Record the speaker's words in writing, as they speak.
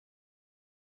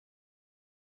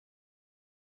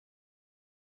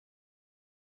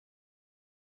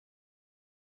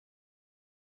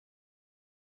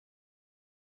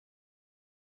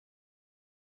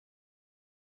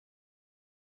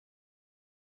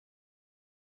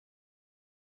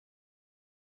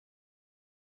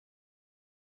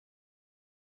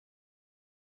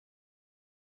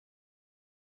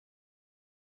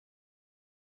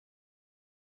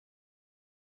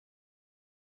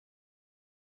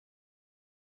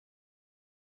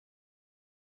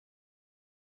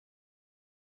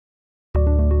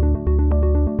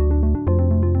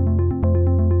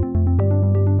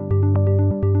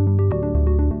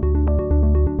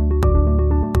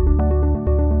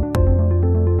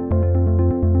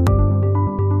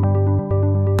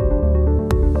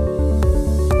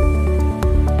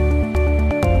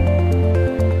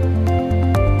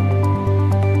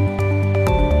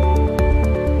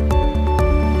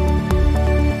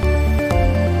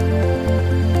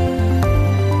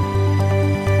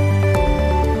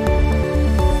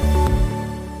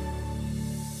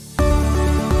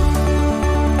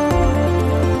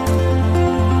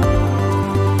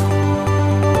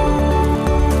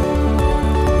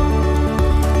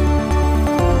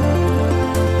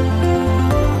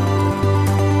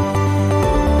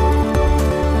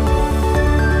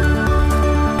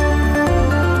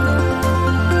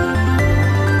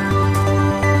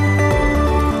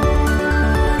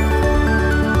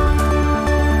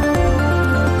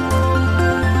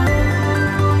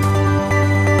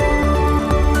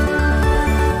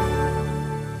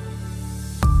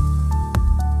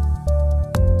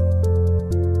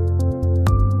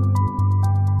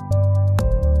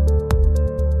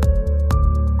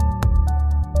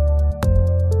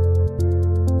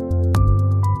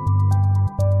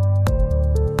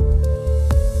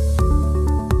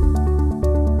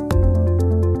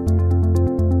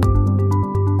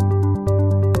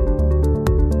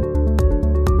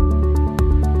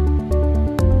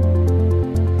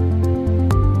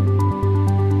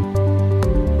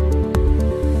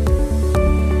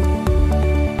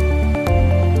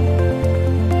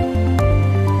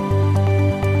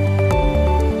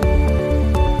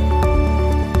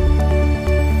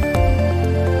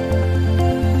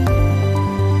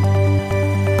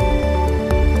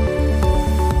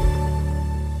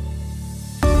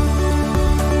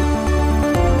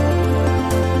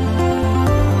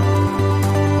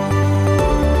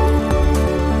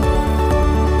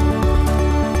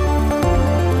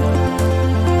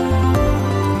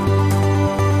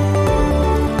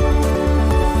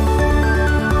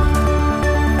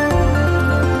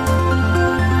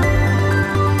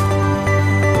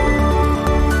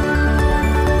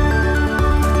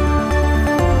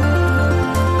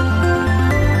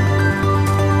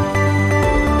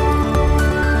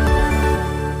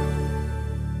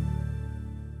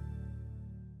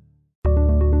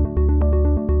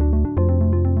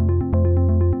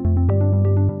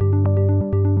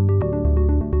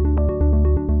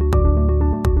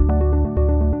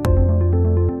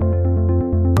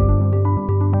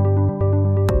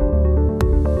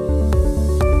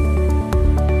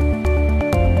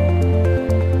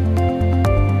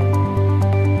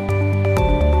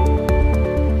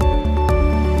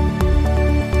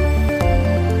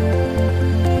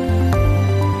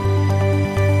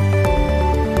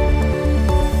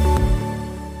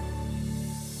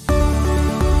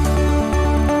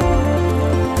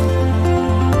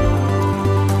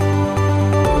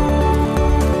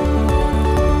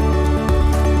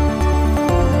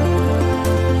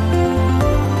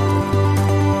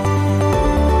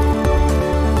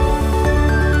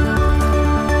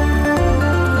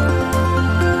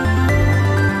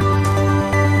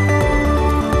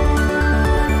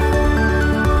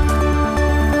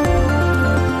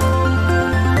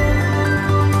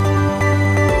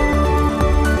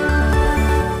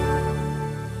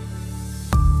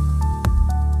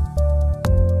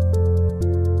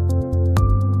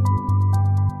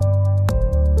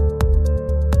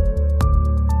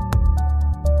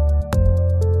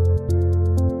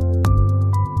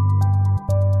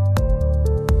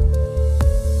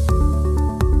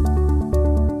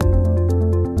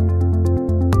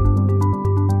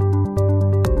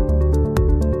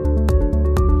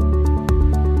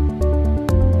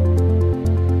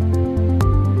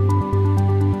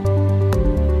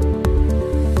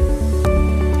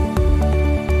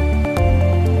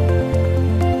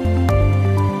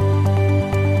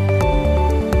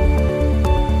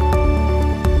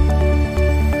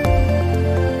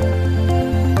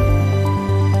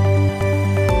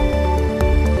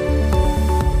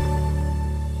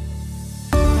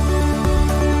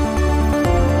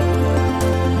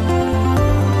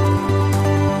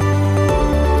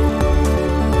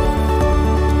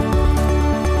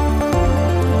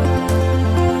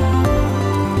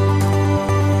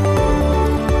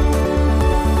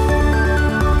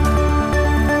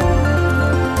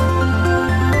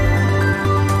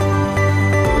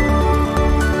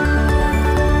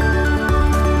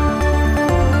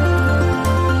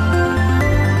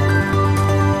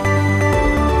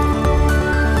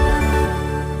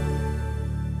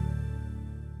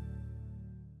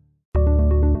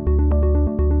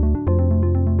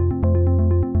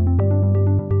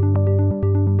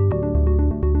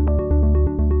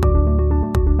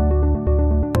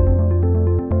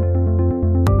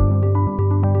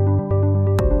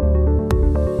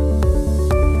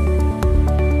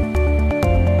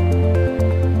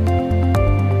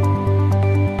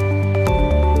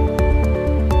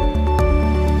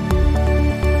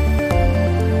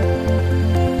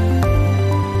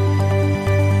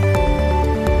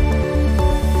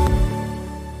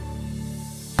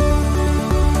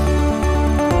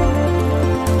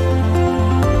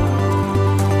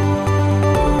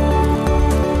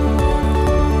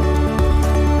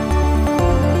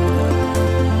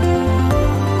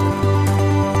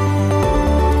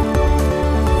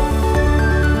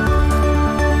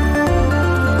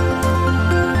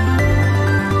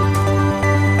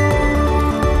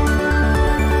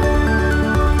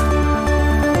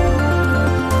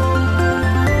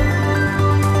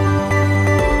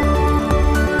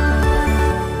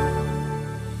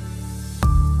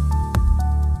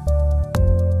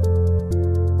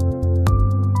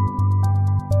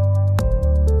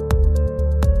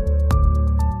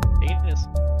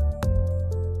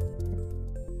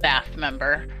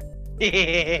member.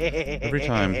 Every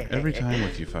time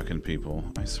with you fucking people.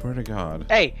 I swear to God.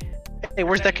 Hey,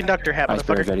 where's that conductor hat,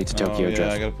 motherfucker? Ready to Tokyo yeah,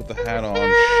 Drift. I gotta put the hat on.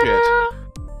 Shit.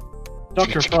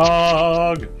 Dr.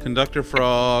 Frog! Conductor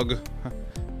Frog.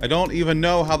 I don't even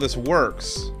know how this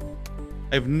works.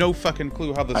 I have no fucking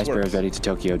clue how this works. Ready to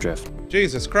Tokyo Drift.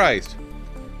 Jesus Christ.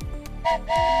 Did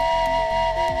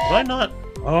I not?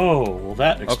 Oh, well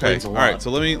that explains a lot. Alright,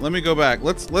 so let me go back.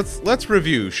 Let's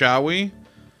review, shall we?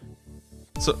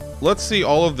 So let's see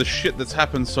all of the shit that's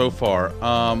happened so far.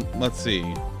 Let's see.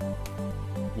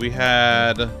 We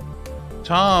had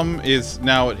Tom is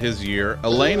now at his year.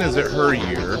 Elaine is at her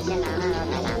year.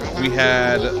 We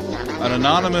had an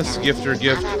anonymous gifter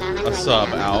gift a sub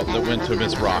out that went to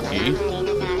Miss Rocky.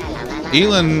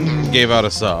 Elin gave out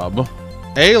a sub.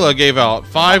 Ayla gave out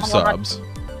 5 subs.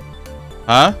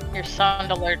 Huh? Your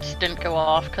sound alerts didn't go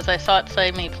off because I saw it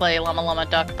say me play Llama Llama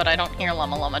Duck, but I don't hear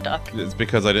Llama Llama Duck. It's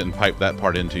because I didn't pipe that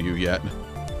part into you yet.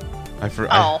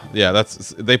 Oh. Yeah,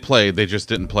 they played. They just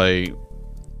didn't play.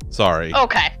 Sorry.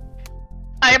 Okay.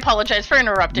 I apologize for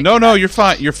interrupting. No, you're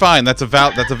fine. You're fine. That's a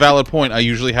valid point. I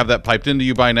usually have that piped into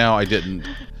you by now. I didn't.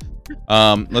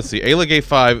 Let's see. Ayla gave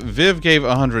 5. Viv gave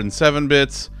 107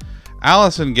 bits.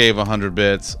 Allison gave 100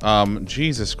 bits.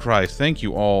 Jesus Christ. Thank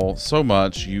you all so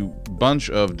much, you bunch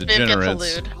of degenerates. Viv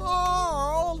gets a lewd.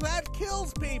 Oh, that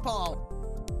kills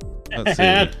people. Let's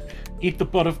see. Eat the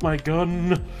butt of my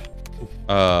gun.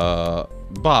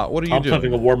 Bot, what are you I'm doing?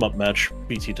 having a warm-up match.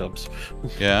 BT Dubs.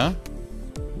 Yeah?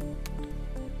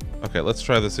 Okay, let's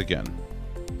try this again.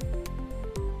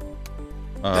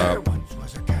 There once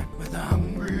was a cat with a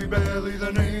hungry belly.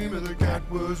 The name of the cat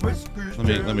was Whiskers.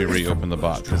 Let me reopen the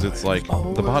bot because it's like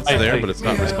the bot's there, but it's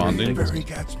not responding.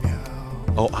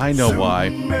 Oh, I know why.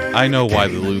 I know why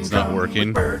the loot's not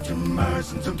working. Birds and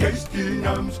mice and some tasty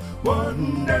nums.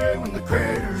 One day when the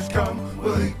critters come,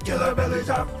 we'll eat till our bellies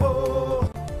are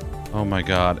full. Oh my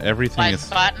God, everything Why is. is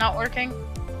bot not working?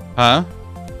 Huh?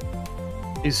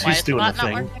 He's Why is doing bot the not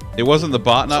thing. working? It wasn't the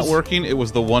bot not working. It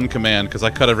was the one command because I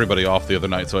cut everybody off the other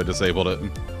night, so I disabled it.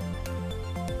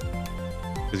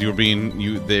 Because you were being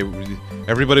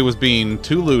everybody was being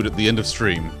too lewd at the end of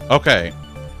stream. Okay.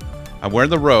 I'm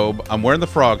wearing the robe. I'm wearing the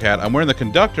frog hat. I'm wearing the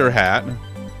conductor hat.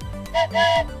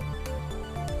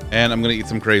 And I'm gonna eat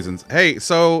some craisins. Hey,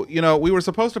 so we were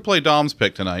supposed to play Dom's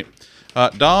pick tonight.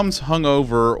 Dom's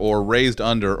hungover or raised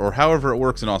under, or however it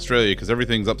works in Australia, because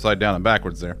everything's upside down and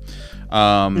backwards there.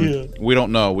 We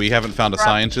don't know. We haven't found a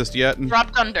scientist yet.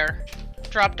 Dropped under.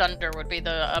 Dropped under would be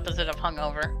the opposite of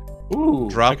hungover. Ooh,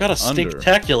 I got a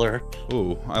steak-tacular.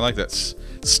 Ooh, I like that.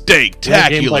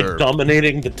 Steak-tacular! By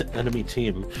dominating the enemy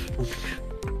team.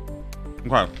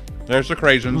 Okay, there's the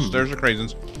craisins. There's the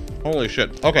craisins. Holy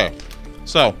shit. Okay,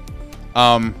 so,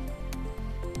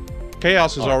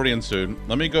 chaos has already ensued.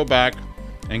 Let me go back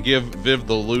and give Viv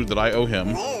the loot that I owe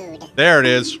him. There it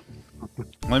is.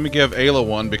 Let me give Ayla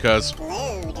one because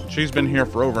she's been here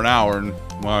for over an hour and,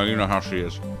 well, you know how she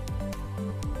is.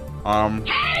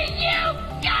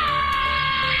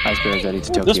 Ready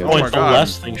to Tokyo. At this point, the God.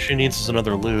 last thing she needs is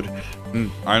another lewd.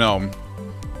 I know.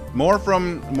 More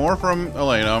from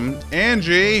Elena.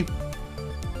 Angie,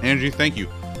 thank you.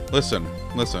 Listen.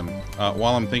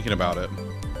 While I'm thinking about it.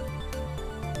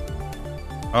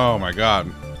 Oh my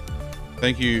God.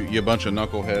 Thank you, you bunch of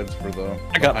knuckleheads for the.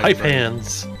 I got hype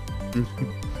hands.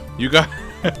 You got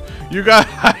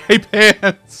hype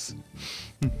hands.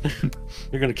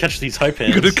 You're gonna catch these hype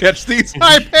hands. You're gonna catch these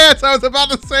hype hands. I was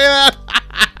about to say that.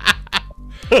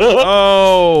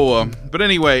 Oh, but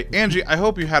anyway, Angie, I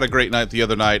hope you had a great night the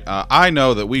other night. I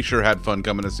know that we sure had fun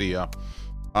coming to see you.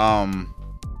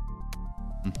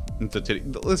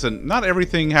 Listen, not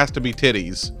everything has to be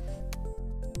titties,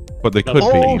 but they could be.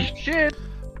 Oh shit!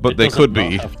 But they could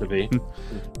be. Have to be.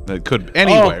 They could.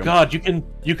 Anyway. Oh God, you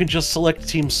can just select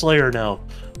Team Slayer now.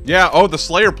 Yeah. Oh, the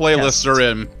Slayer playlists are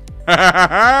in.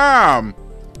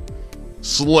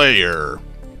 Slayer.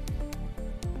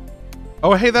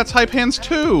 Oh, hey, that's hype hands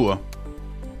too.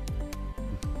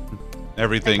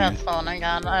 Everything. That's phone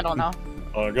again. I don't know.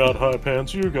 I got hype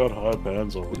hands. You got hype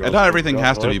hands. Oh, And not everything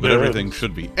has to be, but everything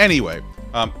should be. Anyway,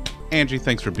 Angie,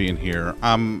 thanks for being here.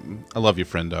 I love you,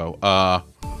 friendo.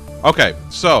 Okay,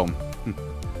 so.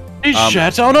 He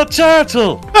shat on a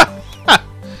turtle.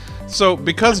 So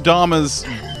because Dom is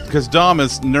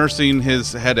nursing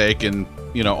his headache and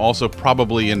also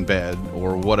probably in bed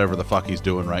or whatever the fuck he's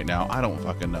doing right now. I don't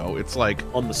fucking know. It's like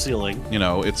on the ceiling.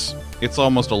 It's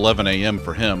almost 11 a.m.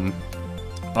 for him.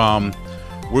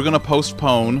 We're gonna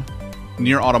postpone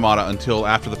Nier Automata until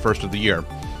after the first of the year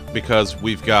because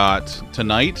we've got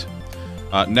tonight.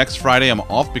 Next Friday I'm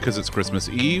off because it's Christmas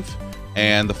Eve.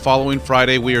 And the following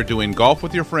Friday, we are doing golf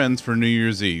with your friends for New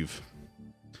Year's Eve.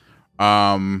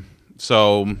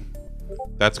 So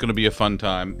that's going to be a fun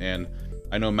time, and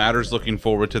I know Matter's looking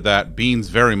forward to that. Bean's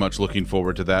very much looking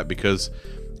forward to that, because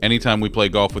anytime we play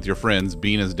golf with your friends,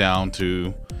 Bean is down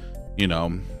to, you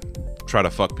know, try to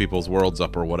fuck people's worlds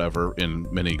up or whatever in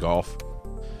mini golf.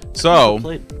 So,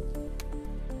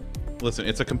 listen,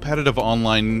 it's a competitive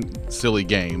online silly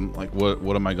game. Like,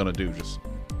 what am I going to do? Just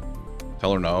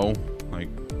tell her no? Like,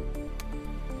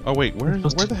 oh wait, where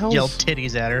the hell? Yell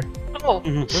titties at her. Oh,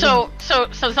 so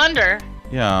Zunder.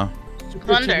 Yeah.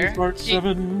 Zunder.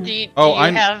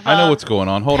 I know what's going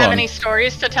on. Hold on. Have any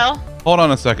stories to tell? Hold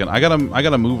on a second. I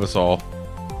gotta move us all.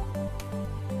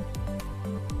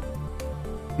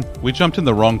 We jumped in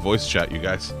the wrong voice chat, you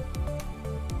guys.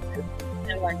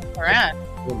 And where we're at.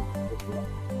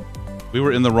 We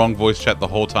were in the wrong voice chat the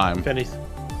whole time.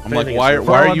 I'm like, why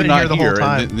Bro, are I've you been not here the here? whole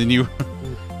And then you.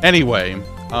 Anyway,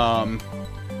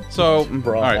 so all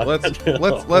right, let's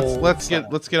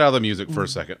get out of the music for a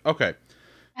second. Okay.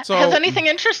 So, has anything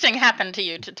interesting happened to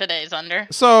you today,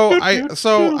 Zunder? So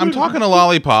I'm talking to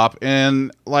Lollipop,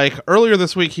 and like earlier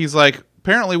this week, he's like,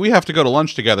 apparently we have to go to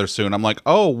lunch together soon. I'm like,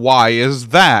 oh, why is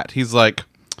that? He's like,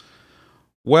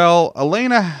 well,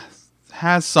 Elena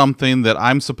has something that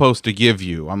I'm supposed to give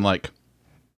you. I'm like,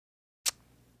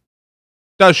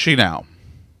 does she now?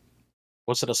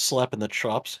 Was it a slap in the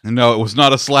chops? No, it was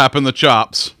not a slap in the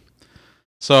chops.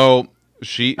 So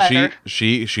she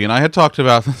and I had talked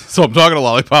about. So I'm talking to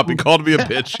Lollipop. He called me a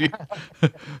bitch.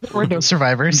 There were no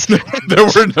survivors. There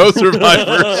were no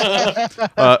survivors.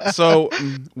 So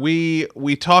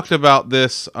we talked about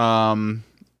this, and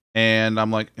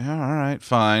I'm like, yeah, all right,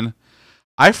 fine.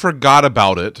 I forgot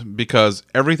about it because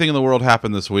everything in the world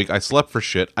happened this week. I slept for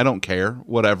shit. I don't care.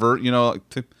 Whatever. You know,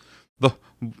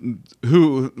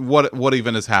 what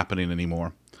even is happening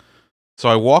anymore? So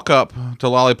I walk up to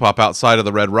Lollipop outside of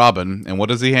the Red Robin, and what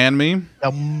does he hand me?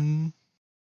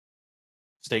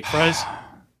 Steak fries.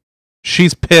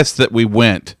 She's pissed that we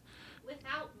went.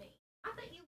 Without me.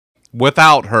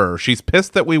 Without her. She's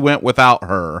pissed that we went without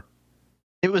her.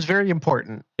 It was very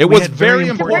important. It was very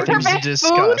important. Bring her back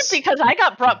food because I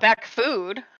got brought back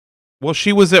food. Well,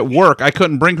 she was at work. I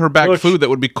couldn't bring her back food that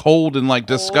would be cold and like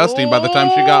disgusting by the time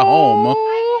she got home.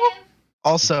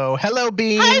 Also, hello,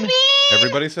 Bean. Hi, Bean.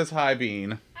 Everybody says hi,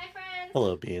 Bean. Hi, friends.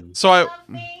 Hello, Bean. So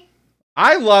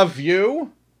I love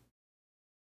you.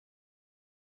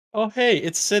 Oh, hey,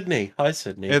 it's Sydney. Hi,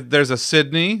 Sydney. There's a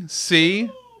Sydney.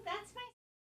 See, That's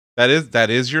my that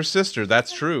is your sister.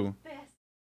 That's true. best.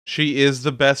 She is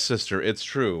the best sister. It's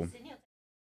true. Yeah,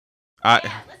 let's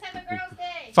have a girls'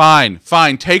 day.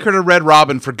 Fine. Take her to Red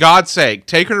Robin, for God's sake.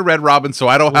 Take her to Red Robin so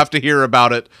I don't have to hear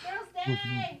about it. Girls'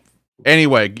 day.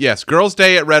 Anyway, yes, Girls'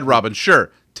 Day at Red Robin.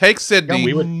 Sure. Take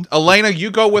Sydney. Yeah, Elena,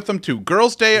 you go with them too.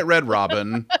 Girls' Day at Red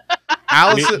Robin.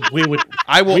 Allison, we would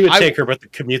take her, but the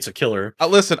commute's a killer.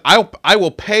 Listen, I will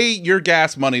pay your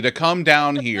gas money to come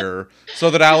down here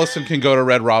so that Allison can go to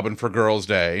Red Robin for Girls'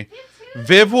 Day.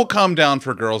 Viv will come down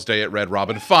for Girls' Day at Red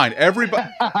Robin. Fine.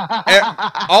 Everybody,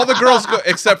 all the girls go,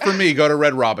 except for me, go to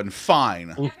Red Robin.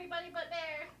 Fine. Everybody but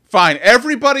Bear. Fine.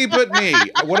 Everybody but me.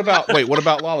 What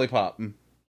about Lollipop?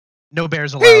 No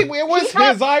bears allowed. It was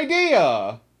his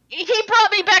idea. He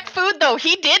brought me back food, though.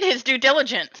 He did his due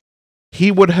diligence.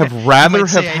 He would have rather might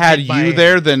say have I had did you my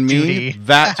there than me. duty.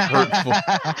 That's hurtful.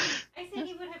 I said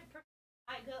you would have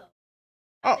I go.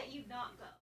 Oh. That you not go.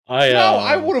 No,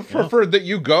 I would have preferred that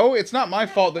you go. It's not my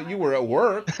fault that you were at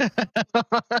work.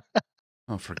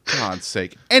 Oh, for God's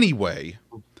sake. Anyway.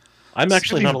 I'm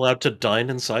actually not allowed to dine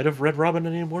inside of Red Robin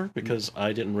anymore because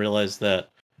I didn't realize that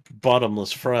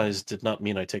bottomless fries did not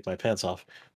mean I take my pants off.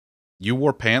 You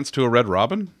wore pants to a Red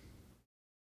Robin?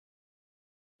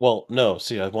 Well, no.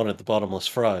 See, I wanted the bottomless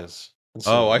fries. And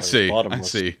so I was see. I bottomless.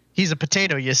 see. He's a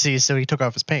potato, you see, so he took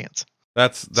off his pants.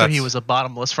 That's So he was a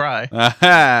bottomless fry.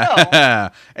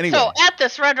 Anyway. So at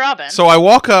this Red Robin. So I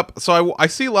walk up, I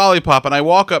see Lollipop, and I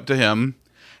walk up to him,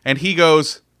 and he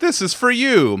goes, "This is for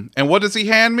you." And what does he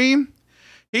hand me?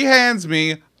 He hands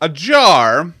me a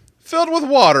jar filled with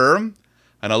water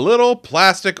and a little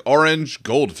plastic orange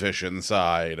goldfish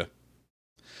inside.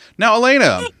 Now,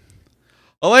 Elena,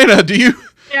 do you...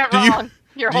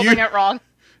 You're holding it wrong.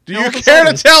 Do you care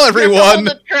to tell everyone... Hold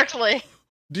it correctly.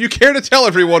 Do you care to tell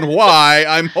everyone why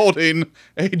I'm holding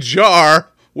a jar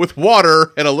with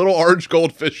water and a little orange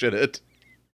goldfish in it?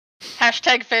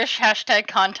 Hashtag fish, hashtag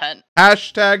content.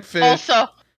 Hashtag fish, Also,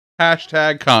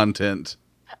 hashtag content.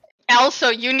 Also,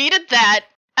 you needed that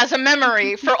as a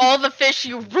memory for all the fish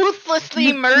you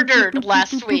ruthlessly murdered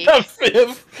last week.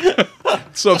 Viv.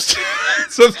 So so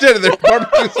I'm standing there,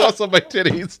 barbecue sauce on my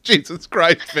titties. Jesus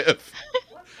Christ, Viv.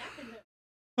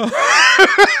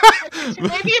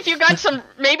 Maybe if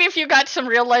you got some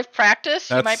real life practice,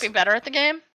 you might be better at the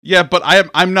game. Yeah, but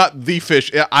I'm not the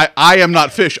fish. I am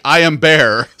not fish. I am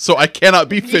bear. So I cannot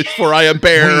be fish, for I am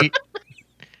bear.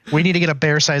 We need to get a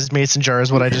bear-sized mason jar,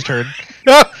 is what I just heard.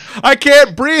 I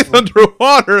can't breathe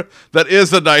underwater. That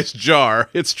is a nice jar.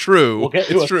 It's true.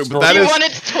 It's true. But that Do you is want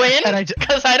its twin?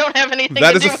 Because I don't have anything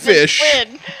that to is do a with fish. its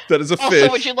twin. That is a Also,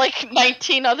 fish. would you like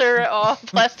 19 other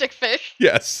plastic fish?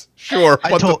 Yes, sure.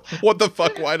 I What the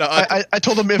fuck? Why not? I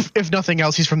told him if nothing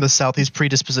else, he's from the south. He's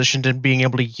predispositioned in being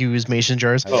able to use mason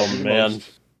jars. Oh man.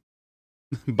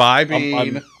 Bye,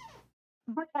 Bean.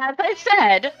 As I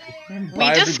said, we Bye,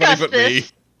 everybody discussed but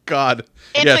this. me. God.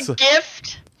 It's yes. a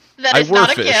gift that I is were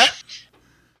not a fish. gift,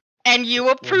 and you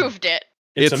approved it.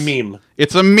 It's a meme.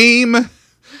 It's a meme.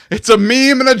 It's a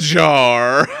meme in a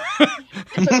jar.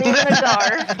 It's a meme in a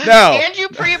jar. Now, And you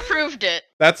pre-approved it.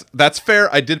 that's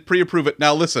fair. I did pre-approve it.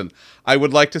 Now listen, I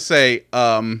would like to say,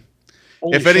 Holy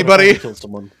if shit, anybody I killed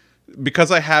someone.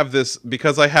 because I have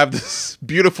this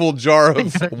beautiful jar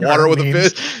of water with a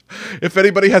memes. fish. If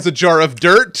anybody has a jar of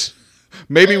dirt,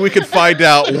 maybe we can find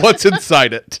out what's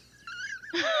inside it.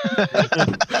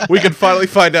 We can finally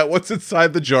find out what's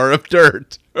inside the jar of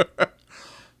dirt.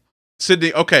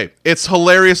 Sydney, okay, it's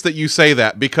hilarious that you say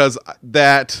that, because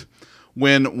that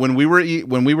when we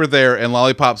were there and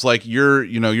Lollipop's like,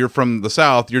 you're from the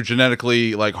South, you're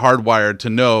genetically like hardwired to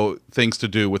know things to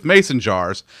do with mason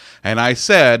jars, and I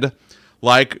said,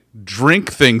 like,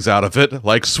 drink things out of it,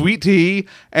 like sweet tea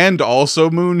and also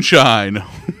moonshine.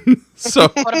 So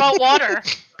What about water?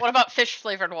 What about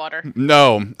fish-flavored water?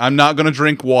 no, I'm not gonna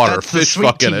drink water. That's the Fish sweet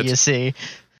fucking tea, it. you see.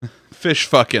 Fish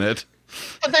fucking it.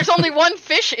 But there's only one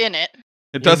fish in it.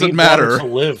 It doesn't You need water matter. to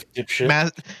live,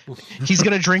 dipshit. He's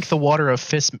gonna drink the water of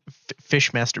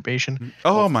fish masturbation.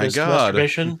 Oh my Fist god.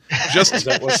 masturbation? Just Is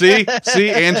that what- see,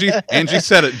 Angie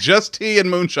said it. Just tea and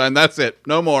moonshine. That's it.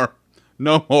 No more.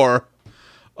 No more.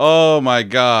 Oh my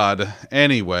god.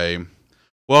 Anyway,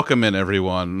 welcome in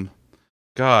everyone.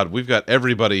 God, we've got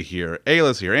everybody here.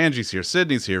 Ayla's here, Angie's here,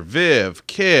 Sydney's here, Viv,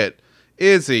 Kit,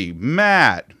 Izzy,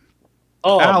 Matt,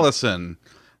 Allison.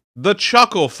 The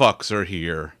Chuckle Fucks are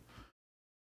here.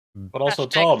 But also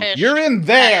Hashtag Tom. fish. You're in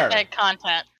there. Hashtag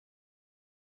content.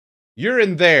 You're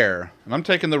in there. And I'm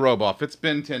taking the robe off. It's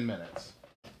been 10 minutes.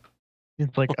 He's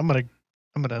like, I'm gonna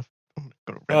go to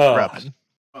Red Oh. Robin.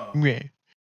 Yeah.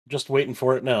 Just waiting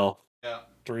for it now. Yeah.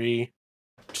 3,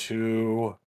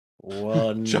 2,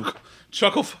 1.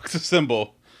 Chuckle Fucks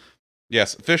assemble.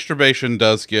 Yes, Fishturbation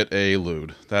does get a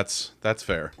lewd. That's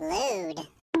fair. Lewd.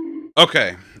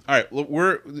 Okay. All right.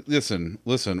 Listen.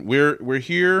 We're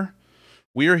here.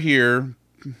 We are here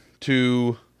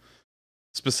to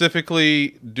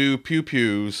specifically do pew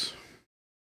pews.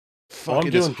 Fuck,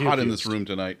 it is hot in this room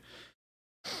tonight.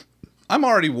 I'm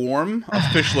already warm of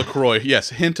fish LaCroix. Yes,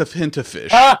 hint of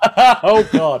fish. Oh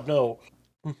god, no.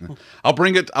 I'll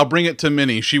bring it to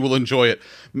Minnie. She will enjoy it.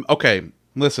 Okay,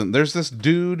 listen. There's this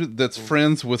dude that's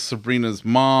friends with Sabrina's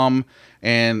mom,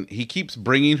 and he keeps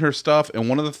bringing her stuff. And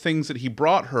one of the things that he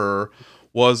brought her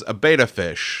was a betta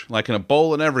fish, like in a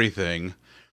bowl and everything.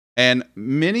 And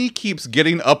Minnie keeps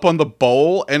getting up on the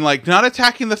bowl and like not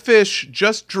attacking the fish,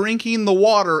 just drinking the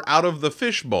water out of the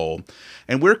fish bowl.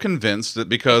 And we're convinced that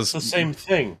because It's the same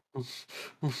thing.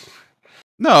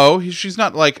 no, she's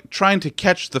not like trying to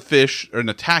catch the fish and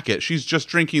attack it. She's just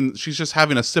drinking. She's just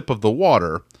having a sip of the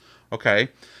water. Okay,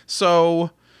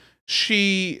 so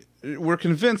we're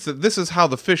convinced that this is how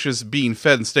the fish is being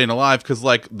fed and staying alive, because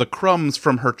like the crumbs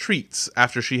from her treats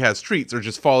after she has treats are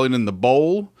just falling in the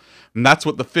bowl, and that's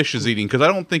what the fish is eating. Because I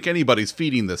don't think anybody's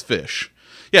feeding this fish.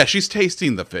 Yeah, she's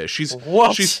tasting the fish. She's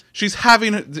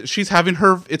having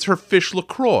her. It's her fish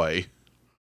LaCroix.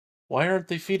 Why aren't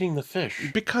they feeding the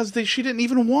fish? Because she didn't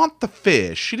even want the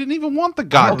fish. She didn't even want the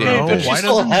goddamn know. fish. She Why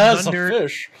still doesn't has Zunder- a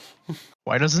fish.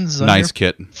 Why doesn't Zunder Nice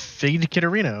kit. feed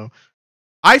Kitterino?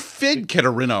 I fed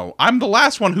Kitterino. I'm the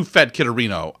last one who fed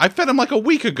Kitterino. I fed him like a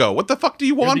week ago. What the fuck do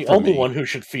you You're want the from only me? one who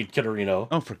should feed Kitterino.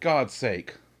 Oh, for God's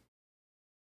sake.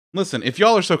 Listen, if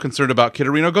y'all are so concerned about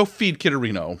Kitterino, go feed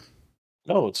Kitterino.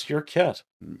 No, it's your cat.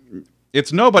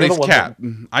 It's nobody's You're the one cat.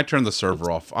 I turned the server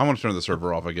off. I want to turn the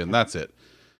server off again. That's it.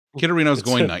 Kitterino's It's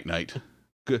going a- night-night.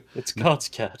 It's God's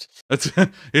cat. It's Yeah.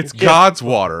 God's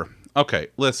water. Okay,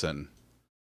 listen.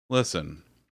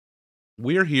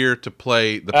 We're here to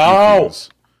play the Ow! pew-pews.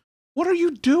 What are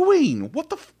you doing? What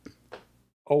the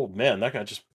Oh man, that guy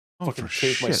just Oh, fucking for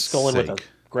caved my shit's skull in with sake.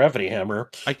 gravity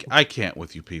hammer. I can't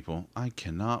with you people. I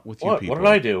cannot with you What? people. What did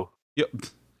I do? Yep.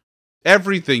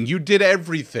 Everything. You did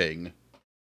everything.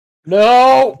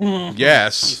 No.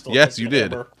 Yes. still Yes, has you the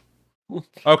did. hammer.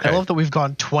 Okay. I love that we've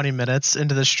gone 20 minutes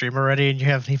into the stream already, and you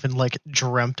haven't even like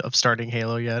dreamt of starting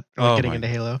Halo yet, or Oh getting my into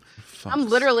Halo. I'm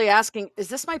literally asking, is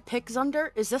this my pick, Zunder?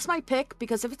 Is this my pick?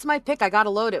 Because if it's my pick, I gotta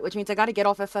load it, which means I gotta get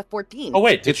off FF14. Oh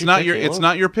wait, did It's you not pick your. Halo? It's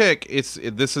not your pick. This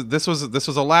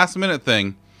was a last minute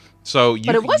thing. So you.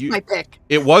 But it was you, my pick.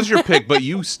 It was your pick, but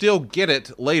you still get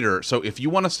it later. So if you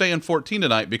want to stay in 14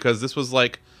 tonight, because this was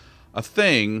like a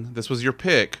thing, this was your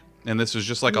pick, and this was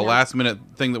just like a Yeah. last minute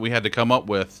thing that we had to come up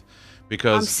with,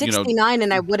 because I'm 69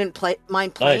 and I wouldn't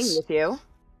mind playing Nice. with you.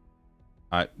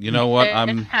 you know what,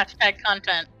 I'm Hashtag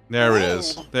content. there. It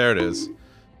is. There it is.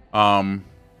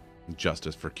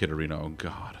 Justice for Kitterino. Oh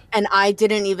God. And I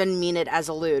didn't even mean it as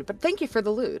a lewd, but thank you for the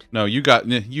lewd. No, you got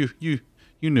you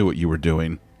knew what you were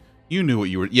doing. You knew what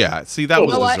you were. Yeah. See, that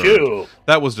was know what? deserved.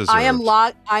 That was deserved. I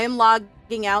am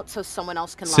logging out so someone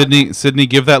else can log in. Sydney,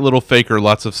 give that little faker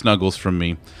lots of snuggles from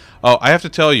me. Oh, I have to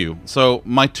tell you. So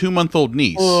my 2-month-old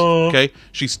niece, okay,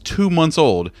 she's 2 months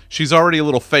old. She's already a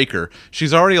little faker.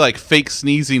 She's already like fake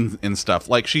sneezing and stuff.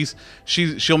 Like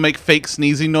she'll make fake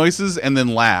sneezing noises and then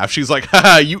laugh. She's like,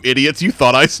 "Haha, you idiots! You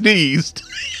thought I sneezed."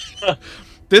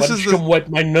 This Why is don't you come wipe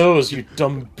my nose, you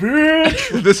dumb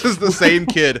bitch. This is the same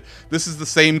kid. This is the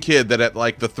same kid that at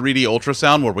like the 3D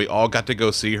ultrasound where we all got to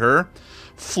go see her,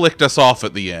 flicked us off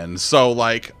at the end. So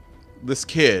like this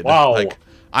kid, Wow. like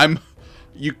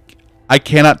I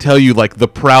cannot tell you like the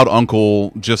proud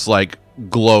uncle just like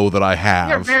glow that I You're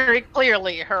have. very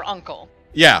clearly her uncle.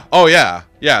 Yeah. Oh yeah.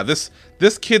 Yeah. This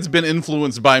kid's been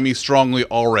influenced by me strongly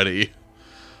already.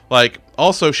 Like,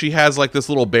 also, she has like this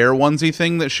little bear onesie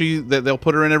thing that they'll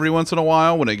put her in every once in a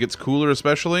while when it gets cooler,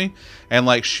 especially. And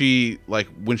like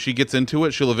when she gets into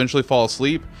it, she'll eventually fall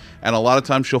asleep. And a lot of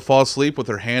times she'll fall asleep with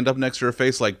her hand up next to her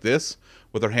face like this,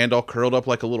 with her hand all curled up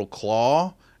like a little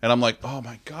claw. And I'm like, oh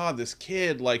my God, this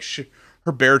kid, like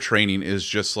her bear training is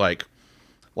just like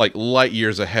light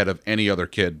years ahead of any other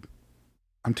kid.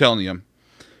 I'm telling you,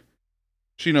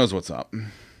 she knows what's up.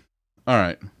 All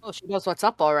right. Oh, she knows what's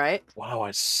up, all right. Wow,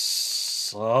 I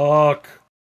suck.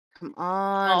 Come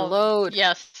on, load.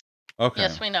 Yes. Okay.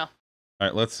 Yes, we know. All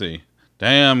right, let's see.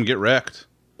 Damn, get wrecked.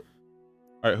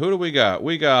 All right, who do we got?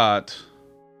 We got...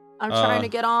 I'm trying to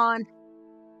get on.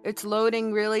 It's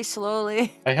loading really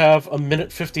slowly. I have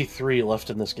 1:53 left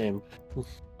in this game.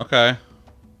 Okay.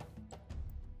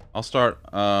 I'll start.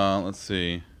 Let's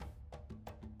see.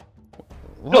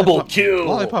 Double kill!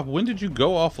 Lollipop, when did you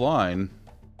go offline?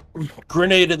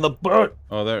 Grenade in the butt!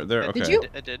 Oh, there. Okay. Did you?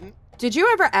 I didn't. Did you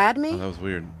ever add Oh, me? that was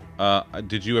weird.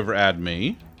 Did you ever add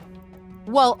me?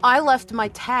 Well, I left my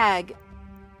tag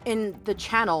in the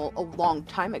channel a long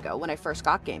time ago when I first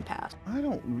got Game Pass. I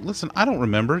don't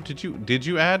remember. Did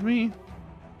you add me?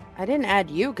 I didn't add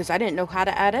you because I didn't know how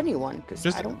to add anyone because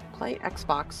Just- I don't play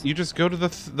Xbox. You just go to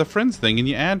the friends thing and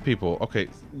you add people. Okay.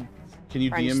 Can you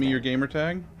Friends DM me thing. your gamer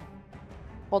tag?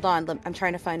 Hold on, I'm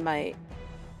trying to find my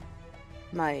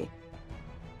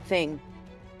thing.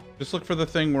 Just look for the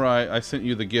thing where I sent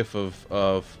you the gif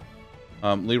of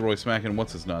Leroy smacking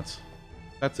what's his nuts.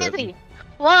 That's it. Izzy,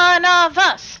 one of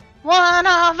us. One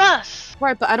of us.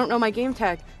 Right, but I don't know my game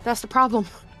tag. That's the problem.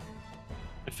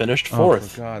 I finished Oh,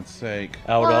 fourth. for God's sake.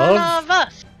 Out One of... of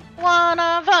us. One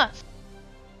of us.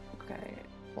 Okay,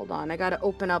 hold on. I gotta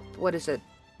open up, what is it?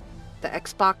 The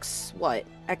Xbox, what?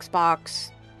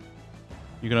 Xbox.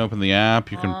 You can open the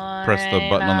app. You can press the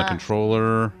button on the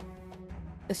controller.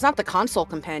 It's not the console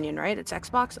companion, right? It's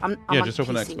Xbox? I'm Yeah, on just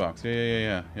open PC.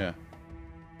 Xbox. Yeah.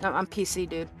 I'm PC,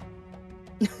 dude.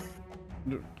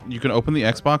 You can open the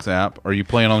Xbox app. Are you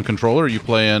playing on controller? Or are you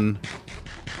playing...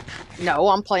 No,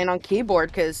 I'm playing on keyboard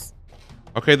because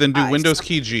Okay, then do I Windows suck.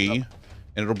 key G, and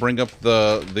it'll bring up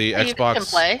the You can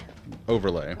Xbox play.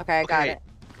 overlay. okay, I got Okay. it.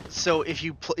 So if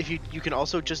you can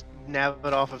also just nav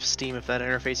it off of Steam if that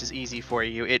interface is easy for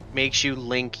you. It makes you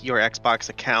link your Xbox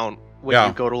account when Yeah.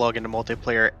 you go to log into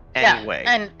multiplayer anyway.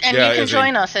 Yeah, and Yeah, you can Izzy.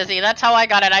 join us, Izzy. That's how I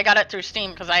got it. I got it through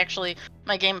Steam because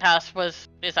my Game Pass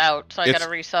is out, so I It's-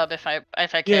 gotta resub if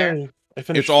I care. Yay. I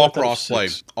finished It's all fourth out of crossplay.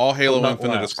 6. All Halo not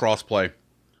Infinite is last. crossplay.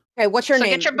 Okay, what's your So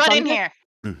name? get your butt in Zunder? here.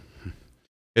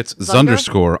 It's Zunder?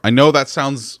 Zunderscore. I know that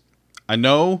sounds... I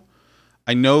know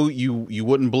you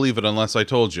wouldn't believe it unless I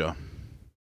told you.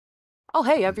 Oh,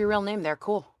 hey, you have your real name there.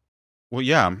 Cool. Well,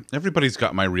 yeah, everybody's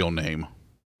got my real name.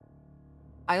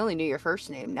 I only knew your first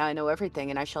name. Now I know everything,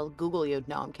 and I shall Google you.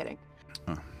 No, I'm kidding.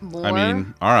 More? I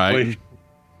mean, all right. Wait,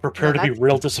 prepare Yeah, to be that's-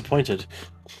 real disappointed.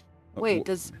 Wait,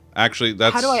 does Actually,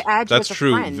 that's How do I add you that's as a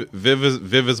true. friend?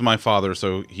 Viv is my father,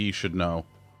 so he should know.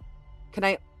 can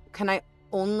I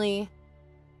only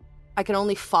I can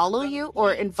only follow you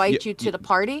or invite you to the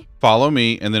party? Follow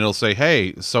me, and then it'll say,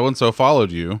 "Hey, so and so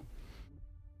followed you."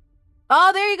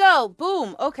 Oh, there you go.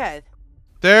 Boom. Okay.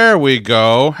 There we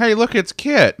go. Hey, look, it's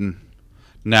Kit.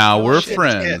 Now we're shit,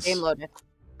 friends. Game loaded.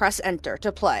 Press enter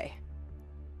to play.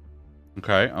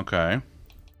 Okay, okay.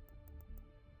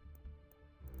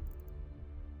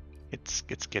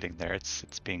 It's getting there. It's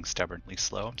being stubbornly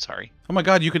slow. I'm sorry. Oh my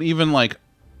god, you can even, like,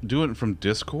 do it from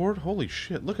Discord? Holy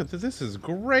shit, look at this. This is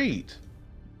great.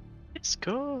 It's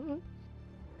good.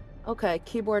 Okay,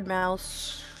 keyboard,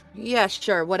 mouse. Yeah,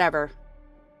 sure, whatever.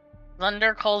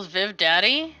 Thunder calls Viv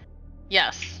daddy?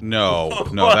 Yes. No,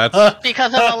 that's...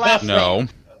 Because of the last name.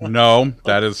 No,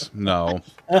 that is... No.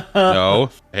 No.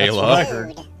 That's what I Ayla.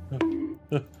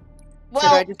 heard.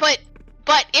 Well,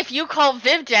 but if you call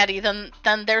Viv daddy, then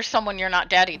there's someone you're not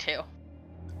daddy to.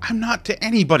 I'm not to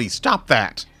anybody. Stop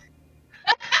that.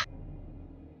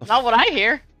 Not what I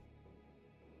hear.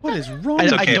 What is wrong I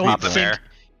with don't you people? think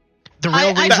the real I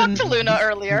reason talked to Luna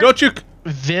earlier. Don't you...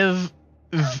 the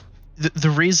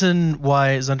reason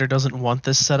why Zunder doesn't want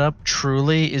this set up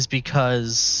truly is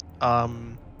because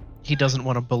he doesn't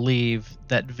want to believe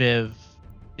that Viv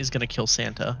is gonna kill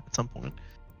Santa at some point.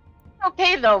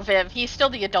 Okay though, Viv. He's still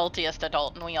the adultiest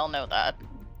adult, and we all know that.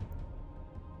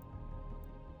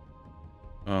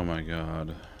 Oh my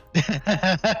god.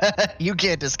 You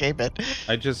can't escape it.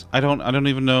 I don't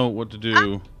even know what to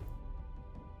do.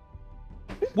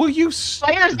 Will you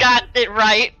Fire's got it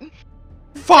right.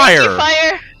 Fire! Thank you,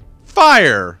 Fire.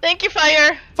 Fire! Thank you,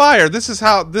 Fire. Fire! This is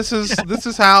how.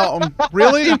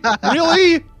 Really?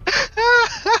 Really?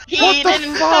 He What the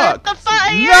didn't start fuck? the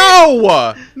fire.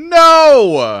 No!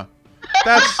 No!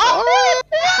 That's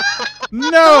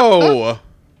no.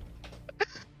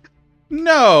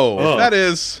 No. Oh. That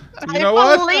is. You I know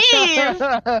what?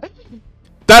 believe.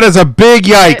 That is a big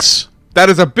yikes. That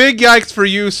is a big yikes for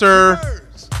you, sir.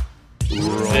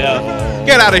 Yeah.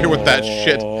 Get out of here with that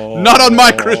shit. Not on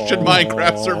my Christian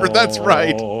Minecraft server. That's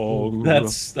right.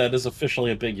 That is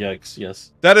officially a big yikes.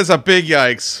 Yes. That is a big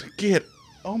yikes. Get.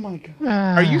 Oh my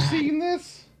god. Are you seeing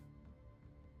this?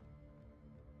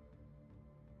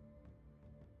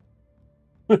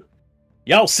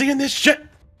 Y'all seeing this shit?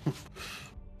 I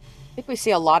think we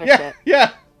see a lot of Yeah. shit.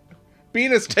 Yeah.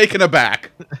 Bean is taken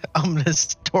aback.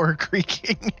 Ominous door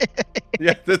creaking.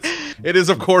 Yeah, it is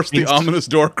of course the Bean's- ominous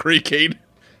door creaking.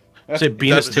 Say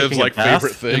Bean is That's taking Viv's, a like, bath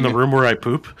favorite thing. in the room where I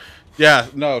poop. Yeah,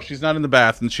 no, she's not in the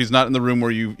bath, and she's not in the room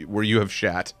where you have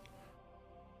shat.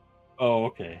 Oh,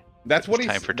 okay. That's what It's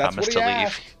he. time for That's Thomas what to he leave.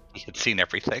 asked. He had seen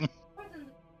everything.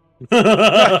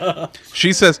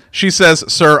 She says,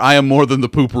 "Sir, I am more than the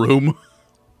poop room."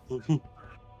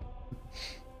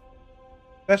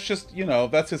 That's just,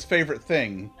 that's his favorite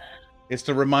thing, is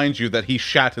to remind you that he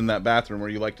shat in that bathroom where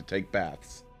you like to take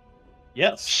baths,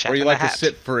 Yes. Shat where you in a like to hat.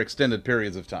 sit for extended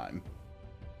periods of time.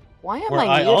 Why am Where I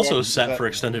I muted? also sat for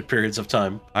extended periods of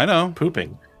time I know,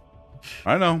 pooping.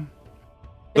 I know.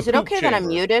 Is The it poop okay that I'm chamber.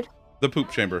 muted? The poop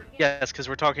chamber. Yes, because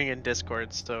we're talking in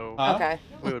Discord, so Huh? Okay.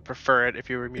 we would prefer it if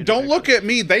you were muted. Don't look at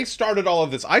me. They started all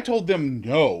of this. I told them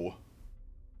no.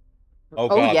 Oh Oh,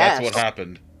 god, yes. that's what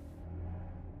happened.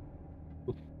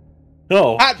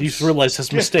 No, Ah, he's realized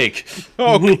his mistake.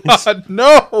 Oh god,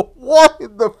 no! What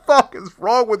in the fuck is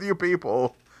wrong with you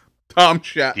people? Tom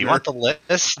Shatner. Do you want the list?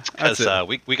 Because That's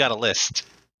we got a list.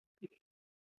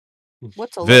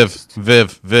 What's a Viv, list?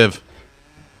 Viv.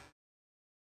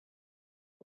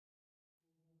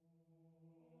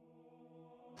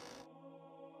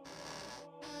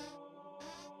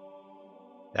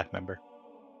 Yeah, remember.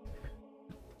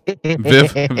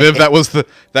 Viv,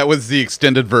 that was the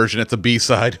extended version. It's a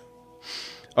B-side.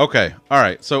 Okay, all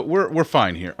right. So we're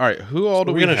fine here. All right, who all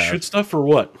do Are we we gonna have? shoot stuff or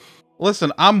what?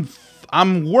 Listen, I'm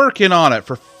working on it,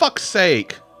 for fuck's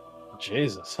sake.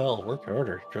 Jesus, hell, work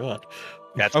harder. God.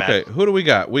 That's Okay, who do we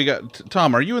got? We got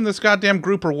Tom. Are you in this goddamn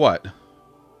group or what?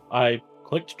 I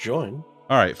clicked join.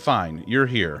 All right, fine. You're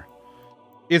here.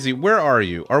 Izzy, where are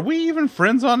you? Are we even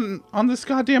friends on this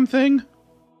goddamn thing?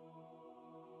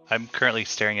 I'm currently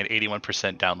staring at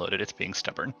 81% downloaded. It's being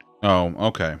stubborn. Oh,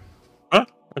 okay. Huh?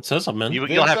 It says I'm in.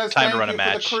 You'll have time to run a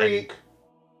match. And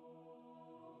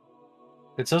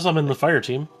It says I'm in the fire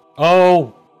team.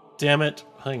 Oh, damn it.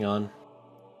 Hang on.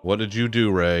 What did you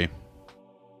do, Ray?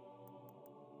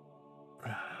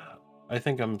 I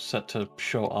think I'm set to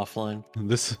show offline.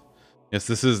 This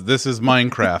is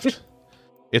Minecraft.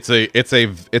 It's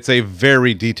a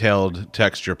very detailed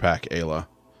texture pack, Ayla.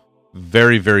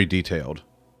 Very, very detailed.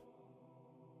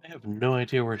 I have no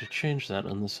idea where to change that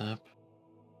on this app.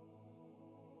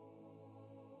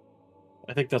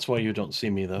 I think that's why you don't see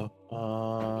me though.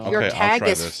 Your Okay, I'll tag try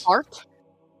is this. fart?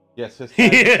 Yes, his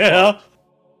tag is Yeah.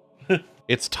 fart.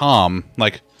 It's Tom.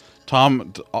 Like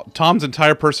Tom's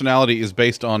entire personality is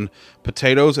based on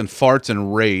potatoes and farts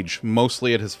and rage,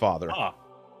 mostly at his father. Ah.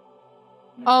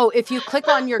 Oh, if you click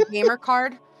on your gamer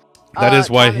card. That is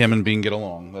why Tom, him and Bean get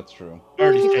along. That's true.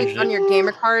 Already If you changed click on it. your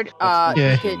gamer card, That's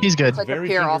Yeah, you could he's good. click Very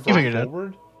appear ginger off. You figured it out.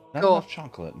 forward. Not Cool. enough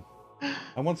chocolate.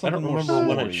 I want something don't more remember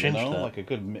when I savory, changed that. like a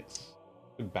good mix,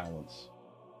 good balance.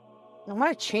 I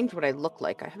want to change what I look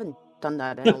like. I haven't done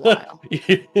that in a while.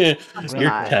 Your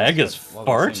nice. tag is Got a lot of the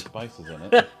fart. same spices in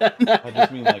it. I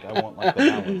just mean like I want like the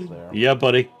balance there. Yeah,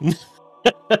 buddy.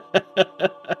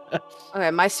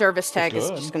 Okay, my service tag is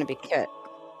good. just going to be Kit.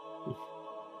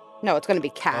 No, it's going to be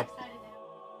Cat.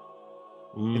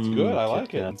 It's good. I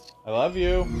like it. Kats. I love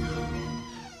you.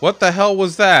 What the hell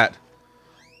was that?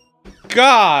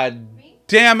 God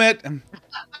damn it!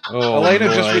 Oh, Elena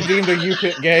boy. just redeemed a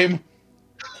UPIT game.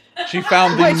 She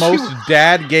found the Wait, most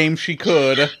dad game she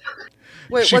could.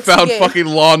 Wait, She what's the found game? fucking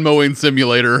lawn mowing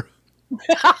simulator.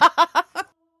 Oh,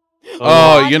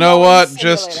 Oh, you know Lawn what? mowing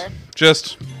Just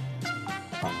simulator.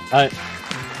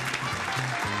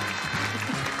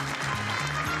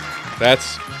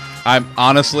 that's. I'm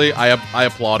honestly, I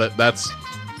applaud it. That's.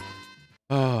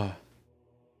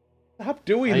 Stop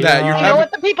doing I, that. You're uh, You know having,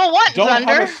 what the people want,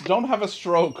 Zunder? don't have a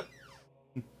stroke.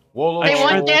 Whoa, They I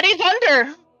want tried- Daddy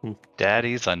Thunder.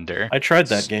 Daddy's under. I tried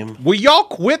that game. Will y'all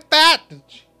quit that?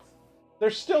 They're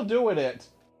still doing it.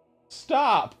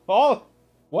 Stop. Oh,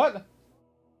 what?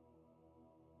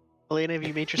 Elena, have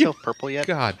you made yourself purple yet?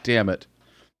 God damn it.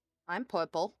 I'm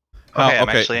purple. Okay, Oh, I'm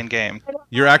actually in game.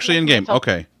 You're actually in game.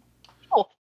 Okay. Oh.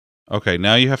 Okay,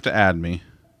 now you have to add me.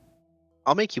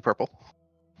 I'll make you purple.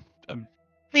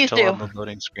 Please Still do. on the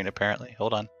loading screen, apparently.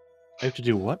 Hold on. I have to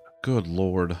do what? Good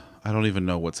lord. I don't even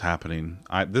know what's happening.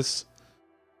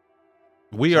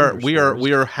 We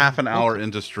are half an hour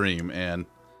into stream and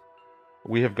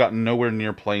we have gotten nowhere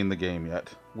near playing the game yet,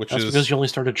 which That's is because you only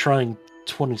started trying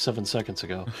 27 seconds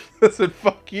ago. Listen,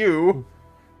 fuck you.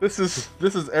 This is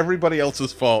everybody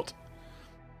else's fault.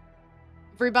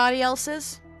 Everybody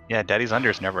else's? Yeah, Daddy's under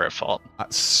is never at fault.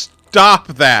 Stop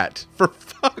that. For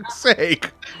fuck's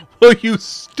sake. Will you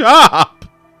stop?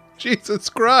 Jesus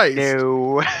Christ.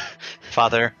 No.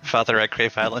 Father, I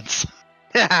crave violence.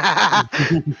 You're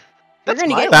That's gonna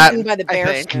my get That- eaten by the I bear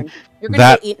think. soon. You're gonna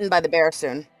That- get eaten by the bear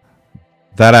soon.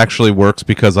 That actually works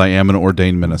because I am an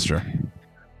ordained minister.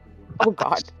 Oh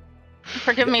god.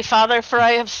 Forgive me, Father, for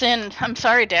I have sinned. I'm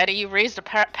sorry, Daddy. You raised a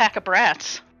pack of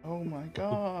brats. Oh my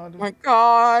god. Oh my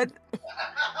god.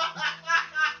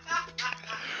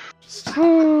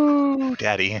 Ooh,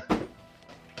 Daddy.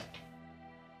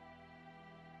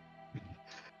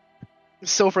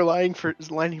 Silver lining for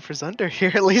Zunder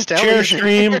here, at least Chair Ellie's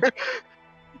stream. here.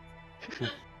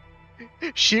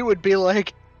 She would be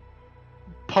like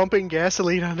pumping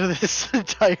gasoline onto this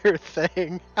entire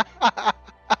thing.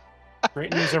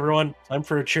 Great news, everyone. Time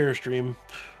for a chair stream.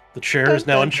 The chair is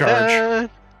now in charge.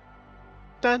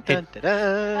 Dun, dun, dun,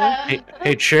 dun.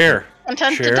 Hey, chair.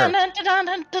 Chair.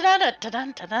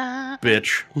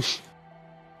 Bitch.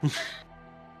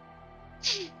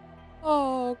 Bitch.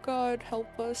 Oh god,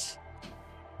 help us.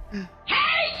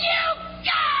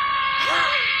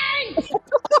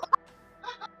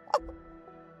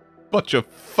 Bunch of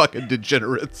fucking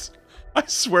degenerates. I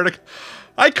swear to...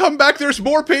 I come back, there's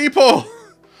more people!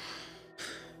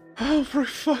 Oh, for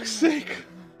fuck's sake.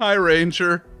 Hi,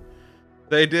 Ranger.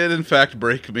 They did, in fact,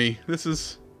 break me. This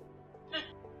is...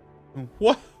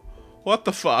 What? What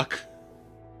the fuck?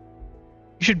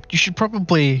 You should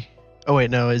probably. Oh wait,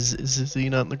 no. Is he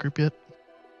not in the group yet?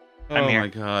 I'm Oh here. my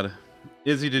god.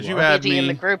 Izzy, did you What? add Is he in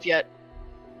the me? group yet?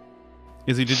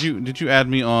 Izzy, did you add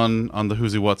me on the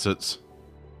Who's Whatsits?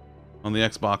 On the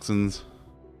Xboxins?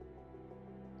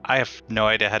 I have no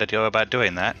idea how to go about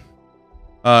doing that.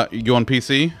 You on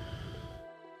PC?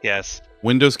 Yes.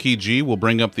 Windows key G will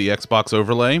bring up the Xbox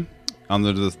overlay. On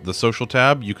the social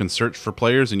tab, you can search for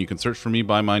players and you can search for me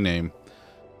by my name.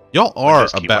 Y'all are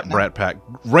Windows a key bat what now? brat pack.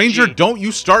 Ranger, G. don't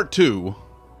you start too.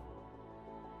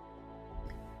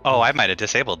 Oh, I might have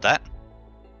disabled that.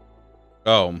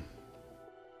 Oh.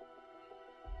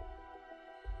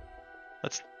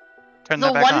 Let's turn The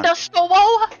that back on. Wonder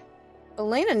Solo?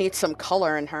 Elena needs some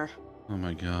color in her. Oh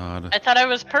my god. I thought I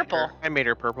was purple. I made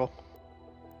her purple.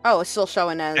 Oh, it's still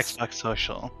showing as Xbox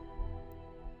Social.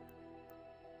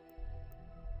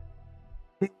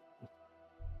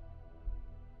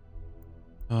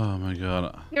 Oh my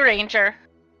god. You're Ranger.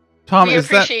 Tom, We is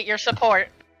that... appreciate your support.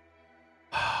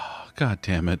 God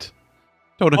damn it.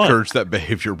 Don't What? encourage that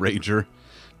behavior, Ranger.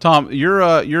 Tom,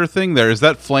 your thing there, is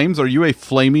that flames? Are you a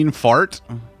flaming fart?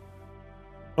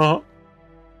 Uh-huh.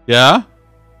 Yeah?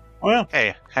 Oh, yeah.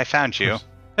 Hey, I found you.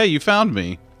 Hey, you found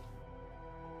me.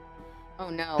 Oh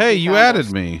no. Hey, he you found added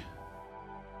us. me.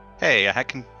 Hey, I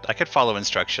could follow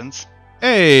instructions.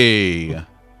 Hey.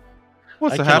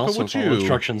 What's I the can happen also with follow you?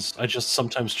 instructions. I just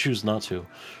sometimes choose not to.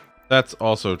 That's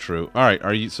also true. All right,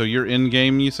 are you? So you're in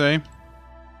game, you say?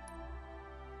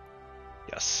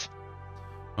 Yes.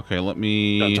 Okay, let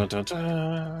me. Dun, dun, dun,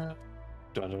 dun.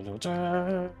 Dun, dun, dun,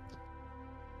 dun.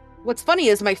 What's funny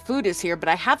is my food is here, but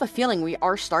I have a feeling we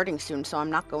are starting soon, so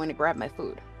I'm not going to grab my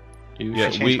food. You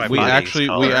Yeah, should change we my body's actually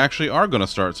color. are gonna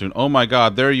start soon. Oh my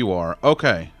God, there you are.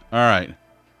 Okay, all right.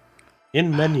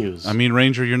 in menus. I mean,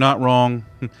 Ranger, you're not wrong.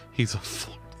 He's a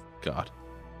God.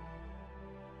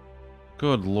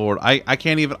 Good Lord, I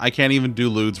can't even do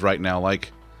lewds right now.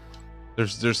 Like,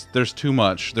 there's too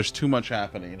much. There's too much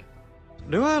happening.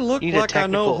 Do I look You need a like I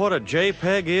know technical- what a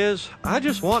JPEG is? I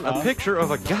just want a picture of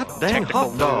a goddamn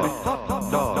hot dog.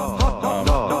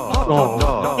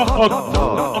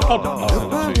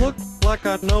 Do I look like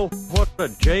I know what a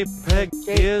JPEG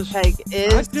is? JPEG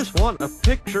is. I just want a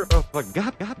picture of a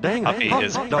goddamn Puppy hot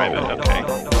is dog. private, okay.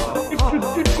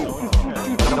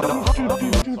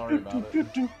 Sorry about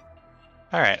it.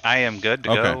 Alright, I am good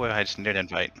to Okay. go. I just need an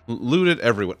invite. Looted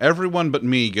everyone. Everyone but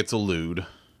me gets a lewd.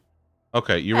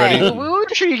 Okay, you Hey. ready?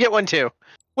 I'm sure you get one too.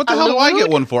 What the A hell do I get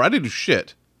lewd? one for? I didn't do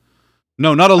shit.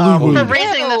 No, not a Um, lewd. For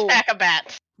raising this Ew. pack of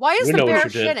bats. Why is We the know what bear you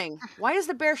did. shitting? Why is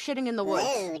the bear shitting in the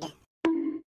woods?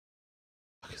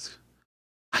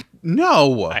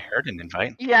 No. I heard an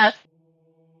invite. Yes.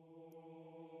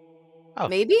 Oh.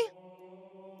 Maybe?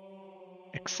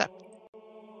 Except.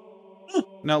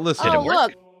 Now listen. Did it Oh, work?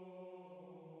 look.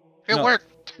 It No. worked.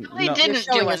 Really No. You're didn't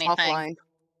showing do us anything. offline.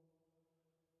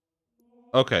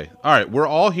 Okay. All right. We're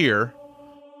all here.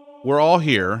 We're all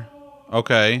here.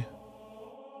 Okay.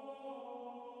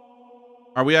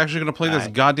 Are we actually going to play this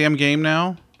Alright. goddamn game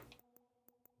now?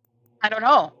 I don't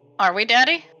know. Are we,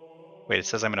 Daddy? Wait, it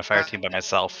says I'm in a fire team by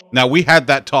myself. Now, we had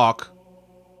that talk.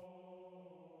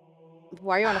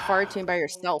 Why are you on a fire team by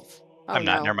yourself? Oh, I'm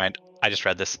not. no. Never mind. I just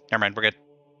read this. Never mind. We're good.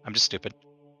 I'm just stupid.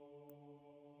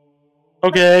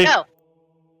 Okay.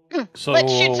 Go. So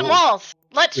Let's shoot some walls.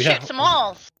 Let's we shoot have- some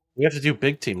walls. we have to do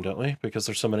big team, don't we? Because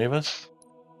there's so many of us.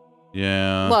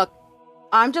 Yeah. Look,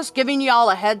 I'm just giving y'all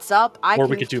a heads up. Or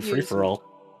we could do free for all.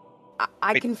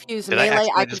 I Wait, confuse did I melee.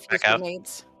 accidentally I just confuse back out?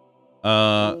 grenades.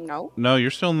 No, No. you're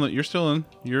still in the.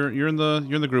 You're in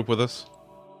the group with us.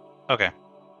 Okay.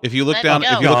 If you look Let's down, go.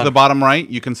 if you look at the bottom right,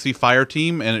 you can see fire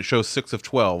team, and it shows 6 of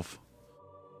 12.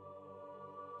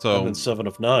 I'm So, in 7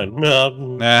 of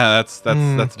 9. that's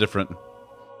different.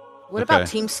 What Okay. about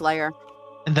Team Slayer?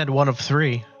 And then 1 of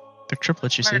 3. They're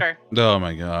triplets, you see. Murder. Oh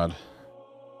my God.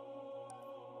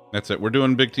 That's it. We're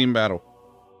doing big team battle.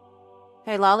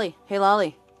 Hey, Lolly. Hey,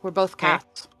 Lolly. We're both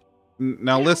cats.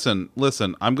 Now listen.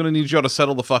 I'm gonna need y'all to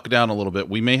settle the fuck down a little bit.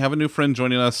 We may have a new friend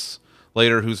joining us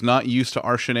later who's not used to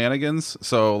our shenanigans.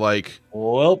 So like,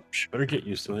 Well, she better get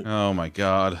used to it. oh my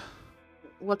God.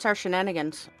 What's our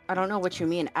shenanigans? I don't know what you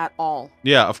mean at all.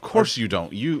 Yeah, of course you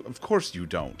don't. Of course you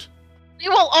don't. We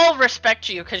will all respect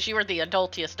you because you are the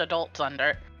adultiest adults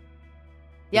under.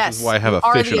 Yes, is why I have you a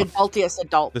are fish the in a- adultiest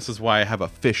adult. This is why I have a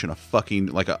fish in a fucking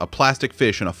like a plastic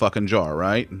fish in a fucking jar,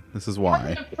 right? This is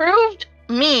why. Approved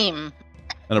meme.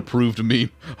 An approved meme.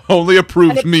 Only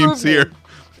approved An memes approved here. meme.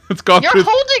 It's gone You're through.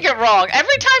 holding it wrong.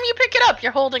 Every time you pick it up,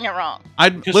 you're holding it wrong.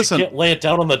 Because Listen. you can't lay it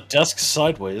down on the desk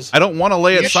sideways. I don't want to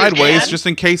lay it You sure sideways can. just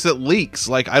in case it leaks.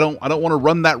 Like I don't want to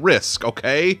run that risk,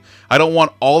 okay? I don't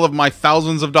want all of my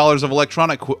thousands of dollars of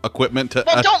electronic equipment to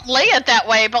Well, don't lay it that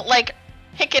way, but like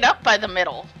pick it up by the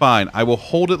middle. fine. I will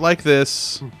hold it like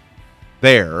this.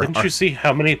 There. Didn't you see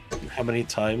how many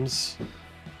times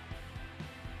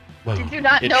Did you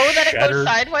not It know that it goes shattered.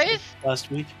 sideways?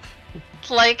 last week? It's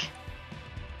like,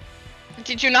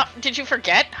 did you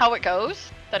forget how it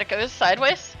goes? That it goes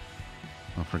sideways?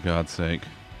 Oh, for God's sake.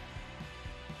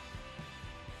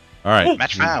 All right.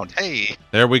 Match found. Hey.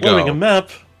 There we Blowing a go. map.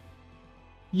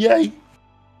 Yay!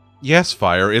 Yes,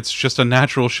 Fire. It's just a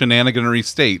natural shenaniganery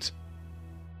state.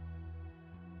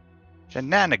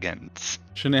 Shenanigans.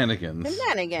 Shenanigans.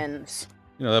 Shenanigans.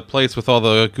 You know, that place with all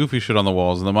the goofy shit on the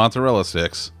walls and the mozzarella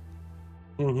sticks.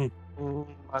 Mm-hmm.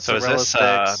 So is Mozzarella this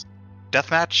sticks.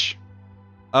 deathmatch?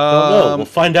 No, we'll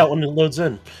find out when it loads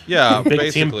in. Yeah, Big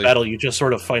basically. team battle, you just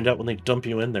sort of find out when they dump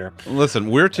you in there. Listen,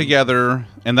 we're together,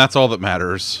 and that's all that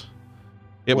matters.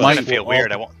 It Well, I might. feel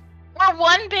weird. I won't. We're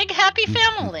one big happy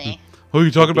family. Oh,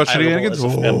 you talking about Compatible shenanigans?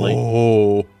 as a family.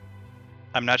 Oh.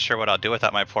 I'm not sure what I'll do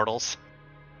without my portals.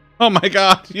 Oh my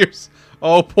God!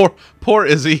 Oh, poor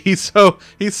Izzy. He's so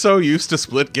used to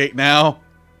Splitgate now.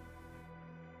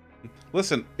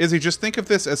 Listen, Izzy, just think of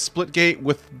this as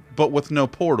Splitgate but with no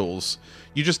portals.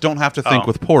 You just don't have to think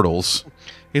with portals.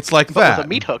 It's like that. With a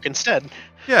meat hook instead.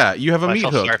 Yeah, you have a meat I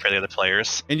feel hook. sorry for the other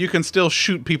players. And you can still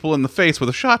shoot people in the face with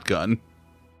a shotgun.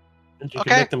 And you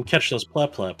can make them catch those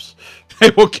plap-plaps.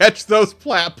 They will catch those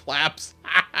plap-plaps.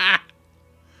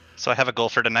 So I have a goal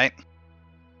for tonight.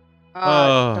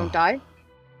 Don't die.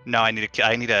 No, I need a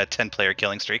 10-player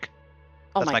killing streak.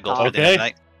 Oh That's my my goal God. for the end of the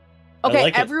night. Okay,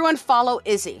 like it. everyone follow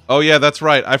Izzy. Oh yeah, that's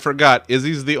right. I forgot.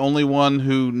 Izzy's the only one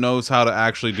who knows how to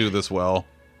actually do this well.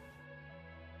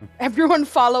 Everyone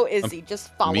follow Izzy.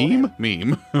 Just follow him.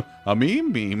 Meme. A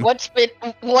meme. What's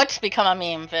become a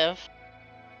meme, Viv?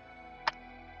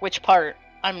 Which part?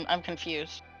 I'm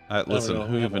confused. Listen, know.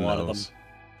 who We have a even lot of knows?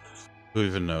 Who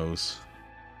even knows?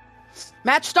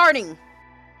 Match starting.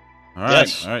 All right,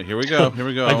 Yes. all right. Here we go. Here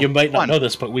we go. You might not know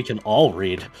this, but we can all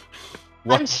read.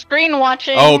 I'm screen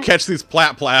watching. Oh, catch these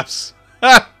plap-plaps.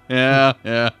 Yeah.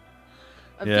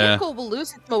 A vehicle will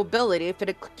lose its mobility if it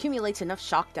accumulates enough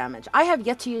shock damage. I have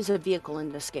yet to use a vehicle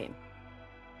in this game.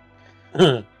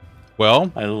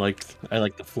 Well, I like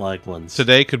the flag ones.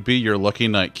 today could be your lucky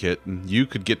night, Kit, and you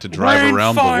could get to drive Rain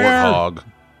around fire! the Warthog.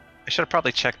 I should have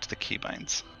probably checked the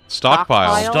keybinds.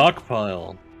 Stockpile.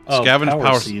 Stockpile. Oh, Scavenge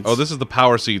power seeds. Oh, this is the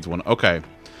power seeds one. Okay.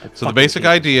 So the fucking basic hate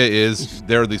idea is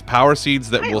there are these power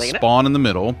seeds that Hi, will Lena. spawn in the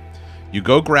middle. You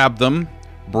go grab them,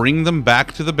 bring them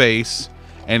back to the base,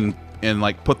 and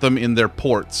like put them in their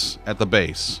ports at the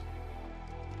base.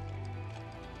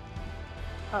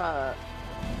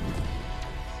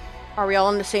 Are we all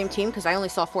on the same team? Because I only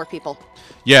saw 4 people.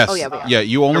 Yes. Oh, yeah, we are. Yeah,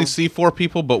 you only see 4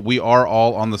 people, but we are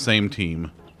all on the same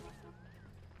team.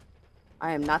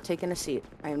 I am not taking a seat.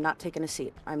 I am not taking a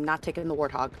seat. I'm not taking the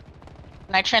Warthog.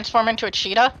 Can I transform into a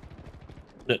cheetah?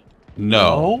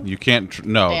 No, you can't.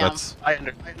 No, Damn. that's. I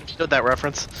understood that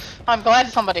reference. I'm glad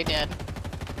somebody did.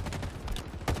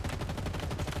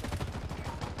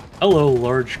 Hello,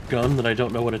 large gun that I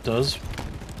don't know what it does.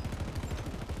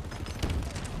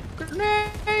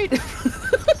 Grenade!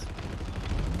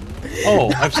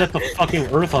 Oh, I've set the fucking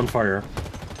earth on fire.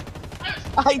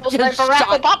 I just Barack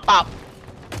shot Obama.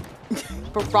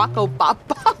 Barack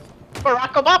Obama.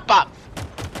 Barack Obama.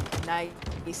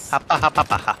 Nice. Hoppa hoppa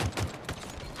hoppa.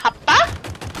 Hoppa?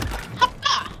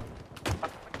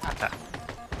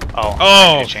 Oh,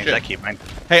 Oh, I change shit. that keybind.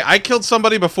 Hey, I killed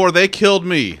somebody before they killed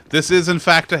me. This is in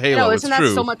fact a Halo. No, It's isn't that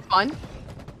true. so much fun?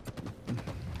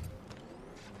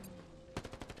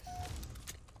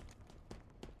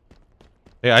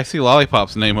 Hey, I see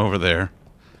Lollipop's name over there.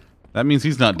 That means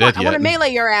he's not dead I yet. want to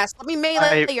melee your ass. Let me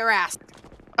melee I- your ass.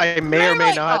 I may or may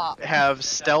Melee! not Oh. have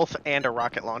stealth and a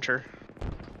rocket launcher.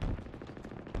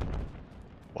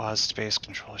 WAS space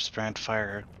controller, sprint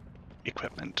fire,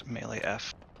 equipment, melee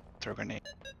F, throw grenade.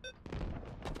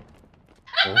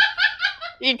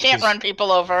 You can't run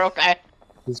people over, okay.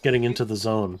 He's getting into the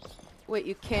zone. Wait,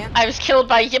 you can't? I was killed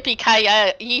by Yippee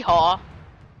Ki Yeehaw.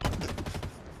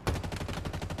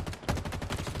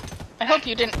 I hope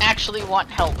you didn't actually want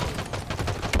help.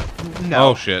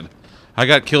 Oh shit! I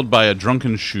got killed by a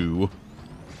drunken shoe.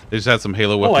 They just had some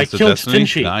Halo Oh, I weapons to killed Destiny.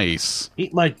 Finchy. Nice.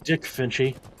 Eat my dick,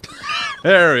 Finchy.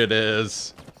 There it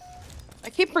is. I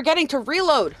keep forgetting to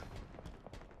reload.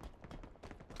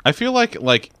 I feel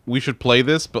like we should play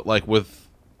this, but like with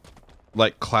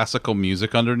like classical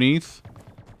music underneath.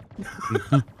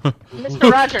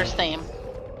 Mr. Rogers' theme.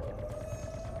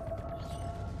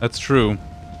 That's true.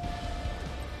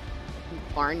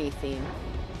 Barney theme.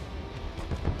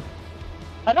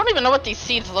 I don't even know what these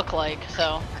seeds look like,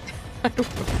 so.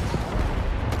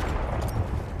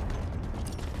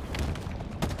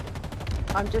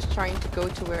 I'm just trying to go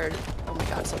to where. Oh my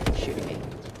god, something's shooting me.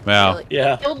 Wow. Really?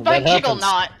 Yeah. Killed by that happens.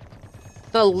 Jiggleknot.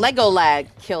 The Lego lag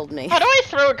killed me. How do I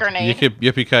throw a grenade?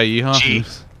 Yippee ki yeehaw. G.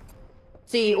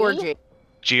 C or G.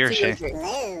 G or C or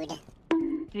J.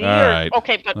 G. Alright,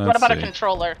 Okay, but what let's about a see.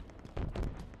 controller?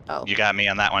 Oh. You got me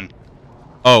on that one.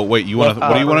 Oh wait, you want to?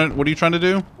 What do you Uh, want to? What are you trying to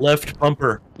do? Left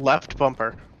bumper. Left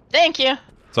bumper. Thank you.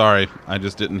 Sorry, I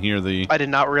just didn't hear the. I did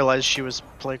not realize she was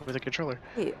playing with a controller.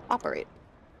 Hey, operate.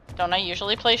 Don't I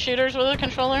usually play shooters with a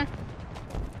controller?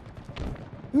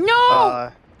 No!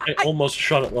 I almost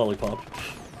shot at Lollipop.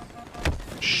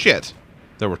 Shit!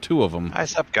 There were 2 of them.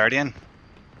 Eyes up, Guardian.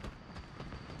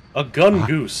 A gun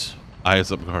goose.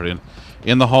 Eyes up, Guardian.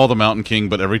 In the Hall, the Mountain King,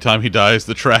 but every time he dies,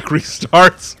 the track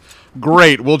restarts.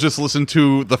 Great, we'll just listen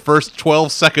to the first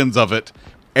 12 seconds of it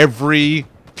every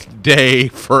day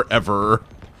forever.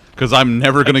 Because I'm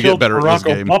never going to get better at this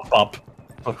game. Pop-Pop,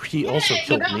 but he also Yay, you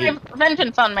killed got me.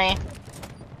 vengeance on me.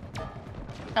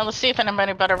 Now let's see if I'm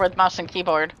any better with mouse and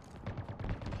keyboard.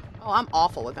 Oh, I'm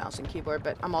awful with mouse and keyboard,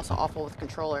 but I'm also awful with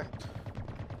controller.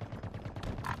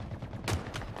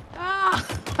 Ah!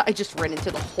 I just ran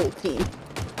into the whole team.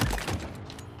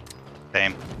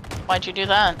 Same. Why'd you do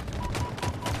that?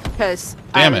 Because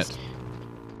Damn I was it.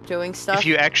 doing stuff. If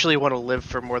you actually want to live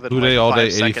for more than Two like day, all 5 day,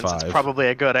 seconds, 85. it's probably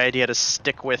a good idea to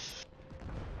stick with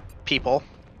people.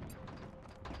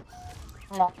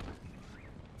 I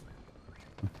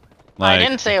Like,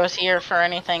 didn't say I was here for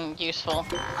anything useful.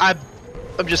 I'm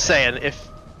just saying,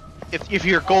 if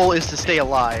your goal is to stay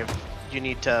alive, you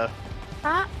need to.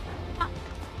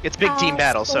 It's big team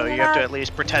battle, so you have to at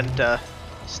least pretend to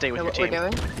stay with Know your what we're team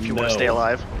doing? if you want to stay No.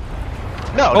 alive.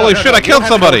 No, holy shit! I killed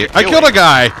somebody. I killed a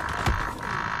guy.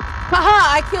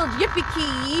 Haha! I killed Yippee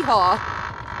Key Yeehaw.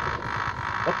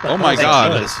 What the Oh my hell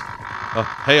God. is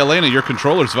Hey, Elena, your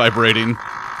controller's vibrating.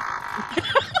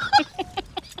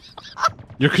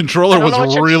 Your controller I don't know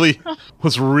what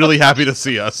was really happy to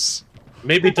see us. that?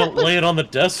 Maybe don't lay it on the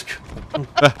desk.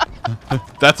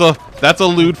 That's a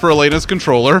lewd for Elena's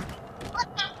controller.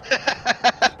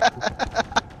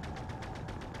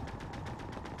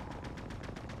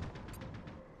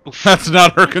 That's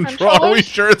not her controller. Are we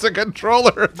sure it's a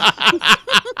controller?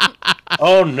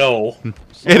 Oh no.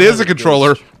 It is a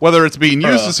controller. Whether it's being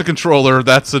used as a controller,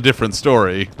 that's a different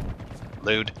story.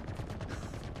 Lewd.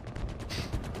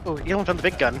 Oh, you don't found the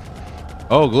big gun.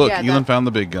 Oh, look, Yeah, Elon that- found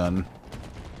the big gun.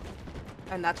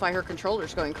 And that's why her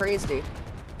controller's going crazy.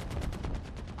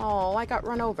 Oh, I got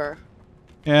run over.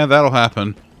 Yeah, that'll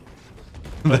happen.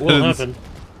 What will happen?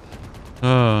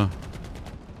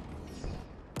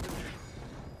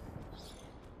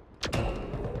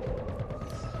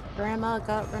 Grandma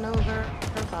got run over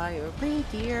by a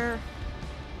reindeer.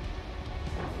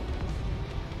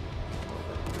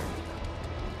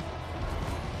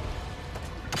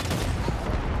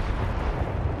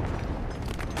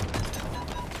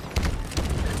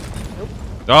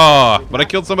 Ah, but I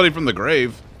killed somebody from the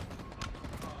grave.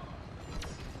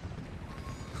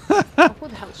 Who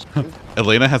the hell's she?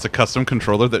 Elena has a custom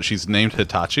controller that she's named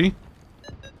Hitachi.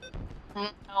 No,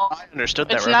 I understood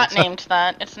that it's not reference. named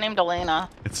that. It's named Elena.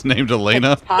 It's named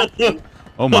Elena. Hitachi.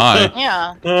 Oh my.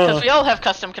 Yeah, because we all have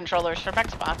custom controllers from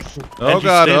Xbox. Oh And you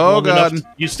god, stayed oh long enough god.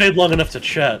 you stayed long enough to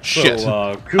chat. Shit. So,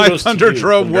 Hi, kudos to you,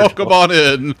 Thunderdrome, welcome on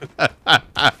in.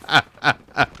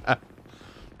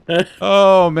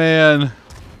 Oh man.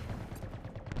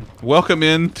 Welcome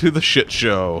into the shit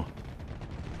show.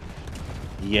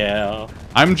 Yeah.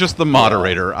 I'm just the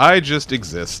moderator. I just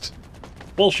exist.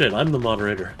 Bullshit, I'm the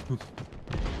moderator.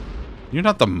 You're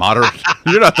not the moderator.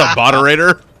 You're not the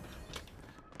moderator.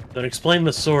 Then explain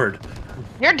the sword.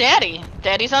 You're Daddy.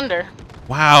 Daddy's under.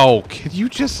 Wow, can you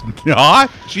just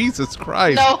not? Jesus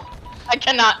Christ. No, I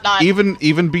cannot not.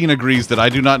 Even Bean agrees that I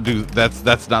do not do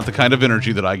that's not the kind of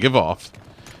energy that I give off.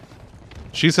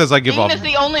 She says I give Bean off. is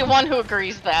the only one who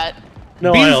agrees that.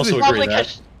 No, Bean's I the- also agree Probably that.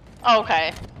 'cause- oh,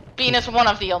 okay. Bean is one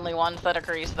of the only ones that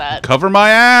agrees that. Cover my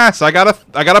ass! I got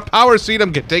a power seat.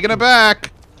 I'm taking it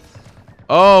back.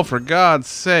 Oh, for God's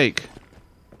sake!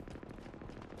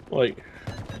 Like,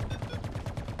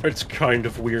 it's kind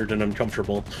of weird and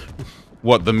uncomfortable.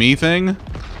 What, the me thing?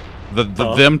 The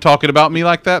Huh? them talking about me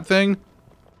like that thing?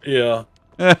 Yeah.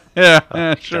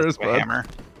 Yeah, sure as That's a bud. hammer.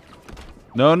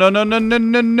 No, no, no, no, no,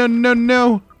 no, no, no,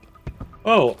 no.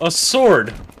 Oh, a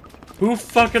sword! Who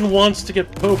fucking wants to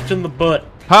get poked in the butt?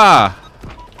 Ha!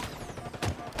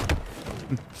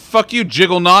 Fuck you,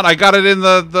 Jiggle-Knot. I got it in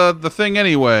the thing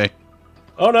anyway.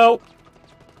 Oh no!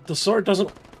 The sword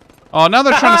doesn't... Oh, now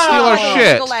they're trying to steal our Oh,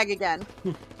 shit. the lag again.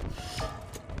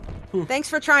 Thanks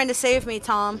for trying to save me,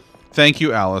 Tom. Thank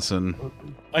you, Allison.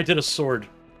 I did a sword.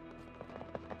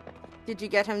 Did you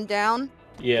get him down?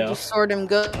 Did Yeah. you sword him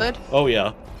good? Oh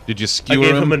yeah. Did you I skewer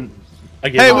gave him? him an... I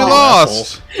gave Hey, him we an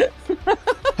lost! asshole.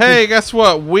 Hey, guess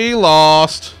what? We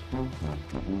lost.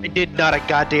 I did not a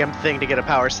goddamn thing to get a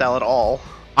power cell at all.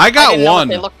 I I got didn't know what one.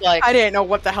 they looked like. I didn't know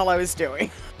what the hell I was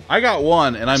doing. I got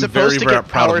one, and I'm Supposed very to get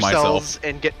proud power of myself. cells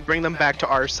and bring them back to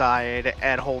our side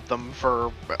and hold them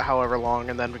for however long,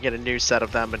 and then we get a new set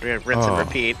of them and we rinse and Oh.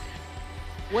 repeat.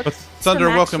 What's But the Thunder,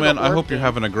 max welcome for the in. I orb hope you're thing?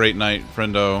 having a great night,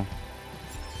 friendo.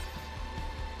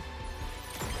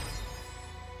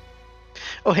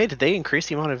 Oh, hey, did they increase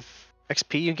the amount of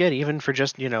XP you get even for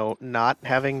just, not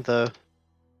having the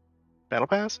battle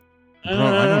pass? Bro,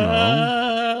 I don't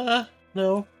know.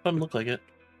 No, doesn't look like it.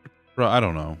 Bro, I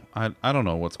don't know. I don't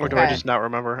know what's Or going do on. I just not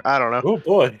remember? I don't know. Oh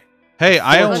boy. Hey,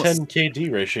 I only 10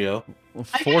 KD ratio.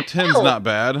 410's not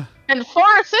bad. And 4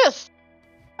 assists.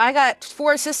 I got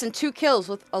 4 assists and 2 kills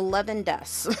with 11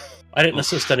 deaths. I didn't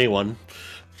assist anyone.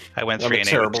 I went I'm 3 a and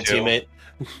terrible 8 with 2. teammate.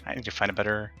 I need to find a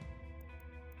better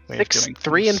way 6, of doing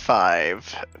 3, things. and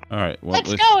 5. All right. Well,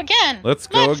 Let's go again. Let's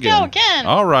go again.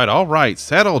 All right.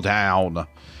 Settle down.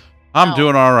 I'm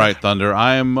doing all right, Thunder.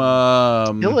 I'm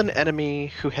Kill an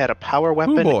enemy who had a power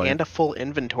weapon boy. and a full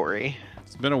inventory.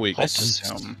 It's been a week. I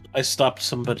stopped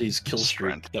somebody's kill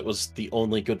streak. That was the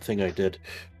only good thing I did.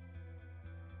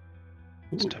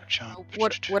 Step jump.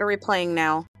 What are we playing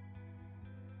now?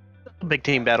 Big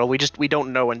team battle. We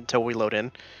don't know until we load in.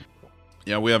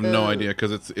 Yeah, we have no idea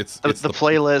because it's the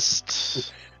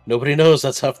playlist. Nobody knows.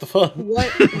 That's half the fun. What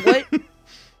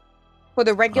for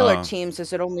the regular teams?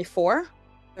 Is it only 4?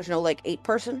 There's no like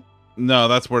 8-person. No,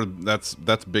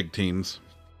 that's big teams.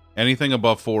 Anything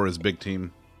above 4 is big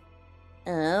team.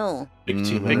 Oh. Big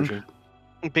team energy.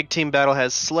 Big team battle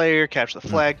has Slayer, Capture the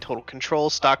Flag, Total Control,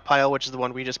 Stockpile, which is the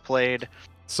one we just played.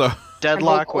 So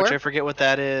Deadlock, which I forget what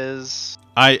that is.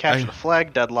 Capture the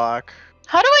Flag, Deadlock.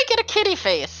 How do I get a kitty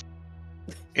face?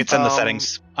 It's in the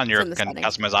settings on your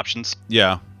customize options.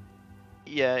 Yeah.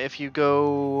 Yeah, if you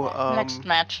go next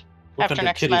match. Look After under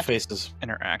next kitty match. faces.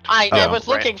 Interact. I was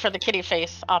looking for the kitty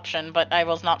face option, but I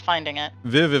was not finding it.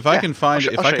 Viv, if I can find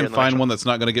I'll one that's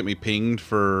not going to get me pinged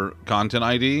for content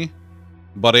ID,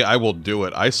 buddy, I will do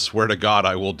it. I swear to God,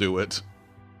 I will do it.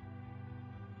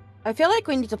 I feel like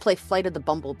we need to play Flight of the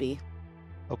Bumblebee.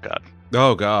 Oh God.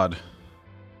 Oh God.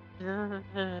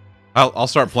 I'll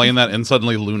start playing that, and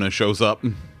suddenly Luna shows up.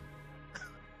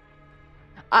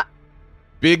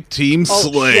 Big Team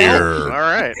Slayer. All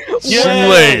right.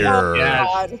 Slayer. Oh,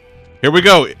 God. Here we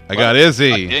go. I got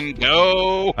Izzy. Didn't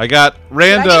go. I got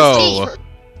Rando.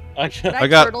 I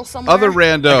got other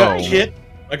Rando. I got Kit.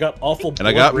 I got Awful And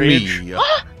I got Rage. me.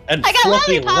 And I got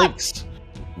Fluffy Lollipop. Links.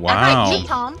 Wow.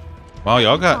 Tom. Wow,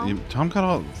 y'all got Tom got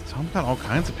all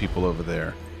kinds of people over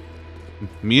there.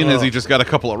 Me and Izzy just got a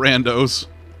couple of randos.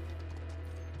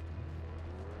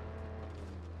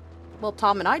 Well,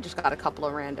 Tom and I just got a couple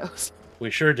of randos. We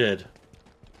sure did.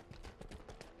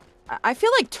 I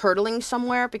feel like turtling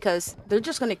somewhere because they're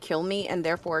just gonna kill me and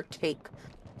therefore get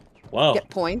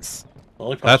points.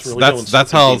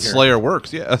 That's how Slayer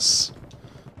works. Yes.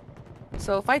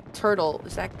 So if I turtle,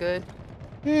 is that good?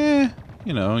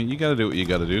 You know, you gotta do what you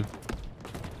gotta do.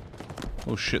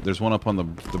 Oh shit! There's one up on the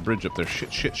bridge up there.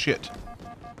 Shit!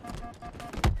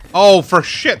 Oh, for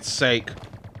shit's sake!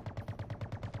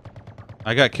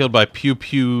 I got killed by Pew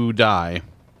Pew Die.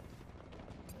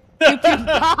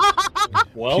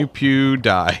 Well, Pew Pew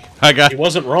Die. I got. He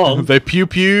wasn't wrong. They pew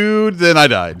pewed, then I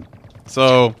died.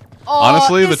 So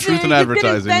honestly, the truth in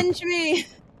advertising. You didn't avenge me.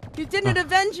 You didn't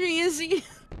avenge me, Izzy.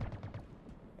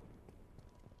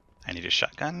 I need a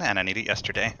shotgun, and I need it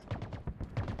yesterday.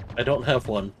 I don't have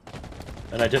one.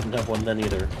 And I didn't have one then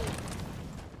either.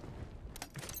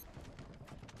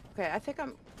 Okay, I think I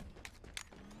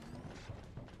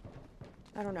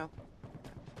don't know.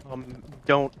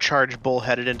 Don't charge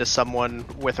bullheaded into someone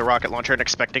with a rocket launcher and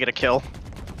expect to get a kill.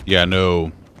 Yeah,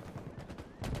 no.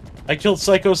 I killed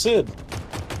Psycho Sid.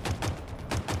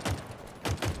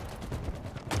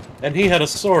 And he had a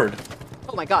sword.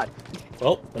 Oh my God.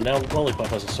 Well, and now Lollipop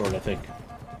has a sword, I think.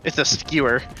 It's a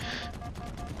skewer.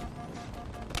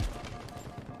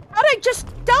 How'd I just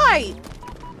die?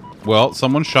 Well,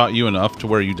 someone shot you enough to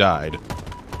where you died.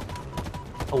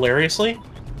 Hilariously?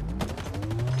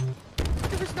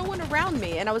 There was no one around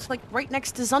me, and I was like right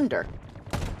next to Zunder.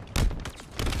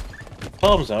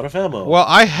 Tom's out of ammo. Well,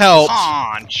 I helped.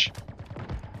 Launch.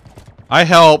 I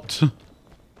helped.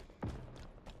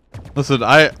 Listen,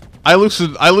 I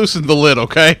loosened the lid,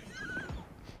 okay?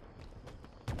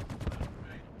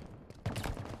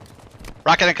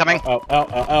 Rocket incoming. Ow, ow, ow,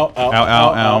 ow, ow, Ow,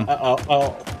 ow, ow, ow, ow,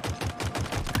 ow.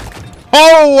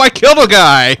 Oh, I killed a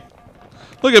guy!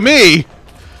 Look at me!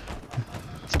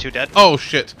 It's 2 dead. Oh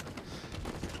shit.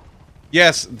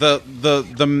 Yes,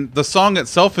 the song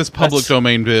itself is public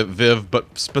domain, Viv,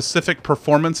 but specific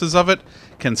performances of it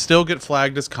can still get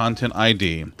flagged as content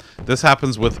ID. This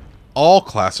happens with all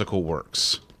classical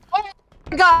works.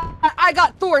 I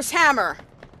got Thor's hammer.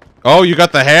 Oh, you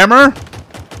got the hammer?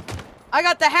 I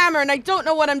got the hammer, and I don't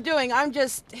know what I'm doing. I'm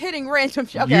just hitting random.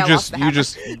 Okay,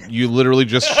 you literally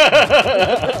just.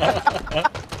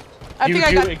 You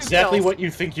do exactly what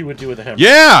you think you would do with a hammer.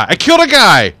 Yeah, I killed a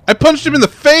guy. I punched him in the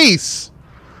face.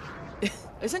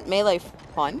 Isn't melee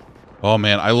fun? Oh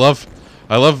man, I love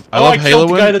I Halo.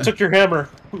 killed the guy that took your hammer.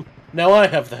 Now I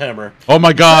have the hammer. Oh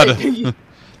my god.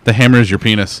 The hammer is your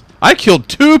penis. I killed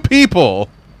 2 people.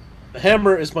 The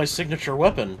hammer is my signature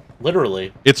weapon,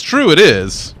 literally. It's true, it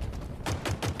is.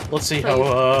 Let's see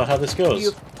how this goes. Do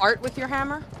you fart with your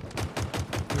hammer?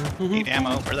 Need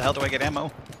ammo. Where the hell do I get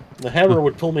ammo? The hammer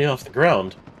would pull me off the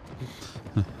ground.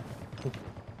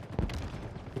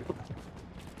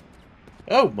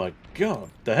 Oh my god,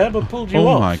 the hammer pulled you Oh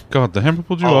off. my god, the hammer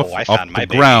pulled you Oh, off, I off found the my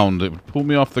baby. ground. It pulled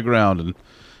me off the ground and...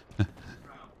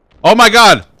 Oh my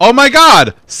god! Oh my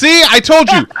god! See, I told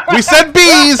you! We said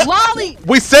bees! Lolly!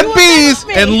 We said You bees! avenged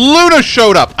me! And Luna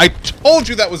showed up! I told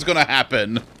you that was gonna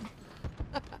happen!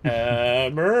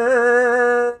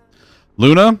 Hammer!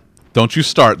 Luna, don't you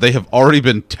start. They have already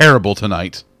been terrible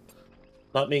tonight.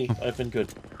 Not me, I've been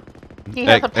good. He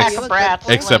has a pack of brats.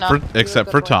 Except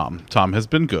Luna. for Tom. Tom has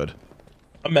been good.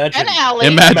 Imagine. And Allie.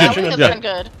 Imagine- Allie has yeah. been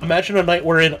good. Imagine a night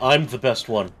wherein I'm the best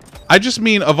one. I just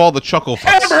mean of all the chuckle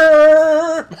fucks.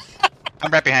 Hammer!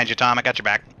 I'm right behind you, Tom. I got your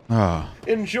back. Ah.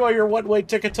 Enjoy your one-way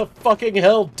ticket to fucking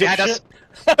hell, Yeah, dipshit.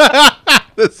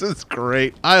 This is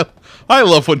great. I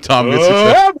love when Tom gets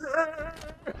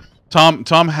success.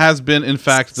 Tom has been, in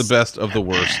fact, the best of the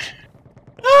worst.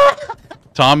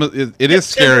 Tom, it is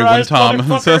scary when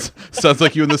Tom sounds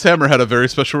like you and this hammer had a very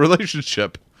special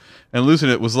relationship, and losing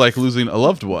it was like losing a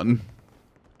loved one.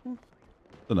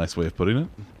 A nice way of putting it.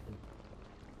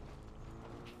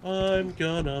 I'm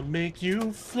gonna make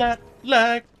you flat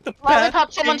like the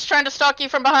Lollipop, someone's trying to stalk you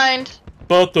from behind.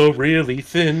 But the really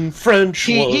thin French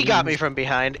one. He got me from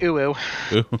behind. Ooh, ooh.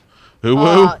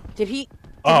 Who? Did he?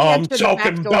 I'm enter the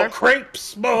talking back door? about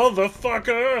crepes,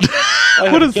 motherfucker!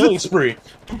 I What had a is killing this? spree.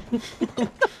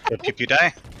 If you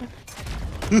die.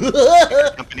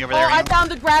 Company over Oh, there. I found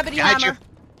the gravity Behind hammer.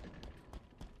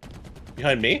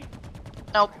 Behind me?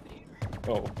 Nope.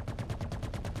 Oh.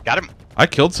 Got him. I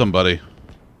killed somebody.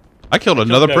 I killed killed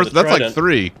another the guy with person. the That's like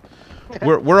trident.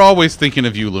 3. We're always thinking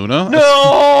of you, Luna.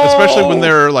 No! Especially when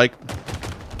they're like...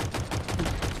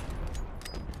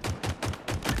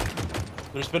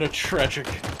 There's been a tragic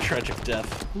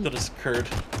death that has occurred.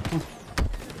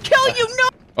 Kill you, no!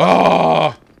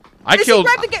 Oh! I Did killed...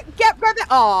 She grab the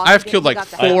Oh, I've you killed like got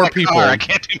the 4 hammer. people. I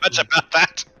can't do much about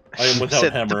that. I am without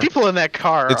Said, hammer. the people in that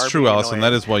car. It's are true, being Allison.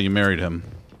 annoying. That is why you married him.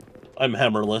 I'm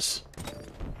hammerless.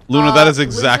 Luna, that is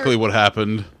exactly Lizard- what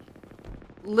happened.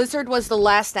 Lizard was the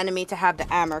last enemy to have the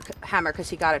hammer because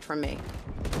he got it from me.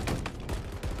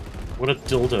 What a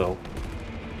dildo.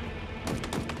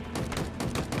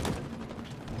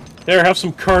 There, have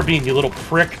some carbine, you little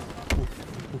prick.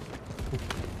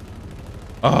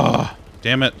 Ah,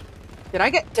 damn it. Did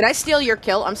I steal your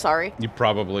kill? I'm sorry. You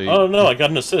probably... Oh no, I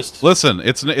got an assist. Listen,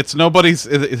 it's nobody's...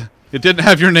 It didn't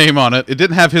have your name on it. It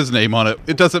didn't have his name on it.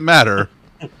 It doesn't matter.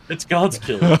 It's God's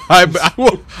kill.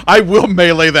 I will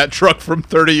melee that truck from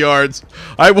 30 yards.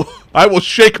 I will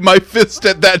shake my fist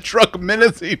at that truck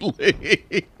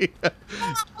menacingly.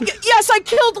 Yes, I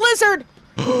killed Lizard!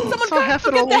 Someone So half go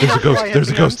an get old- the There's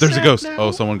a ghost. There's a ghost. now.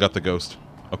 Oh, someone got the ghost.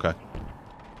 Okay.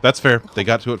 That's fair. They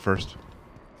got to it first.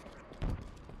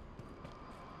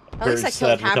 At least I Very killed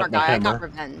sad Hammer without my Guy. I got hammer.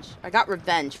 revenge. I got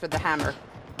revenge for the hammer.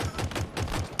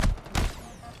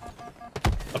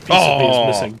 A piece of me Oh.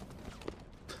 is missing.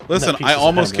 Listen, piece I is a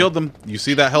almost hammer. killed them. You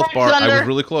see that health bar? I was Thunder.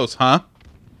 really close, huh?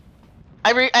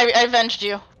 I avenged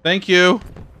you. Thank you.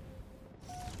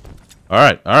 All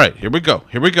right. Here we go.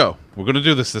 We're gonna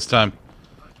do this time.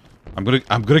 I'm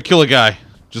gonna kill a guy.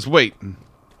 Just wait.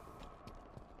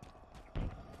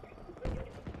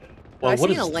 Well, I what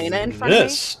see is Elena in front of me?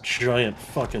 this giant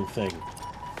fucking thing?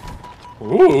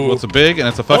 Ooh. Well, it's a big and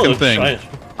it's a fucking a thing. giant-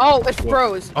 Oh, it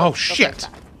froze. Oh Okay, shit.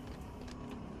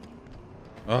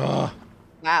 fine.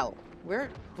 Wow, we're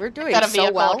doing Got a so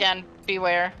vehicle well. again.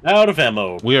 Beware. Out of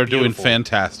ammo. We are doing Beautiful.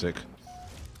 fantastic.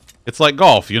 It's like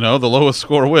golf, you know, the lowest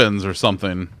score wins or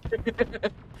something.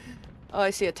 Oh, I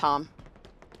see a Tom.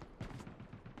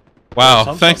 Wow,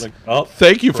 Sounds thanks. something. Oh,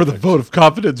 Thank you for the perfect. vote of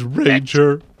confidence,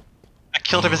 Ranger. I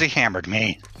killed him as he hammered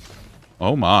me.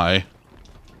 Oh my.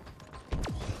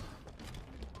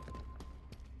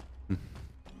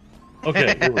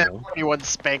 Okay, here we go. 21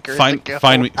 spankers. Find to go.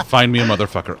 find me a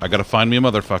motherfucker. I gotta find me a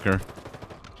motherfucker.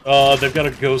 They've got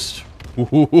a ghost.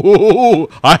 Ooh,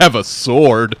 I have a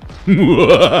sword.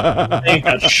 Ain't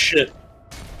got shit.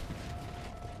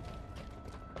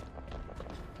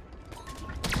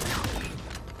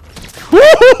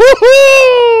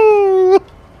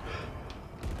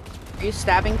 Are you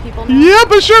stabbing people now? Yep,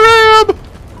 I sure am.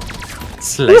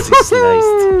 Slicey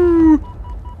sliced.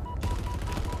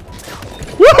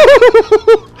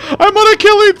 I'm on a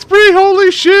killing spree.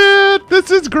 Holy shit! This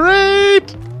is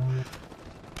great.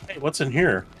 Hey, what's in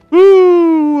here?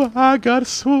 Ooh, I got a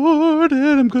sword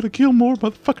and I'm gonna kill more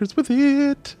motherfuckers with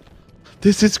it.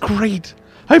 This is great.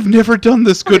 I've never done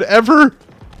this good ever.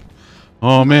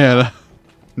 Oh man.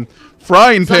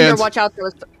 Frying Thunder, pans. watch out!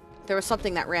 There was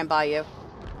something that ran by you.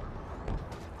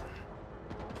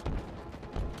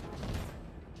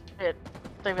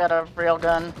 They've got a rail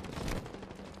gun.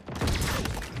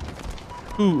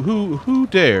 Who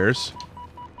dares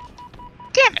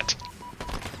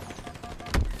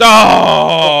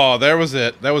Oh, there was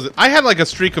it. That was it. I had like a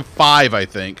streak of 5, I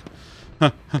think.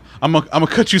 I'm gonna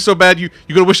cut you so bad. You're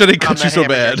gonna wish I didn't cut you so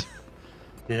bad.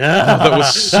 Yeah, that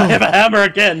was so... I have a hammer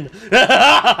again.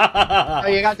 Oh,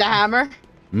 you got the hammer?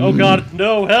 Oh God,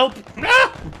 no help!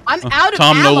 I'm out of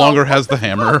Tom ammo. no longer has the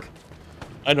hammer.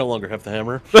 I no longer have the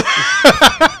hammer.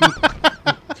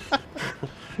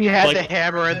 He had the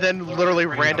hammer and then literally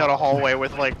ran down a hallway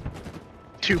with like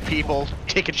 2 people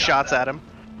taking shots at him.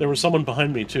 There was someone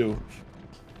behind me too.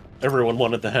 Everyone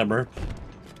wanted the hammer.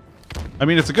 I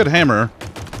mean, it's a good hammer.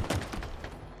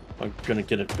 I'm gonna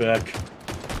get it back,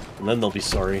 and then they'll be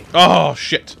sorry. Oh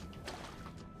shit!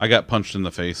 I got punched in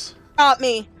the face. Got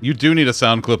me. You do need a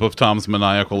sound clip of Tom's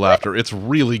maniacal laughter. It's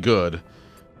really good.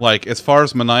 Like, as far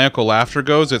as maniacal laughter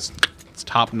goes, it's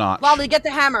top notch. Lolly, get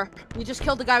the hammer. You just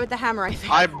killed the guy with the hammer, I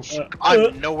think.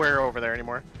 I'm nowhere over there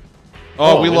anymore.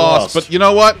 Oh, we lost. But you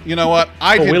know what? You know what?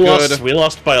 I did good. We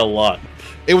lost by a lot.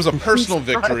 It was a personal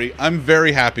victory. I'm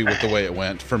very happy with the way it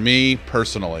went. For me,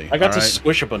 personally. I got to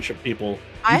squish a bunch of people.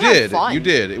 You did. You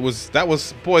did. That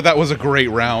was a great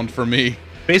round for me.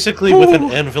 Basically with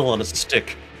an anvil on a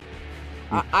stick.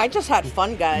 I just had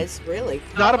fun, guys. Really.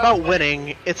 It's not about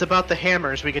winning. It's about the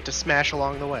hammers we get to smash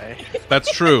along the way.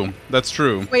 That's true. That's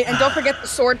true. Wait, and don't forget the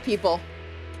sword people.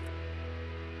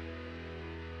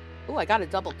 Ooh, I got a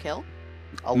double kill.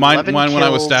 Mine when I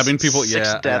was kills, stabbing people, 6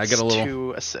 yeah, deaths, I get a little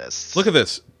 2 assists. Look at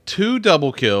this. 2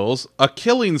 double kills, a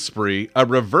killing spree, a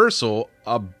reversal,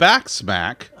 a back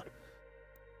smack.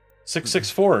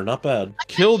 664, not bad.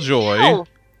 Killjoy.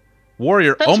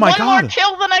 Warrior. That's oh my one god. more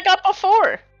kill than I got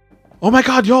before. Oh my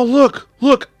god, y'all look.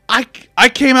 Look. I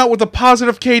came out with a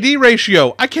positive KD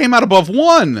ratio. I came out above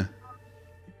 1.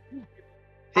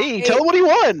 Hey, tell him what he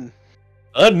won.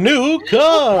 A new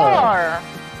car.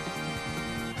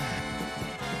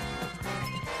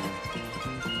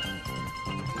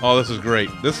 Oh, this is great.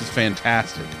 This is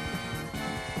fantastic.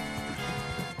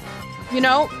 You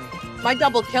know, my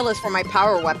double kill is for my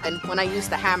power weapon when I use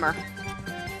the hammer.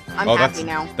 I'm happy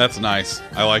now. That's nice.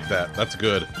 I like that. That's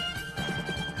good.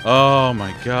 Oh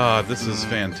my god, this is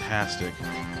fantastic.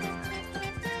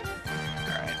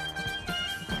 Alright.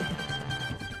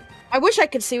 I wish I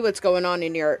could see what's going on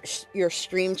in your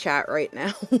stream chat right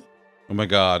now. Oh my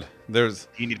god. There's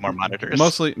You need more monitors.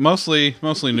 mostly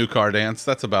new car dance.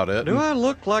 That's about it. Do I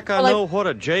look like I know what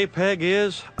a JPEG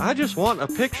is? I just want a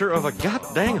picture of a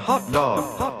goddamn hot dog.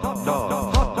 Hot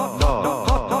dog. Hot dog.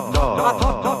 Hot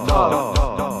dog.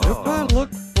 Hot dog. Do I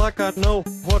look like I know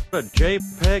what a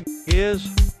JPEG is?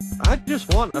 I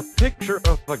just want a picture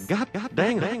of a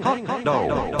goddamn hot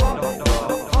dog.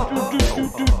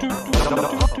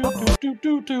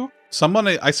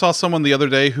 I saw someone the other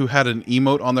day who had an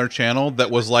emote on their channel that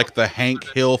was like the Hank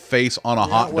Hill face on a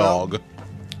hot dog.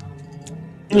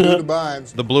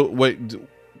 The blue. Wait.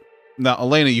 Now,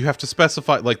 Elena, you have to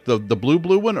specify like the blue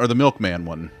one or the milkman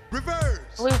one. Reverse.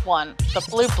 Blue one.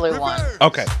 The blue one.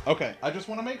 Okay. Okay. I just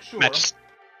want to make sure. I just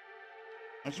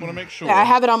want to make sure. Yeah, I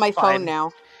have it on my Fine. phone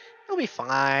now. It'll be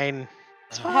fine.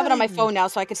 I have it on my phone now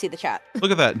so I can see the chat.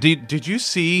 Look at that. Did you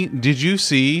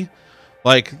see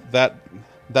like that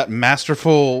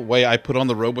masterful way I put on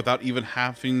the robe without even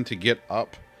having to get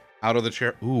up out of the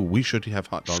chair? Ooh, we should have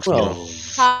hot dogs. Well,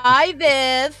 Hi,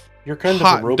 Viv. you're kind of a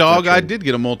Hot rope dog, I veteran. did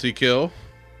get a multi-kill.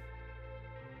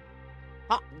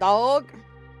 Hot dog.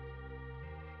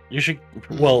 You should.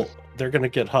 Well, they're gonna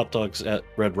get hot dogs at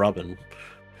Red Robin.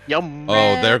 Yum. Oh,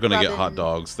 they're gonna get Robin. hot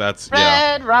dogs. That's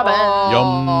yeah. Red Robin.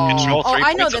 Yum. Control Oh, 3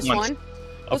 I know points at this once. one.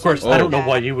 Of This course, one's I don't not know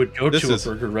why bad. you would go This to a is-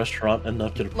 burger restaurant and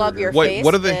not get a burger. Love your Wait, face,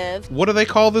 what do they Viv. what do they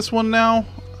call this one now?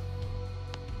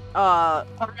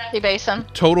 Rocky Basin.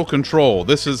 Total Control.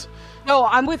 This is No,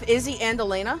 I'm with Izzy and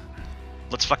Elena.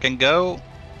 Let's fucking go.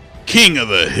 King of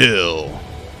the Hill.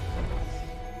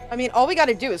 I mean, all we got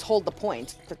to do is hold the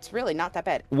point. That's really not that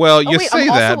bad. Well, you wait, say I'm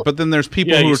that, also- but then there's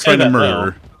people Yeah, who you are say trying to that now.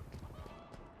 murder.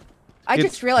 I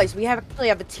It's- just realized we actually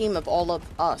have a team of all of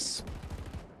us.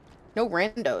 No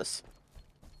randos.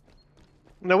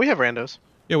 No, we have randos.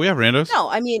 Yeah, we have randos. No,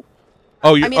 I mean,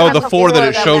 Oh, you, I mean, oh, I'm the talking 4 that about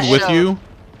it that showed with showed. you.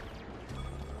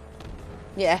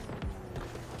 yeah.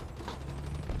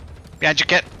 Behind you,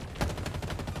 Kit.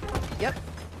 Yep.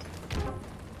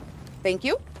 Thank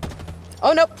you.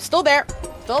 Oh, nope. Still there.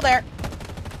 Still there.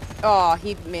 Oh,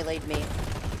 he meleeed me.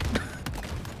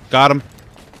 Got him.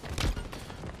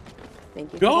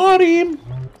 Thank you. Got him.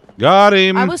 Got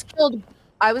him. I was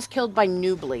killed by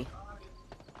Noobly.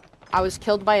 I was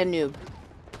killed by a noob.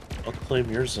 I'll claim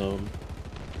your zone.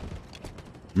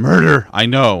 Murder. I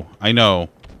know.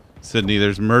 Sydney,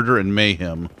 there's murder and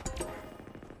mayhem.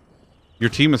 Your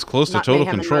team is close to Not total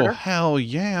mayhem and control. murder. Hell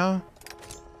yeah.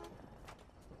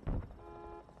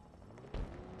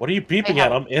 What are you beeping Hey,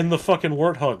 at? I'm in the fucking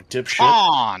warthog, dipshit.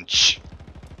 Launch!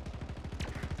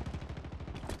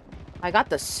 I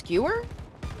got the skewer?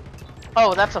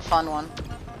 Oh, that's a fun one.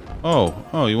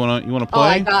 Oh, you wanna Oh, play?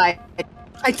 I died.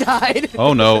 I died.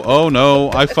 Oh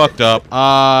no, I fucked up.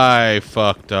 I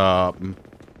fucked up.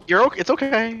 You're okay. It's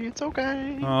okay. It's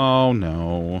okay. Oh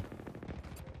no.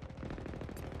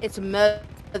 It's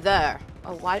there.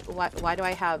 Oh, why do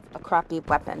I have a crappy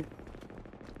weapon?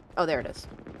 Oh, there it is.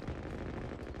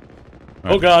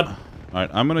 Oh god.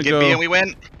 Alright, I'm gonna Get go. B and we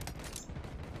win.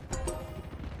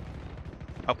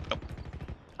 Oh, oh.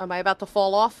 Am I about to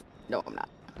fall off? No, I'm not.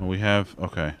 We have.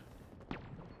 Okay.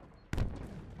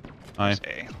 Hi.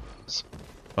 A.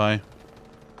 Bye.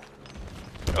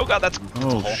 Oh god, that's.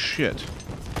 Oh shit.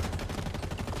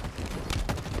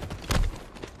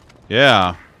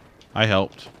 Yeah, I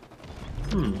helped.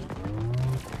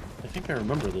 I think I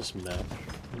remember this map.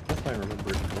 If I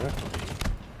remember it correctly.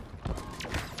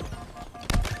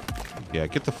 Yeah,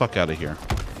 get the fuck out of here.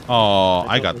 Oh,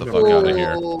 I got the fuck out of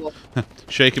here. Ooh.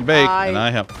 Shake and bake, and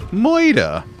I have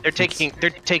Moida. They're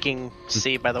taking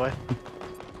C, by the way.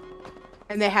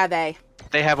 And they have A.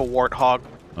 They have a warthog.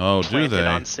 Oh, do planted they?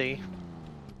 on C.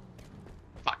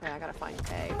 Okay, I gotta find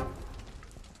A.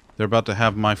 They're about to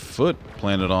have my foot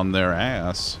planted on their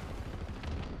ass.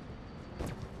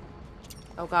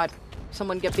 Oh god.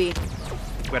 Someone get B.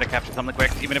 We gotta capture something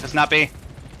quick, even if it's not B.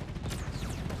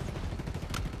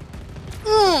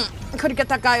 I couldn't get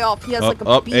that guy off. He has like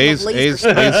a beam A's, of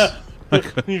laser. A's.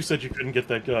 You said you couldn't get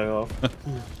that guy off.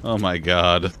 Oh my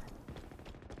god.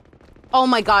 Oh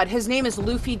my god, his name is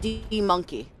Luffy D.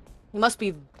 Monkey. He must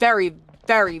be very,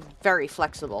 very, very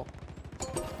flexible.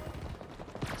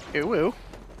 Ooh, ooh.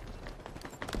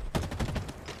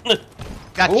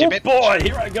 Gotcha, Oh bit. boy,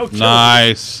 here I go.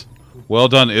 Nice. Well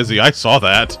done, Izzy. I saw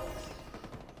that.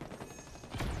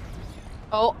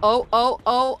 Oh.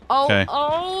 Okay.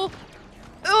 Oh.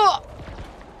 Ugh.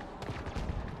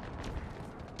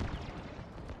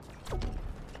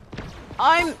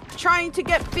 I'm trying to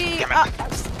get B.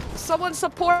 Someone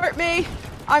support me.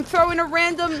 I'm throwing a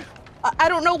random. I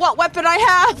don't know what weapon I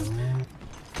have,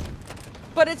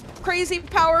 but it's crazy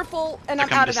powerful, and They're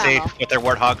I'm out coming of to C ammo. with their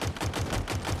warthog.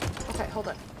 Okay, hold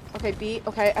on. Okay, B.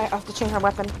 Okay, I have to change my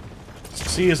weapon.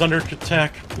 C is under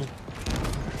attack.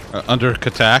 Under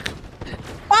attack.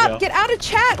 Bob, Yeah. get out of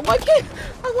chat. Why can't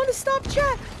I want to stop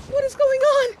chat? What is going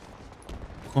on?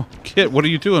 Oh, Kit, what are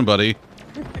you doing, buddy?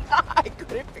 I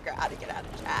couldn't figure out how to get out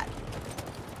of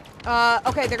chat.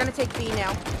 Okay, they're gonna take B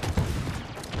now.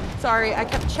 Sorry, I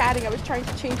kept chatting. I was trying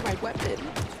to change my weapon.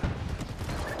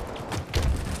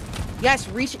 Yes,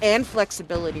 reach and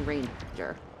flexibility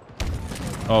ranger.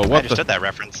 Oh, I what understood the? that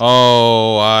reference.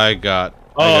 Oh, I got.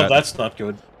 Oh, that's not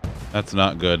good. That's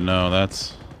not good. No,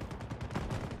 that's.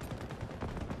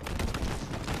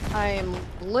 I am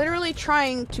literally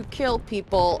trying to kill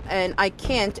people, and I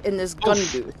can't in this gun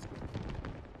booth.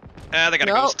 They got a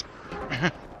ghost.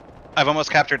 I've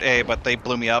almost captured A, but they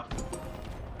blew me up.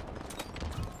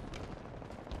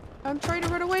 I'm trying to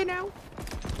run away now.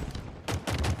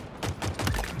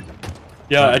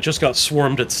 Yeah, I just got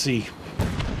swarmed at C.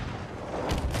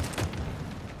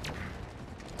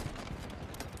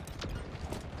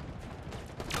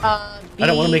 I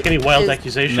don't want to make any wild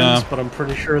accusations, but I'm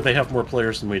pretty sure they have more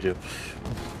players than we do.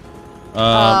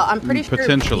 I'm pretty sure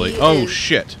potentially. B Oh is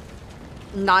shit.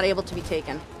 not able to be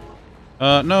taken.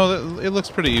 No, it looks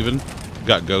pretty even.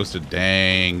 Got ghosted.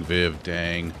 Dang, Viv.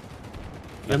 Dang.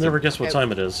 You'll never guess what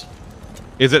time it is.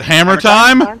 Is it hammer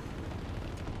time?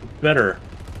 Better.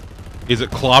 Is it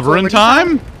clobbering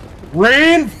time?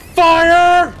 Rain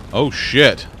fire! Oh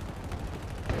shit.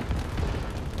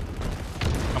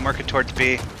 I'm working towards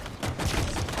B.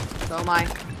 So am I.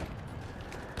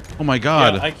 Oh my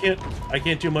god. Yeah, I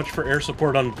can't do much for air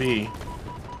support on B.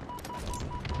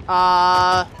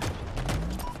 I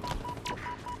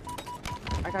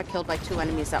got killed by 2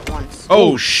 enemies at once.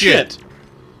 Oh shit.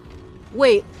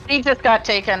 Wait. He just got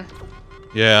taken.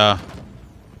 Yeah.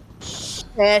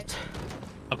 Shit.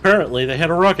 Apparently, they had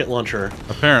a rocket launcher.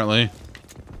 Apparently.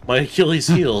 My Achilles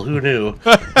heel, who knew?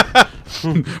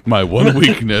 My one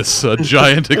weakness, a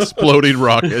giant exploding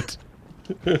rocket.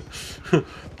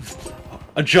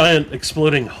 A giant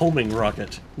exploding homing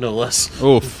rocket, no less.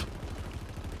 Oof.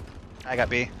 I got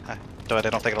B. Though I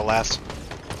don't think it'll last.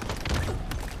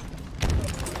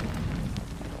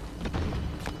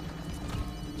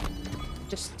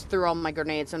 Just threw all my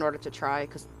grenades in order to try,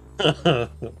 cause to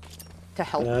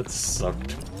help. That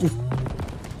sucked.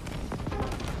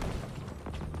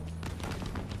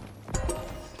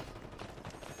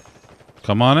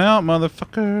 Come on out,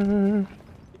 motherfucker.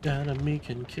 Down on me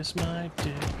can kiss my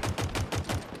dick.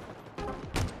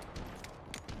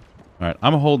 Alright,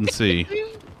 I'm holding C.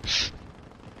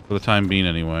 For the time being,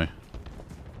 anyway.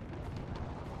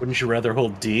 Wouldn't you rather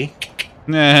hold D?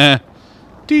 Nah.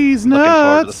 D's Looking forward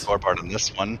to the nuts! scoreboard on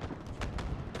this one.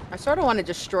 I sort of want to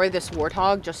destroy this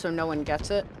warthog just so no one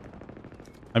gets it.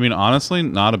 I mean, honestly,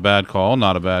 not a bad call.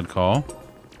 Not a bad call.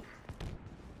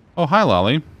 Oh, hi,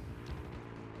 Lolly.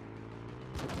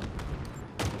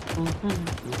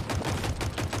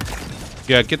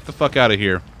 Yeah, get the fuck out of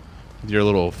here. With your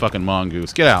little fucking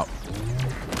mongoose. Get out.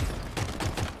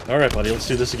 Alright, buddy, let's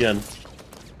do this again.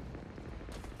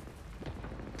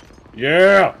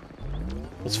 Yeah!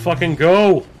 Let's fucking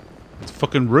go! It's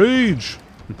fucking rage.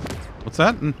 What's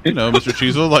that? You know, Mr.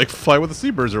 Cheezel, like, fly with the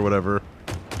seabirds or whatever.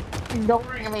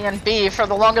 Ignoring me in B for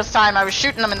the longest time. I was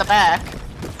shooting them in the back.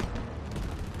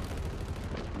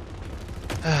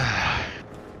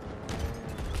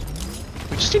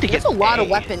 We just need to There's get a lot of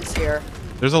weapons here.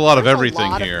 There's a lot of There's a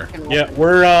everything lot of here. freaking Yeah, weapons.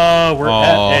 we're at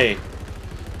A.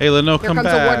 Hey, Leno, Here come comes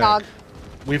back. a warthog.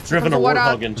 We've driven a comes a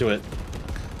warthog into it.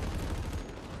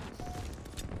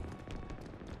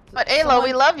 But Ayla,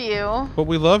 we love you. But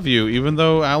we love you, even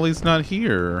though Allie's not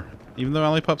here. Even though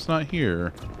Allie Pup's not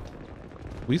here.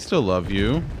 We still love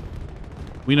you.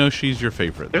 We know she's your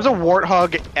favorite. There's a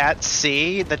warthog at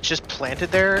C that's just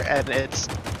planted there, and it's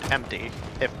empty.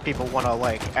 If people want to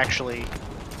like actually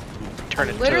turn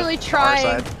it Literally to trying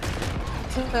our side.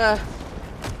 to.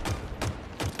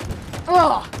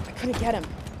 Oh, I couldn't get him.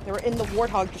 They were in the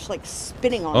warthog, just like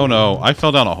spinning on. Oh me. no, I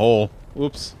fell down a hole.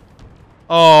 Whoops.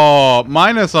 Oh,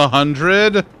 minus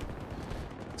 100. It's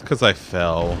because I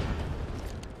fell.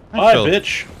 Hi,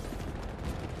 bitch.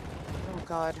 Oh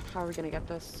god, how are we gonna get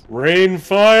this?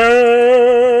 Rainfire!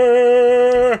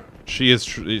 She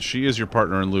is your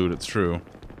partner in loot. It's true.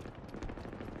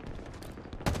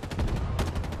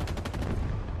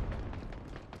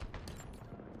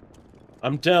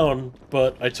 I'm down,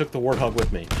 but I took the warthog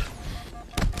with me.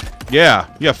 Yeah,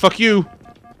 fuck you.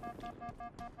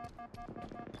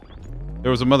 There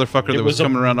was a motherfucker that was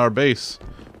coming around our base,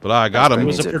 but I got him. It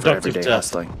was a productive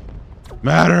death.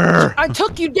 Matter. I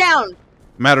took you down.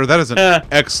 Matter, that is an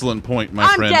excellent point, my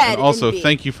I'm friend. dead, And also, indeed.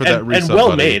 thank you for that resub, And well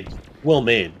buddy. made. Well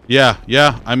made. Yeah.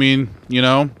 I mean, you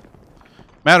know,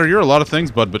 Matter, you're a lot of things,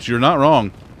 bud, but you're not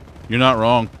wrong. You're not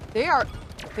wrong. They are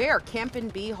camping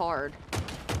B hard.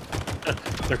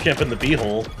 They're camping the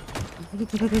B-hole.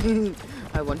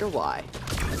 I wonder why.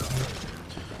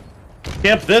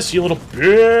 Camp this, you little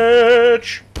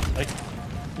bitch!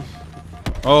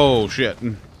 Oh shit.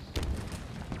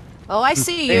 Oh, I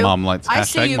see you. Mom lights. I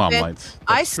see Hashtag you, mom bitch. lights.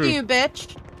 I That's see true. you,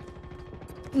 bitch.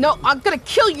 No, I'm gonna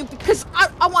kill you because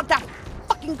I want that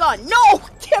fucking gun. No!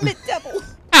 Damn it, devil!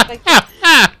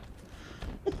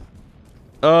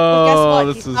 Oh, Guess what?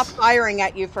 this He is. stopped firing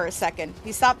at you for a second.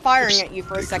 He stopped firing at you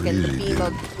for a second. The beam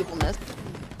of evilness.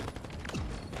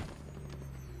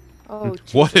 Oh,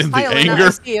 What Jesus. in the Hi, Elena, anger? I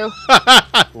see you.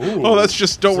 Oh, that's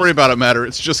just. Don't worry about it, Matter.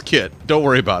 It's just Kit. Don't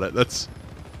worry about it. That's.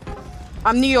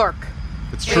 I'm New York.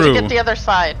 It's We need true. to get the other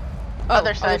side.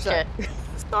 Other side, sorry. kid.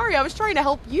 Sorry, I was trying to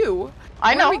help you.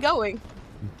 I know. Where are we going?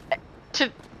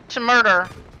 To murder.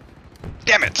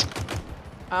 Damn it!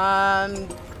 Um.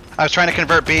 I was trying to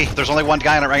convert B. There's only one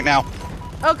guy on it right now.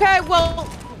 Okay, well,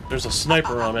 There's a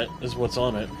sniper on it, is what's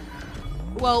on it.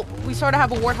 we sort of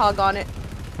have a warthog on it.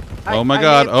 Oh my I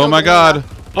god. may have Oh my killed god. Elena.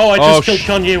 Oh, I just killed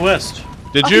Kanye West.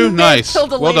 Did Oh, you? you may have Nice.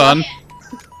 killed Well Elena. done.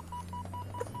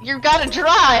 You gotta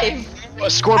drive.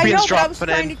 Scorpion's I know, but I was dropping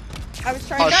trying in. to. I was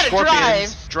trying Oh, to. gotta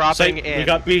Scorpion's drive. dropping Say, in. we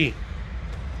got B.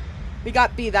 We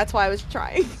got B. That's why I was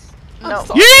trying. I'm No.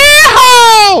 sorry.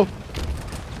 Yeehaw!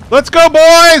 Let's go,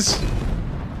 boys!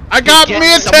 I got Get- me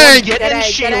a someone tank! Get in, Get A,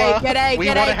 Sheila. get A, We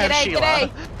get want A, to have get A, Sheila. get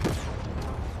A.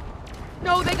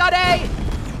 No, they got A.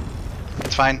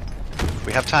 It's fine.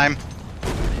 We have time.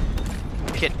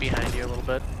 Kit behind you a little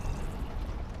bit.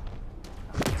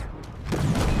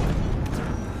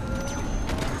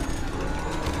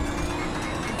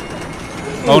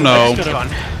 Oh no.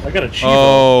 I got a Chivo.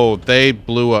 Oh, they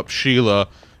blew up Sheila.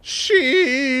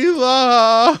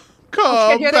 Sheila,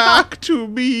 come here they back to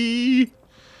me.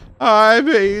 I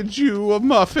made you a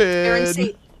They're in muffin.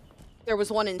 C. There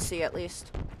was one in C at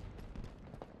least.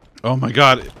 Oh my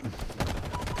god.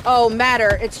 Oh,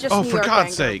 matter. It's just Oh, New for York God's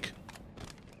anger. sake.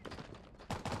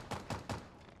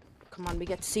 Come on, we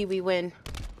get C, we win.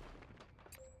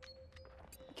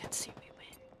 Get C, we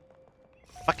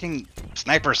win. Fucking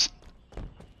snipers.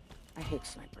 I hate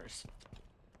snipers.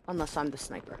 Unless I'm the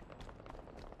sniper.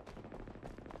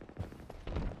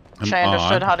 Which I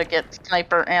understood how to get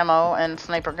sniper ammo and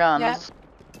sniper guns.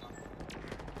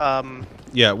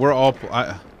 Yeah, we're all.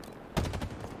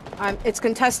 It's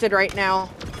contested right now.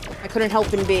 I couldn't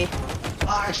help in B.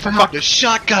 I found a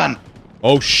shotgun.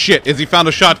 Oh shit! Izzy found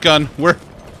a shotgun. We're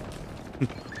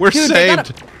Dude,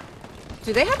 saved.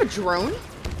 Do they have a drone?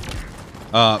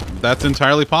 That's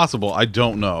entirely possible. I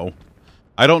don't know.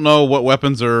 I don't know what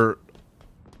weapons are.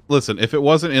 Listen, if it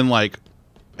wasn't in like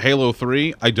Halo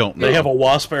 3, I don't know. They have a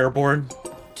Wasp airborne.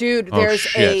 Dude, Oh, there's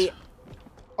shit.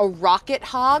 a rocket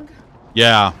hog.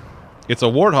 Yeah, it's a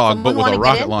warthog, Someone but with wanna a get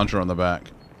rocket in? launcher on the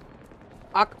back.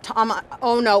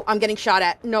 Oh no, I'm getting shot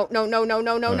at. No. Oh,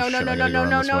 shit, I gotta go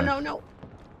around this way. No.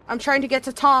 I'm trying to get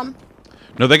to Tom.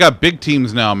 No, they got big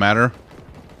teams now, Matter.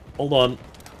 Hold on.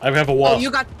 I have a Wasp. Oh,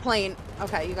 you got the plane.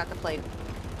 Okay, you got the plane.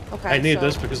 Okay. I need so-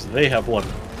 this because they have one.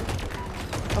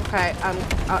 Okay,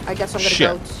 I guess I'm gonna Shit.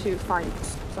 go to find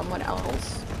someone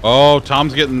else. Oh,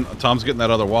 Tom's getting that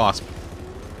other wasp.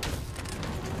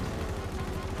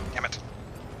 Damn it.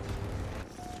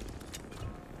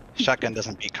 Shotgun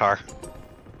doesn't beat car.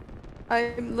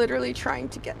 I'm literally trying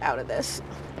to get out of this.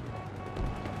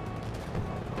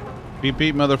 Beep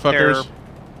beep, motherfuckers.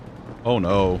 Oh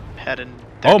no. Heading.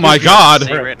 Oh my god!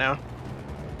 Right now.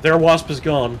 Their Wasp is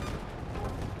gone.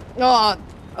 Oh,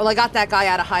 well, I got that guy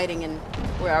out of hiding and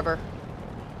wherever.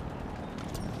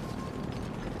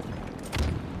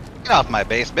 Get off my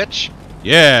base, bitch.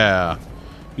 Yeah.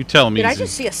 You tell me. Did I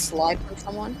just see a slide from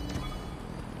someone?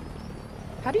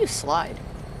 How do you slide?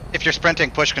 If you're sprinting,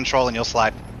 push control and you'll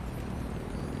slide.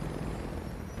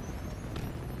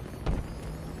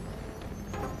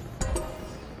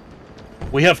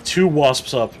 We have 2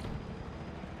 Wasps up.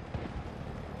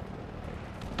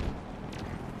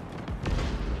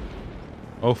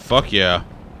 Oh fuck yeah.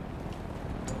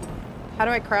 How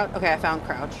do I crouch? Okay, I found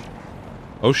crouch.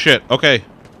 Oh shit. Okay.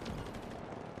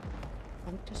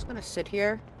 I'm just gonna sit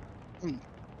here.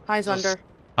 Hi, Zunder.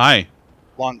 Hi.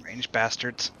 Long range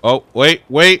bastards. Oh wait.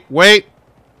 We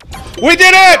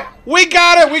did it! We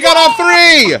got it! We got all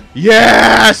 3!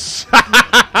 Yes!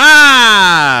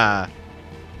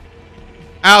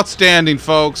 Outstanding,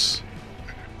 folks.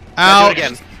 Now do it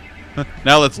again.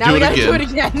 Now let's Now do we it gotta again. do it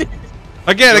again.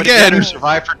 Again. Or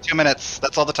survive for 2 minutes.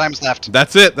 That's all the time's left.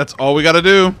 That's it. That's all we gotta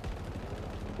do.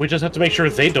 We just have to make sure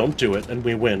they don't do it, and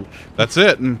we win. That's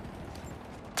it.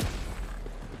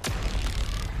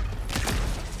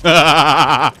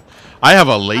 I have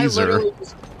a laser.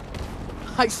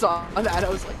 I saw that. I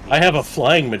was like, I have a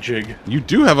flying majig. You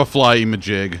do have a flying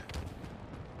majig.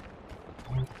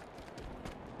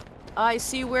 I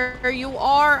see where you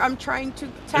are. I'm trying to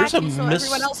attack There's a you so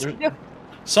everyone else can do.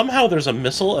 Somehow there's a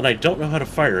missile, and I don't know how to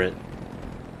fire it.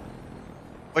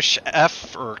 Push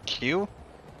F or Q.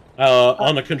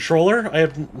 On the controller, I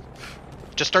have.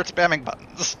 Just start spamming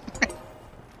buttons.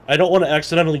 I don't want to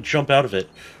accidentally jump out of it.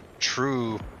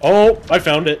 True. Oh, I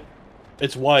found it.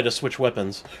 It's Y to switch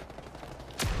weapons.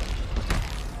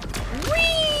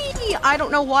 Whee! I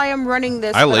don't know why I'm running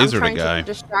this. I but I'm lasered a trying guy. To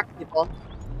distract people.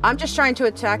 I'm just trying to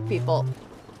attack people.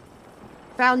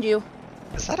 Found you.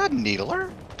 Is that a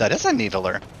needler? That is a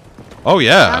needler. Oh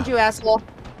yeah. Found you, asshole.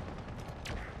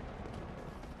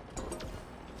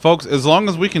 Folks, as long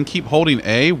as we can keep holding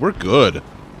A, we're good.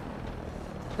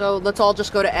 So let's all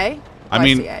just go to A. I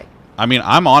mean, see A.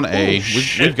 I'm on A. Oh,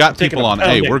 shit. We've got I'm taking people a on A.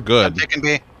 pounding. We're good. Taking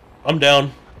B. I'm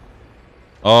down.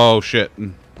 Oh shit.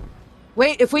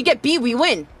 Wait, if we get B, we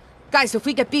win. Guys, if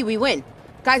we get B, we win.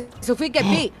 Guys, if we get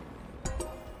B.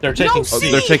 They're taking No, C.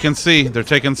 Oh, they're taking C. They're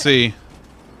taking C.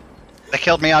 They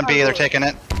killed me on B. They're taking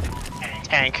it.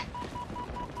 Tank.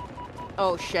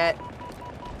 Oh shit.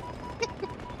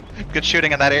 Good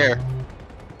shooting in that air.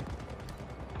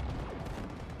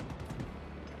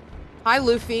 Hi,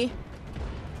 Luffy.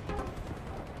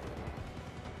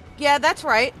 Yeah, that's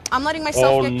right. I'm letting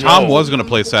myself Oh, get no. Tom killed was gonna from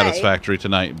play away. Satisfactory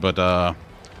tonight, but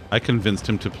I convinced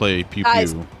him to play Pew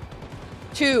Guys. Pew.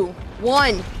 2,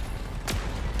 1.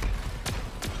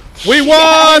 We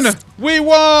Yes! won! We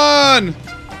won!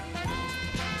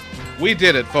 We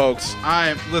did it, folks.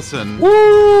 Listen.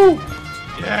 Woo!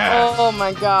 Yeah. Oh my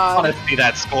I god. want to see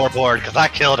that scoreboard because I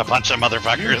killed a bunch of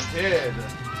motherfuckers. Did.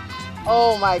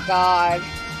 Oh my god.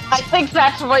 I think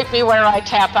that might be where I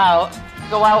tap out.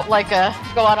 Go out on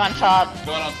top.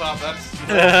 Going on top, that's...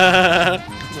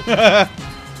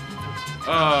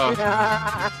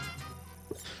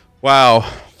 Wow,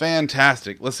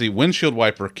 fantastic. Let's see. Windshield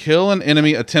wiper. Kill an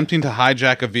enemy attempting to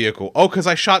hijack a vehicle. Oh, because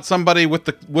I shot somebody with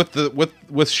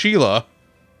Sheila.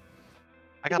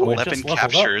 I got Oh, it 11 just leveled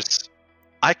up. captures.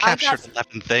 I captured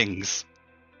 11 things.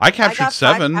 I captured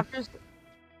 7.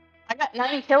 I got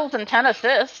 9 kills and 10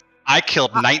 assists I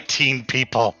killed 19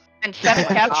 people. and 7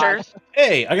 captures.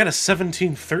 Hey, I got a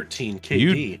 17-13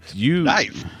 KD. You.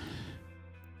 Nice.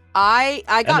 I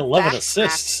got and 11 back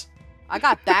assists. smack. I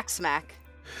got back smack.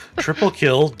 Triple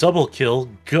kill, double kill,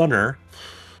 gunner,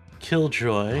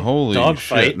 killjoy, Holy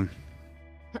dogfight, shit.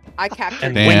 I captured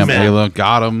and Damn, wingman. Ayla,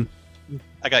 got him.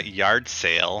 I got yard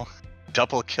sale,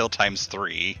 double kill times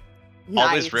 3, Nice.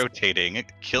 always rotating,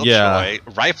 killjoy, Yeah.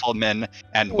 rifleman,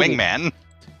 and Ooh. wingman.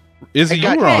 Izzy, I you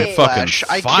got were on Hey. fucking Flash.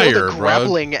 I fire, killed a bro.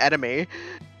 grappling enemy.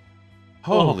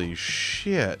 Holy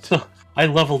shit. I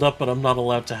leveled up, but I'm not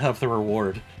allowed to have the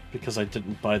reward because I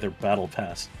didn't buy their battle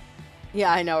pass.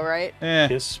 Yeah, I know, right? Eh.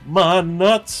 Kiss my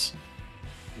nuts.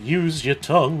 Use your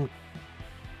tongue.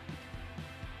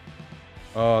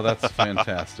 Oh, that's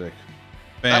fantastic.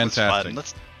 That was Fantastic. fun.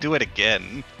 Let's do it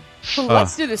again.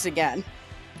 Let's do this again.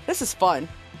 This is fun.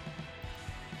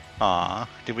 Aw,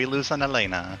 did we lose on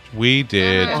Elena? We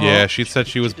did. Uh-huh. Yeah, she said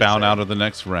she was She bound deserved out of the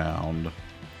next round.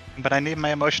 But I need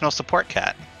my emotional support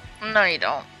cat. No, you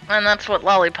don't. And that's what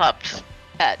lollipops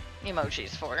cat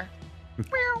emoji's for.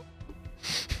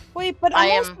 Wait, but I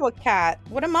I'm am- also a cat.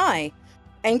 What am I?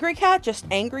 Angry cat? Just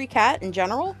angry cat in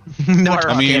general? No, Or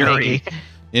I mean, Fury.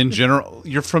 in general,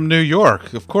 you're from New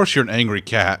York. Of course you're an angry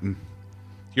cat. And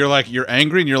you're like, you're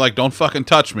angry and you're like, don't fucking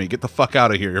touch me. Get the fuck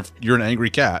out of here. You're an angry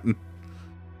cat. And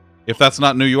if that's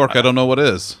not New York, I don't know what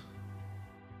is.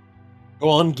 Go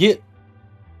on, get.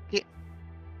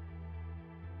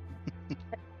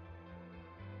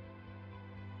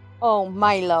 Oh,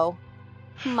 Milo.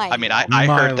 Milo. I mean, I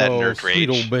heard that Milo, nerd sweet rage.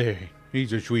 old baby.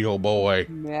 He's a sweet old boy.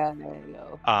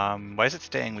 Milo. Why is it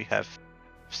staying? We have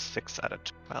 6 out of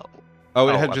 12. Oh,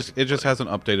 it Oh, had I'm just hasn't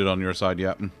updated on your side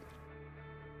yet.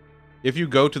 If you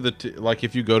go to the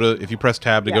if you press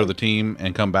tab to go Yeah. to the team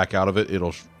and come back out of it,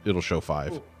 it'll show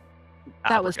 5.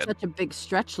 That we're was good. such a big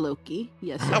stretch, Loki.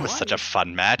 Yes, That was such a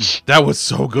fun match. That was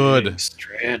so good.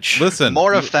 Stretch. Listen,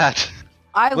 More of that.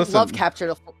 I Listen. love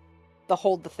capture the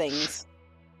hold the things.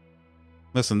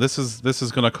 listen. This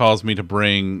is gonna cause me to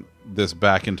bring this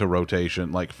back into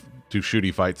rotation, like do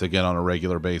shooty fights again on a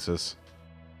regular basis.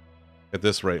 At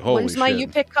this rate, holy When's my shit! U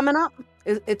pick coming up?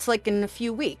 It's like in a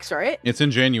few weeks, right? It's in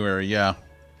January, yeah.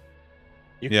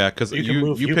 Yeah, because can you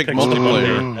move picked picks to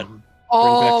multiplayer. Monday and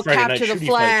Oh, Friday night capture the shooty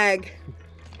flag.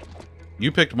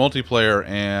 You picked multiplayer,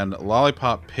 and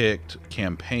Lollipop picked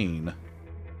campaign.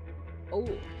 Oh,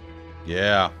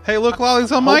 Yeah. Hey, look,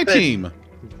 Lolly's on my Hoping- team.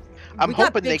 I'm We got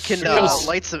hoping they big can shoes.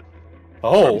 light some.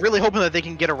 Oh, I'm really hoping that they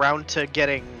can get around to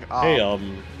getting hey,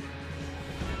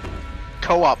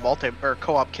 co-op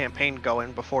co-op campaign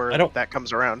going before I don't- that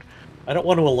comes around. I don't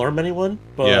want to alarm anyone,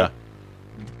 but Yeah.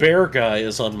 Bear Guy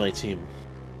is on my team.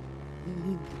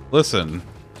 Listen.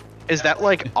 Is that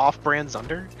like off-brand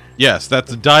Zunder? Yes,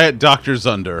 that's Diet Dr.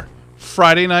 Zunder.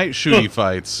 Friday night shooty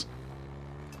fights.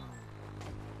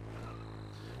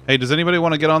 Hey, does anybody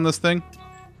want to get on this thing?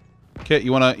 Kit,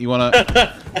 you wanna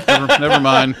never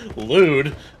mind.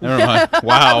 Lewd. Never mind.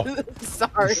 Wow.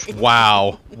 sorry.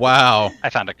 Wow. Wow. I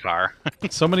found a car.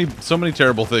 So many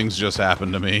terrible things just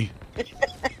happened to me.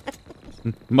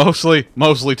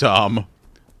 Mostly Tom.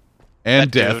 And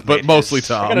That dude death, but made mostly his-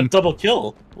 I got a Tom. double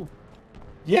kill. I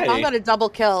Yay. got a double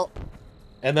kill.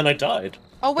 And then I died.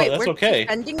 Oh wait, that's we're okay.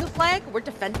 defending the flag. We're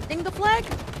defending the flag.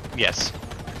 Yes.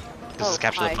 This Oh, is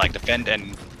capture hi. the flag, defend,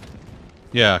 and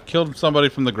Yeah, killed somebody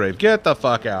from the grave. Get the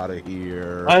fuck out of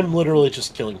here. I'm literally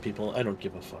just killing people. I don't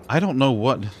give a fuck. I don't know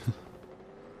what.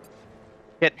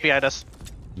 Hit behind us.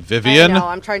 Vivian? No,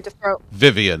 I'm trying to throw.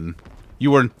 Vivian.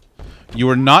 You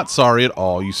were not sorry at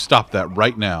all. You stop that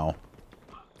right now.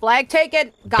 Flag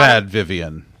taken. Got Bad it.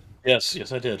 Vivian.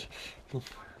 Yes, I did.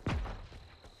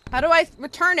 How do I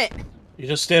return it? You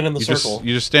just stand in the You circle.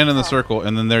 just stand in the Oh. circle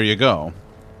and then there you go.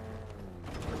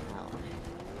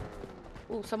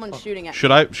 Ooh, someone's shooting at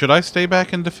me. Should I stay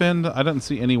back and defend? I don't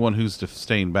see anyone who's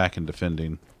staying back and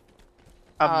defending.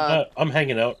 I'm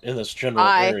hanging out in this general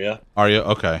Hi. area. Are you?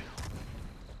 Okay.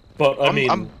 But, I I'm- mean,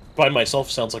 I'm- by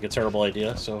myself sounds like a terrible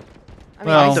idea, so... I mean,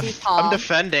 Well- I see Tom. I'm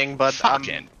defending, but I'm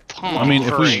fucking I mean, if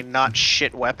for we- a not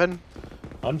shit weapon.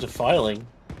 I'm defiling.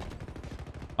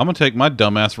 I'm gonna take my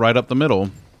dumbass right up the middle.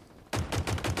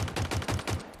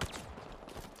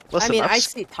 Listen, mean, I've, I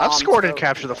s- see I've Tom, scored and so-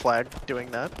 capture the flag doing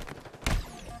that.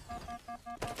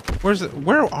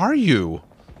 Where are you?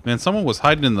 Man, someone was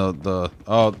hiding in the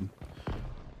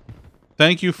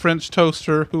Thank you, French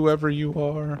toaster, whoever you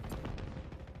are.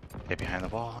 stay behind the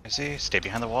wall. Is he? Stay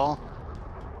behind the wall.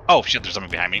 Oh shit! There's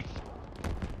someone behind me.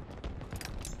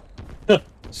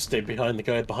 Stay behind the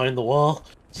guy behind the wall.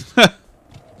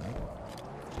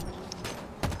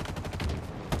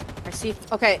 I see.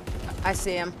 Okay, I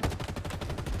see him.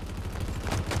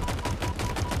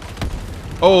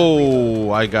 Oh,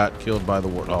 I got killed by the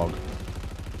warthog.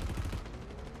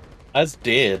 That's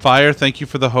dead. Fire, thank you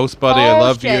for the host, buddy. I Oh,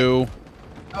 love shit. you.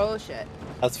 Oh shit.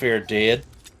 That's fair, dead.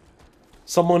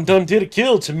 Someone done did a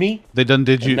kill to me. They done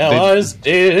did you? And now I's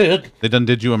dead. They done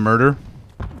did you a murder?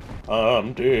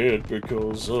 I'm dead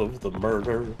because of the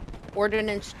murder.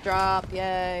 Ordnance drop,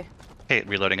 yay. Hate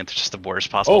reloading at just the worst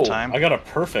possible time. I got a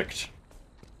perfect.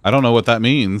 I don't know what that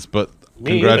means, but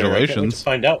Me either. I can't wait congratulations. to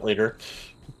find out later.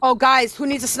 Oh, guys, who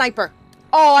needs a sniper?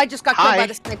 Oh, I just got killed by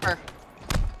the sniper.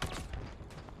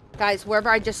 Guys, wherever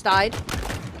I just died.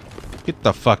 Get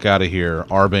the fuck out of here,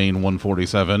 Arbane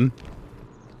 147.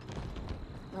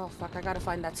 Oh, fuck, I gotta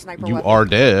find that sniper You weapon. are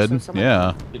dead. So someone-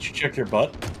 Yeah. Did you check your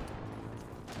butt?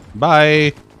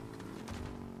 Bye.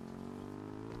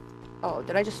 Oh,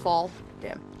 did I just fall?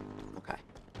 Damn. Okay.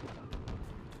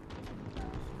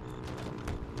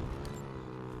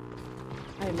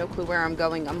 I have no clue where I'm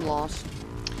going. I'm lost.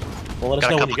 Well, let us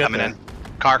Got a know when couple you get coming there. in.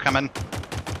 Car coming.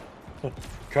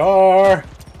 Car!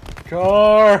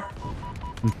 Car!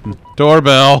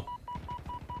 Doorbell.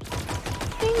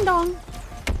 Ding dong.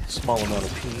 Small amount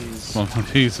of peas. Oh,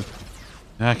 jeez.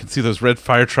 I can see those red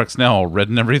fire trucks now, all red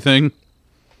and everything.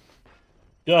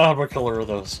 God, what color are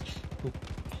those?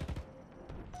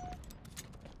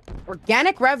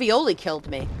 Organic ravioli killed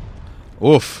me.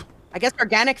 Oof. I guess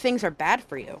organic things are bad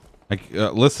for you.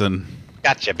 Listen.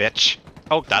 Gotcha, bitch.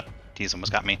 Oh, that tease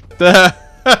almost got me.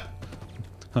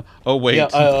 Oh wait. Yeah,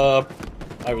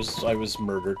 I was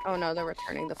murdered. Oh no, they're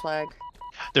returning the flag.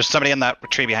 There's somebody in that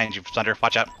tree behind you, Thunder.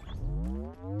 Watch out.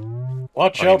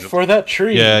 Watch out for that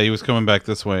tree. Yeah, he was coming back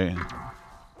this way.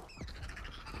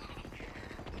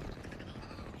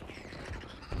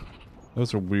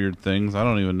 Those are weird things. I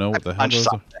don't even know what the hell those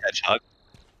are. Sonic the Hedgehog.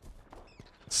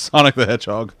 Sonic the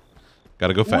Hedgehog.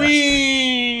 Gotta go fast.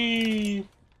 Whee!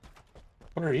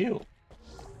 What are you?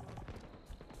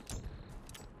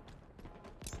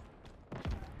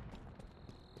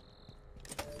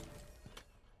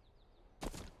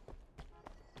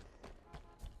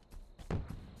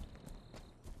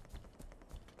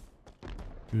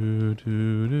 No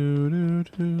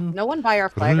one by our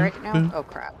flag right now? Oh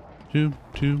crap. I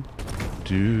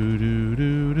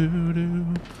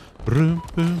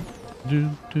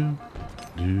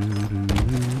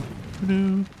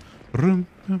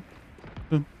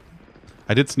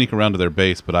did sneak around to their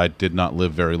base, but I did not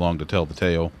live very long to tell the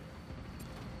tale.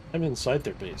 I'm inside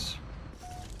their base.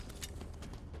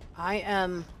 I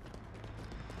am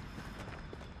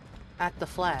at the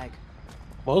flag.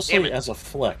 Mostly as a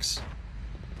flex.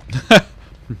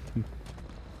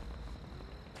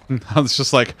 I was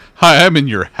just like, hi, I'm in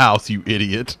your house, you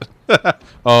idiot.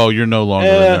 Oh, you're no longer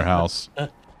in their house.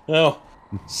 No,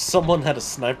 someone had a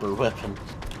sniper weapon.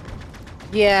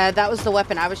 Yeah, that was the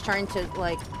weapon I was trying to,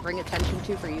 like, bring attention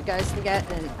to for you guys to get,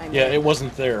 and I Yeah, it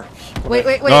wasn't there. Wait,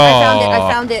 I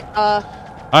found it,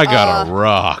 I got a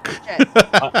rock.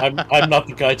 I'm not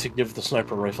the guy to give the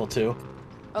sniper rifle to.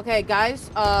 Okay, guys,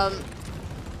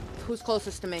 who's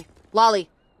closest to me? Lolly,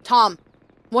 Tom,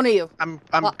 one of you. I'm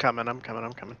coming.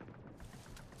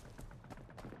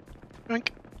 Yoink.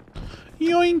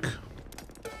 Yoink.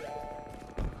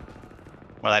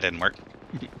 Well, that didn't work.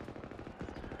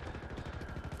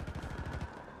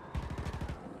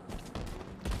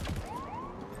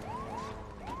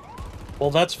 Well,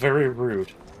 that's very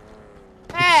rude.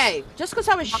 Hey, just because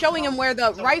I was showing him where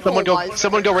the rifle was.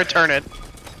 Someone go return it.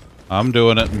 I'm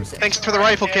doing it. Thanks for the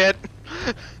rifle, kid.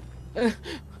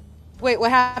 Wait,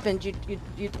 what happened?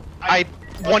 I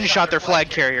one-shot their flag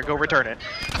carrier. Go return it.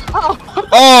 Oh!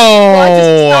 Oh! I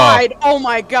just died. Oh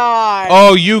my god!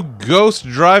 Oh, you ghost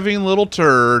driving little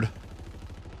turd.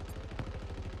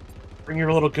 Bring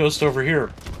your little ghost over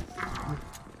here.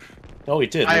 Oh, he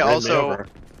did. He ran me over.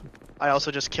 I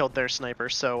also just killed their sniper,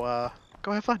 so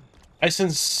go have fun.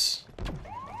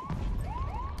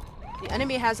 The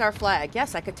enemy has our flag.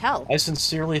 Yes, I could tell. I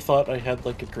sincerely thought I had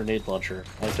like a grenade launcher.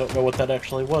 I don't know what that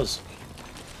actually was.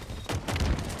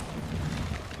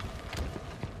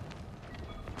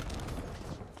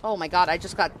 Oh my god, I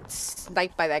just got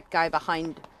sniped by that guy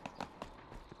behind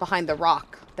the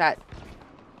rock that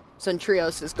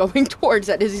Centrios is going towards,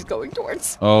 that Izzy's going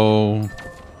towards. Oh.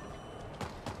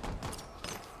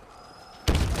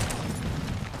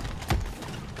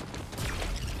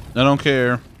 I don't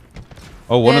care.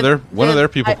 Oh, one of their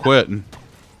people quit.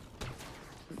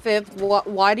 Viv,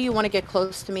 why do you want to get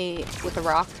close to me with a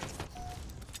rock?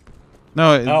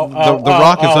 No, the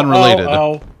rock is unrelated.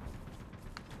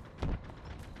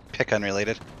 Pick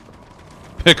unrelated.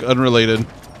 Pick unrelated.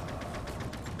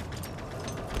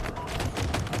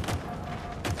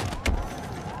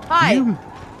 Hi.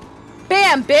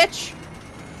 Bam, bitch.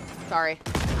 Sorry.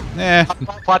 Eh.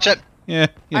 Watch it. Yeah,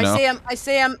 you know. I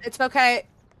see him. It's okay.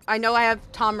 I know I have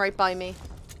Tom right by me.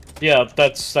 Yeah,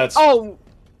 that's. Oh,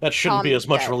 That shouldn't be as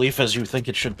much relief as you think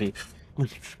it should be.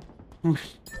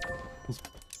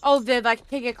 Oh, Viv, I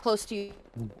can get close to you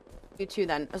too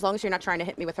then, as long as you're not trying to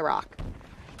hit me with a rock.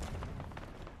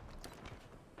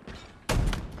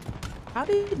 How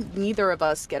did neither of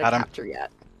us get a capture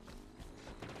yet?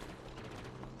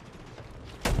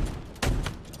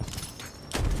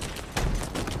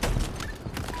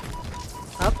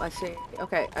 Oh, I see.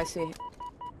 Okay, I see.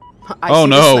 I see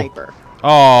no! The sniper.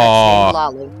 Oh.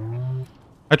 Lolly.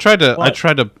 I tried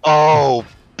to. Oh,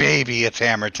 baby, it's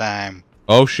hammer time.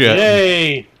 Oh shit!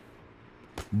 Yay!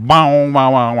 Wow!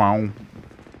 Wow! Wow! Wow!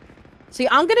 See,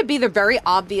 I'm gonna be the very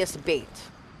obvious bait.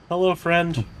 Hello,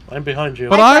 friend. I'm behind you.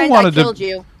 But I wanted killed to.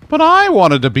 You. But I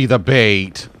wanted to be the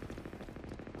bait.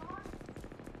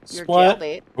 You're Splat.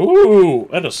 jailbait. Ooh,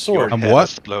 and a sword. I'm what?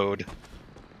 Explode.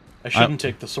 I shouldn't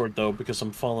take the sword though because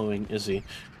I'm following Izzy.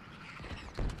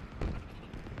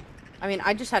 I mean,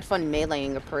 I just had fun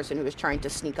meleeing a person who was trying to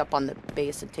sneak up on the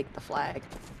base and take the flag.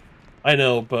 I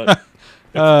know, but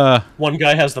one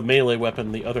guy has the melee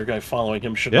weapon, the other guy following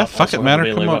him should not fuck also it, matter.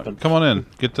 have a melee Come on, weapon. come on in.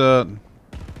 Get the.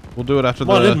 We'll do it after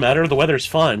Well, it the. didn't matter. The weather's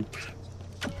fine.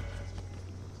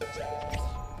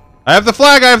 I have the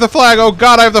flag. I have the flag. Oh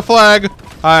god, I have the flag.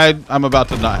 I'm about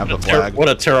to not have the flag. What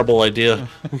a terrible idea.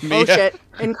 Oh shit!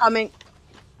 Incoming.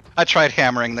 I tried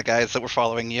hammering the guys that were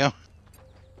following you.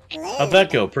 How'd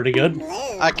that go? Pretty good.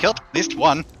 I killed at least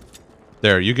one.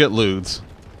 There, you get lewds.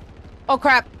 Oh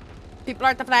crap! People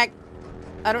are at the flag.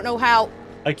 I don't know how.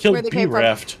 I killed Where they came from.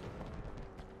 B-Raft.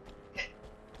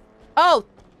 Oh,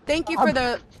 thank you for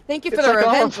the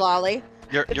revenge, Lolly.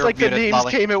 It's You're like the muted, names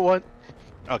Molly. came at once.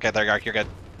 Okay, there you are. You're good.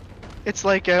 It's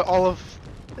like all of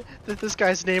this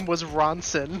guy's name was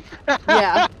Ronson.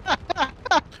 Yeah.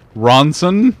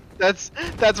 Ronson? That's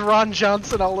Ron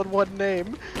Johnson all in one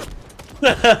name.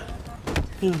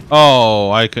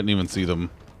 Oh, I couldn't even see them.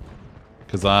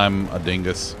 Because I'm a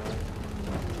dingus.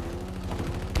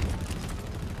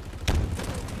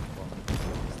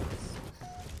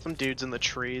 Some dudes in the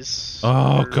trees.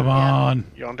 Oh, come on.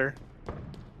 Yonder.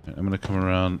 I'm gonna come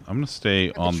around. I'm gonna stay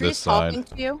Are on the this trees side. talking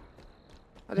to you?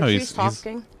 Are the No, trees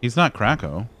talking? he's not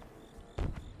Krakow.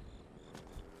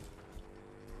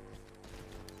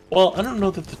 Well, I don't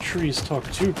know that the trees talk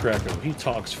to Krakow. He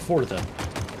talks for them.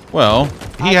 Well,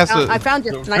 he has I to. found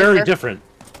your sniper. Very different.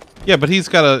 Yeah, but he's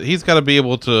gotta be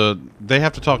able to. They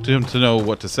have to talk to him to know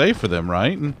what to say for them,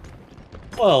 right?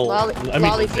 Well, Lolly, I mean,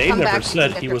 Lolly, if you they come never back, you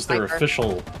said can he get was your their sniper.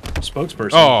 official spokesperson.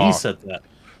 Oh. He said that.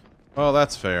 Well,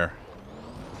 that's fair.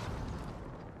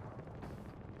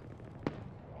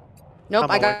 Nope,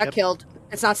 I'm I all got right. killed.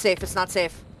 It's not safe. It's not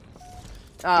safe.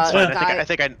 It's fine. guy-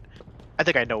 I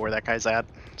think I know where that guy's at.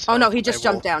 Oh no, so he just I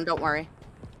will- jumped down. Don't worry.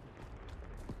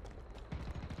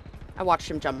 I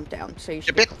watched him jump down, so you You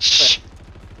should. be bitch!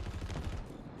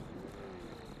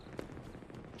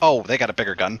 Oh, they got a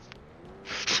bigger gun.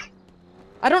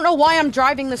 I don't know why I'm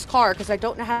driving this car because I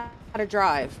don't know how to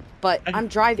drive, but I'm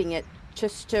driving it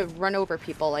just to run over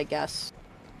people, I guess.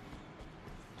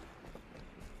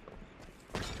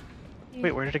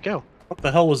 Wait, where did it go? What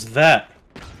the hell was that?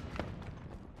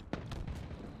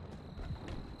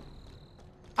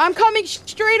 I'm coming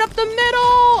straight up the middle.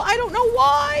 I don't know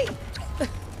why.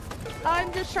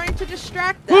 I'm just trying to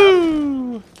distract them.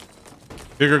 Woo!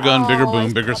 Bigger gun, bigger Oh,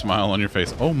 boom, bigger smile on your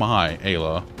face. Oh my,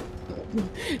 Ayla.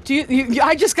 Do you,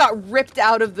 I just got ripped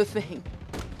out of the thing.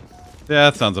 Yeah,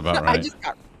 that sounds about I right. just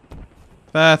got.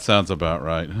 That sounds about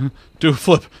right. Do a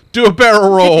flip. Do a barrel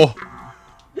roll.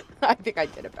 I think I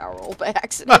did a barrel roll by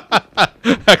accident.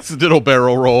 Accidental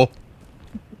barrel roll.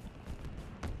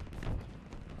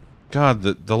 God,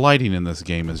 the lighting in this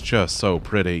game is just so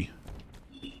pretty.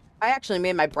 I actually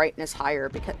made my brightness higher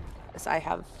because I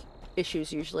have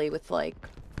issues usually with like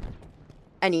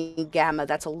any gamma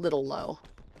that's a little low.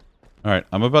 All right,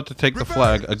 I'm about to take the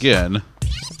flag again.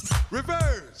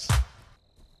 Reverse!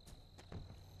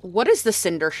 What is the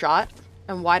cinder shot,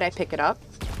 and why'd I pick it up?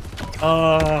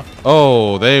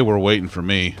 Oh, they were waiting for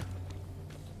me.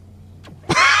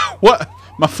 What?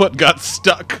 My foot got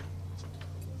stuck.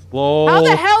 Lol. How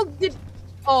the hell did?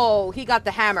 Oh, he got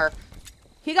the hammer.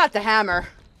 He got the hammer.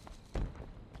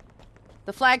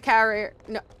 The flag carrier.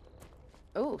 No.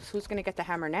 Oh, so who's gonna get the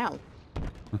hammer now?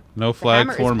 No The flag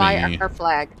hammer for is by me. our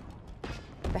flag.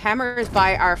 The hammer is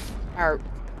by our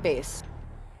base.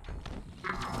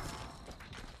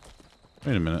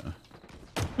 Wait a minute.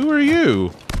 Who are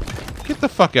you? Get the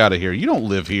fuck out of here. You don't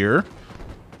live here.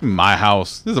 My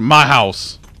house. This is my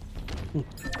house.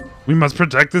 We must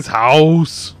protect this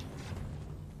house.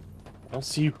 I don't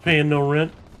see you paying no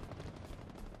rent.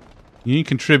 You ain't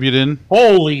contributing.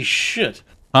 Holy shit!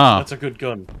 Huh. That's a good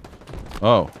gun.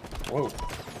 Oh. Whoa.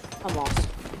 Almost.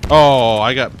 Oh,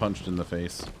 I got punched in the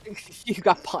face. You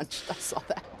got punched. I saw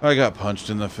that. I got punched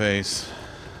in the face.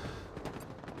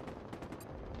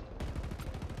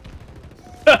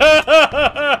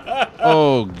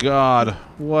 Oh God,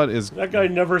 what is... That guy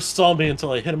never saw me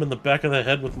until I hit him in the back of the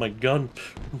head with my gun.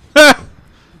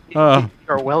 You're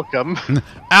welcome.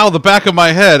 Ow, the back of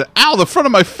my head. Ow, the front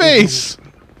of my face.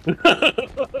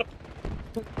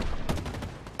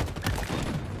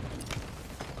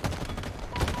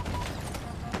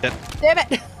 Damn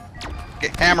it!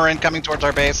 Get hammer incoming towards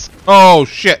our base. Oh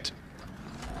shit.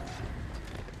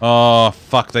 Oh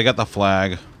fuck, they got the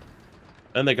flag.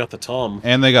 And they got the Tom.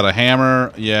 And they got a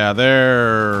hammer. Yeah,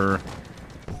 they're...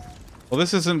 Well,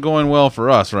 this isn't going well for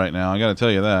us right now, I gotta tell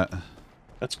you that.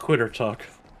 That's quitter talk.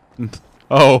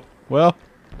 Oh, well.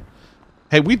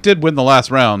 Hey, we did win the last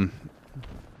round.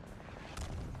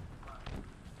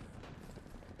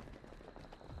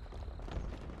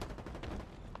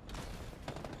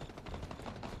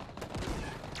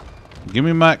 Give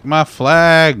me my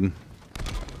flag.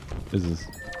 This is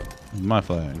my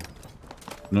flag.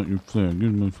 Not your flag.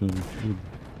 Give me my flag.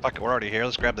 Fuck it, we're already here.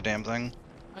 Let's grab the damn thing.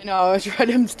 I know, I was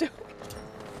ready him to.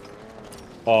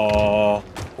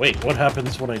 Wait, what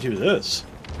happens when I do this?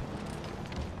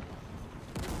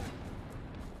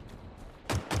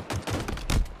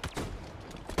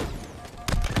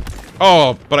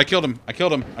 Oh, but I killed him. I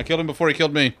killed him. I killed him before he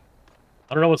killed me.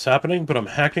 I don't know what's happening, but I'm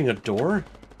hacking a door?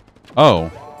 Oh.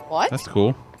 What? That's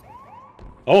cool.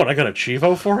 Oh, and I got a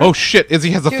Chivo for it? Oh shit,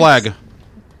 Izzy has a flag.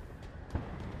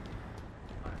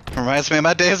 Reminds me of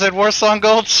my days at Warsong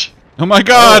Gulch. Oh my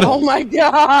god! Oh my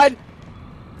god!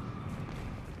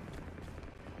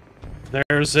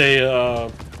 There's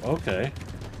a, okay.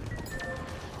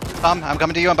 Tom, I'm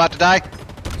coming to you. I'm about to die.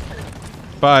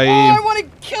 Bye. Oh, I want to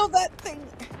kill that thing!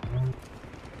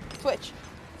 Switch.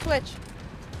 Switch.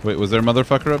 Wait, was there a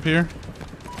motherfucker up here?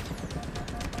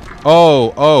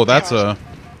 Oh, that's a...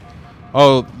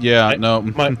 Oh, yeah, no.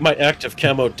 My active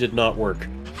camo did not work.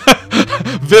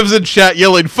 Viv's in chat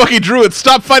yelling, "Fucking druids,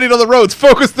 stop fighting on the roads!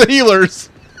 Focus the healers!"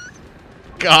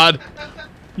 God.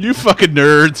 You fucking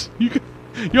nerds.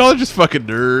 Y'all are just fucking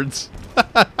nerds.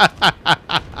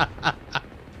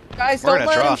 Guys, We're don't in a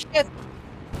let him draw. shit.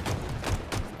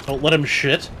 Don't let him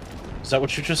shit? Is that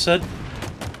what you just said?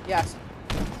 Yes.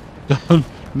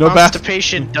 No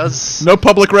Constipation does... No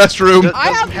public restroom. Doesn't I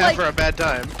have, have like- for a bad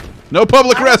time. No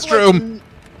public I have, restroom. like,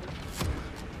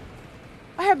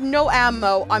 I have no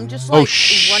ammo. I'm just like Oh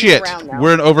shit. running around now.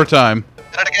 We're in overtime.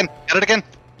 Get it again. Get it again.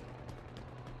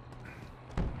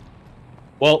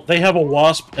 Well, they have a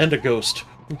wasp and a ghost.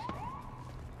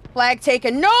 Flag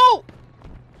taken. No!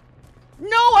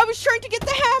 No, I was trying to get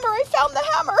the hammer. I found the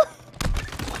hammer.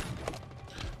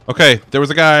 Okay, there was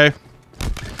a guy.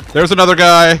 There's another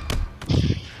guy.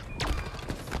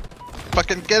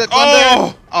 Fucking get it, Oh,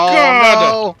 Thunder. Oh,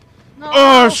 God. no. No.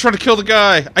 Oh, I was trying to kill the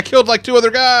guy. I killed like 2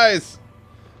 other guys.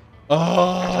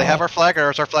 Oh. Do they have our flag, or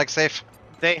is our flag safe?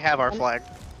 They have our flag.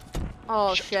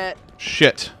 Oh shit.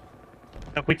 Shit.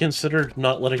 Have we considered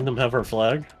not letting them have our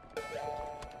flag?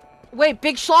 Wait,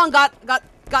 Big Schlong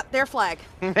got their flag.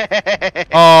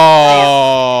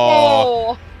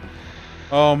 Oh. Oh.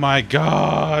 Oh my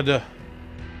god.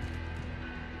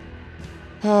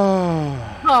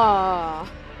 Ah.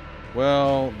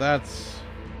 Well, that's...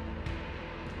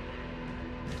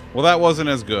 Well, that wasn't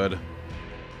as good.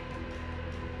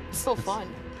 Still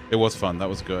fun. It was fun. That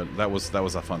was good. That was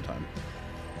a fun time.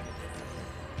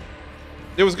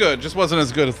 It was good. Just wasn't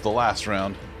as good as the last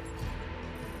round.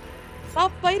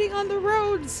 Stop fighting on the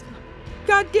roads.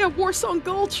 Goddamn Warsong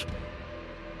Gulch.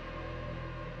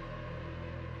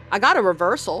 I got a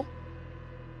reversal.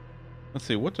 Let's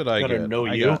see. What did I Gotta get? know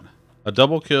I you. got a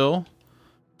double kill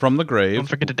from the grave. Don't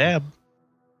forget to dab.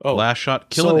 Oh, Last shot.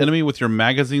 Kill so- an enemy with your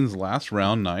magazine's last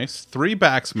round. Nice. 3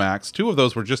 back smacks. 2 of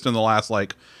those were just in the last,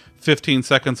 like, 15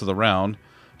 seconds of the round.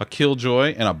 A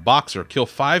killjoy and a boxer. Kill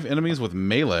 5 enemies with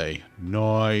melee.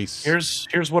 Nice.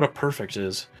 Here's what a perfect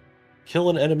is.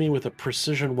 Kill an enemy with a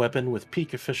precision weapon with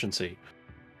peak efficiency.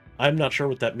 I'm not sure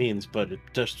what that means, but it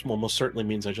just almost certainly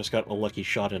means I just got a lucky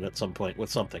shot in at some point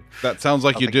with something. That sounds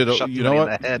like you Something did. shot You know somebody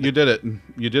in what? the head. You did it.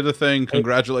 You did a thing.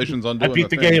 Congratulations on I doing beat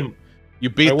the thing. game. You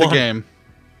beat I the won. game.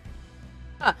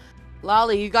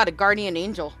 Lolly, you got a guardian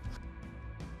angel.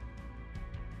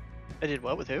 I did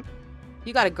what with who?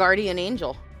 You got a guardian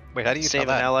angel. Wait, how do you Save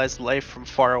spell an that? ally's life from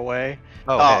far away.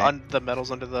 Oh, Oh, okay. on the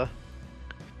medals under the...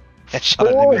 Headshot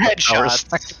an 4 enemy with a power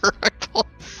headshots. sniper rifle.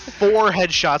 4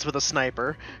 headshots with a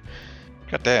sniper.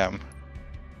 God damn.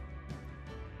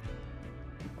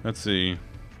 Let's see.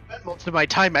 Spent most of my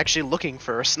time actually looking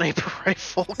for a sniper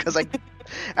rifle because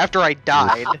after I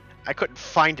died, I couldn't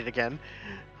find it again.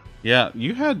 Yeah,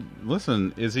 you had...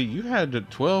 Listen, Izzy, you had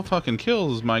 12 fucking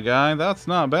kills, my guy. That's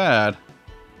not bad.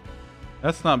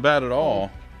 That's not bad at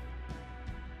all.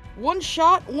 One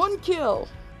shot, one kill.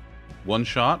 One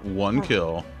shot, one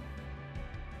kill.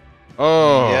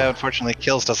 Oh. Yeah, unfortunately,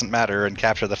 kills doesn't matter and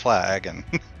capture the flag, and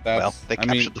well, they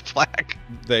captured the flag.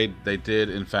 They did,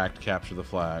 in fact, capture the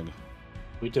flag.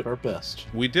 We did our best.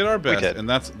 We did our best, and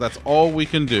that's all we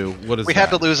can do. What is we that?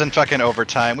 had to lose in fucking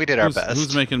overtime. We did our best.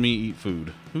 Who's making me eat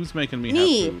food? Who's making me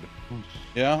Me. have food?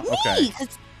 Yeah? Okay.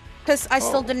 Because I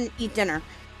still didn't eat dinner.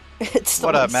 It's still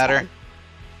What up, inside. Matter?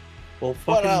 Well,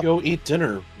 fucking go eat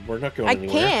dinner. We're not going I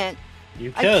anywhere. can't.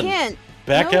 You I can. can't.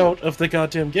 Back No. out of the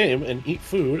goddamn game and eat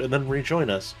food and then rejoin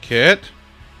us. Kit?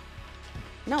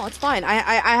 No, it's fine.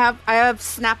 I have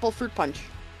Snapple fruit punch.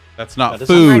 That's not That is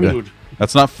food. not food.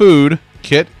 That's not food.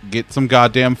 Kit, get some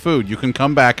goddamn food. You can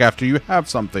come back after you have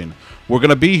something. We're going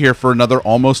to be here for another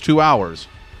almost 2 hours.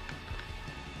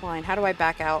 Fine. How do I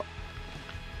back out?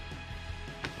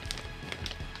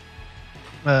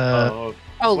 Oh,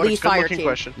 what a Lee Fire good-looking Team.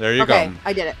 question. There you Okay, go.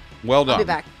 I did it. Well done. I'll be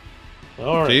back.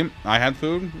 All right. See, I had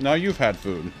food. Now you've had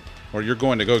food. Or you're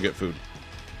going to go get food.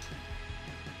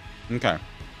 Okay.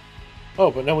 Oh,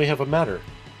 but now we have a matter.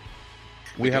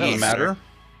 We have a matter.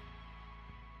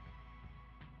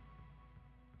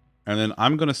 And then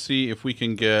I'm going to see if we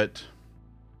can get...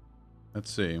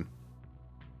 Let's see.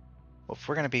 Well, if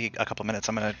we're gonna be a couple minutes,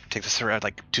 I'm gonna take this around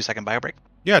like 2-second bio break.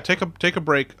 Yeah, take a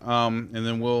break, and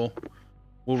then we'll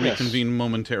Yes. reconvene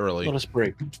momentarily. Let us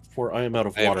break, for I am out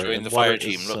of I am water. joining and the fire water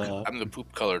team. is, Look, I'm the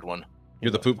poop-colored one.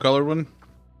 You're the poop-colored one?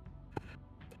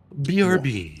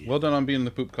 BRB. Well done on being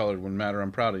the poop-colored one, Matter.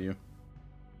 I'm proud of you.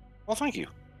 Well, thank you.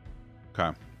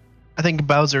 Okay. I think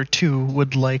Bowser too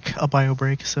would like a bio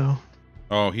break, so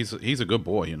Oh, he's a good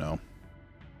boy, you know.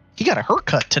 he got a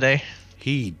haircut today.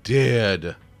 He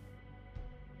did.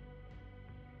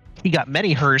 He got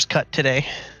many hers cut today.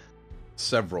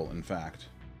 Several, in fact.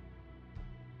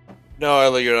 No,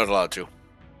 Ella, you're not allowed to.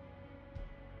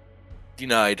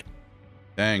 Denied.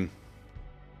 Dang.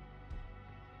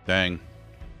 Dang.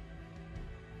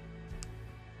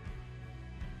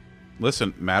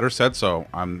 Listen, Matter said so.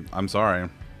 I'm sorry.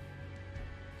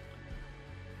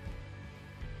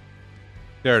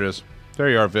 There it is. There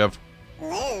you are, Viv.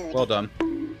 Well done.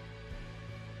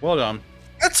 Well done.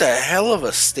 That's a hell of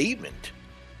a statement.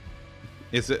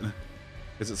 Is it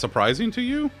surprising to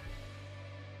you?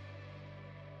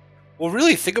 Well,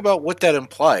 really, think about what that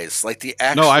implies. Like the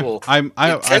actual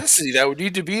intensity that would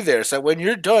need to be there. So when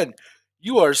you're done,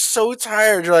 you are so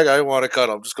tired. You're like, I want to cut.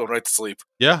 I'm just going right to sleep.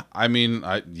 Yeah, I mean,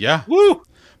 yeah. Woo!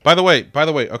 By the way,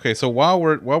 okay. So while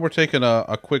we're taking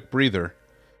a quick breather,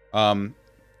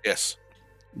 yes.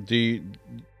 Do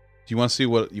you want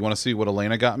to see what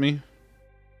Elena got me?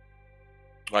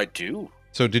 I do.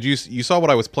 So you saw what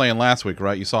I was playing last week,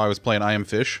 right? You saw I was playing I Am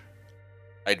Fish.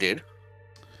 I did.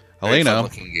 Elena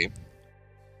game.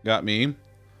 got me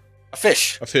a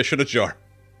fish in a jar.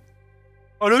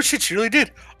 Oh no, shit! She really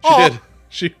did. She did.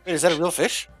 She. Wait, is that a real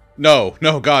fish? No,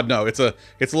 God, no. It's a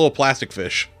little plastic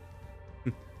fish.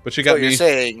 But she got What me. you're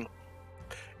saying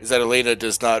is that Elena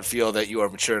does not feel that you are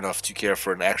mature enough to care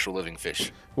for an actual living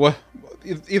fish. What?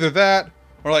 Either that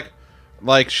or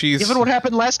like she's. Given what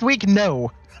happened last week,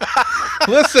 no.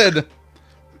 Listen,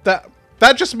 that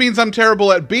just means I'm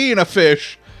terrible at being a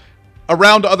fish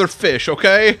around other fish.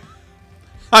 Okay.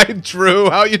 Hi, Drew.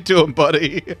 How you doing,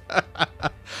 buddy?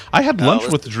 I had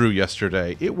lunch with Drew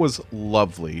yesterday. It was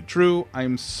lovely. Drew,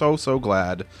 I'm so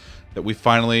glad that we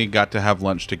finally got to have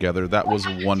lunch together. That was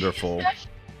wonderful.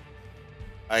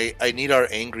 I need our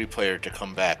angry player to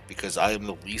come back because I am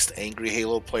the least angry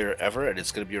Halo player ever, and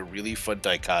it's going to be a really fun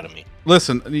dichotomy.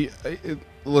 Listen,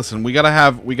 we gotta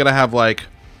have like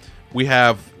we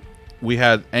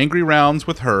had angry rounds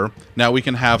with her. Now we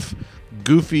can have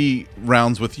goofy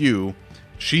rounds with you.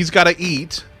 She's got to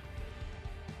eat.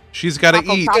 She's got to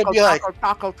eat. It'll be like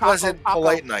pleasant,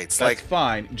 polite nights. That's like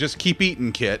fine. Just keep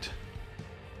eating, Kit.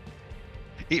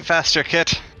 Eat faster,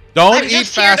 Kit. Don't I'm eat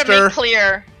just faster. here to be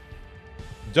clear.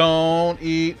 Don't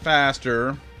eat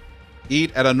faster.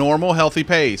 Eat at a normal, healthy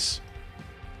pace.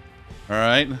 All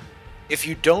right. if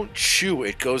you don't chew,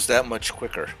 it goes that much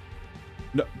quicker.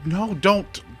 No,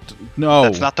 don't. No.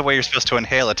 That's not the way you're supposed to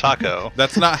inhale a taco.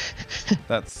 That's not.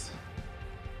 That's.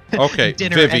 Okay,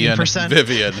 Dinner Vivian. 80%.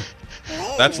 Vivian.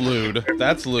 That's lewd.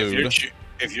 That's lewd.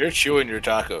 If you're chewing your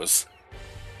tacos.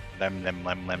 Lem, lem,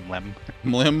 lem, lem, lem.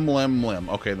 Lim, lim, lim.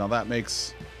 Okay, now that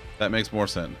makes more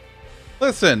sense.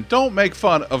 Listen, don't make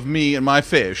fun of me and my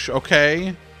fish,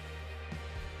 okay?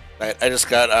 I just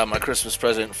got my Christmas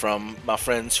present from my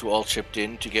friends who all chipped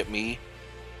in to get me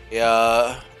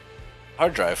a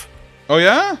hard drive. Oh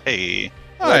yeah? Hey.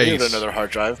 I Nice. needed another hard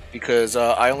drive because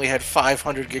I only had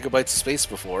 500 gigabytes of space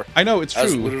before. I know, it's I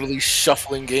was true. literally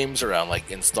shuffling games around, like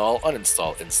install,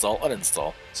 uninstall, install,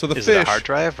 uninstall. So the Is fish, it a hard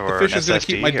drive or the fish an is gonna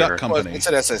keep SSD my duck or- company. Well, it's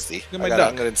an SSD. Look at my I'm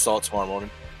duck. gonna install it tomorrow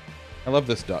morning. I love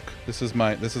this duck. This is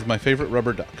my favorite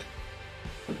rubber duck.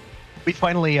 We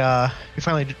finally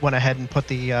went ahead and put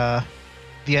the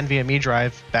NVMe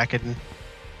drive back in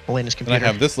Elena's And computer. I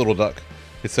have this little duck.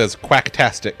 It says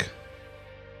Quacktastic.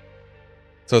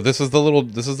 So this is the little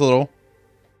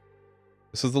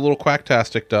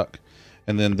Quacktastic duck,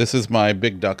 and then this is my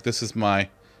big duck. This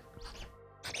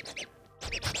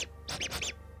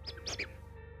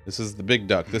is the big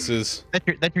duck. This is that's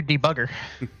your debugger.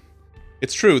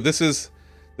 It's true. This is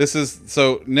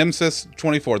so Nemesis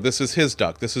 24. This is his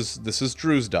duck. This is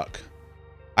Drew's duck.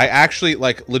 I actually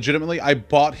legitimately I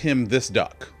bought him this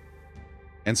duck.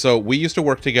 And so we used to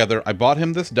work together. I bought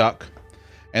him this duck,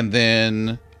 and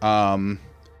then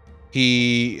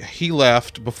he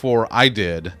left before I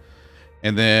did.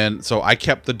 And then so I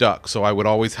kept the duck, so I would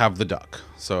always have the duck.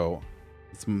 So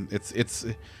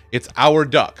it's our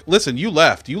duck. Listen, you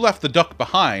left the duck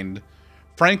behind.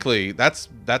 Frankly, that's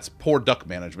poor duck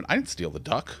management. I didn't steal the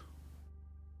duck.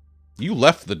 You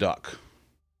left the duck.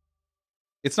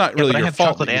 It's not really but your I have fault.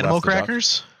 chocolate that you animal left the duck.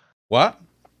 crackers. What?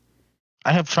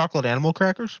 I have chocolate animal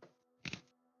crackers.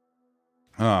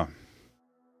 What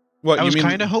I you was mean?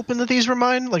 kind of hoping that these were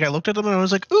mine. Like I looked at them and I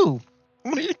was like, "Ooh,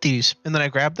 I'm gonna eat these." And then I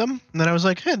grabbed them, and then I was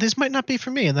like, "Hey, these might not be for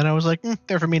me." And then I was like,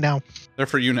 "They're for me now." They're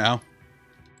for you now.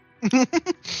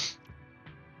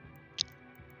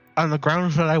 On the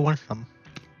grounds that I want them.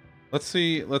 Let's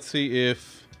see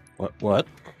if What?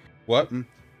 Mm.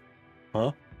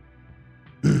 Huh?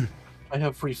 I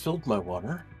have refilled my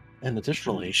water, and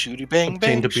additionally, Shooty bang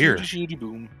obtained bang, a beer. shooty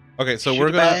boom. Okay, so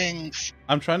we're gonna.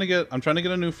 I'm trying to get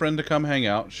a new friend to come hang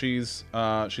out. She's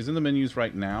in the menus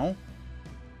right now.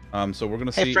 So we're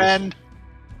gonna see. Hey, friend.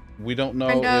 We don't know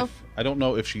Friendo. if I don't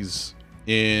know if she's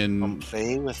in. Come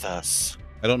play with us.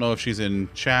 I don't know if she's in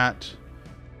chat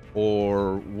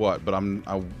or what, but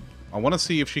I want to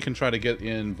see if she can try to get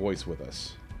in voice with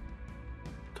us.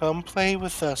 Come play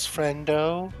with us,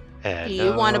 friendo. Do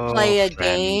you want to play a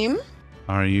game?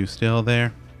 Are you still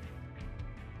there?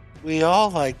 We all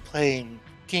like playing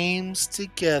games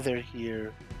together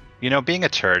here. You know, being a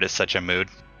turd is such a mood.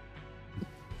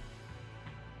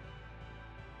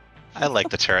 I like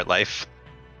the turret life.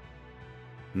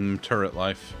 Turret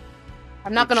life.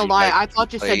 I'm not Would gonna you lie. like I to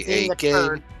thought you said play being a a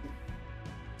turd. game?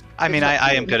 I mean,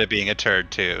 I am good at being a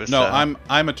turd too. No, so.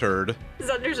 I'm a turd.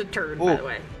 Zunder's a turd, Ooh. by the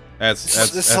way. As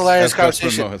This as hilarious Best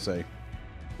Friend conversation. Mo has say.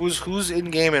 Who's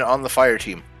in game and on the fire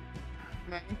team?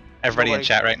 Everybody in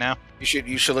chat right now? You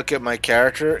should look at my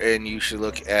character and you should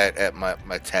look at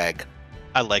my tag.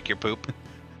 I like your poop.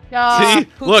 See?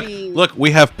 Look,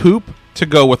 we have poop to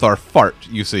go with our fart,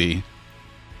 you see.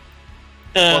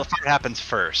 Well, the fart happens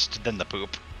first, then the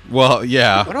poop. Well,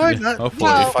 yeah. What do I not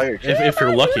hopefully. do? Fire If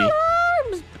you're lucky.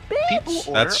 People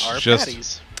order That's our just-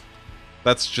 patties.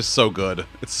 That's just so good.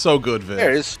 It's so good, Viv.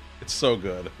 There it is. It's so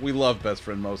good. We love Best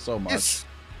Friend Mo so much. Yes,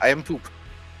 I am poop.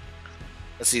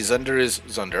 Let's see. Zunder is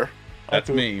Zunder. That's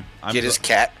me. I'm Get his Zu-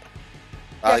 cat.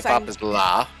 Lollipop I'm- is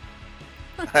La.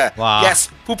 La. Yes,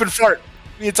 poop and fart.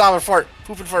 Me and Tom are fart.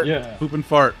 Poop and fart. Yeah. Poop and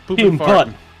fart. Poop Team and fart.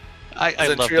 Putt. I Then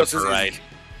love the Trios is variety. easy.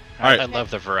 All right. I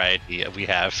love the variety we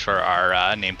have for our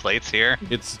nameplates here.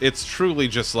 It's truly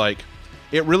just like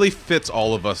it really fits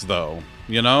all of us, though.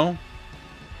 You know,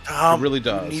 Tom, it really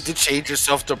does. You need to change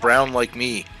yourself to brown like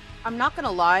me. I'm not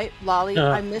gonna lie, Lolly.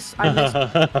 I miss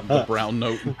the brown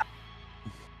note.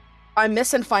 I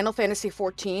miss in Final Fantasy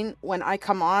 14 when I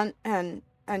come on and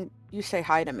you say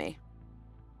hi to me.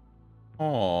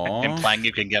 Aww. Implying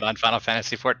you can get on Final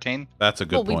Fantasy 14? That's a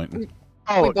good Well, point.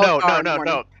 Oh, We both no, are no, in the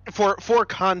no, no. For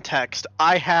context,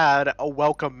 I had a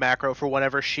welcome macro for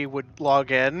whenever she would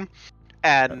log in,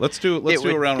 and Let's do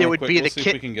a round it real would quick. be We'll the see if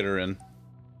kit. we can get her in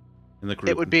the group.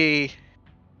 It would be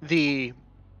the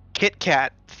Kit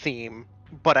Kat theme,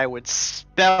 but I would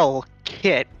spell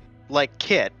kit like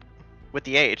kit with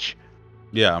the H.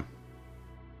 Yeah.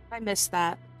 I miss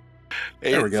that.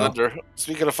 Hey, There we go. Thunder,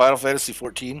 speaking of Final Fantasy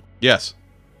 14, Yes.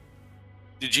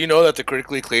 did you know that the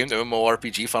critically acclaimed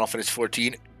MMORPG Final Fantasy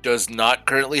 14 does not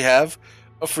currently have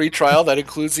a free trial that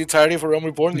includes the entirety of A Realm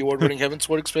Reborn, the award-winning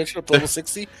Heavensward expansion up to level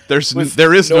 60? There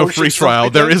is no free trial.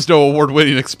 There is no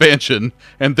award-winning expansion,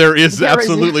 and there is There is-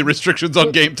 absolutely restrictions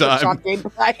on game time. On game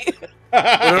time.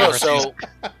 No, so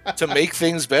to make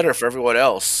things better for everyone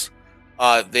else,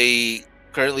 they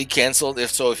currently canceled.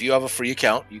 If you have a free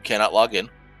account, you cannot log in.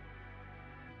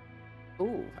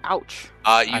 Ooh, ouch.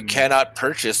 You cannot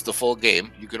purchase the full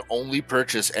game. You can only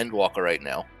purchase Endwalker right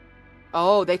now.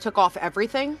 Oh, they took off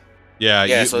everything? Yeah,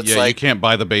 Yeah, you, so it's yeah, like- you can't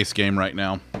buy the base game right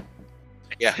now.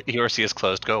 Yeah. Eorsia is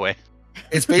closed. Go away.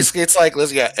 It's basically, it's like,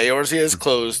 listen, yeah, Eorzea is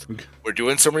closed. We're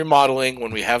doing some remodeling.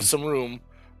 When we have some room,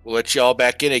 we'll let you all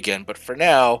back in again. But for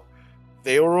now,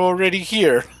 they were already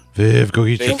here. Viv, go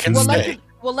get They your can food. stay.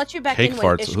 We'll let you back Cake in when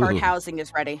farts, Ishgard ooh. housing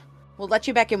is ready. We'll let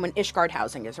you back in when Ishgard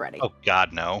housing is ready. Oh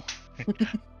God, no.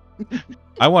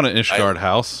 I want an Ishgard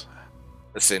house.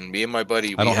 Listen, me and my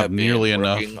buddy, I don't we have been nearly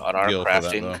enough working on our gil for that,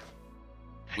 crafting. though.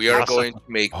 We are Awesome. going to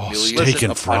make Oh, millions steak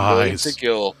and upon millions fries. of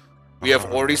gil. We have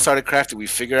already started crafting. We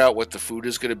figured out what the food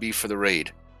is going to be for the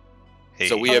raid. Hey.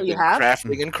 So we Oh, have you been have?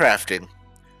 crafting and crafting.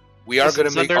 We are Listen,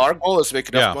 going to make, Zunder- our goal is to make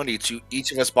enough Yeah. money to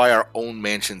each of us buy our own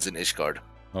mansions in Ishgard.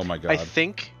 Oh my I god.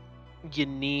 think you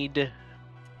need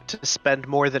to spend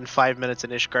more than 5 minutes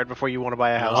in Ishgard before you want to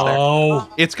buy a house there. Oh,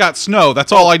 It's got snow.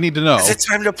 That's all I need to know. Is it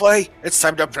time to play? It's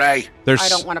time to play. There's I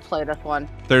don't want to play this one.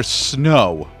 there's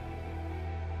snow.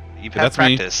 You've That's had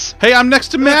me. practice. Hey, I'm next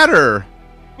to Matter.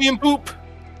 Me and Poop.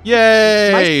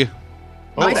 Yay! Oh,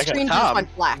 My I got screen just Tom.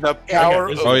 went black. The power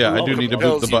Okay. of Oh yeah, I do welcome need to boot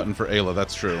tells the you. button for Ayla.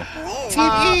 That's true.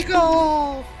 Team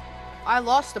Eagle. I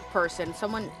lost a person.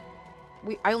 Someone.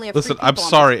 I only have Listen, 3 I'm people on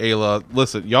sorry, Ayla.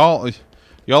 Listen, y'all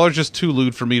are just too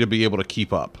lewd for me to be able to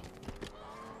keep up.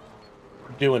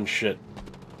 doing shit.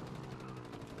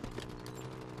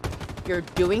 You're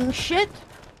doing shit?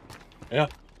 Yeah.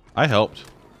 I helped.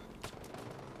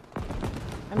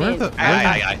 I Where mean, the?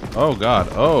 Aye. Oh god.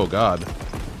 Oh god.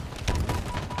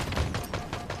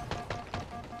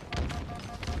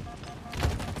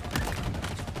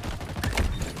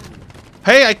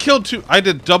 Hey, I killed 2. I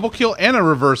did double kill and a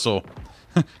reversal.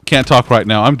 Can't talk right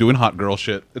now. I'm doing hot girl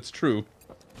shit. It's true.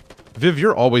 Viv,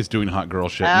 you're always doing hot girl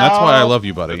shit, and that's why I love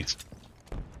you, buddy.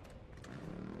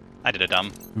 I did a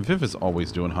dumb. Viv is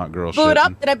always doing hot girl blew shit. it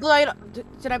up? Did I blow it up?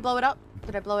 Did I blow it up?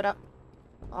 Did I blow it up?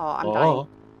 Oh, I'm dying.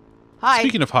 Hi.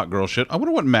 Speaking of hot girl shit, I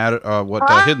wonder what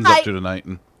Hi. Hidden's up to tonight.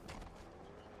 And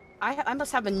I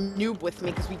must have a noob with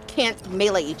me because we can't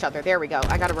melee each other. There we go.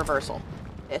 I got a reversal.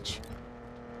 Bitch.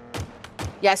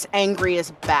 Yes, angry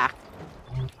is back.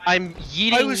 I'm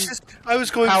yeeting I was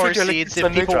going power for Delicate seeds if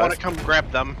Sunday people want to Drive. come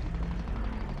grab them.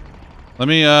 let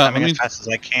me Coming as fast as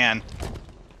I can.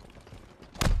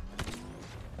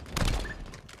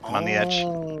 I'm on the edge.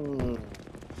 Oh.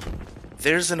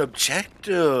 There's an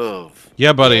objective.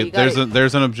 yeah, buddy. Yeah, you got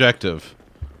there's an objective.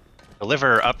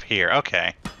 Deliver up here.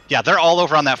 Okay. Yeah, they're all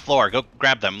over on that floor. Go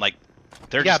grab them. Like,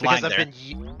 they're Yeah, just lying because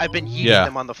there. I've been yeeting Yeah.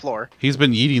 them on the floor. He's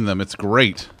been eating them. It's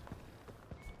great.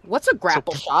 What's a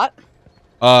grapple shot?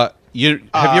 Have you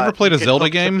ever played a You can Zelda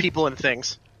hook the game? People and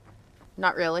things.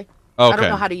 Not really. Okay. I don't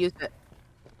know how to use it.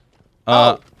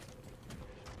 Uh,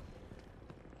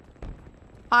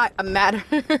 Hi, I'm mad.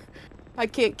 I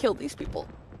can't kill these people.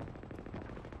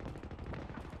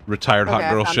 retired Okay, hot I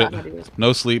girl found shit. out how to use it.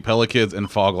 No sleep, hella kids, and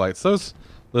fog lights. Those.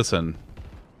 Listen,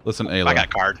 Ayla. I got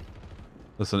card.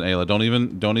 Listen, Ayla. Don't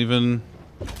even.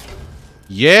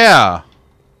 Yeah.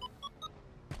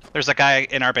 There's a guy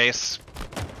in our base.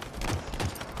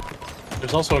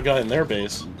 There's also a guy in their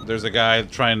base. There's a guy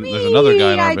trying. There's another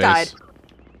guy in our I base. died.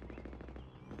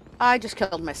 I just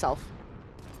killed myself.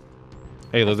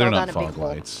 Ayla, they're fell not down a fog big hole.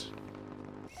 lights.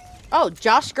 Oh,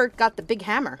 Josh Skirt got the big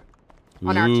hammer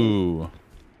on our team. Ooh.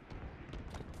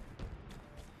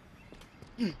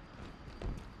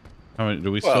 How many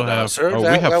do we Well, still now, have? sir, Oh,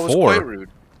 that, we have that was 4. quite rude.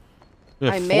 We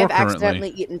have I 4 may have currently. accidentally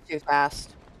eaten too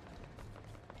fast.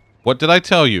 What did I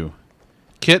tell you?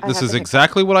 Kit, I this have is the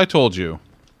exactly what I told you.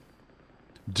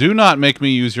 Do not make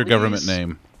me use your government Please.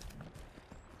 name.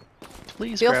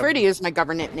 Please Feel grab free to use my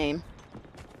government name.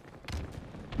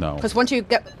 No. Because once you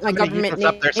get my Somebody government use what's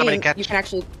up there, somebody name, catch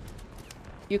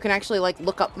you can actually like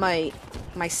look up my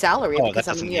salary Oh, that because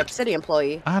I'm a doesn't New York need- City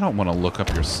employee. I don't want to look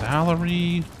up your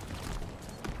salary.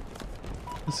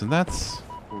 Listen, that's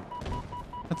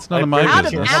none of my Out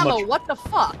of business. How ammo, much- what the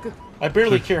fuck? I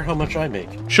barely care how much I make.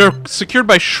 Sure, secured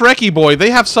by Shrekky Boy. They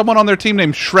have someone on their team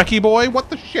named Shrekky Boy? What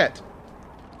the shit?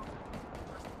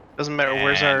 Doesn't matter.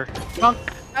 Where's our?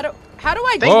 How do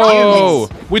I do Oh,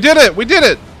 this? we did it! We did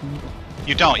it!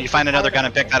 You don't. You find another gun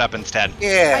and pick that up instead.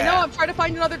 Yeah. I know. I'm trying to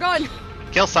find another gun.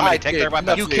 Kill somebody. I Take did their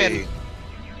weapon. You can.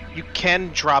 You can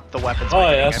drop the weapons. Hi, by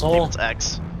hitting asshole. people's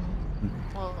X.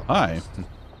 Hi.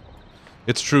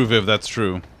 It's true, Viv, that's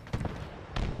true.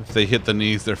 If they hit the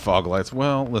knees, they're fog lights.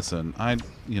 Well, listen,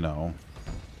 you know.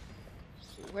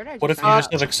 Where did I What if you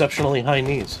just have exceptionally high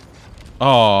knees?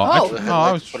 Oh,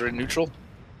 I was... Put it in neutral.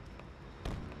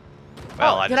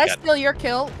 Well, did I steal your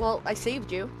kill? Well, I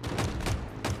saved you.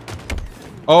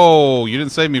 Oh, you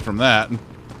didn't save me from that.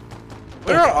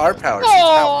 Where are our powers?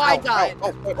 Oh, I died.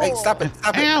 Oh, hey, stop it.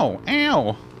 Stop it. Ow,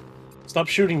 ow. Stop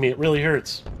shooting me. It really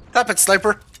hurts. Stop it,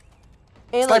 sniper.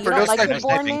 Ayla, Sniper, you no don't like sniping. your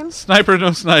born name? Sniper,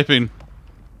 no sniping.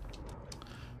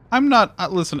 I'm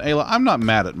not... listen, Ayla, I'm not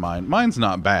mad at mine. Mine's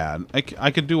not bad.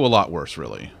 I could do a lot worse,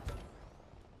 really.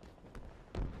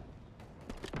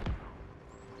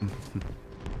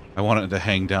 I want it to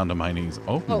hang down to my knees.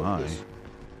 Oh, my.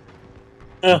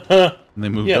 Uh-huh. And they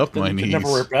moved Yeah, up then my you knees. can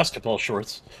never wear basketball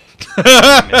shorts.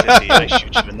 I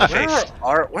shoot you in the face.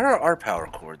 Where are our power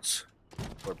cords?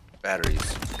 Or batteries?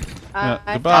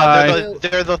 Goodbye.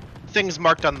 They're the things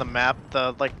marked on the map.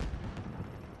 The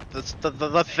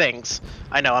things.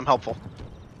 I know. I'm helpful.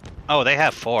 Oh, they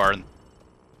have 4.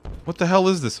 What the hell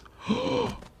is this?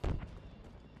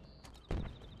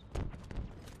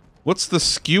 What's the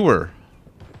skewer?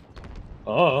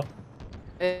 Oh.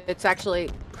 It's actually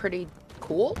pretty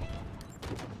cool.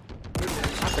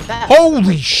 Not the best.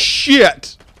 Holy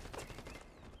shit!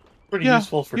 Pretty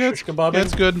useful for shish kebabbing. Yeah,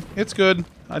 it's good. It's good.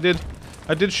 I did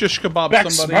shish kebab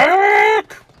Back somebody.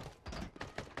 smack!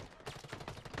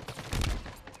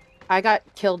 I got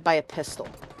killed by a pistol.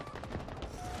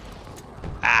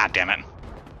 Ah, damn it.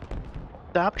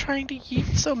 Stop trying to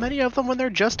yeet so many of them when they're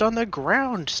just on the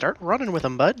ground. Start running with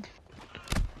them, bud.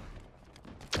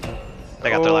 They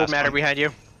got their last Matter one. behind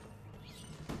you.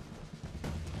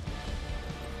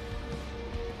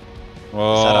 Oh,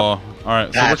 all right.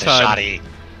 So That's we're tied. a shoddy.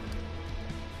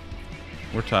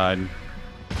 We're tied.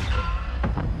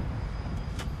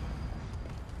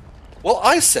 Well,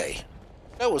 I say,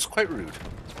 that was quite rude.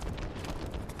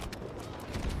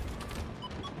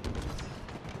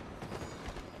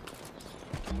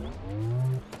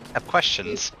 Have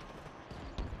questions.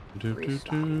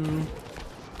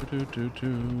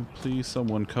 Please,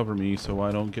 someone cover me so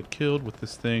I don't get killed with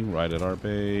this thing right at our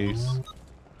base.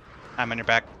 I'm on your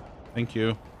back. Thank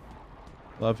you.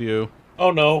 Love you.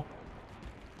 Oh no.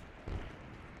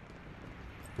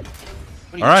 What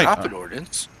are you All right. chopping,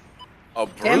 Ordnance? A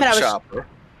brute Damn it, I was- chopper.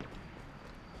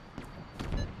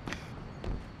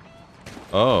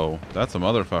 Oh, that's a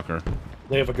motherfucker.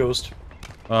 They have a ghost.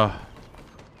 What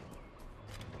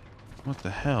the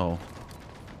hell?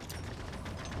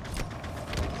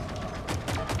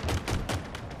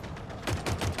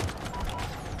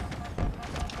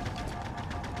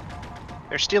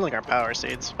 They're stealing our power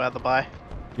seeds, by the by.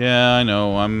 Yeah, I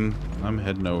know. I'm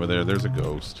heading over there. There's a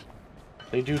ghost.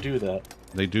 They do that.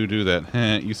 They do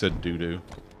that. You said doo-doo.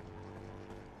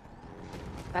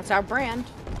 That's our brand.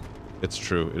 It's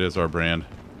true. It is our brand.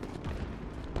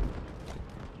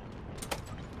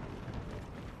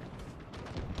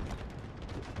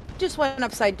 Just went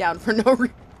upside down for no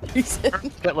reason.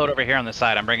 Get load over here on the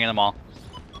side. I'm bringing them all.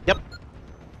 Yep.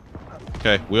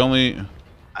 Okay, we only...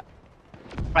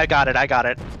 I got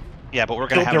it. Yeah, but we're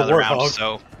gonna Killed have their another round, warthog.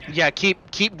 so Yeah, keep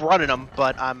running them,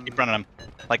 but I'm... keep running them.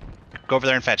 Like, go over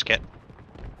there and fetch, Kit.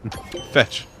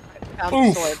 Fetch. Found the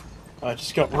Oof. sword. I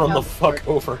just got run the fuck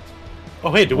over.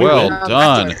 Oh hey, do we Well win?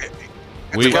 done.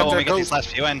 We Well, when we get these last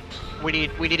few in. We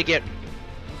need to get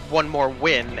one more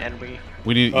win, and we...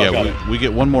 need... Oh, got yeah, we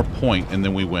get one more point and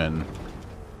then we win.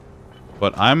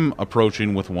 But I'm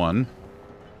approaching with one.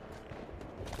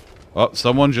 Oh,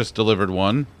 someone just delivered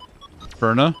one.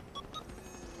 Ferna?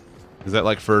 Is that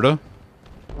like Ferda?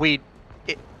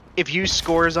 If you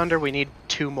scores under, we need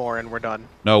 2 more and we're done.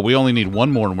 No, we only need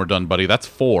one more and we're done, buddy. That's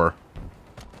 4.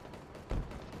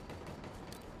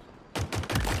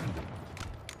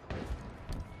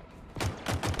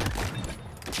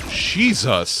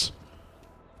 Jesus.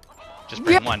 Just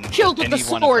bring Yep, one. killed with the Any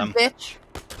one sword, of them. bitch.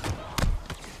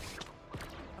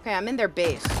 Okay, I'm in their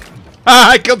base.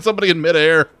 Ah, I killed somebody in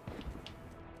midair.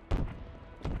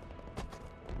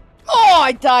 Oh,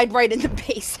 I died right in the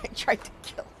base. I tried to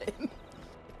kill him.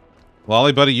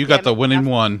 Lolly, buddy, you got Damn the it, winning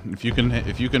yeah. one. If you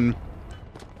can...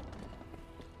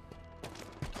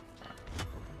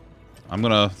 I'm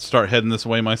gonna start heading this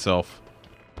way myself.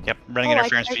 Yep, running Oh,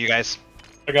 interference for you guys.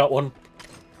 I got one.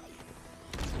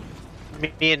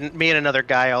 Me and another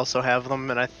guy also have them,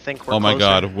 and I think we're Oh my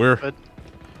closer, god, but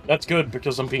That's good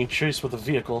because I'm being chased with a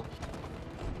vehicle.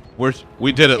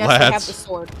 we did it, Yes, I have the lads.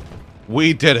 sword.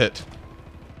 We did it.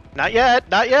 Not yet.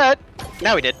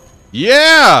 Now we did.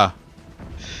 Yeah!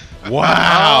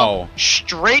 Wow.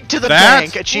 Straight to the That-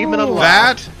 bank. Achievement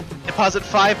unlocked. That Deposit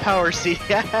 5 power seed.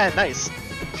 Yeah, nice.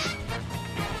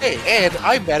 Hey, and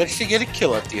I managed to get a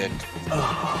kill at the end.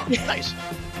 Nice.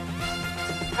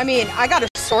 I mean, I got a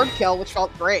sword kill, which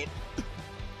felt great.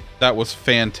 that was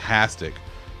fantastic.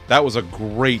 That was a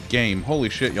great game. Holy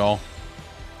shit, y'all.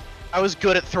 I was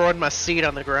good at throwing my seed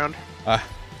on the ground.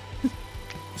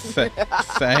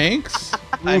 Thanks.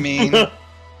 I mean,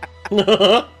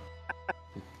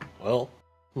 Well,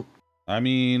 I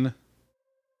mean,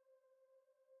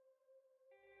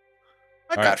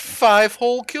 I All got right. 5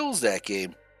 whole kills that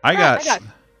game. I got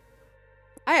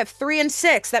I have 3 and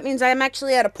 6. That means I'm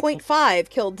actually at a 0.5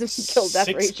 kill death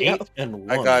 6, ratio. 8, and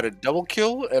 1. I got a double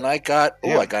kill, and I got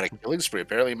Damn. I got a killing spree.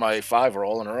 Apparently, my 5 are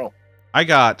all in a row. I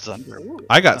got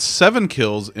Zunder. 7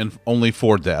 kills and only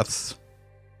 4 deaths.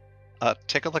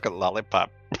 Take a look at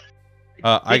Lollipop.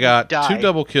 I got die. 2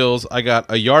 double kills. I got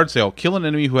a yard sale, kill an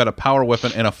enemy who had a power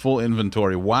weapon and a full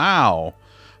inventory. Wow.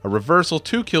 A reversal,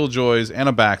 2 killjoys, and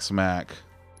a back smack.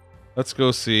 Let's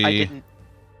go see.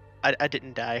 I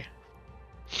didn't die.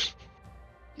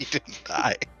 You didn't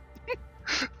die.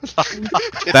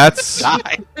 That's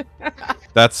die.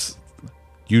 That's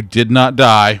you did not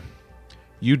die.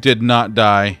 You did not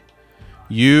die.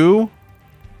 You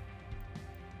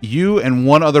and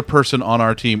one other person on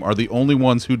our team are the only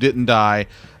ones who didn't die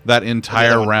that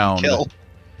entire one round. kill.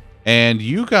 And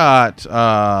you got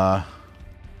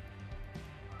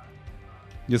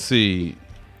you see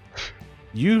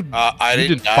you I you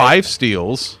didn't did die. 5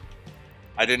 steals.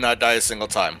 I did not die a single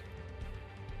time.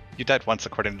 You died once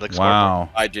according to the Wow.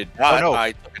 I did not. no.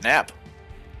 I took a nap.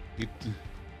 You-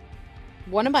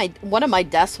 One of my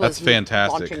deaths was That's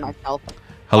fantastic. launching myself.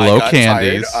 Hello, I got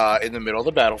candies. tired, in the middle of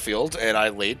the battlefield, and I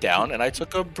laid down and I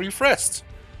took a brief rest.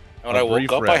 And when A I woke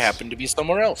brief up, I rest. happened to be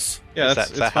somewhere else. Yeah, Is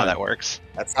that's that how fine. that works?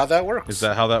 That's how that works. Is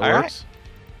that how that All right. works?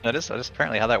 That is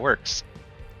apparently how that works.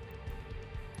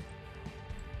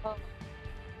 All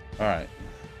right.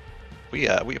 We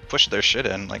pushed their shit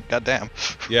in, like goddamn.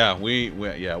 Yeah, we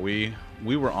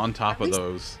were on top of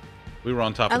those. We were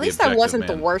on top At of the least I objective, wasn't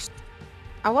the man. worst.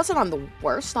 I wasn't on the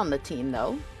worst on the team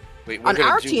though. Wait, we're On gonna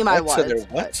our do team, what I to was, their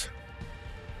but- what?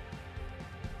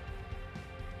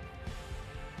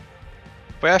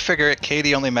 But I figure it,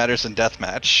 KD only matters in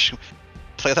deathmatch.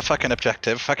 Play the fucking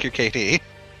objective. Fuck your KD.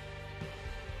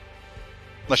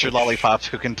 Unless you're Lollipop,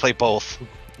 who can play both.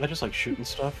 I just like shooting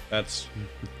stuff. That's.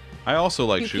 I also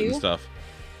like Pew shooting pew. stuff.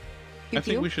 Pew I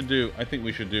think pew. we should do. I think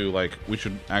we should do like we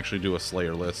should actually do a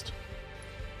Slayer list.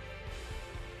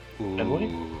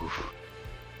 Emily?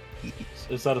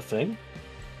 Is that a thing?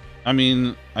 I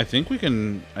mean, I think we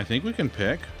can. I think we can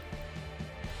pick.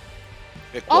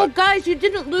 Pick Oh, what? guys, you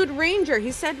didn't loot Ranger.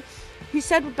 He said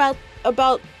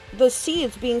about the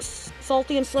seeds being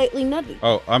salty and slightly nutty.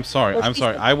 Oh, I'm sorry. Let's I'm be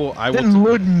sorry. sure. I will. Didn't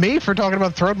load me for talking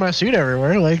about throwing my suit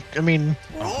everywhere. Like, I mean,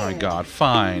 Oh my God!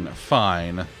 Fine,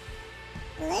 fine.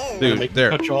 Gonna Dude, make there.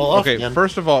 cut you all off Okay, again.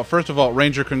 first of all,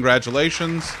 Ranger,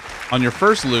 congratulations on your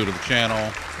first loot of the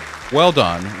channel. Well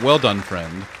done,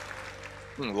 friend.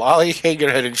 Lolly, hang your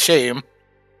head in shame.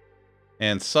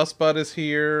 And Susbud is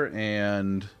here,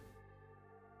 and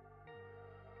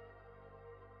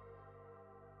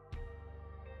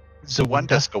So one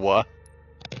Deskawa.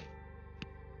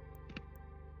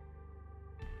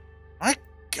 My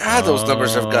God, those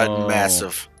numbers have gotten Oh.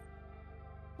 massive.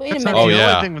 Wait a that's minute. not Oh, the yeah,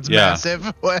 only thing that's yeah.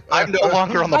 massive. I'm no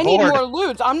longer on the I need board. more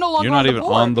loot. I'm no longer you're not on the even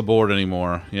board. on the board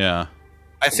anymore. Yeah,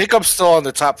 I think I'm still on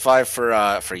the top 5 for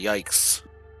Yikes.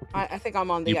 I think I'm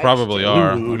on the. you ice probably too.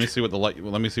 are. Ooh. Let me see what the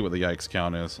let me see what the yikes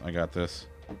count is. I got this.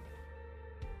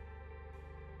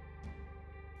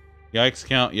 Yikes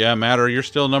count. Yeah, Matter, you're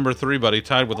still number 3, buddy,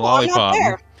 tied with Oh, I'm not Lollipop.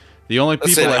 there. The only people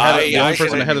Listen, ahead, I- the I only person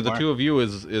shouldn't ahead of the anymore. 2 of you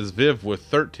is Viv with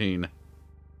 13.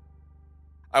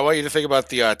 I want you to think about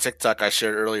the TikTok I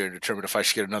shared earlier and determine if I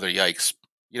should get another Yikes.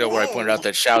 You know, where I pointed out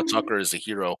that Shao Tucker is a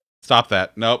hero. Stop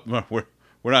that. Nope.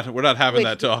 We're not having Wait.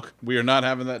 that talk. We are not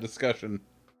having that discussion.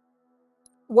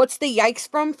 What's the yikes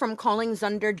from? From calling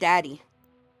Zunder daddy.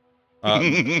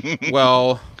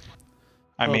 Well,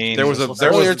 I mean, there was a Let's there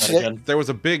earlier was today- there was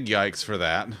a big yikes for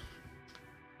that.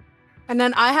 And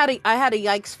then I had a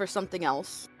yikes for something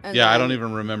else. And Yeah, I then- don't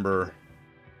even remember.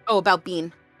 Oh, about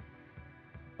Bean.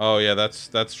 Oh yeah, that's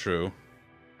true.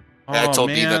 I Oh, told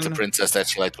Dean that the man. princess that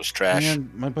she liked was trash.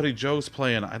 Man, my buddy Joe's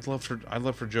playing. I'd love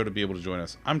for Joe to be able to join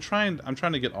us. I'm trying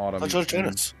to get Autumn. Let's go join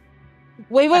us.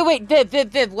 Wait,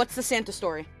 Viv, what's the Santa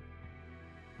story?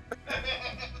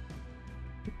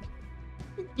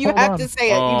 You Hold have on. to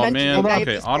say it. You Oh mentioned man, it. Now you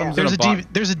okay. have to say Autumn's it. in a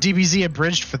there's a DBZ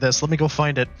abridged for this. Let me go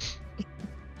find it.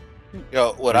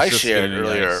 Yo, what It's I just shared getting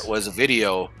earlier nice. was a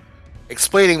video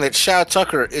explaining that Shao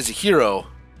Tucker is a hero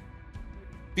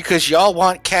because y'all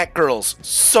want cat girls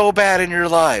so bad in your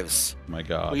lives. My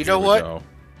God. Well, you here know we what? go.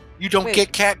 You don't Wait.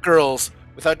 get cat girls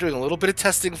without doing a little bit of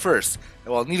testing first.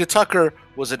 And while Nina Tucker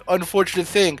was an unfortunate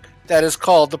thing, that is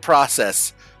called the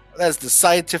process. That is the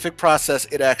scientific process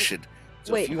in action.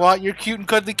 So Wait. if you want your cute and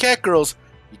cuddly cat girls,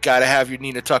 you gotta have your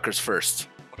Nina Tuckers first.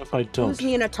 What if I don't? Who's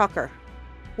Nina Tucker?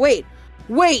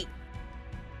 Wait.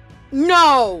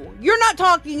 No, you're not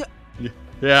talking.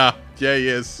 Yeah, he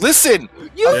is. Listen,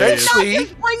 You eventually, did not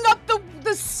just bring up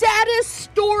the saddest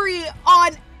story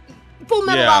on Full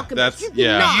Metal Yeah, Alchemist. that's- You did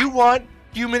yeah. not. you want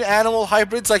human-animal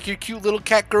hybrids like your cute little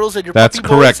cat girls and your That's puppy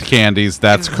correct, boys? Candies.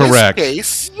 That's In correct.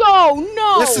 This case, Yo,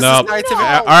 no. this is Nope. a scientific. No.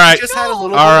 All right. You just had a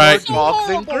little All bit right. more dog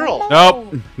than girl.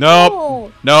 Nope.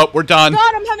 No. Nope. We're done.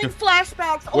 God, I'm having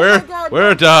flashbacks. Oh We're- my God. we're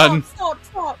no, done. Stop.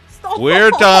 We're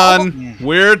done.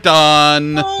 We're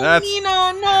done. No, That's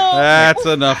Nina, no. that's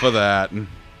enough of that. You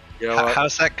know what?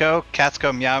 How's that go? Cats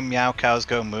go meow meow, cows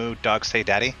go moo, dogs say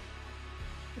daddy.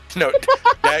 No,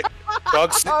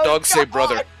 dogs say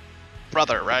brother.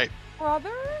 Brother, right?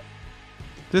 Brother?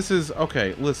 This is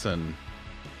okay. Listen,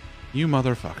 you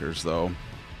motherfuckers, though.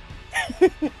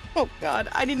 Oh God,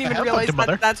 I didn't even I'll realize fuck your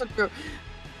mother. that's what true.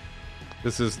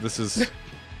 This is.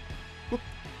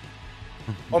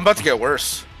 I'm about to get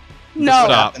worse. No. What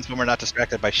Stop. happens when we're not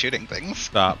distracted by shooting things?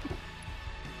 Stop.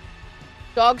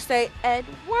 Dogs say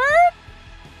Edward.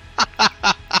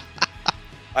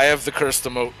 I have the cursed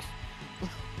emote.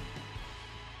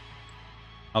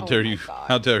 How Oh dare my you? God.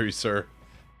 How dare you, sir?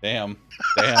 Damn.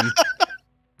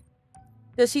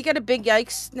 Does he get a big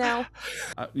yikes now?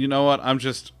 You know what?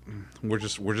 We're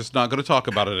just not going to talk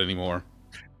about it anymore.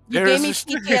 You There gave is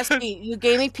me a PTSD. You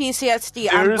gave me PTSD.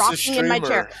 There I'm is a rocking in my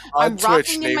chair. streamer I'm on Twitch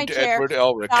rocking in my named chair. Edward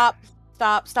Elric.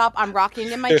 Stop. I'm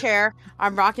rocking in my chair.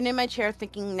 I'm rocking in my chair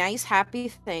thinking nice, happy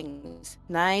things.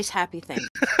 Nice, happy things.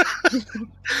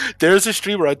 There's a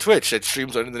streamer on Twitch that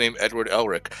streams under the name Edward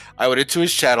Elric. I went into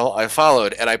his channel, I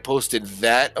followed, and I posted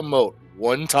that emote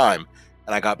one time,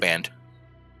 and I got banned.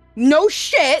 No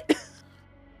shit.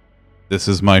 This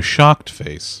is my shocked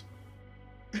face.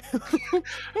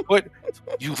 But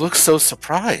you look so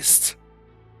surprised.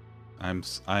 I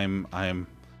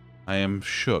am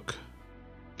shook.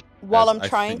 While As I'm I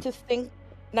trying think- to think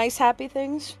nice, happy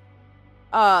things.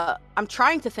 I'm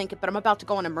trying to think it, but I'm about to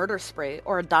go on a murder spree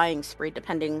or a dying spree,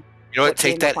 depending. You know what? What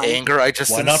Take game that we're playing. anger I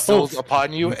just Why not instilled both?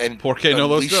 upon you and Porque no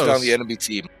los unleash it dos. on the enemy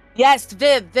team. Yes,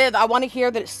 Viv, I want to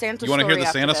hear the Santa You want to story hear the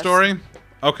after Santa this. story?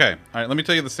 Okay. All right. Let me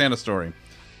tell you the Santa story.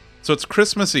 So it's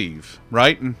Christmas Eve,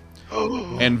 right?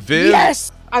 And Viv.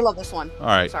 Yes, I love this one. All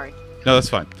right. Sorry. No, that's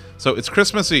fine. So it's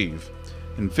Christmas Eve,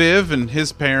 and Viv and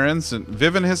his parents, and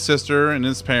Viv and his sister and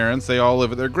his parents, they all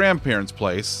live at their grandparents'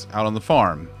 place out on the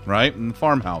farm, right? In the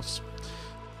farmhouse.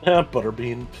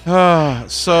 Butterbean.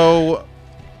 So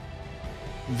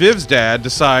Viv's dad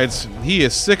decides he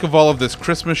is sick of all of this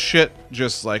Christmas shit,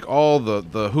 just like all the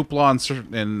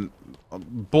hoopla and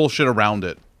bullshit around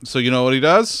it. So you know what he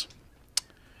does?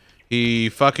 He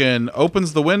fucking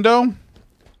opens the window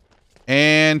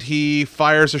and he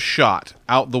fires a shot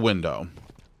out the window.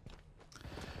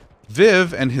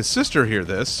 Viv and his sister hear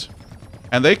this,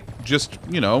 and they just,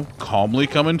 you know, calmly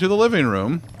come into the living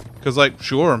room. Because, like,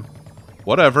 sure,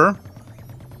 whatever.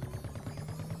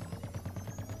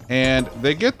 And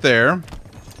they get there,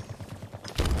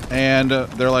 and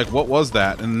they're like, what was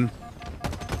that? And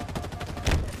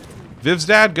Viv's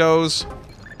dad goes,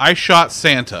 I shot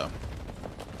Santa.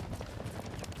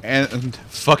 And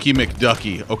fuck you,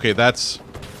 McDucky. Okay, that's...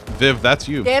 Viv, that's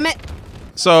you. Damn it.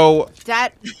 So...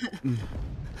 That.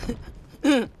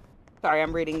 Sorry,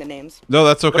 I'm reading the names. No,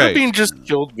 that's okay. Butterbean just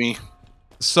killed me.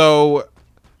 So,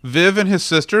 Viv and his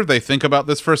sister, they think about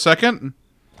this for a second.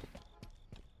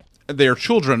 They're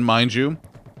children, mind you.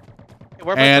 Hey,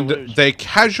 where am I And to lose? they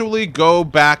casually go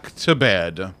back to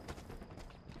bed.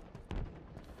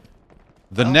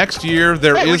 The next year,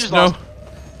 there Hey, we is just no... lost.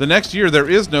 The next year, there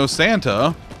is no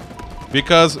Santa.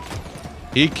 Because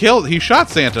he shot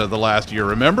Santa the last year,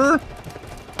 remember?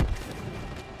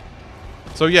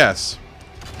 So, yes.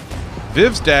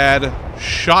 Viv's dad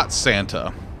shot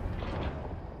Santa.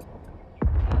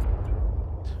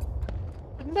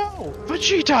 No,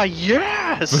 Vegeta,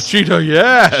 yes. Vegeta,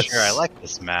 yes! Sure, I like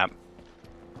this map.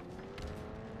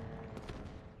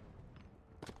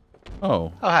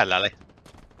 Oh. Oh, hi, Lolly.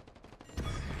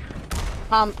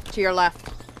 To your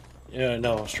left. Yeah,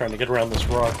 no, I was trying to get around this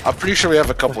rock. I'm pretty sure we have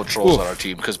a couple of trolls Oof. on our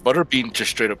team because Butterbean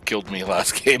just straight up killed me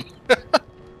last game.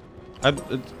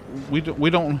 We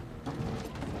don't...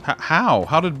 How?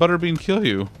 How did Butterbean kill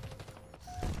you?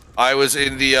 I was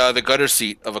in the gutter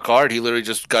seat of a car, and he literally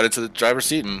just got into the driver's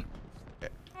seat and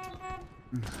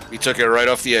he took it right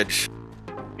off the edge.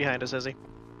 Behind us, Izzy.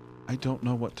 I don't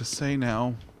know what to say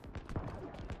now.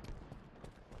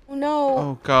 Oh no.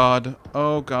 Oh god.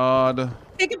 Oh god.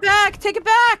 Take it back. Take it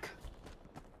back.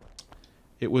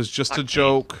 It was just a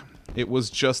joke. It was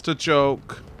just a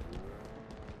joke.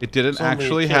 It didn't It's only a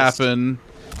actually kiss. happen.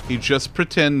 He just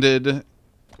pretended.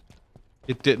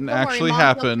 It didn't Don't worry, actually Mom,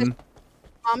 happen.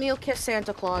 Mommy will kiss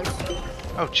Santa Claus.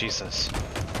 Oh, Jesus.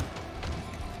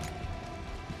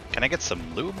 Can I get some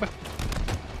lube?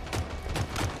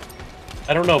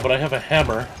 I don't know, but I have a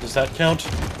hammer. Does that count?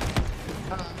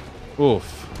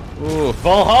 Oof. Oof.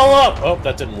 Valhalla! Oh,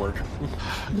 that didn't work.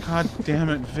 God damn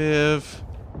it, Viv.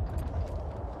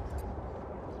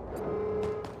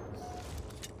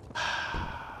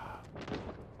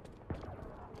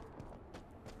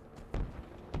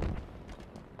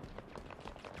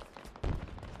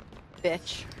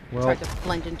 Bitch. Well- Tried to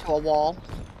blend into a wall.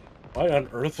 Why on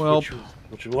earth Well-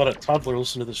 would you let a toddler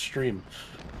listen to this stream?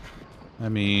 I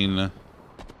mean...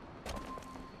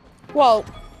 Well,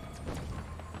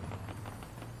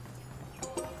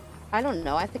 I don't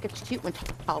know. I think it's cute when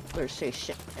toddlers say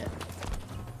shit.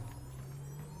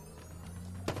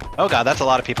 Oh god, that's a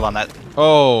lot of people on that.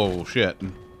 Oh, shit.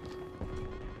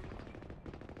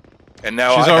 And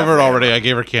now She's I have over it the already. hammer. I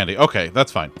gave her candy. Okay,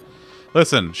 that's fine.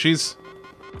 Listen, she's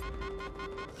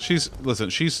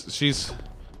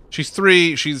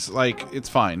 3. She's like, it's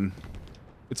fine.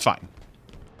 It's fine.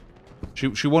 She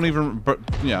won't even, but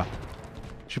yeah.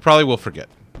 She probably will forget.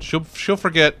 She'll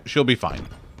forget. She'll be fine.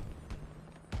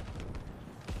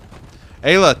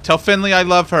 Ayla, tell Finley I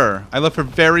love her. I love her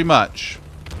very much.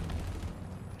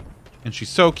 And she's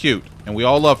so cute, and we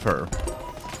all love her.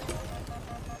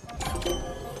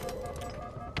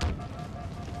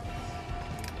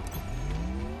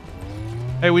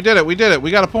 Hey, we did it. We did it.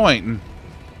 We got a point.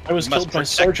 I was Must killed by protect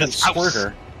Sergeant this house.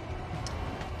 Squirter.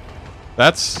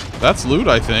 That's loot,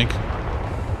 I think.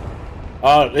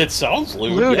 It sounds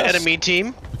lewd, Lewd yes. enemy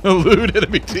team. Loot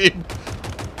enemy team.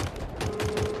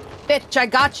 Bitch, I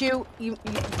got you.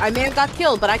 I may have got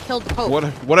killed, but I killed the Pope.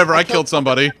 Whatever. I killed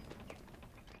somebody.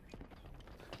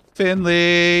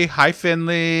 Finley. Hi,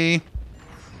 Finley.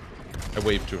 I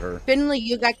waved to her. Finley,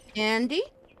 you got candy?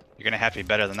 You're gonna have to be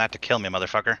better than that to kill me,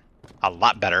 motherfucker. A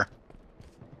lot better.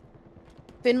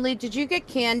 Finley, did you get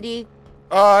candy?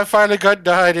 Oh, I finally got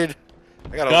dieted.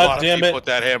 I got a God lot of damn people it. with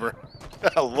that hammer.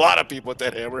 A lot of people with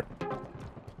that hammer.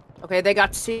 Okay, they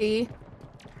got C.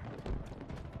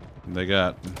 They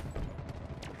got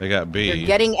B. You're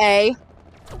getting A.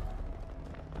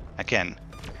 I can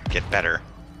get better.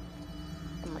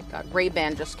 Oh my god,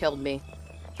 Ray-Ban just killed me.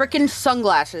 Frickin'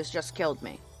 sunglasses just killed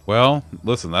me. Well,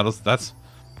 listen, that's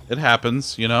it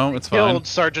happens, you know, it's fine. Killed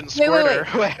Sergeant Wait, wait,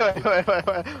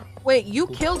 Squirter. Wait, you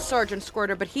killed Sergeant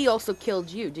Squirter, but he also killed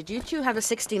you. Did you two have a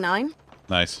 69?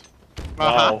 Nice.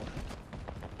 Wow.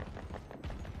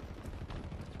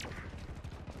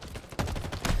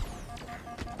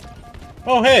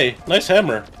 Oh, hey, nice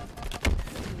hammer.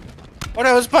 Oh,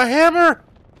 that was my hammer.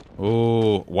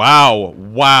 Oh, wow.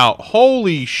 Wow.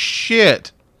 Holy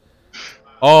shit.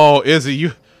 Oh, Izzy,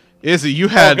 you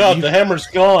had Oh god, the hammer's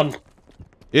gone.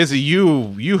 Izzy,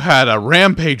 you had a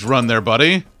rampage run there,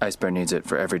 buddy. Ice Bear needs it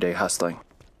for everyday hustling.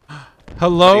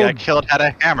 Hello, I killed had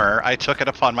a hammer. I took it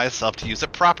upon myself to use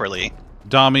it properly.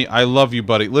 Dommy, I love you,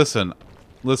 buddy. Listen,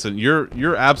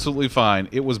 you're absolutely fine.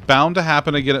 It was bound to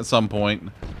happen again at some point.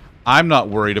 I'm not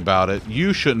worried about it.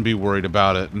 You shouldn't be worried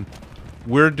about it. And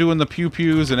we're doing the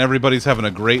pew-pews, and everybody's having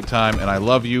a great time, and I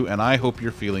love you, and I hope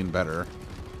you're feeling better.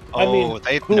 I mean,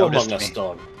 they've who noticed among us, me.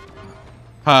 dog?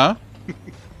 Huh?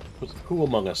 Who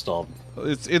among us, dog?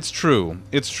 It's true.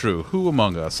 It's true. Who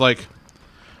among us? Like,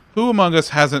 who among us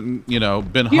hasn't, you know,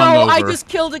 been Yo, hungover? I just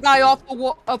killed a guy off the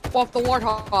off the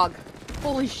warthog.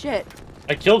 Holy shit.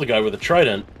 I killed a guy with a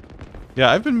trident.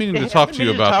 Yeah, I've been meaning to talk to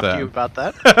you about that. To you about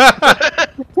that.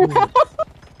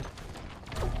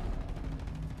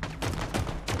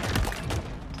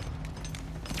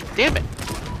 Damn it.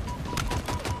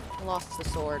 I lost the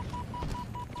sword.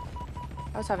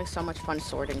 I was having so much fun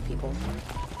sorting people.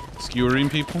 Skewering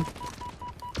people?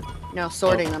 No,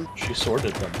 sorting them. She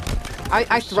sorted them.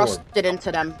 I Sword. thrust it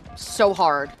into them so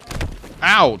hard.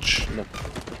 Ouch!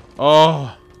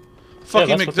 Oh,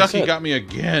 fucking that's what they McDucky said. got me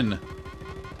again.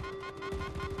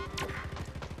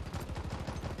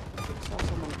 Saw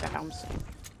someone bouncing.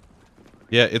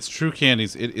 Yeah, it's true,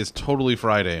 Candies. It is totally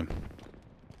Friday.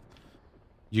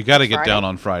 You got to get Friday? down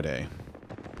on Friday.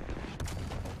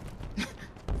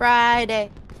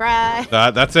 Friday.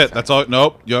 That's it. That's all.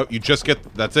 Nope. You just get.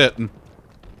 That's it.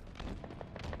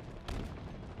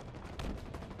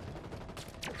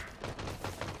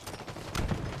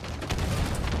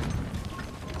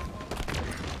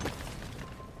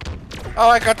 Oh,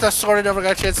 I got that sword. I never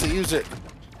got a chance to use it.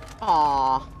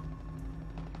 Aw.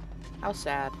 How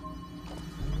sad.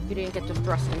 You didn't get to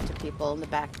thrust into people in the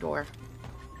back door.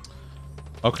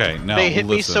 Okay, now They hit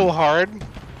me listen. so hard,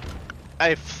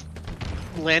 I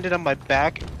landed on my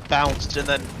back, bounced, and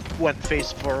then went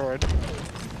face forward.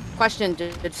 Question,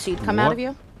 did seed come out What? of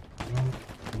you?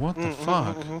 What the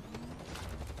fuck?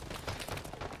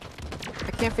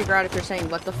 I can't figure out if you're saying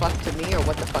what the fuck to me or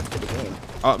what the fuck to the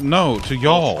game. No, to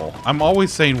y'all. I'm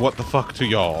always saying what the fuck to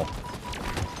y'all.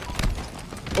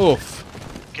 Oof.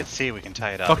 Let's see, we can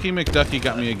tie it up. Fucky McDucky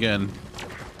got me again.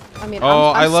 I mean,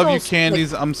 oh, I'm I love still, you,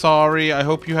 Candies. I'm sorry. I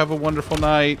hope you have a wonderful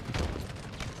night.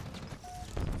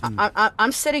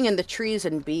 I'm sitting in the trees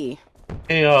in B.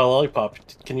 Hey, Lollipop,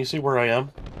 can you see where I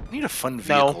am? I need a fun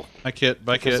vehicle. No. Hi, Kit.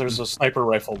 Bye, Because Kit. there's a sniper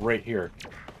rifle right here.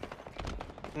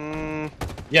 Yeah,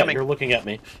 Coming. you're looking at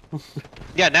me.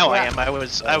 Yeah, now I am. I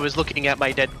was looking at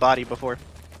my dead body before.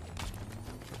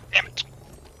 Damn it.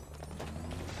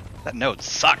 That node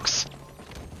sucks.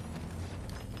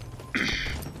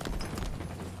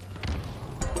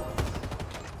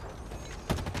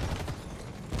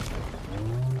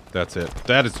 That's it.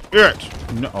 That is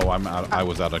it. No, oh, I'm out. I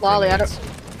was out of Lolly, grenades.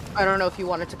 I don't know if you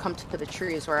wanted to come to the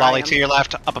trees where Lolly, I am. to your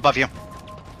left, up above you.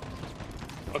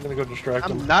 I'm gonna go distract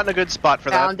I'm him. not in a good spot for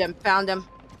Found him. Got him.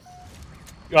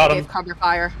 Gave cover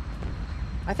fire.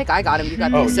 I think I got him. You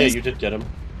got Oh, the yeah, assist. you did get him.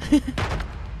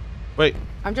 Wait.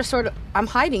 I'm just I'm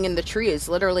hiding in the trees,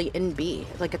 literally in B.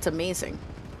 Like, it's amazing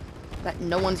that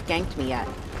no one's ganked me yet.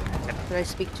 Did I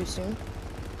speak too soon?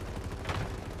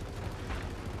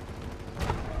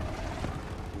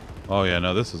 Oh, yeah,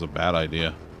 no, this is a bad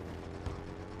idea.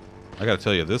 I gotta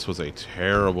tell you, this was a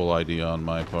terrible idea on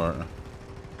my part.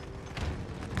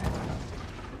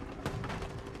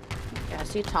 Yeah, I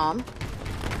see Tom.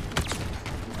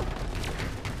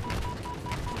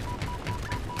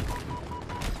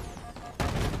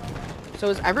 So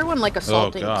is everyone, like,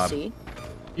 assaulting God. C?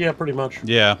 Yeah, pretty much.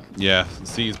 Yeah, yeah.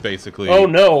 C is basically... Oh,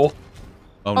 no.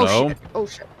 Oh, no? Shit. Oh,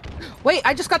 shit. Wait,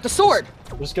 I just got the sword!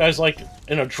 This guy's, like,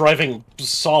 in a driving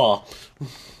saw.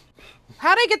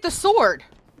 How'd I get the sword?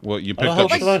 Well, you How the picked hell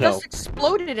up... should I know? Just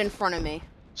exploded in front of me.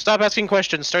 Stop asking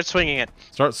questions. Start swinging it.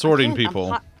 Start sorting I can't,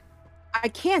 people. I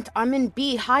can't. I'm in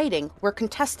B hiding. We're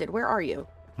contested. Where are you?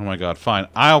 Oh, my God. Fine.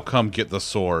 I'll come get the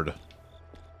sword.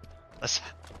 Let's...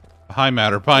 Hi,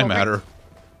 Matter. Bye, Okay. Matter.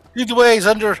 Either way,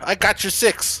 Zunder, I got your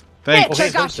 6. Thanks. Bitch, I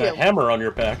got There's you. a hammer on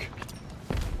your back.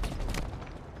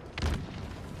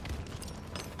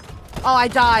 Oh, I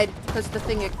died because the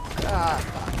thing.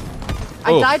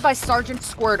 I Oof. died by Sergeant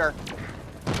Squirter.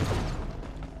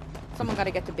 Someone got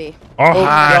to get to B. Oh,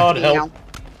 hi. God, B help.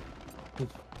 now.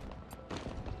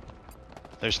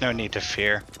 There's no need to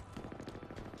fear.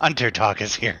 Underdog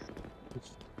is here.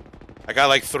 I got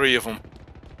like 3 of them.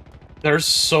 There's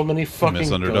so many fucking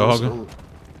Miss Underdog. guns,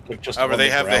 like, just However, on they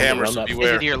the have the ground hammers, around so that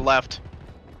beware. To your left.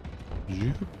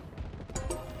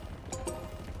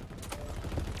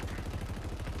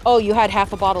 Oh, you had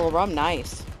half a bottle of rum.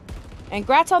 Nice. And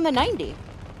grats on the 90.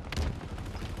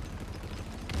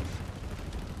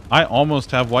 I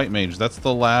almost have White Mage. That's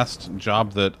the last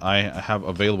job that I have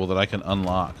available that I can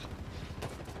unlock.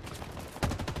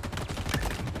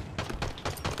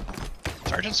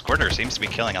 Sergeant Squirter seems to be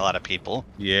killing a lot of people.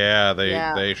 Yeah,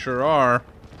 they sure are.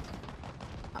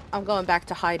 I'm going back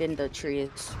to hide in the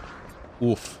trees.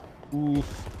 Oof.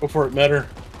 Oof. Go for it, Matter.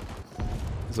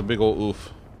 It's a big old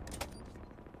oof.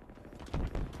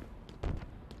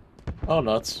 Oh,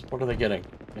 nuts. What are they getting?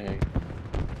 Hey.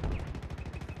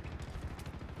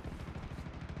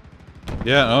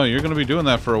 Yeah, oh, you're gonna be doing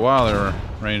that for a while there,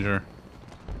 Ranger.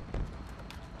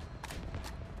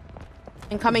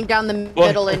 And coming down the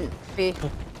middle in B.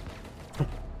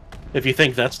 If you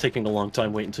think that's taking a long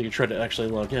time, wait until you try to actually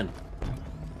log in.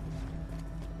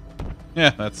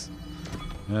 Yeah, that's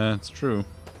true.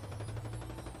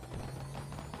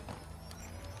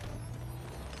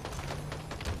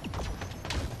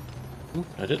 Oop,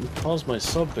 I didn't pause my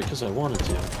sub because I wanted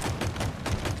to.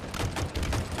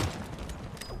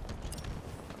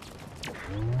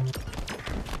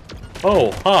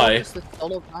 Oh, hi. Just the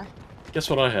solo guy. Guess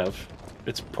what I have?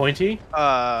 It's pointy,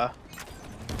 Ah!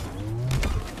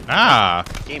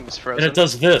 Game is and frozen. it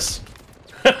does this.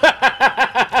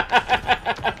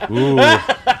 Ooh.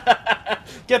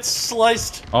 Gets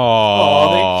sliced.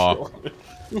 Oh. They killed me.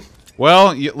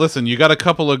 Well, listen, you got a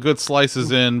couple of good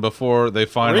slices in before they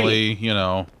finally, you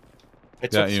know. I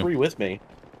got took you. 3 with me.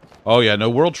 Oh yeah, no,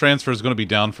 World Transfer is going to be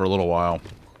down for a little while.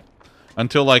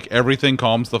 Until, like, everything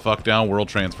calms the fuck down, World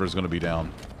Transfer is going to be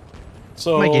down.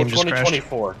 So, My game just crashed.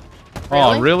 2024.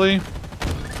 Oh, really?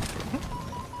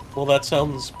 Well, that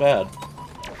sounds bad.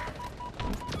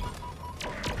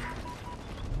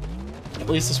 At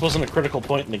least this wasn't a critical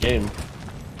point in the game.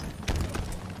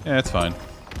 Yeah, it's fine.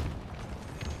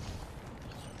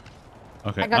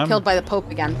 Okay, I got killed by the Pope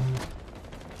again.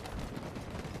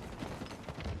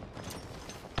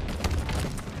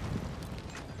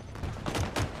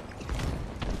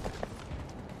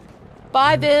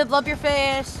 Bye, Viv. Love your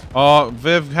face. Oh,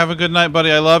 Viv, have a good night,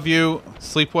 buddy. I love you.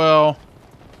 Sleep well.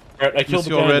 Alright, I killed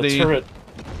the guy in the turret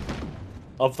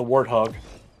of the warthog.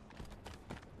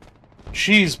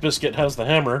 Cheese Biscuit has the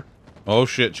hammer. Oh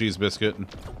shit, Cheese Biscuit.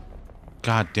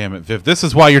 God damn it, Viv. This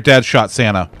is why your dad shot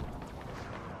Santa.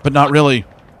 But not really.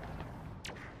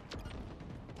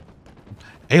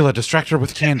 Ayla, distract her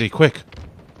with candy, quick.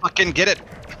 Fucking get it.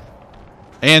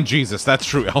 And Jesus, that's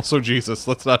true. Also Jesus.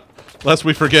 Lest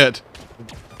we forget.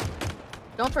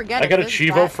 Don't forget I got a Viv's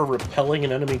Chivo dad- for repelling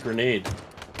an enemy grenade,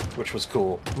 which was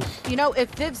cool. You know, if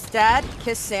Viv's dad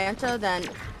kissed Santa, then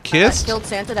Kissed? killed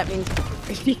Santa. That means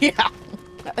yeah.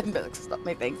 I mixed up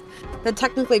my things. Then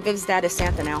technically Viv's dad is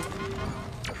Santa now.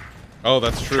 Oh,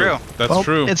 that's true. That's Well,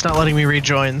 true. It's not letting me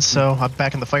rejoin, so I'm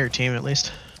back in the fire team at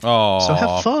least. Oh. So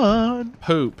have fun.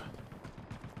 Poop.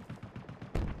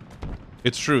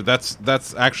 It's true. That's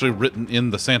actually written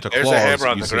in the Santa There's Claus. a hammer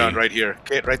on you the see. ground right here.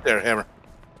 Okay, right there, hammer.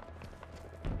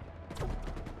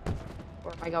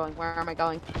 Where am I going? Where am I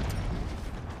going?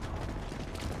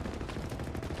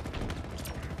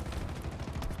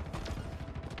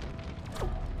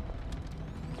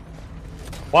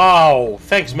 Wow,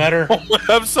 thanks, Matter.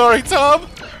 I'm sorry, Tom.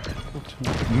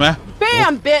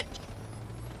 Bam, bitch!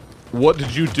 What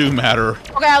did you do, Matter?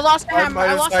 Okay, I lost the hammer. I might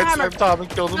have lost the hammer. sideswiped Tom and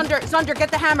killed him. Zunder,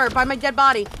 get the hammer by my dead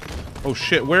body. Oh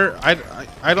shit! Where?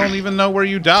 I don't even know where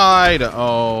you died.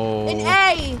 Oh. An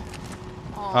A.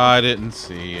 I didn't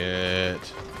see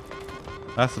it.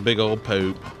 That's a big old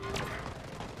poop.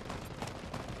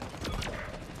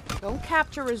 Don't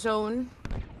capture a zone.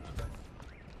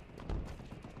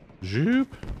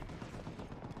 Zoop.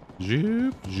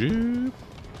 Zoop. Zoop.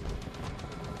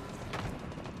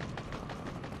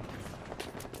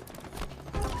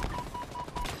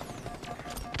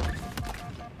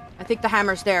 I think the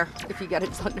hammer's there. If you get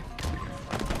it, Zunder.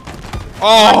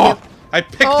 Oh! I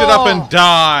picked it up and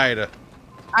died.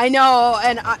 I know,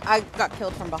 and I got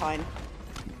killed from behind.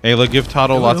 Ayla, give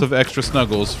Toddle Hello? lots of extra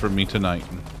snuggles for me tonight.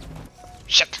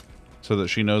 Shit. So that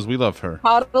she knows we love her.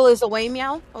 Toddle is away,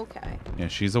 meow? Okay. Yeah,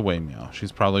 she's away meow.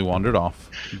 She's probably wandered off,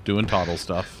 doing Toddle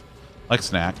stuff. Like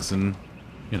snacks and,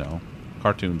 you know,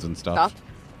 cartoons and stuff.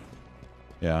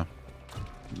 Yeah.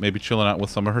 Maybe chilling out with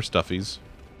some of her stuffies.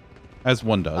 As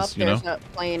one does, you know. There's a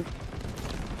plane.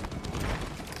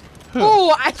 Huh.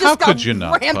 Oh, I just How got could you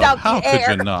not rammed love, out How the air.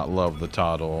 could you not love the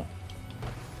Toddle?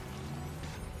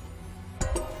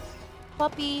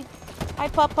 Puppy. Hi,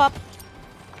 pup.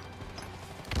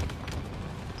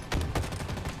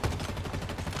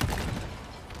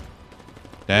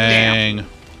 Dang.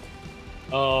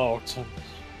 Oh,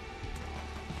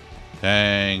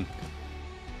 Dang.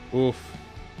 Oof.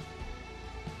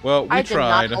 Well, we I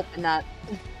tried. did not open that.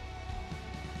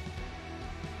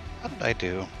 How did I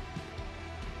do?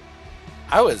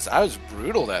 I was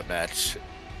brutal that match.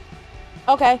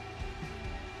 Okay.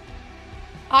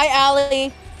 Hi,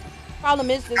 Allie. Problem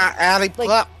is this. Allie,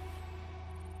 like,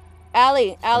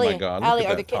 Allie, Oh my God, look Allie,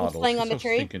 at are that the kittens Toddle. playing She's on the so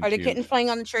tree? stinking Are the cute. kittens playing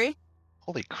on the tree?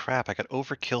 Holy crap, I got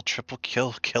overkill, triple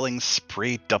kill, killing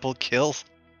spree, double kills.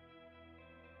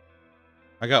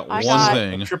 I got I one got-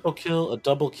 thing. a triple kill, a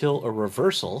double kill, a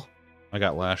reversal. I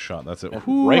got last shot. That's it. And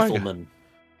Ooh, rifleman.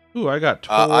 I got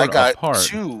torn I got apart.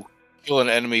 2 kill an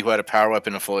enemy who had a power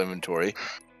weapon and full inventory.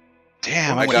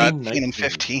 Damn, I I got got 18 and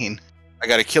 15. I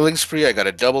got a killing spree. I got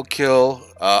a double kill.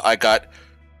 I got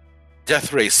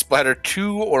death ray, splatter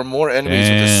 2 or more enemies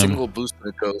with a Damn. single boost of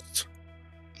the ghost.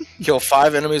 Kill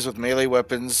 5 enemies with melee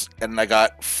weapons, and I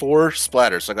got 4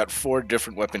 splatters. So I got 4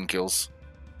 different weapon kills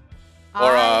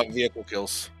or vehicle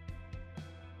kills.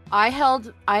 I held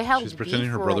She's B pretending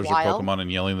her for brothers a are while. Pokemon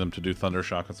and yelling them to do Thunder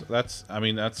Shock. That's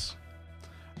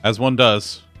as one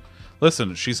does.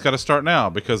 Listen, she's got to start now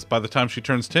because by the time she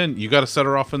turns 10, you got to set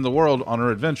her off in the world on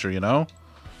her adventure, you know?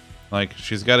 Like,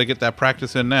 she's got to get that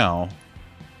practice in now.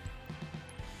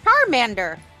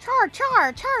 Charmander.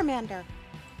 Charmander.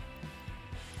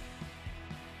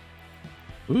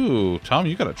 Ooh, Tom,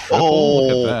 you got a triple.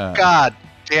 Look at that. God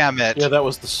damn it. Yeah, that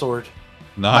was the sword.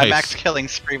 Nice. My max killing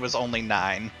spree was only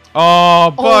 9.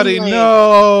 Oh, buddy, Only.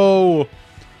 no.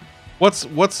 What's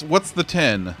the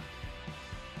 10?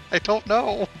 I don't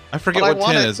know. I forget But I what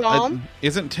 10 want it, is. Dom.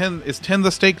 Isn't 10 is 10 the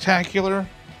Steaktacular?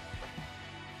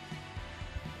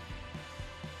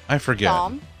 I forget.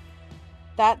 Dom.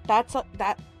 That's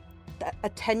a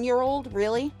 10-year-old,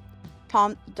 really?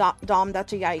 Dom,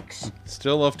 that's a yikes.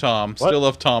 Still love Tom. What? Still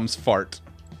love Tom's fart.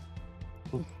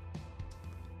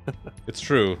 It's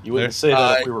true. You wouldn't say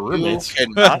that if we were You roommates.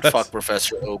 cannot fuck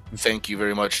Professor Oak. Thank you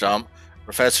very much, Dom.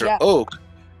 Professor Yeah. Oak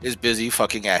is busy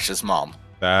fucking Ash's mom.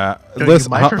 That Don't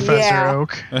listen, you, my Professor Yeah.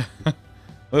 Oak.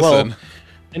 listen.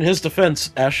 In his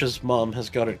defense, Ash's mom has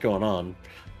got it going on.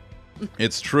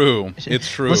 It's true. It's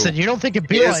true. Listen, you don't think it'd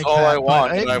be It is like all that, I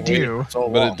want, but and I I've waited do. for so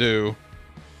But long. it do.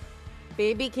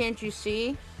 Baby, can't you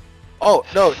see? Oh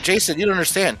no, Jason, you don't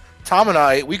understand. Tom and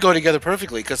I, we go together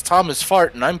perfectly because Tom is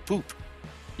fart and I'm poop.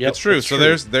 Yep, It's true. that's So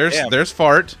true. there's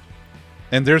fart,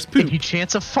 and there's poop. If you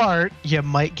chance a fart, you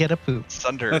might get a poop.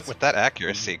 Thunder with that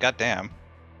accuracy, goddamn.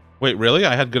 Wait, really?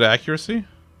 I had good accuracy?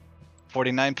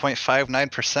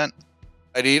 49.59%.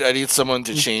 I need someone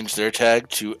to change their tag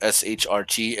to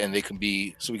SHRT, and we can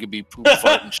be poop,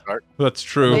 fart, and shart. That's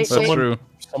true. Wait, That's wait. true.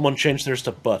 Someone changed theirs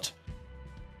to butt.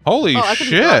 Holy Oh, I can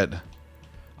be shit!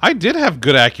 I did have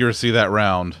good accuracy that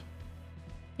round.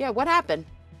 Yeah, what happened?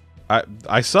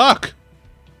 I suck.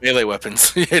 Melee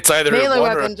weapons. It's either Melee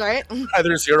one weapons, right? or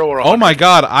either 0 or 100. Oh my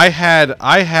god, I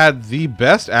had the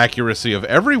best accuracy of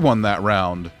everyone that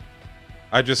round.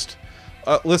 I just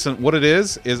listen, what it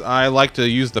is I like to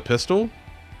use the pistol,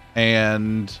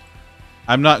 and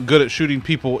I'm not good at shooting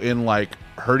people in like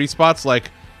hurty spots like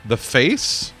the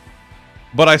face,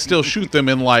 but I still shoot them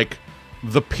in like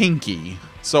the pinky.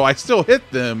 So I still hit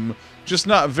them, just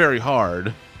not very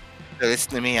hard.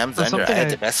 Listen to me, I'm So Thunder. I something had I-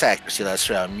 the best accuracy last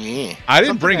round. Me. I didn't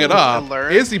Something bring it I up.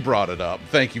 learned- Izzy brought it up.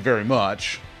 Thank you very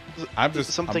much. I'm just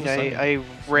Something saying. I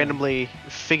randomly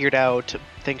figured out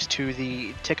thanks to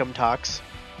the Tickum talks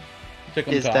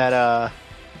is that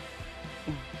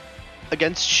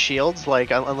against shields,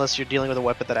 like unless you're dealing with a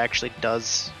weapon that actually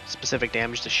does specific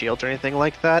damage to shields or anything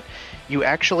like that, you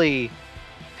actually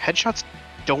headshots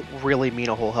don't really mean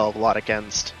a whole hell of a lot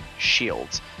against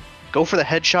shields. Go for the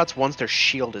headshots once their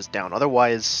shield is down.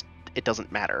 Otherwise, it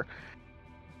doesn't matter.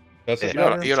 That's You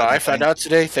know, I found out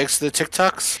today, thanks to the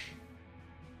TikToks,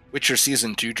 Witcher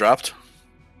Season 2 dropped.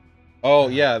 Oh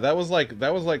yeah, that was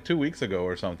like 2 weeks ago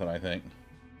or something, I think.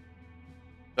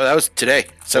 Oh, that was today.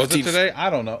 17th. Was it today? I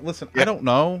don't know. Listen, Yeah. I don't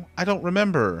know. I don't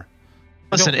remember.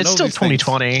 I Listen, don't it's know still these things.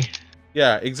 2020.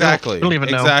 Yeah, exactly. I don't even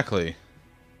know. Exactly.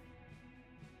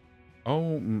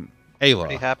 Oh, Ayla.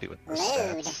 Pretty happy with the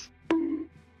stats.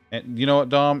 And you know what,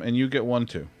 Dom? And you get one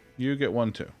too. You get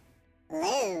one too.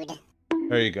 Load.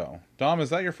 There you go. Dom, is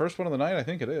that your first one of the night? I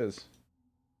think it is.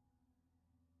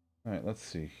 All right, let's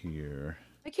see here.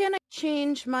 Why can't I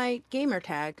change my gamer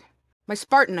tag? My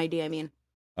Spartan ID, I mean.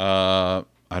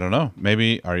 I don't know.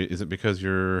 Maybe is it because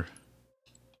you're...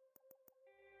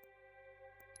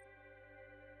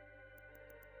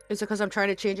 Is it because I'm trying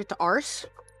to change it to Arse?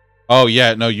 Oh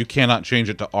yeah, no, you cannot change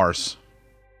it to arse.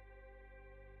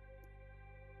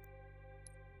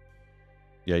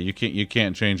 Yeah, you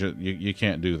can't change it. You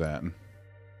can't do that.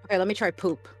 Okay, let me try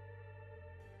poop.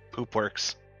 Poop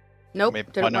works. Nope,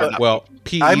 Maybe- didn't oh, no, work. Well,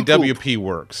 I'm PEWP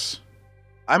works.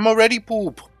 I'm already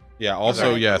poop. Yeah, also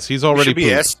Alright. yes, he's You already should be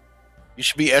pooped. You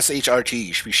should be SHRT.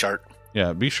 You should be shart.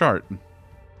 Yeah, be sharp.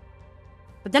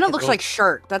 But then it looks like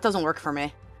shirt. That doesn't work for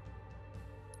me.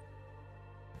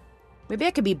 Maybe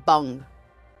I could be bung.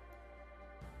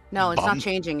 No, it's not Bum?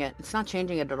 changing it. It's not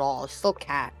changing it at all. It's still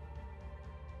cat.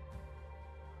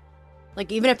 Like,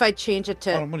 even if I change it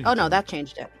to... Oh, what are you Oh, no, doing? that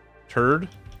changed it. Turd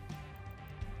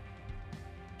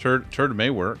may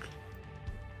work.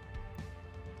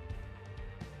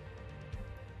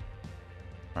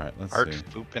 All right, let's Art, see.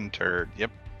 poop, and turd.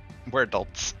 Yep. We're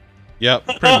adults. Yep,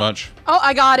 pretty much. Oh,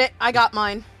 I got it. I got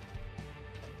mine.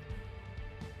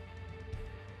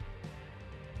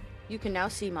 You can now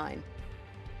see mine.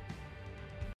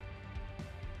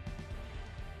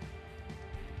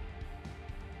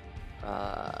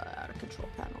 Out of control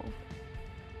panel.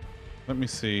 Let me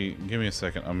see. Give me a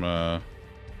second. I'm gonna.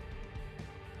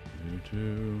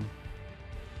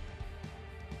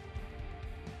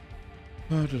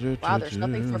 Wow, there's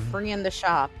nothing for free in the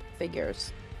shop.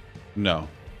 Figures. No.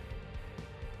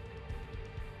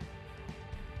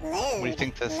 What do you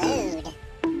think this is?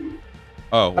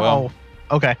 Oh well.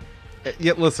 Oh, okay.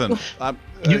 Yeah, listen.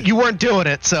 You weren't doing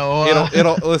it, so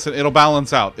It'll listen. It'll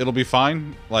balance out. It'll be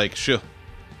fine. Like she'll.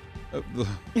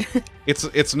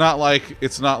 It's not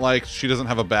like she doesn't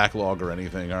have a backlog or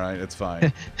anything. All right, it's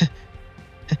fine.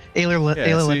 Ayla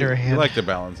lend her a You hand. like to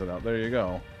balance it out. There you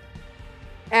go.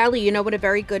 Allie, you know what a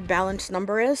very good balanced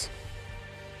number is?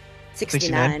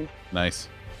 69. Nice.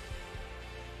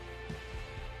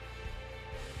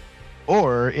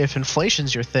 Or if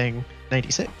inflation's your thing,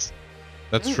 96.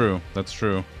 That's true. That's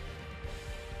true.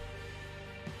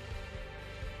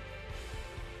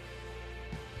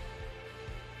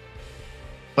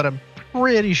 But I'm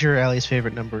pretty sure Allie's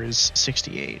favorite number is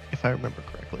 68, if I remember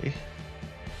correctly.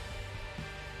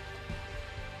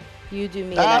 You do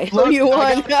me, Ah, and I look, owe you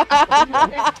one.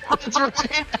 That's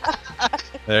right.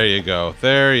 There you go.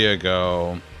 There you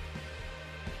go.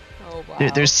 Oh Oh wow.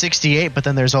 There's 68, but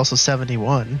then there's also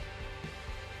 71.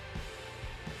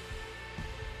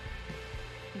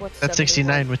 What's That's 71?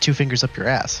 69 with 2 fingers up your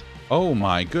ass. Oh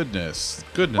my goodness.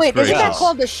 Goodness Wait, gracious. isn't that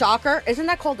called the shocker? Isn't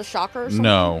that called the shocker or something?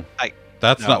 No.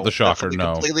 That's not the that's shocker, something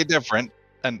no. completely different.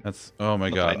 And That's oh my I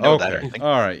god. know that, I Okay. think.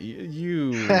 All right. You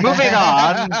moving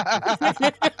on.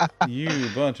 you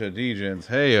bunch of degens.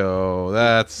 Heyo.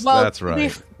 That's Well, that's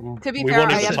right. To be We fair,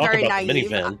 won't I even am talk very about the naive.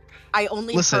 minivan. I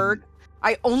only Listen.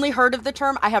 heard of the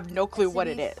term. I have no clue what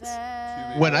it is.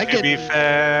 When I To be get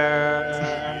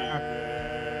fair.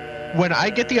 when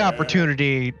I get the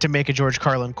opportunity to make a George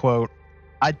Carlin quote,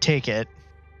 I'd take it.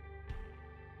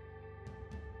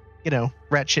 You know,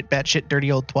 rat shit, bat shit,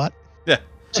 dirty old twat. Yeah.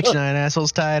 69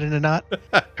 assholes tied in a knot.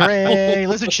 Hooray,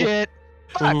 lizard shit.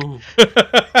 Fuck.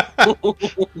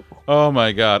 Oh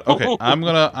my god. Okay, I'm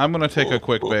gonna take a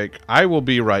quick break. I will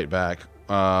be right back.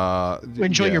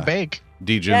 Enjoy your bake.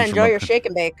 Degens Yeah, from enjoy up- your shake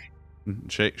and bake.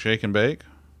 shake and bake.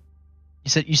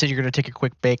 You said you're gonna take a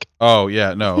quick bake. Oh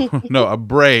yeah, no, no, a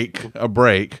break. You're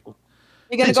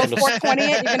gonna go 420 it.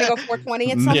 You're gonna go 420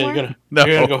 it Yeah, somewhere. You're No.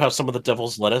 gonna go have some of the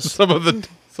devil's lettuce.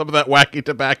 Some of that wacky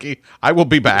tobacco. I will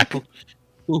be back.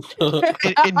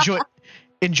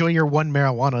 Enjoy your one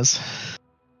marijuanas.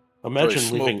 Imagine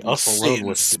Probably leaving smoking us alone Satan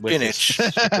with spinach.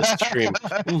 this stream.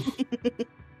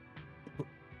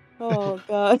 Oh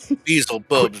god. Diesel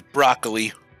bulbs,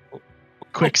 broccoli.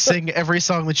 Quick, sing every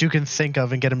song that you can think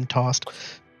of and get them tossed.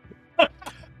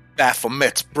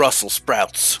 Baphomet's Brussels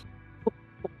sprouts.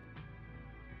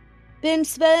 Been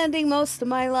spending most of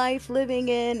my life living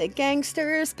in a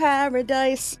gangster's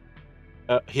paradise.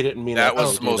 He didn't mean That that.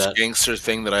 was the most gangster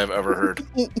thing that I've ever heard.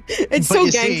 It's But so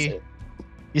you gangster.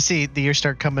 You see, the years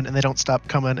start coming and they don't stop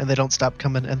coming and they don't stop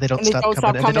coming and they don't And they stop don't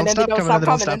stop coming and they coming don't and they stop don't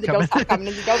coming and stop they coming don't and stop they don't stop coming. coming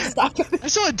and they don't stop coming. I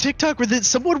saw a TikTok where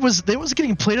someone was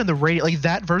getting played on the radio, like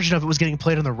that version of it was getting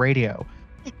played on the radio.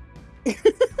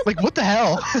 Like what the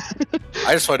hell?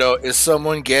 I just want to know, is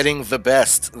someone getting the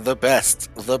best, the best,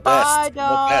 the best, the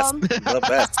best, the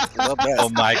best, the best? Oh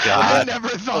my I god. never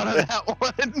thought of that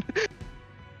one.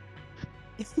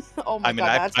 Oh my I mean,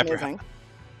 god, that's amazing.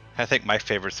 I think my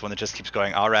favorite's one that just keeps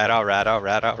going, all right, all right, all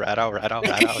right, all right, all right, all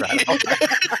right, all right, all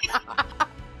right.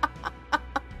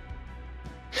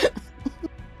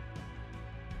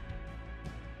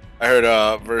 I heard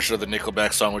a version of the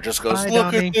Nickelback song where it just goes, Hi,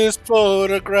 look Donnie. at this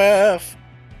photograph.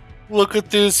 Look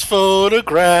at this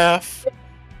photograph.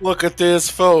 Look at this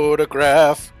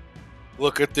photograph.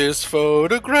 Look at this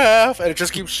photograph. And it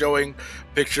just keeps showing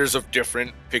pictures of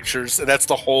different pictures. And that's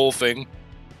the whole thing.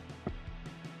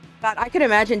 God, I can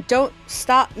imagine. Don't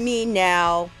stop me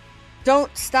now.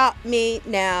 Don't stop me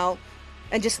now.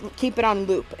 And just keep it on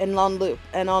loop and on loop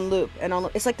and on loop and on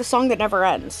loop. It's like the song that never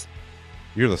ends.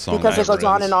 You're the song Because that it goes never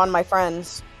on ends. and on, my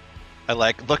friends. I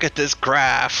like, look at this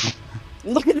graph.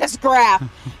 Look at this graph.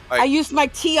 I- I used my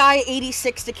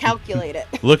TI-86 to calculate it.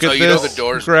 Look at So you know this the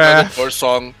Doors, graph. the Doors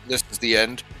song, This Is the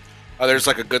End? There's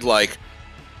like a good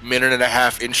minute and a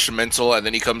half instrumental, and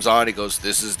then he comes on, he goes,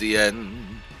 this is the end,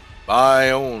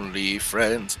 my only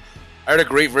friends. I heard a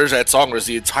great version of that song where it's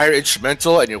the entire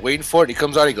instrumental, and you're waiting for it, and he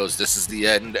comes on, he goes, this is the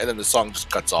end, and then the song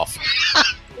just cuts off.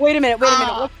 Wait a minute.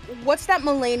 What's that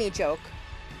Mulaney joke?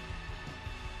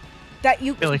 That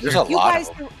you There's a you lot guys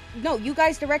of them. no, you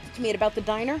guys directed to me about the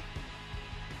diner.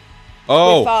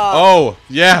 Oh, with, oh,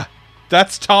 yeah.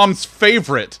 That's Tom's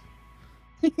favorite.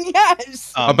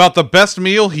 Yes. About the best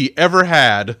meal he ever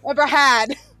had. Ever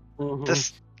had.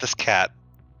 This cat.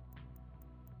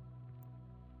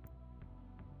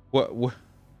 What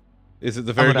is it?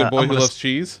 The very good boy I'm who gonna loves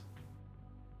cheese?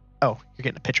 Oh, you're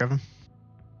getting a picture of him.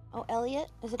 Oh, Elliot?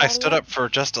 Is it I stood up for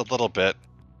just a little bit,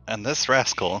 and this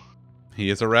rascal. He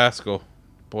is a rascal.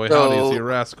 Boy, So- howdy, is he a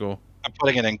rascal. I'm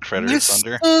putting it in critters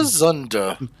under. Mr.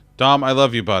 Zunder. Dom, I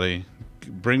love you, buddy.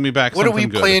 Bring me back What are something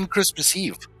we good. playing Christmas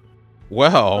Eve?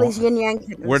 Well, These yin yang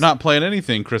kittens. we're not playing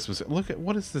anything Christmas. Look at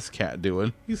what is this cat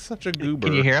doing? He's such a goober.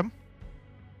 Can you hear him?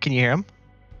 Can you hear him?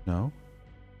 No.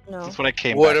 No. That's what I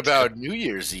came What back to. about New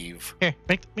Year's Eve? Here,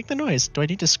 make the noise. Do I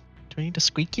need to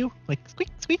squeak you? Like squeak,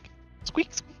 squeak,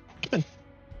 squeak, squeak. Come in.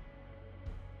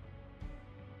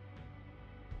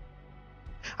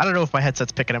 I don't know if my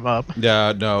headset's picking him up.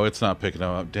 Yeah, no, it's not picking him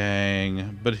up.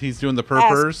 Dang. But he's doing the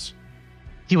purpers.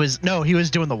 He was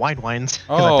doing the wines.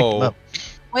 'cause I picked him Oh. up.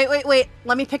 Wait.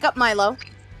 Let me pick up Milo.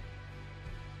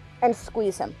 And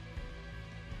squeeze him.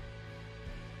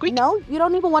 Squeak. No, you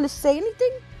don't even want to say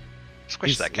anything?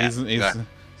 Squish that cat. He's Yeah.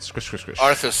 squish, squish, squish.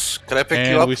 Arthas, can I pick and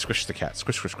you up? we squish the cat.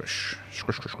 Squish, squish, squish.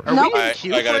 Squish, squish, squish. Are No. we I- in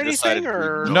queue I for gotta decide anything, if we-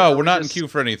 or No, are we're we not in just- queue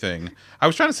for anything. I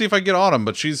was trying to see if I could get Autumn,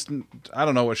 but I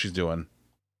don't know what she's doing.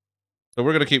 So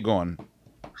we're gonna keep going.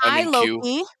 Hi, I'm in queue.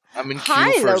 Loki. I'm in queue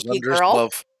Hi, for Loki Zunder's girl.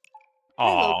 love.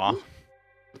 Aw.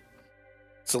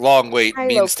 It's a long wait. Hi,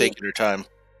 Bean's Loki. taking her time.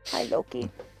 Hi, Loki.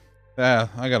 Yeah,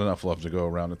 I got enough love to go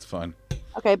around. It's fine.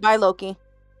 Okay, bye, Loki.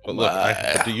 But look,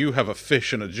 but do you have a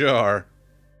fish in a jar?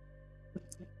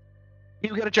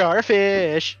 You get a jar of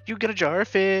fish. You get a jar of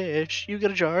fish. You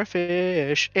get a jar of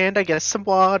fish. And I guess some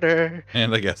water.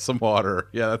 And I guess some water.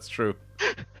 Yeah, that's true.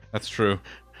 That's true.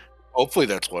 Hopefully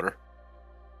that's water.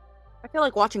 I feel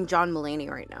like watching John Mulaney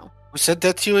right now. Who said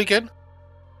that to you again?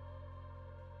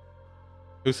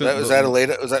 Who sent Was that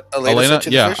Elena? Was that Elena? Sent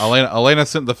you the Yeah, fish? Elena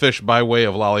sent the fish by way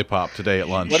of lollipop today at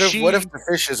lunch. What if the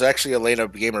fish is actually Elena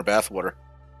Gamer bathwater?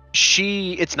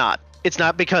 It's not. It's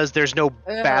not because there's no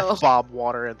bath bomb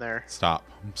water in there. Stop.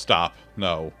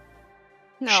 No.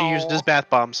 She uses bath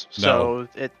bombs, so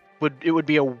it would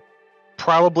be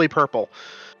probably purple.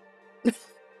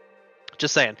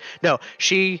 Just saying. No,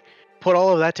 she put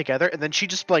all of that together, and then she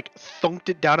just like thunked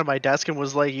it down on my desk and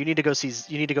was like, "You need to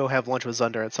go have lunch with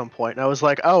Zunder at some point." And I was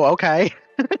like, "Oh, okay."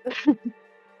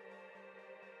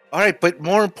 All right, but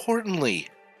more importantly,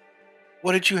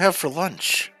 what did you have for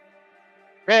lunch?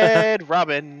 Red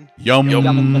Robin. Yum.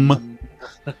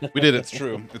 We did. It's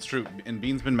true. It's true. And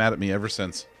Bean's been mad at me ever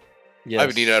since. I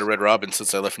haven't eaten out of Red Robin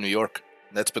since I left New York.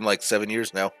 That's been like 7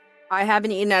 years now. I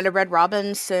haven't eaten at a Red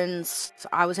Robin since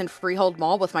I was in Freehold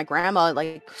Mall with my grandma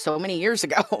like so many years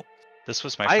ago. This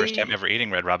was my first time ever eating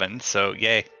Red Robin, so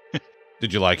yay.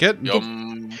 Did you like it?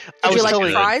 Yum. Did you like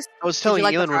the fries? I was telling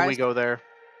like the Elon when we fries? go there.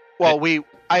 Well, we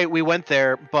went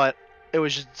there, but it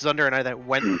was just Zunder and I that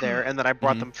went there, and then I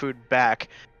brought them food back.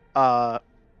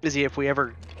 Izzy, if you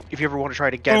ever want to try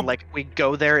it again, like we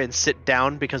go there and sit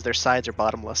down because their sides are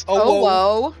bottomless. Oh,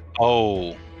 whoa.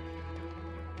 Oh.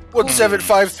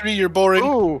 1753, you're boring.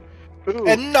 Ooh.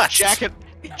 And nuts.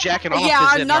 Jacking off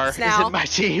Yeah, is I'm nuts is now. in my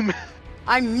team.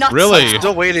 I'm nuts. Really? now.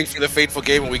 Still waiting for the fateful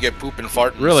game when we get poop and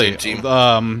fart in Really? the same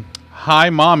team. Hi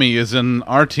Mommy is in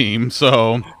our team,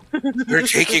 so You're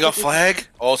taking a flag?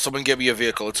 Oh, someone get me a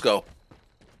vehicle. Let's go.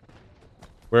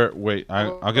 wait,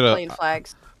 I'll get a Playing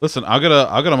flags. listen, I'll get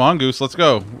a mongoose. Let's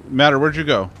go. Matter, where'd you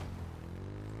go?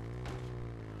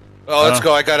 Oh, let's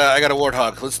go. I got a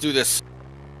warthog. Let's do this.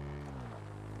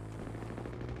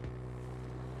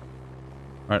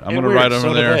 Alright, I'm gonna ride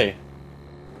over there.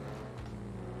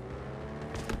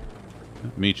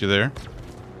 Meet you there.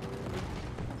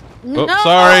 No, Oh,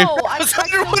 sorry.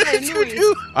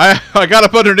 I got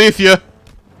up underneath you.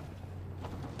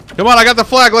 Come on, I got the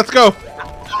flag. Let's go.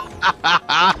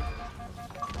 What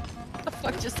the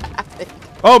fuck just happened?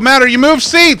 Oh, Matter, you moved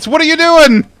seats. What are you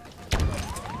doing?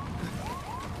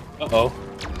 Uh-oh.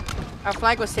 Our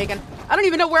flag was taken. I don't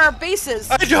even know where our base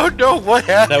is. I don't know what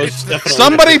happened. That was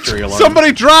definitely a victory alarm.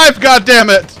 Somebody drive,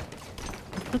 goddammit!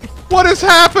 What is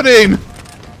happening?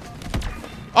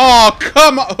 Oh,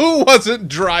 come on. Who wasn't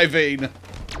driving?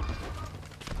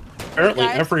 Apparently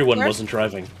Guys, everyone where's- wasn't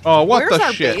driving. Oh, what Where's the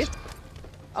our shit? base?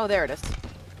 Oh, there it is.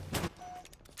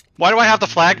 Why do I have the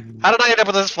flag? How did I end up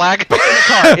with this flag? Get in the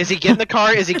car. Is he getting the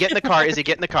car? Is he getting the car? Is he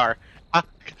getting the car?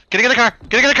 Get in the car!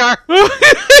 Get in the car!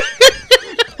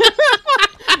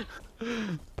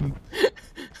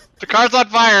 The car's on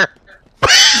fire!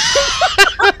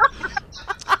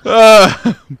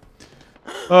 Oh,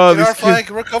 Get our flag.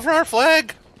 Recover our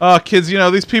flag. Oh, kids, you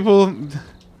know, these people,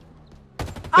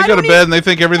 they go to bed and they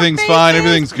think everything's fine,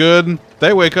 everything's good.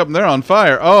 They wake up and they're on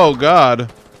fire. Oh,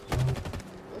 God.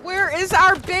 Where is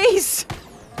our base?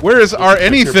 Where is our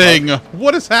anything?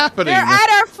 What is happening? They're at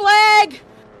our flag,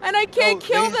 and I can't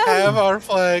kill them. Have our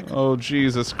flag. Oh,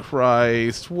 Jesus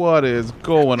Christ. What is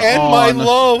going on? And my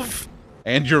love.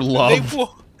 And your love.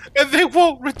 And they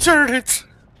won't return it.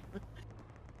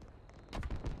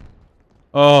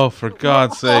 Oh, for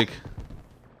God's sake.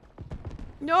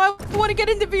 No, I want to get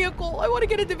in the vehicle. I want to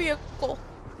get in the vehicle.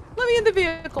 Let me in the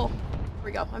vehicle. Here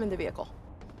we go. I'm in the vehicle.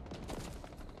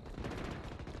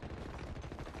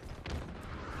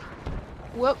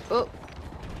 Whoop, whoop.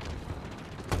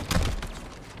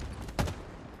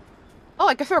 Oh,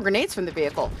 I can throw grenades from the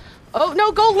vehicle. Oh,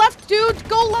 no, go left, dude.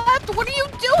 Go left. What are you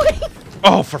doing?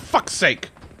 Oh, for fuck's sake.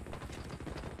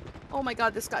 Oh my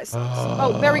God, this guy sucks.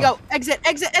 Oh, there we go. Exit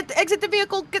the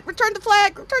vehicle. Return the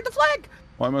flag. Return the flag.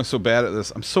 Why am I so bad at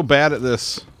this? I'm so bad at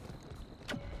this.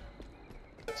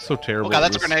 So terrible. Oh God,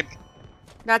 at that's a this. grenade.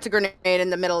 That's a grenade in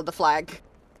the middle of the flag.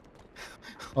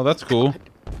 Oh, that's cool.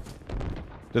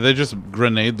 Did they just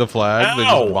grenade the flag? They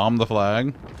just bomb the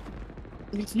flag?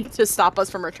 To stop us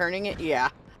from returning it? Yeah.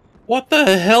 What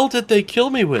the hell did they kill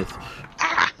me with?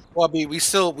 Well, I mean, we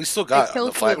still They got the killed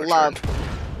you flag with returned.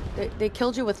 love. They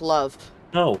killed you with love.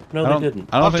 No, I don't they didn't.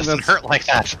 I don't Love think doesn't that's hurt like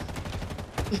that.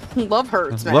 Love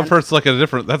hurts, man. Love hurts like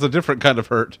that's a different kind of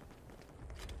hurt.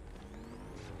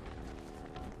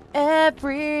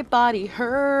 Everybody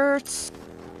hurts.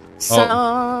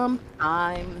 Oh.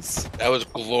 Sometimes. That was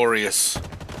glorious.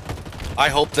 I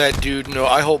hope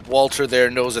I hope Walter there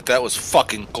knows that was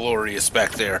fucking glorious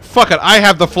back there. Fuck it, I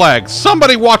have the flag.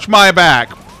 Somebody watch my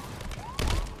back.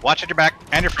 Watch at your back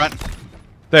and your front.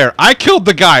 There, I killed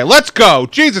the guy. Let's go.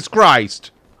 Jesus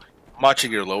Christ. I'm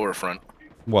watching your lower front.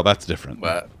 Well, that's different.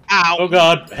 But ow. Oh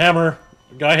god, hammer.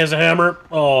 Guy has a hammer.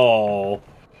 Oh,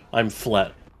 I'm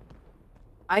flat.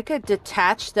 I could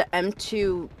detach the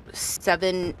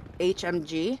M27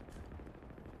 HMG.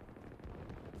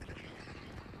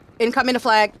 Incoming a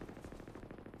flag.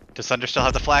 Does Thunder still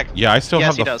have the flag? Yeah, I still Yes,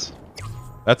 have he the... does.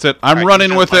 That's it. I'm Alright,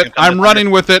 running you with found it. the flag. I'm running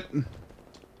with it.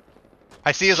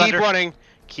 I see you, Keep Thunder. running.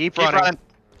 Keep Keep running. running.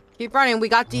 Keep running. We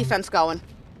got defense going.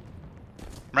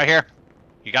 Right here.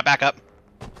 You got back up.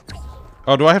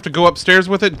 Oh, do I have to go upstairs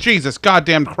with it? Jesus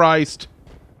goddamn Christ.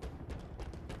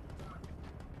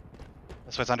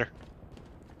 This way, Thunder.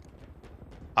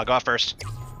 I'll go off first.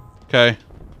 Okay.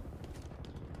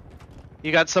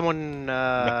 You got someone,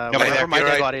 Nobody wherever there. my You're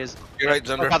dead right. body is. you're right,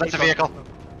 Zunder. Oh, that's a vehicle.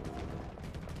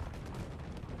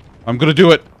 I'm gonna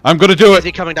do it. I'm gonna do Is it.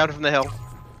 he coming down from the hill?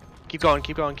 Keep going,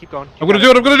 keep going, keep going. I'm gonna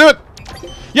do it. I'm gonna do it.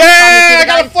 Yeah! I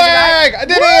got a flag! I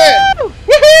did it!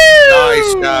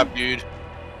 Woohoo! Nice job, dude.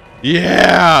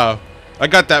 Yeah! I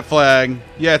got that flag.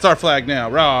 Yeah, it's our flag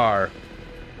now. Rawr.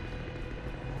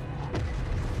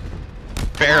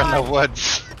 Bear in the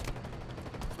woods.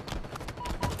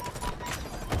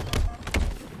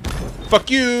 Fuck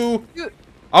you! Dude.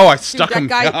 Oh, I stuck that him.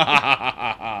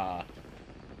 guy-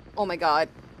 Oh my god.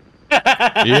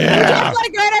 Yeah!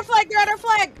 Flag, they're at our flag, they're at our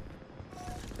flag!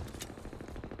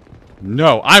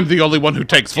 No, I'm the only one who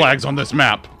takes flags on this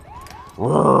map. They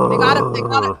got it, they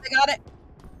got it, they got it.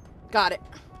 Got it.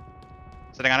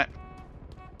 Sitting on it.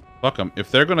 Fuck them. If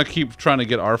they're gonna keep trying to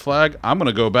get our flag, I'm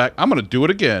gonna go back. I'm gonna do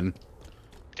it again.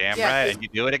 Damn Yeah, right, it's- and you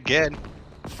do it again.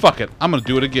 Fuck it. I'm gonna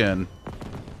do it again.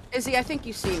 Izzy, I think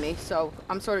you see me, so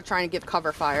I'm sort of trying to give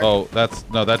cover fire. Oh,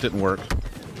 no, that didn't work.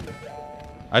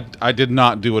 I did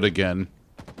not do it again.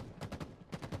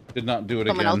 Did not do it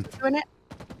Someone again. else is doing it?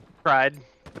 Tried.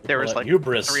 But there was like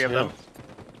hubris, 3 of yeah. them.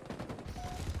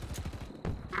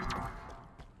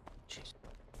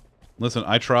 Listen,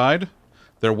 I tried.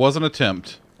 There was an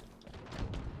attempt.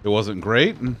 It wasn't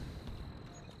great,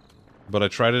 but I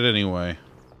tried it anyway.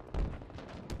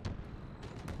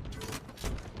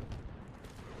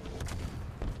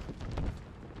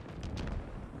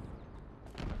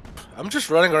 I'm just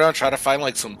running around trying to find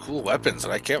like some cool weapons,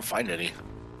 and I can't find any.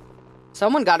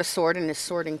 Someone got a sword and is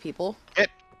sorting people. Get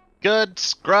good,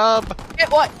 scrub.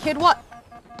 Get what? Kid what?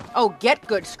 Oh, get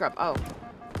good scrub. Oh.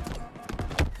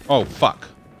 Oh, fuck.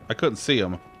 I couldn't see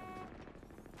him.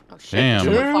 Oh shit. Damn.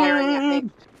 Someone firing at me.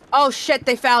 Oh shit,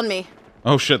 they found me.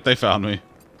 Oh shit, they found me.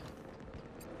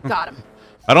 Got him.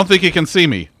 I don't think he can see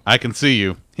me. I can see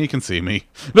you. He can see me.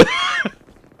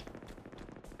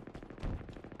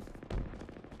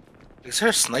 Is there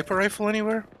a sniper rifle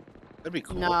anywhere? That'd be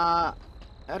cool. Nah,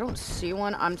 I don't see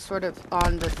one. I'm sort of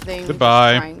on the thing.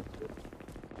 Goodbye. trying-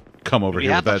 Come over Do we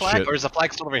here have with the that flag, shit. or is the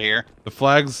flag still over here? The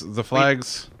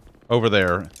flag's over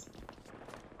there.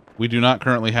 We do not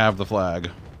currently have the flag.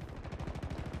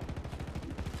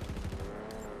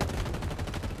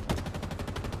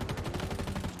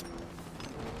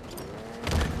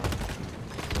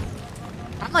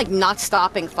 I'm like not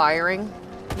stopping firing,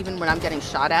 even when I'm getting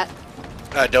shot at.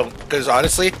 Don't, because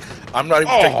honestly, I'm not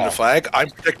even protecting the flag. I'm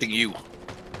protecting you.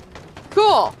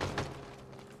 Cool.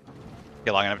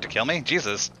 You long enough to kill me?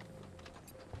 Jesus.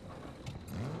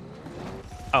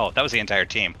 Oh, that was the entire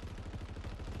team.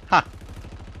 Huh.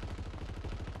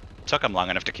 Took him long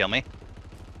enough to kill me.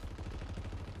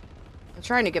 I'm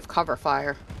trying to give cover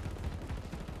fire.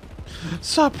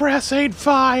 Suppressing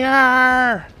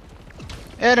fire!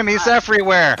 Enemies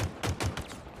everywhere!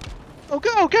 Oh,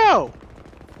 go, go!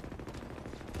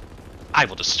 I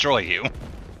will destroy you.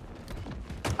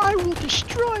 I will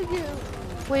destroy you!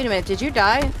 Wait a minute, did you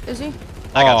die, Izzy?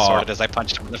 I got Aw. sorted as I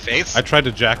punched him in the face. I tried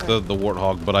to jack the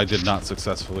warthog, but I did not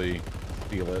successfully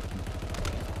steal it.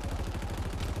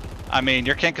 I mean,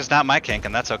 your kink is not my kink,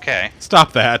 and that's okay.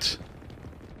 Stop that!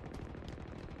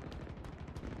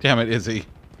 Damn it, Izzy.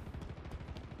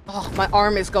 Oh, my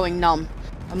arm is going numb.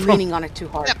 I'm leaning on it too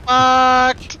hard.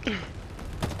 Fucked!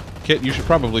 Kit, you should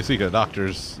probably seek a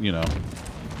doctor's, you know.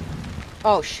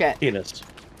 Oh shit. Penis.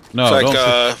 No, It's like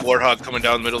don't. Warthog coming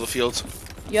down the middle of the fields.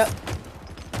 Yep.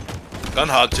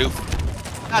 Gunhog too.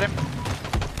 Got him.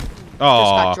 Just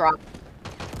got Oh, dropped.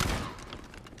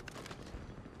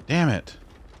 damn it.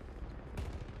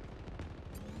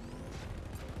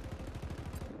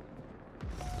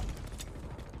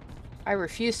 I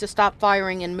refuse to stop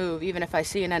firing and move, even if I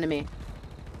see an enemy.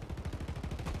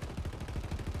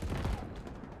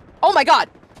 Oh my god!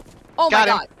 Oh my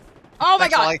god! Oh my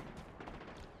god!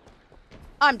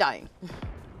 I'm dying.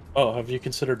 Oh, have you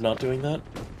considered not doing that?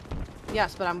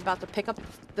 Yes, but I'm about to pick up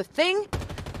the thing.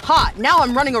 Ha! Now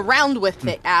I'm running around with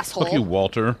it, asshole. Fuck you,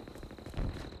 Walter.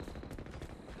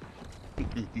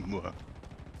 You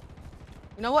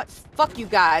know what? Fuck you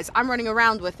guys. I'm running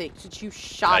around with it since you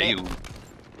shot it. You,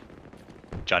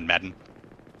 John Madden.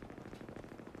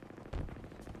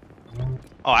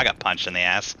 Oh, I got punched in the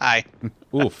ass. Hi.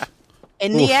 Oof.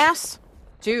 In the ass?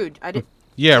 Dude, I did.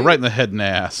 Yeah, right in the head and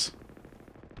ass.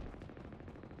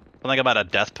 Something about a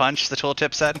death punch, the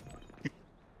tooltip said.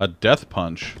 A death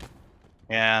punch?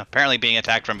 Yeah, apparently being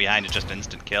attacked from behind is just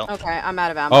instant kill. Okay, I'm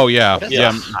out of ammo. Oh, yeah. What is Yeah.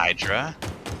 a Hydra?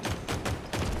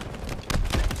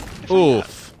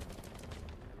 Oof.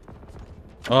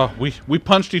 Oh, we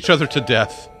punched each other to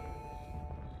death.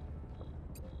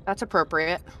 That's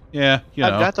appropriate. Yeah, you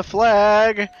know. I've got the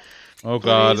flag. Oh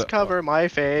god. Please cover my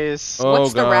face. Oh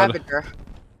What's the god. Ravager?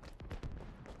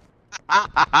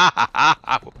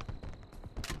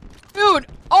 Dude,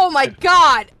 oh my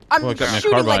god! I'm Oh, it got me a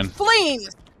shooting carbine. like flames!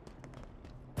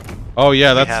 Oh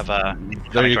yeah, that's. We have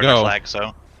there you our go. flag,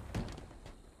 so.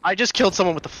 I just killed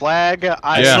someone with the flag.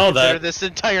 I Yeah. saw consider that. this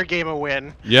entire game a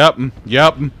win. Yep.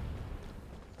 Yep.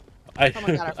 I Oh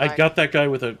my God, I got that guy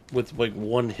with like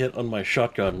one hit on my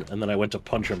shotgun, and then I went to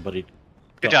punch him, but he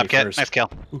Good got job, me Kit. first. Nice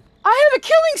kill. I have a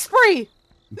killing spree!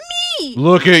 Me!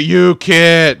 Look at you,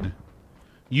 Kit.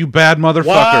 You bad motherfucker.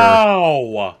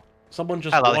 Wow! Someone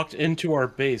just Hi, Lolly. walked into our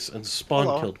base and spawn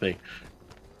Hello. killed me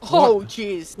Oh,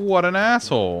 jeez. What an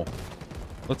asshole.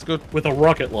 Let's go. with a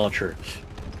rocket launcher.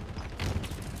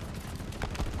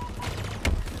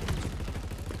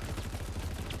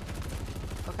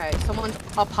 Okay, someone's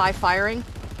up high firing.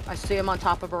 I see him on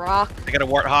top of a rock. I got a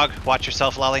warthog. Watch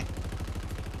yourself, Lolly.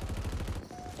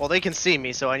 Well, they can see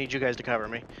me, so I need you guys to cover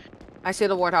me. I see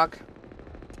the warthog.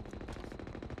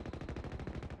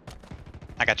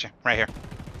 I got you. Right here.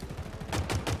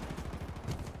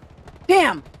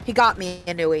 Damn! He got me,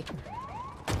 Inui.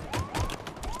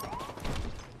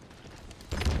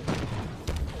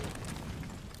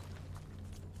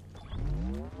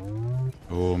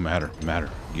 Oh, matter.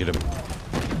 Get him.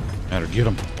 Get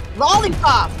him.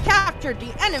 Lollipop captured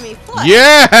the enemy flag.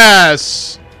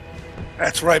 Yes!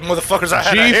 That's right, motherfuckers. I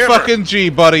had a G hammer. fucking G,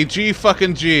 buddy. G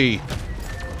fucking G.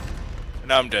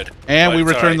 Now I'm dead. And But we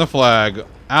it's return the flag.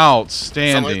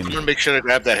 Outstanding. Someone make sure to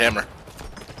grab that hammer.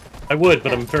 I would,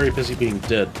 but I'm very busy being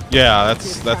dead. Yeah,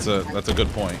 that's a good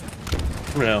point.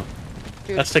 You know,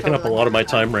 Dude, that's taking up a lot of my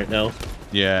time right now.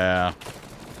 Yeah.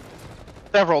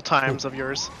 Several times of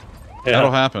yours. Yeah,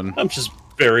 That'll happen. I'm just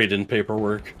buried in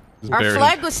paperwork. Just Our buried.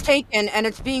 flag was taken and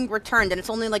it's being returned and it's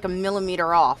only like a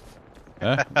millimeter off.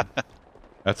 Yeah.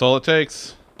 That's all it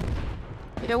takes.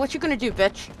 You know what you gonna do,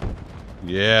 bitch?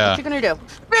 Yeah. What you gonna do?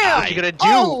 Bam! What you gonna do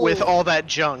Oh! with all that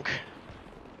junk?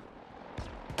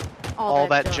 All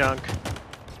that junk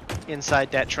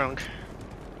inside that trunk.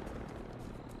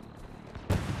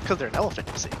 Because they're an elephant,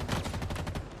 you see.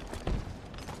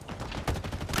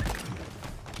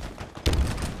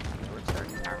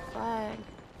 Return our flag.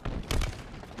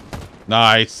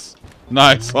 Nice.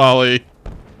 Nice, Lolly.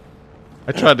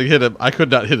 I tried to hit him. I could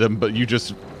not hit him, but you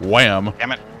just wham.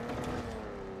 Damn it.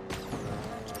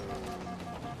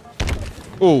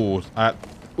 Ooh,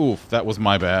 oof, that was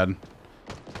my bad.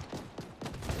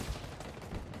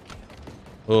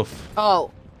 Oof. Oh,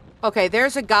 okay.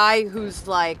 There's a guy who's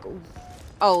like,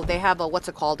 oh, they have a what's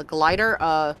it called? A glider.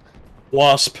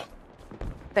 Wasp.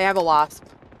 They have a wasp.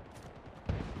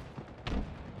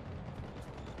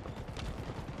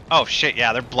 Oh shit,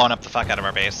 yeah, they're blowing up the fuck out of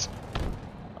our base.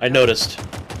 I noticed.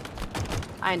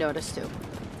 I noticed too.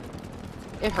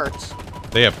 It hurts.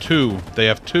 They have two. They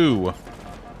have two.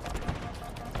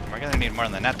 We're gonna need more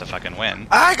than that to fucking win.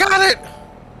 I got it!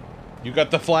 You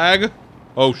got the flag?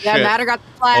 Oh shit. Yeah, Matter got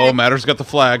the flag. Oh, Matter's got the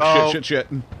flag. Oh. Shit.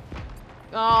 Oh,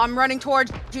 I'm running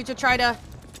towards you to try to.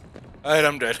 Alright,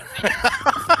 I'm dead.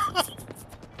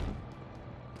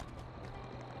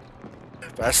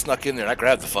 But I snuck in there and I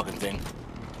grabbed the fucking thing.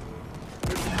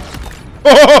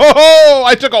 Oh,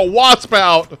 I took a wasp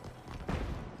out.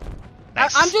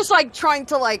 Nice. I'm just like trying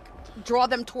to like draw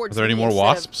them towards. Are there any me more instead of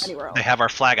wasps? anywhere else. They have our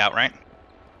flag out, right?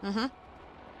 Mm-hmm.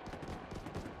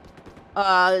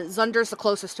 Zunder's the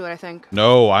closest to it, I think.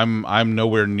 No, I'm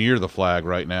nowhere near the flag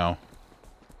right now.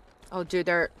 Oh, dude,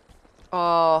 they're.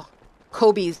 Oh,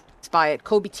 Kobe's by it.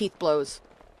 Kobe teeth blows.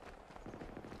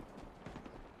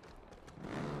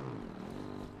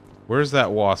 Where's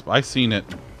that wasp? I seen it.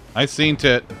 I seen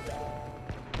it.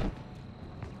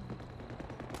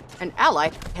 An ally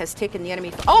has taken the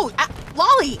enemy. Oh,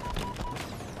 Lolly!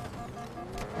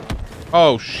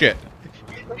 Oh shit!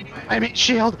 I mean,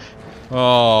 shield.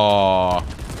 Oh.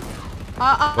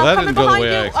 Well, that didn't go the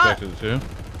way I expected it to.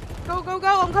 Go, go,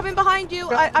 go! I'm coming behind you.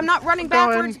 I'm not running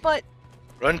backwards, but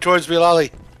Run towards me,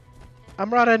 Lolly.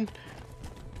 I'm running.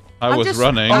 I was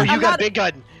running. Oh, you got big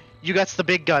gun. You got the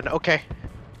big gun. Okay.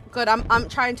 good. I'm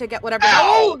trying to get whatever.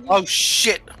 Ow! Oh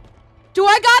shit! Do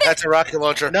I got it? That's a rocket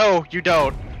launcher. No, you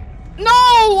don't. No!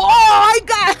 Oh, I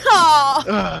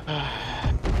got.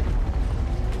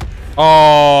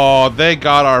 Oh, they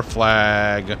got our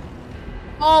flag.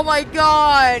 Oh my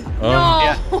god! No.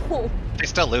 Yeah. They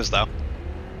still lose though.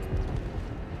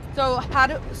 So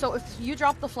so if you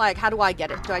drop the flag, how do I get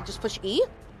it? Do I just push E?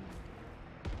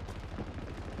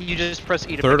 You just press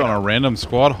E to Third pick on it a up. random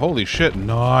squad. Holy shit!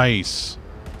 Nice.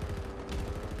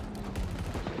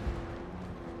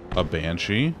 A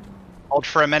banshee. Hold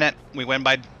for a minute. We win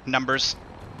by numbers.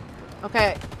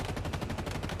 Okay.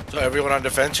 So everyone on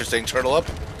defense, you're saying turtle up?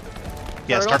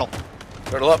 Yes, turtle.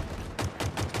 Turtle up.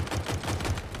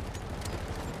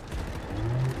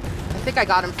 I think I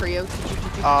got him for you. Did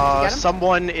you get him?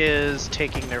 Someone is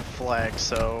taking their flag,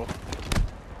 so.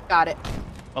 Got it.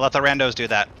 We'll let the randos do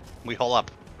that. We hole up.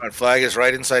 Our flag is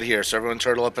right inside here, so everyone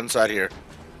turtle up inside here.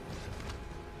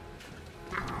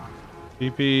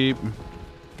 Beep beep.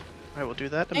 I will do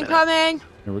that in a minute. Incoming.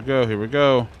 Here we go. Here we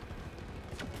go.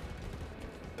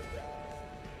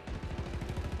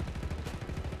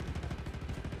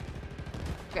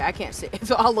 Okay, I can't see,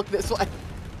 so I'll look this way.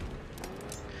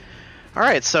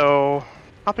 Alright, so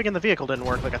hopping in the vehicle didn't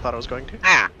work like I thought it was going to.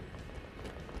 Ah!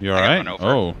 You I got alright? run over.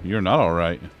 Oh, you're not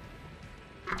alright.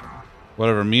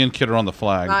 Whatever, me and Kid are on the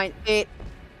flag. 9, 8,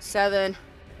 7,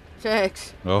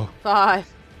 6, Oh.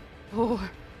 5, 4,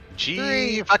 G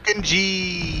 3. fucking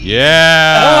G.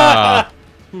 Yeah!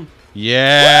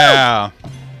 Yeah!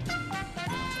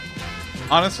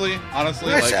 Honestly, Nice,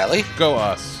 like, Allie. go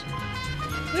us.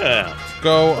 Yeah.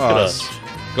 Go Look at us.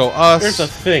 Go us. There's a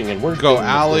thing, and we're Go doing the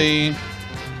Allie.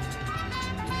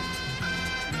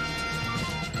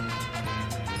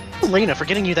 Lena, for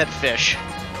getting you that fish.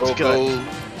 It's good.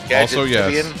 Gadget Also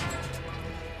yes. Vivian.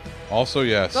 Also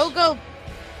yes. Go, go.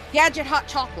 Gadget hot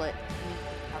chocolate.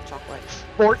 Hot chocolate.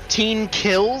 14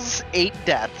 kills, 8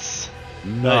 deaths.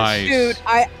 Nice. Dude,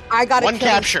 I got a One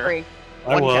killing capture. spree.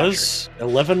 I was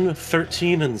 11,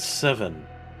 13, and 7.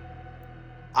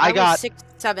 I was got 6,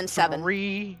 7,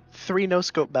 7. three no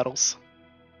scope medals.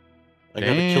 I got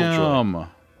a killjoy.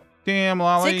 Damn,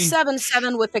 Lolly. 6, 7,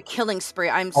 7 with a killing spree.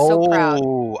 I'm so proud.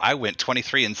 Oh, I went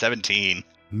 23 and 17.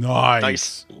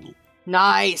 Nice.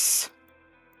 Nice.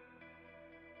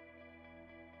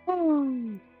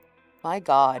 My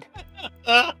God.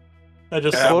 I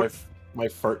just Yeah. saw my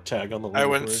fart tag on the I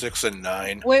went leaderboard. 6 and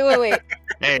 9. Wait.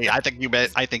 Hey, I think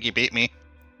you beat me.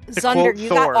 Zunder, quote you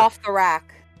Thor. got off the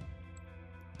rack.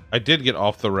 I did get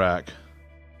off the rack.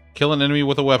 Kill an enemy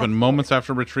with a weapon moments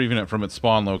after retrieving it from its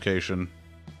spawn location.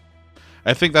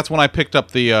 I think that's when I picked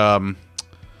up the,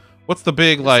 what's the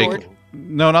big, like... sword?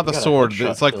 No, not the You got a sword.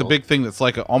 headshot It's like the kill. big thing that's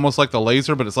like almost like the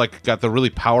laser, but it's like got the really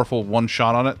powerful one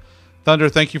shot on it. Thunder,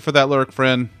 thank you for that lurk,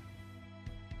 friend.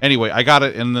 Anyway, I got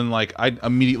it, and then like I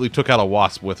immediately took out a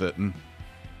wasp with it, and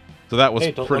so that was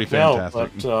Hey, don't pretty look now,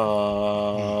 fantastic.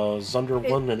 but Zunder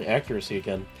won in accuracy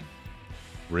again.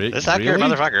 This accurate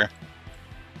really? motherfucker.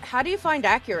 How do you find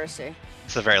accuracy?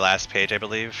 It's the very last page, I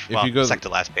believe. If Well, you go- second to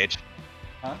last page.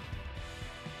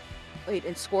 Wait,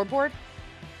 in scoreboard?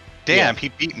 Damn, he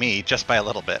beat me just by a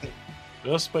little bit.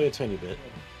 Just by a tiny bit.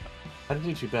 I didn't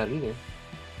do too bad either.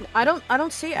 I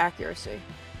don't see accuracy.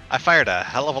 I fired a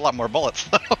hell of a lot more bullets,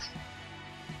 though.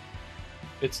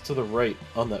 It's to the right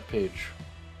on that page.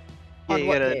 Yeah, On you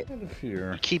what gotta date?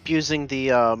 Here, keep using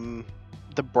the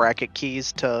bracket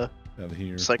keys to out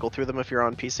here. cycle through them if you're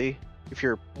on PC. If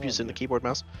you're using the keyboard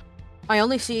mouse. I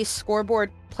only see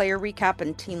scoreboard, player recap,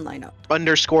 and team lineup.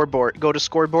 Under scoreboard, go to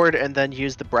scoreboard and then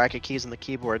use the bracket keys on the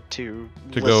keyboard to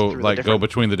list go through the like go different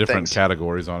between the different things.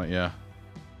 categories on it. Yeah.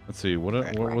 Let's see what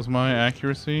was my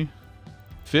accuracy?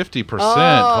 50%.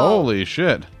 Oh. Holy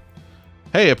shit!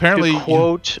 Hey, apparently To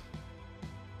quote,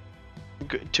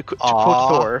 to quote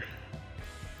Thor.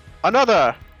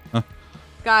 Another.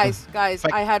 Guys,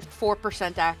 I had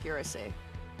 4% accuracy.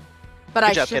 But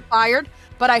Good job, kid.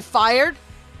 I fired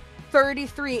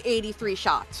 3383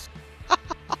 shots.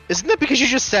 Isn't that because you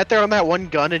just sat there on that one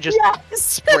gun and just Yes.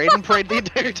 sprayed and prayed the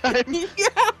entire time? Yeah.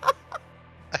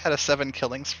 I had a 7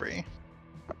 killing spree.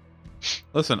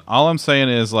 Listen, all I'm saying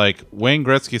is, like, Wayne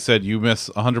Gretzky said you miss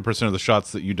 100% of the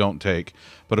shots that you don't take.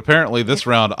 But apparently this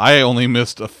round, I only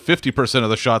missed a 50% of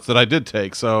the shots that I did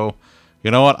take. So,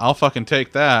 You know what? I'll fucking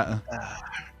take that.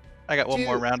 I got one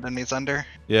more round in me, Zunder.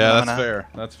 Yeah, No, that's no. fair.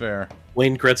 That's fair.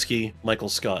 Wayne Gretzky, Michael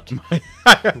Scott.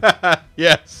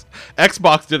 Yes.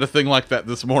 Xbox did a thing like that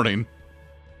this morning.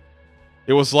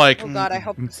 It was like... Oh god, I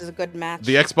hope this is a good match.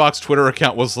 The Xbox Twitter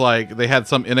account was like, they had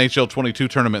some NHL 22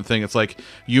 tournament thing. It's like,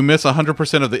 you miss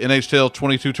 100% of the NHL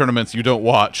 22 tournaments you don't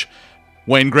watch.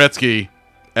 Wayne Gretzky,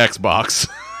 Xbox.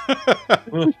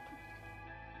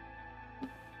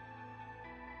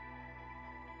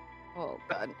 Oh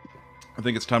god. I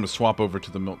think it's time to swap over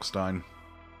to the Milkstein.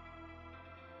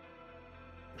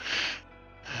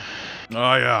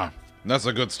 Oh yeah, that's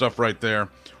the good stuff right there.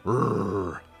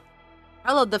 Rrr.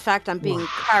 I love the fact I'm being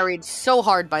carried so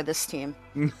hard by this team.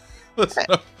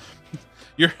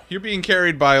 You're being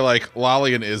carried by like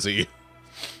Lolly and Izzy.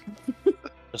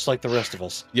 Just like the rest of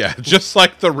us. Yeah, just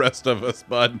like the rest of us,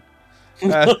 bud.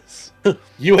 That's...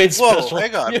 You ain't Whoa, special.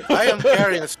 hang on. I am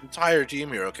carrying this entire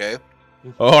team here, okay?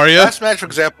 Oh, are you? Last match, for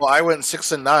example, I went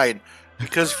 6-9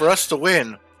 because for us to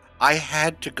win, I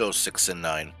had to go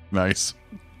 6-9. Nice.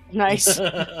 Nice.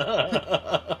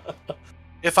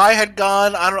 If I had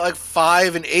gone, I don't know, like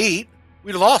 5-8,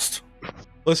 we'd have lost.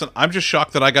 Listen, I'm just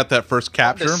shocked that I got that first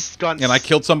capture, and I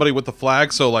killed somebody with the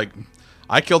flag, so, like,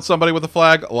 I killed somebody with a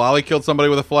flag, Lolly killed somebody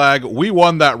with a flag, we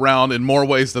won that round in more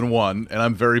ways than one, and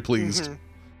I'm very pleased.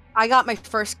 I got my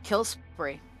first kill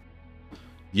spree.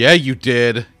 Yeah, you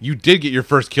did. You did get your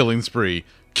first killing spree.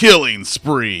 Killing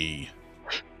spree.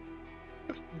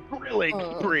 Grilling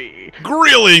spree.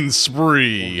 Grilling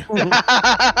spree.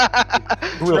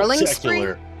 Drilling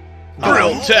spree?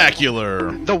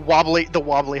 Grilltacular. The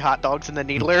wobbly hot dogs in the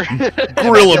needler.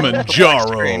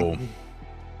 Grillimanjaro.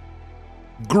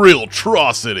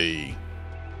 Grilltrocity.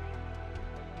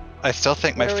 I still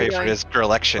think my Where are we favorite going? is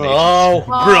Grillection Oh, Oh,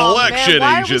 Grillection man,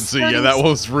 why are we Agency. Yeah, starting that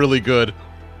was really good.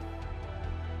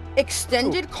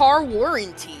 Extended car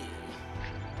warranty.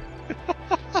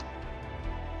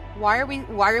 Why are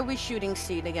we shooting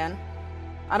seed again?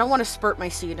 I don't want to spurt my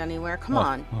seed anywhere. Come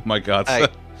on. Oh my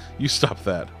god. You stop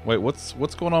that. Wait, what's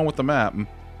going on with the map?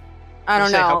 I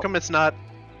don't know. How come it's not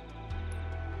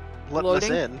letting us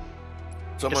Loading? in?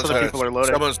 Someone's, other people are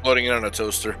loading. Someone's loading in on a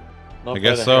toaster. I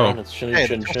guess so. Hey,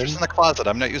 the toaster's in the closet.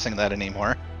 I'm not using that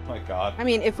anymore. Oh my god. I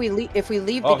mean, if we leave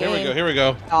the Oh, game. here we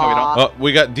go. No, we don't. Oh,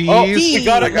 we got D's. Oh, we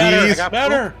got it. D's.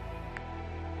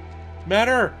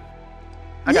 Matter.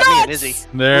 I got me and Izzy.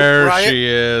 There Riot. she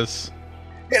is.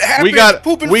 It happened. We got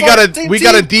Poop and we fart got at the a same we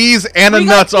got a team. D's and a We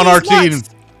got nuts on our D's team. nuts.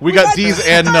 We got D's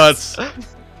and nuts.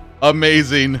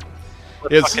 Amazing.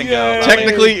 It's fucking go.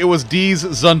 technically it was D's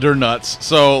Zunder nuts.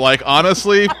 So like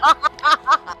honestly,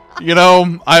 you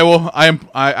know, I will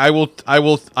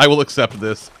accept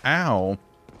this. Ow.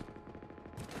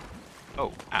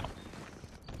 Oh, ow.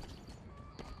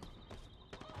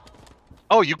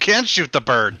 Oh, you can shoot the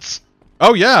birds.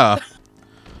 Oh yeah.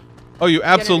 Oh, you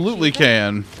absolutely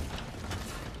can.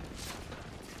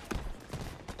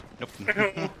 Nope.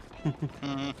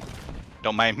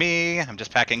 Don't mind me. I'm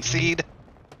just packing seed.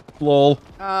 Lol.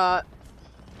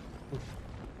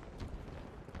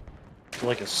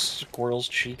 Like a squirrel's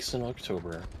cheeks in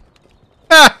October.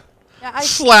 Ah! Yeah,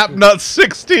 Slapnut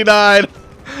 69.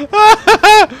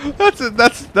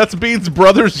 That's Bean's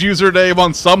brother's username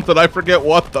on something. I forget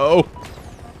what though.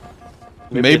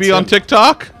 Maybe it's on him.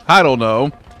 TikTok? I don't know.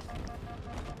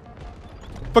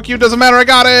 Fuck you, doesn't matter, I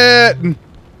got it!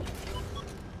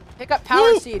 Pick up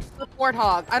power seed. Flip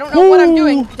warthog. I don't know what I'm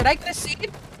doing. Did I get a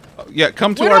seed? Yeah,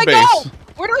 come to Where do our I base. go?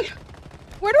 Where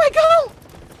do I go?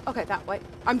 Okay, that way.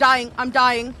 I'm dying.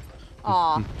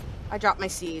 Aw. I dropped my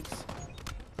seeds.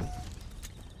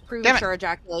 Premature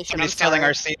ejaculation. Somebody's I'm stealing sorry.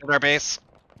 our seed at our base.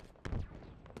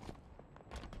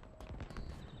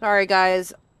 Sorry,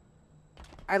 guys.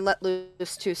 I let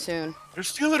loose too soon. They're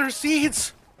stealing our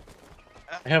seeds.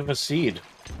 I have a seed.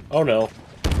 Oh no.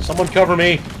 Someone cover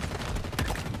me.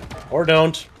 Or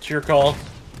don't. It's your call.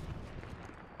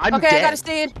 I'm okay, dead. I got a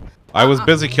seed. I was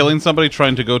busy killing somebody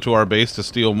trying to go to our base to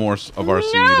steal more of our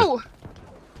seed. No!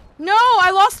 No,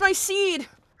 I lost my seed.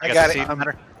 I got the it. seed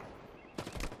matter.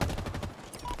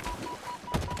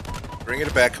 Bring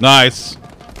it back. Nice.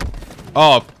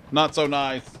 Oh, not so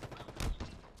nice.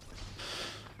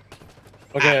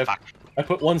 Okay, I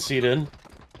put one seed in.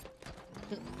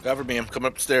 Cover me. I'm coming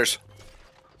upstairs.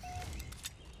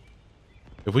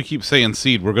 If we keep saying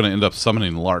seed, we're going to end up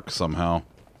summoning Lark somehow.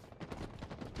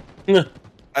 And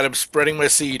I'm spreading my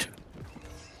seed.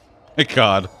 My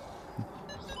god.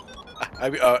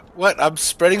 What? I'm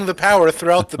spreading the power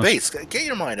throughout the base. Get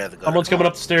your mind out of the gutter. Someone's coming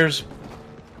up the stairs.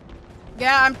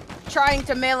 Yeah, I'm trying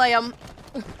to melee him.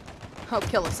 Oh,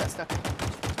 kill a sister.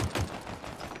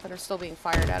 That are still being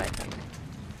fired at, I think.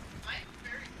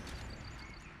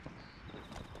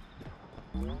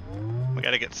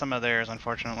 Gotta get some of theirs,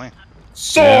 unfortunately.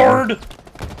 Sword!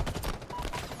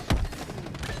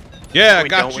 Yeah, We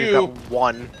got don't, you. We've got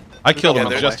one. I killed a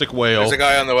there's- majestic whale. There's a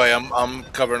guy on the way. I'm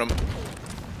covering him.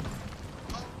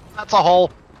 That's a hole.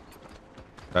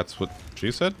 That's what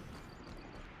she said?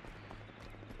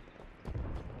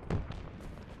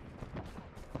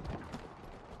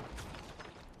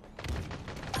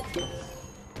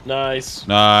 Nice.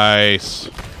 Nice.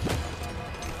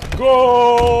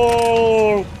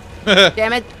 Go!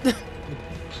 Damn it.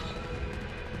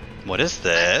 What is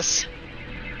this?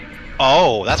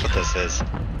 Oh, that's what this is.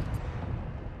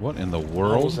 What in the What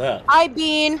world? was that? Hi,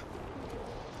 Bean.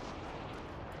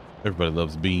 Everybody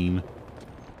loves Bean.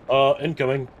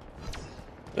 Incoming.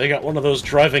 They got one of those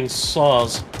driving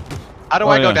saws. How do Oh,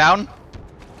 I go yeah.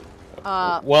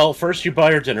 down? Well, first you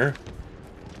buy your dinner.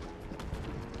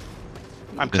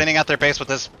 I'm cleaning out their base with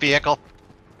this vehicle.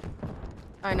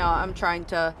 I know, I'm trying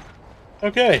to...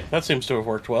 Okay, that seems to have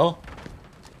worked well.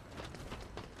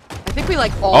 I think we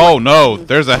like all... Oh no,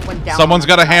 there's went down someone's on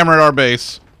got a us. hammer at our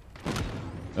base.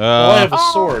 Well, I have a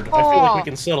Oh. sword. I feel like we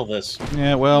can settle this.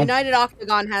 Yeah, well, United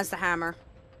Octagon has the hammer.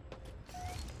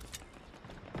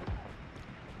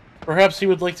 Perhaps he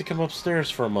would like to come upstairs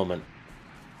for a moment.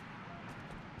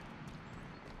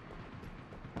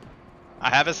 I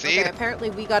have a seed. Okay, apparently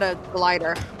we got a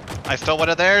glider. I stole one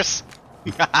of theirs.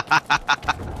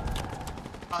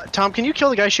 Tom, can you kill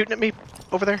the guy shooting at me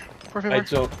over there? I From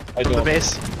don't. the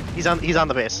base. He's on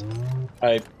the base.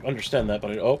 I understand that,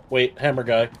 but oh wait, hammer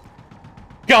guy.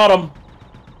 Got him.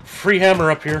 Free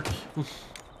hammer up here.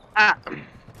 Ah.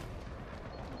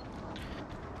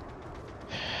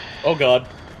 Oh god.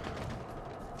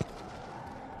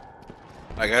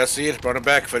 I gotta see it. Run it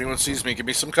back. If anyone sees me, give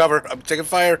me some cover. I'm taking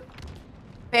fire.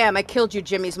 Bam, I killed you,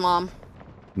 Jimmy's mom.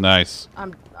 nice.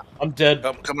 I'm dead.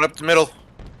 I'm coming up the middle.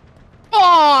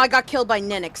 Oh, I got killed by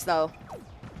Ninix, though.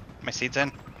 My seed's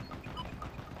in.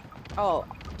 Oh,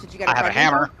 did you get a I have a present?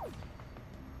 hammer.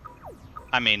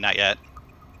 I mean, not yet.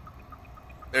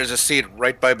 There's a seed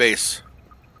right by base.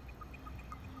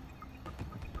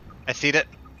 I seed it.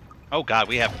 Oh god,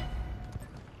 we have...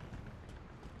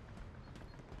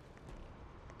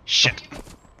 Shit.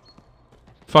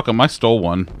 Fuck him, I stole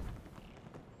one.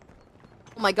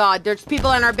 Oh my god, there's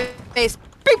people in our base.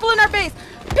 People in our base!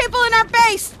 People in our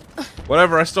base!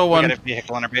 Whatever, I stole We one. got a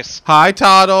vehicle on our base. Hi,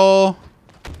 Toddle.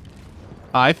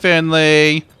 Hi,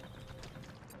 Finley.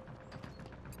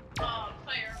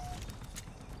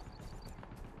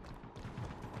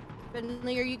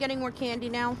 Finley, are you getting more candy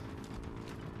now?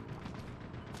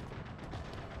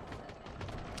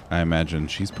 I imagine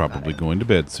she's probably going to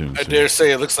bed soon. I dare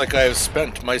say it looks like I have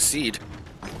spent my seed.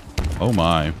 Oh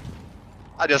my.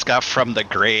 I just got from the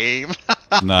grave.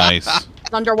 Nice.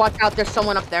 Thunder, watch out, there's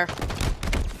someone up there.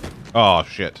 Oh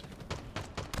shit.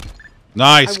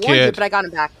 Nice, I warned you, kid. but I got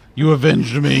him back. You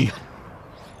avenged me.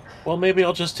 Well, maybe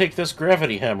I'll just take this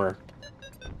gravity hammer.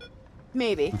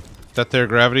 Maybe. That their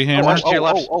gravity hammer? To your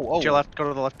left. To your left. Go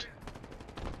to the left.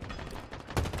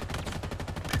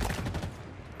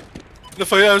 The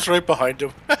fight, I was right behind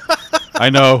him. I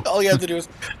know. all you have to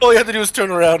do is turn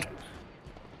around.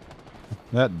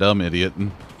 That dumb idiot.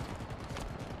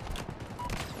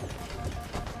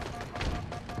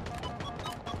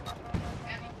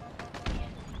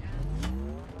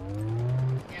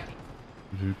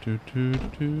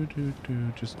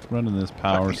 Just running this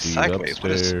power Fucking seed sideways,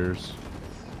 what is- upstairs.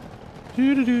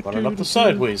 Running up the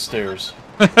sideways stairs.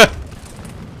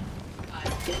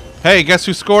 Hey, guess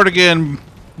who scored again?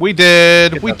 We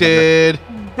did. Get We that did.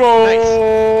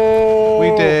 Go!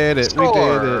 We did it. We did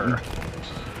Score.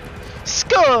 it.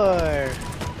 Score!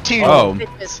 Two. Oh.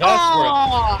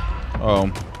 Oh,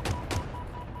 Oh.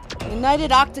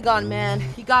 United Octagon, man.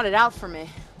 He got it out for me.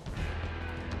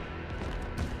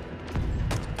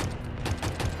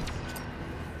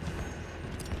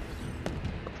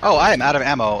 Oh, I am out of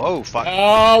ammo. Oh, fuck.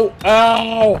 Ow!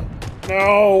 Ow!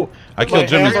 No! I killed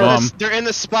Jimmy's They're mom. they're in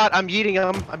the spot. I'm yeeting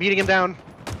them. I'm yeeting him down.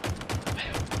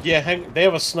 Yeah, they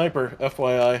have a sniper,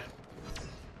 FYI.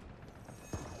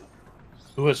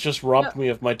 Who has just robbed me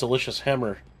of my delicious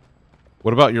hammer.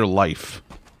 What about your life?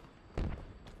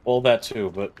 Well, that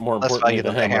too, but more Less importantly, value the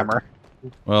than the hammer.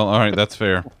 Well, alright, that's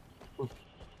fair.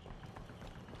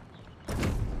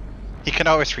 He can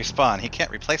always respawn. He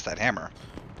can't replace that hammer.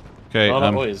 Okay, Not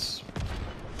always.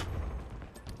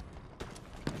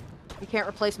 You can't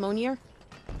replace Monier?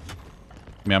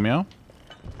 meow meow.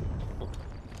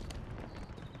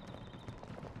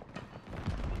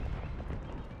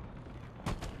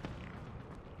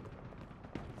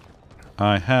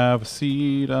 I have a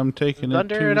seed. I'm taking it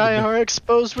Thunder to and I the... are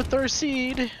exposed with our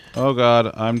seed. Oh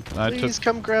god, I Please took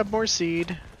come grab more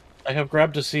seed. I have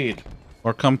grabbed a seed.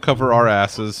 Or come cover our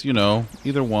asses, you know,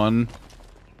 either one.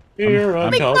 Here I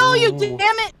Big come. value, damn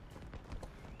it!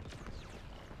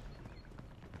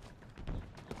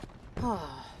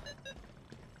 Oh,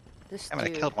 this I mean, I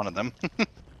dude. killed one of them.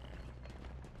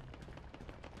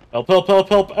 Help, help, help,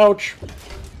 help, ouch!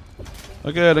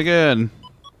 Again.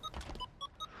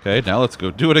 Okay, now let's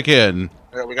go do it again.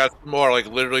 Yeah, we got some more, like,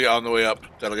 literally on the way up.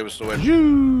 That'll give us the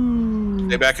win.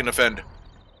 Stay back and defend.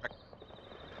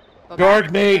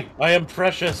 Guard me! I am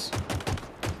precious.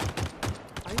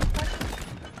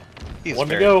 He's One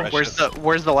to very go. precious.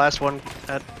 Where's the last one?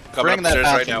 Bring that upstairs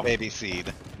bouncing right now. baby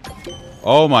seed.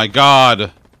 Oh my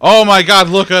god. Oh my god,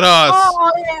 look at us!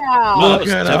 Oh yeah! Look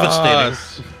That at was devastating.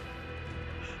 us!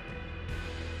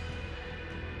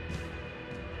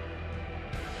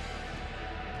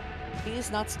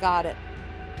 These nuts got it.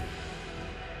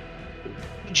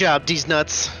 Good job, these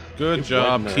nuts. Good You're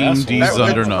job, right in Team their D That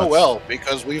went so Zundernuts. well,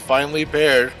 because we finally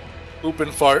paired Poop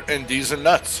and Fart and D's and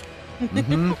Nuts.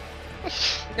 Mm-hmm.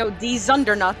 No, these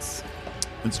undernuts.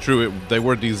 It's true, they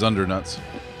were D Zundernuts.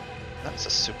 That was a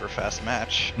super fast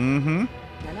match. Mm-hmm.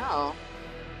 I know.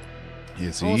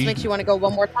 Is Almost he? makes you want to go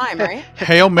one more time, right?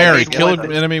 Hail Mary, made kill one.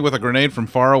 an enemy with a grenade from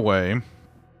far away.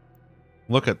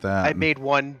 Look at that. I made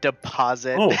one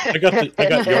deposit. Oh, I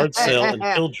got yard sale and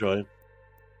killjoy.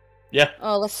 Yeah.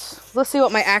 Oh, let's see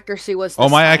what my accuracy was. Oh,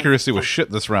 this my time. accuracy was shit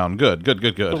this round. Good.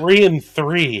 3 and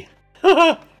 3.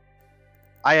 I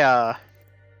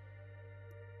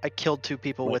killed 2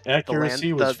 people My with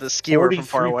accuracy was the skewer from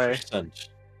far away. 43%.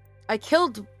 I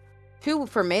killed 2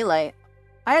 for melee.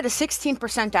 I had a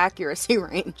 16% accuracy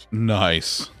range,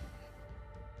 Nice.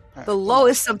 the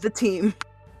lowest of the team.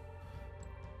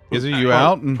 Is it you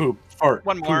out? Poop, fart.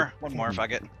 One more. Poop, One more if I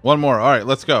get. One more. All right,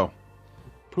 let's go.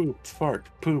 poop, fart,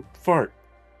 poop, fart.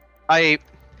 I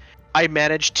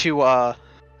managed to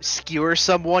skewer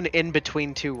someone in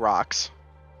between 2 rocks,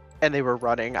 and they were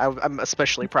running. I'm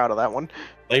especially proud of that one.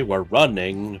 They were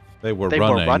running. They were They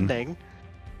running. were running.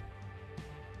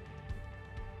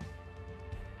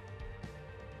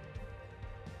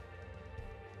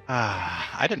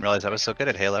 I didn't realize I was so good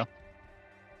at Halo.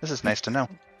 This is nice to know.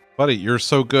 Buddy, you're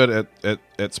so good at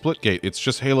Splitgate. It's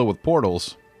just Halo with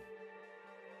portals.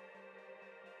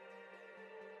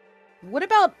 What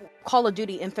about Call of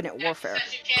Duty Infinite Warfare?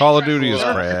 Call of Duty is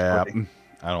crap.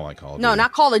 I don't like Call of Duty. No,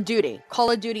 not Call of Duty.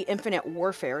 Call of Duty Infinite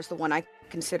Warfare is the one I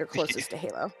consider closest to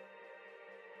Halo.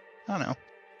 I don't know.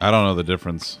 I don't know the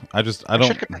difference. I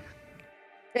don't.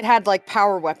 It had like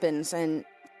power weapons and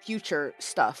future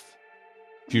stuff.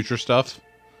 Future stuff?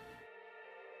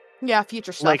 Yeah,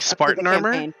 future stuff. Like after the Spartan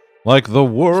armor? campaign. Like the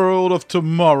world of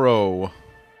tomorrow.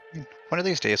 One of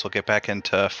these days we'll get back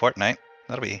into Fortnite.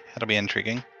 That'll be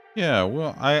intriguing. Yeah,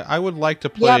 well, I would like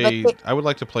to Yeah, play. but I would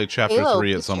like to play Chapter Halo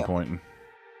 3 at beats some you. point.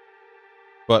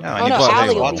 But No, I Oh, need no, to play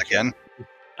Allie will Lots beat you. again.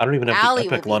 I don't even have Allie the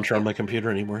will Epic beat launcher on you. my computer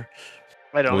anymore.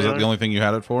 I don't was know. it the only thing you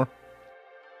had it for?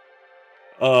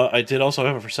 I did also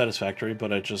have it for Satisfactory,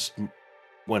 but I just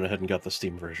went ahead and got the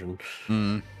Steam version.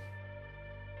 Hmm.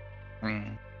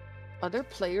 Other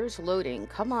players loading.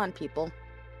 Come on, people.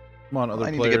 Come on, other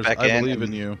I need to get players. back I in believe in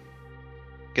and- you.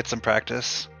 Get some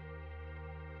practice.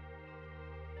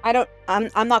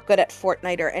 I'm not good at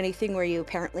Fortnite or anything where you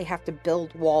apparently have to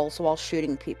build walls while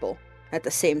shooting people at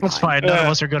the same time. That's fine. None of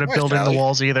us are good at Nice, building the Allie.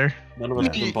 walls either. None of us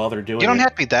can bother doing You don't it.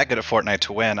 have to be that good at Fortnite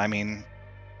to win. I mean,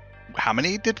 how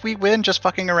many did we win just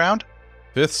fucking around?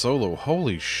 5th solo.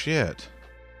 Holy shit.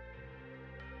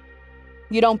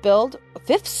 You don't build?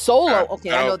 5th solo.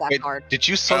 Okay, I know that Wait, card. did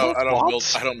you I solo don't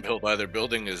squads? build either.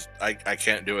 Building is I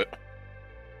can't do it.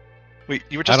 Wait,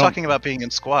 you were I just don't- talking about being in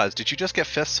squads. Did you just get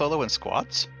 5th solo in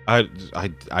squads? I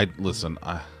listen.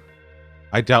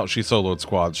 I doubt she soloed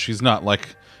squads. She's not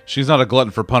a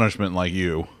glutton for punishment like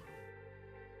you.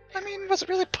 I mean, was it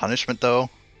really punishment though?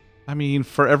 I mean,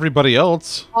 for everybody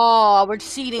else, Oh, we're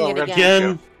seeding it again.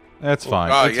 Again, that's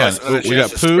fine. Oh, that's yes, fine. another We got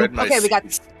chance to spread Pooh, my Okay, we seed.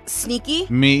 got Sneaky,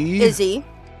 me, Izzy.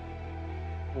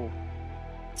 we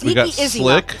Sneaky got Izzy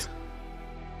Slick. Nuts.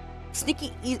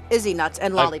 Sneaky Izzy Nuts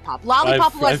and Lollipop.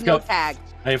 Lollipop I've has no got- tag.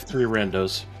 I have 3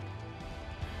 randos.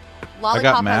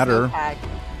 Lollipop has Matter. no tag.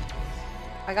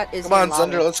 I got Izzy Come on, and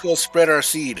Lolly. Zunder, let's go spread our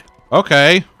seed.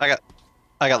 Okay. I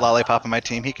got Lollipop on my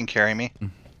team. He can carry me.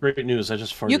 Great news, I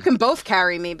just farted. You can both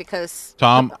carry me because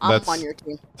Tom, I'm that's on your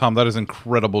team. Tom. That is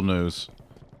incredible news.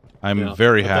 I'm Yeah,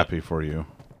 very I bet. happy for you.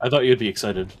 I thought you'd be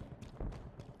excited.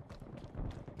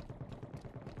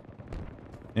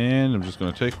 And I'm just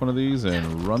gonna take one of these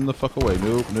and run the fuck away.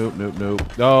 Nope, nope, nope,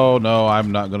 nope. Oh no,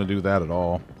 I'm not gonna do that at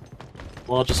all.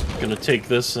 Well, I'm just gonna take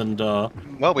this and, Well,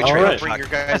 we All traded. right. Bring your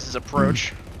guys'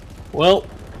 approach. well,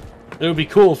 It would be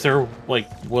cool if there, like,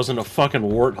 wasn't a fucking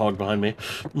warthog behind me.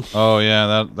 Oh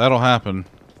yeah, that'll happen.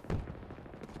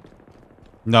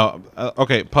 No,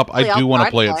 okay, Pup, I do want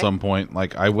to play at some point.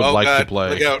 Like, I would like to play.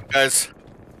 Look out, guys.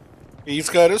 He's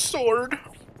got a sword.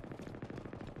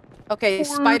 Okay,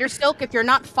 Spider Silk, if you're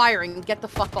not firing, get the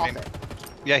fuck off it.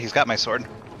 Yeah, he's got my sword.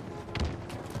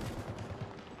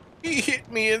 He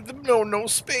hit me in the no-no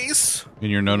space. In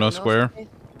your no-no square?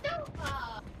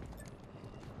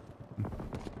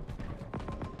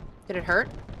 Did it hurt?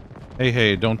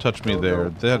 Hey, don't touch me there.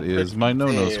 That is my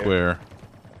no-no square.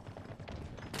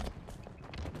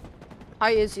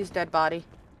 Hi, Izzy's dead body.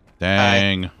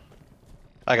 Dang.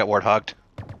 I got warthogged.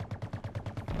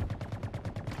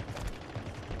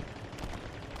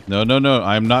 No.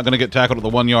 I'm not going to get tackled at the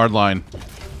 1 yard line.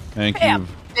 Thank you.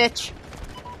 Bitch.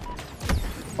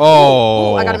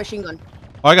 Oh. Ooh, I got a machine gun.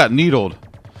 Oh, I got needled.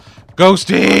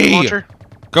 Ghosty!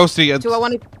 Ghosty,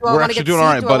 we're actually doing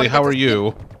alright, buddy. How are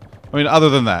you? I mean, other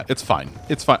than that, it's fine.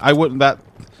 It's fine. I wouldn't,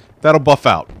 that'll buff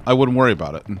out. I wouldn't worry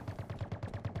about it.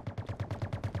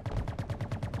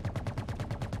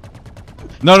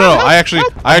 No, I actually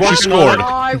scored. Oh,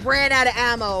 I ran out of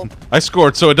ammo. I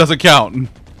scored, so it doesn't count.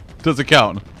 Doesn't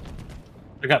count.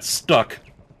 I got stuck.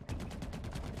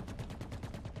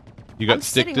 You got I'm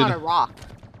sitting on a rock.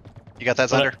 You got that,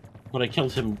 Zunder? But I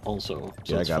killed him also,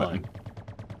 so yeah, it's I got fine. it.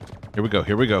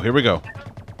 Here we go.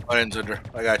 Run in, Zunder.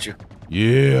 I got you.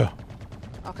 Yeah.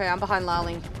 Okay, I'm behind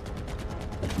Lolly.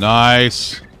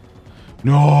 Nice.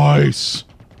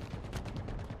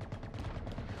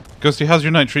 Ghosty, how's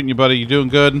your night treating you, buddy? You doing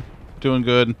good? Doing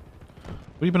good. What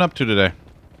have you been up to today?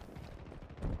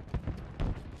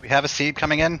 We have a seed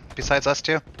coming in besides us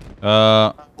two.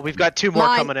 We've got 2 more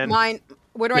coming in.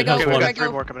 Where do I go? Okay, Where we've do I got 3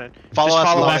 go? more coming in. Follow Just us,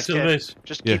 follow follow us, us, kid.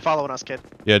 Just keep following us, kid.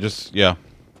 Yeah, yeah.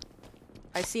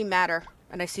 I see matter,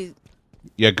 and I see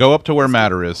Yeah, go up to where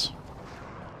matter is.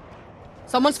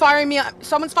 someone's firing me.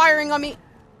 Someone's firing on me.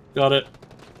 Got it.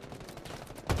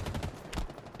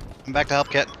 I'm back to help,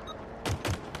 Kit.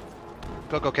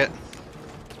 Go, Kit.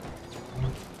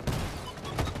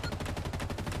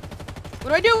 What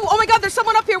do I do? Oh my God, there's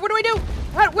someone up here. What do I do?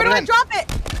 Where do I drop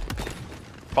it?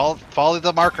 Follow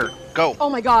the marker. Go. Oh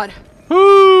my God. Woo!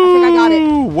 I think I got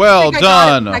it. Well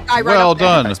done. That guy right Well up there.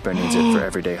 done. Expert needs it for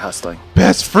everyday hustling.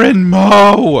 Best friend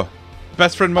Mo.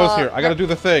 Best friend Mo's here. I gotta do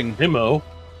the thing. Hey Mo.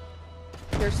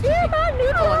 There's two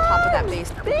people on top of that base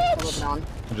that we're just living on.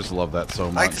 I just love that so I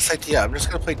like much. this idea. I'm just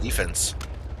gonna play defense.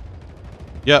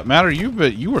 Yeah, Matter, you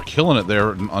were killing it there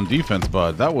on defense,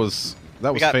 bud. That was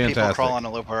We got people fantastic. crawling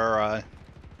all over our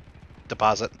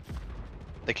deposit.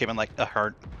 They came in like a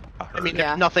herd. I mean,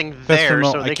 there's nothing Best there, friend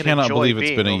Mo, so they I can cannot enjoy believe it's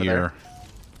being been a over year. there.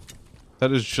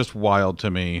 That is just wild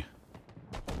to me.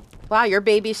 Wow, your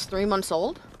baby's 3 months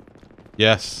old?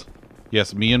 Yes.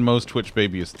 Yes, me and Mo's Twitch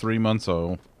baby is 3 months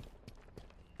old.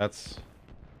 That's...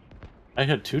 I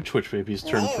had 2 Twitch babies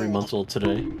turn 3 months old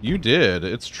today. You did.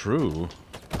 It's true.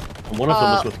 And one of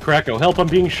them is with Krakow. Help, I'm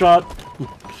being shot!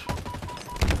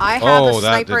 I have a Oh,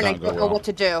 that sniper did and I not go don't know well. what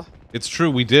to do. It's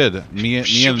true, we did. Me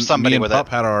and somebody with Pup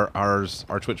it. had our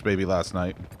Twitch baby last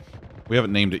night. We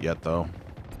haven't named it yet, though.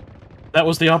 That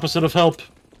was the opposite of help.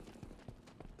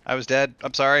 I was dead.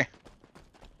 I'm sorry.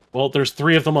 Well, there's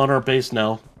 3 of them on our base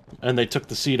now. And they took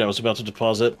the seed I was about to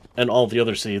deposit, and all the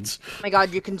other seeds. Oh my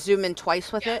God, you can zoom in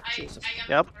twice with it? Jesus.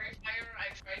 Yep. I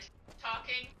tried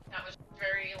talking. That was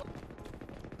very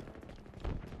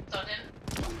sudden.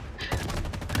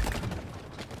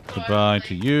 Goodbye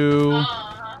to you.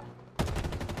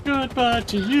 Goodbye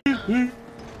to you.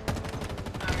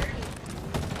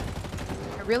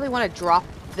 I really want to drop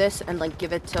this and like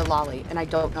give it to Lolly, and I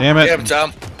don't know. Damn how. it. Damn,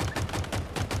 Tom.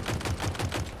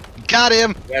 Got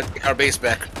him. We gotta take our base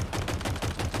back.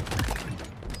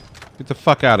 Get the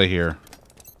fuck out of here.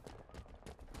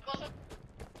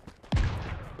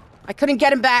 I couldn't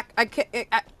get him back.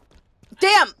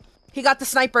 Damn! He got the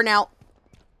sniper now.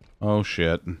 Oh,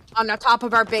 shit. On the top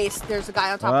of our base. There's a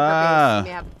guy on top of Ah. our base. He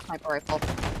may have a sniper rifle.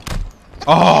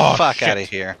 Oh, Fuck shit. out of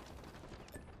here.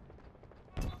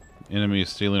 Enemy is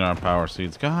stealing our power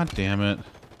seeds. God damn it.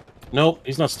 Nope,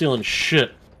 he's not stealing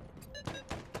shit.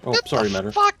 Oh, Get sorry, the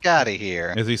Matter. fuck out of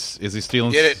here. Is he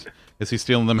stealing? Get it. Is he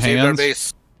stealing them Saved our hands?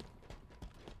 base.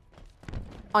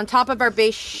 On top of our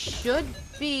base should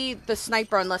be the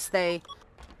sniper unless they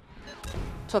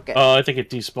took it. I think it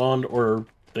despawned or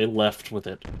they left with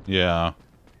it. Yeah.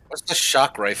 What's the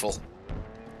shock rifle?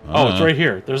 Oh, it's right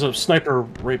here. There's a sniper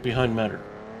right behind Matter.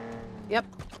 Yep,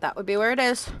 that would be where it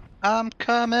is. I'm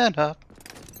coming up.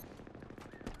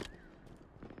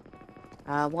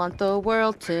 I want the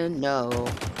world to know.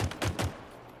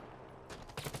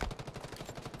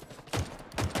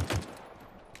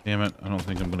 Damn it, I don't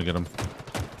think I'm gonna get him.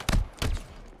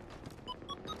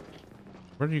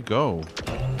 Where do you go?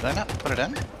 Did I not put it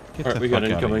in? Get Alright, the we got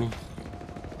fuck outta here. incoming.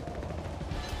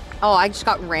 Oh, I just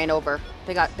got ran over.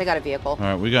 They got a vehicle.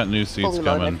 Alright, we got new seats Fully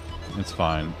coming. loaded. It's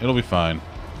fine. It'll be fine.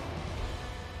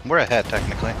 We're ahead,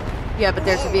 technically. Yeah, but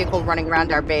there's a vehicle running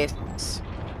around our base.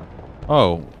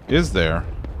 Oh, is there?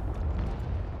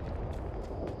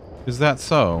 Is that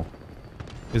so?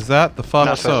 Is that the fuck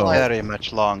Not so? very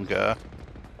much longer.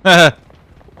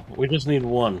 We just need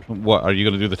one. What, are you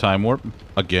gonna do the time warp?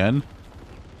 Again?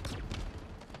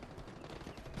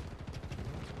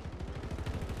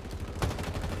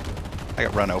 I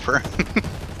got run over.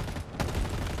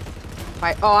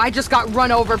 I just got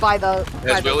run over by the.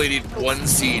 Yes, we only need one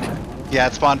seed. Yeah,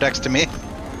 it spawned next to me.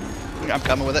 I'm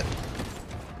coming with it.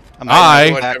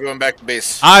 Everyone back to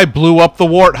base. I blew up the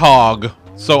warthog,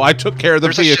 so I took care of the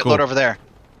There's vehicle. a shitload over there.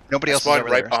 Nobody else is Spawned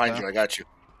over right there. behind so. you. I got you.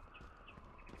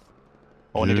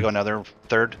 We'll need to go another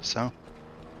third, so.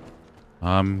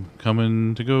 I'm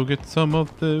coming to go get some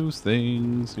of those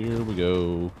things. Here we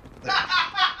go.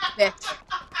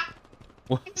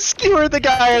 Skewer the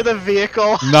guy or the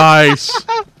vehicle. Nice.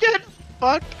 Get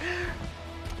fucked.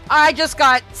 I just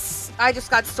got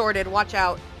sorted. Watch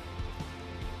out.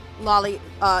 Lolly,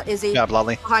 Izzy. Yeah,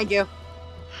 Lolly. Behind you.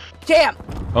 Damn.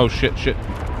 Oh shit, shit.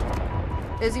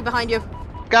 Izzy behind you.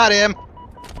 Got him.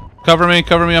 Cover me,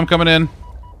 I'm coming in.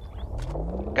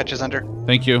 Got you, Zunder.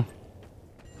 Thank you.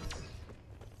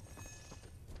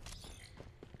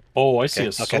 Oh, I see Okay,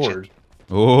 a I'll catch sword.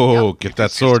 Oh, get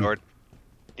that sword.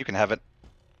 You can have it.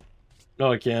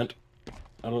 No, I can't.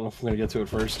 I don't know if I'm gonna get to it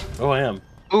first. Oh, I am.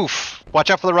 Oof. Watch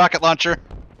out for the rocket launcher.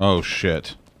 Oh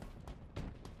shit.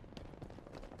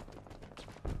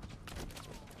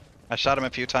 I shot him a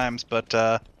few times, but,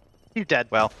 You dead.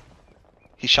 well,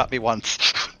 he shot me once.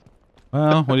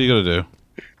 Well, what are you gonna do?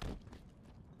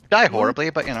 Die horribly,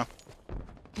 but, you know.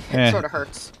 Eh. Sort of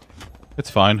hurts. It's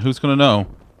fine. Who's gonna know?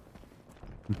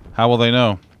 How will they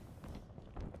know?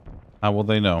 How will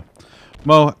they know?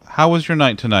 Mo, how was your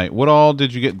night tonight? What all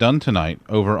did you get done tonight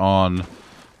over on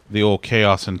the old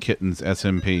Chaos and Kittens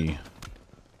SMP?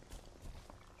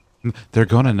 They're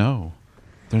gonna know.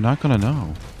 They're not gonna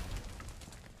know.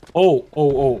 Oh.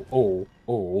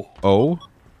 Oh?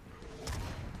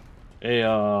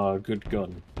 A good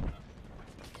gun.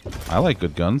 I like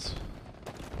good guns.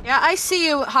 Yeah, I see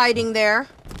you hiding there.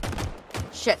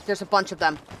 Shit, there's a bunch of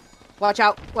them. Watch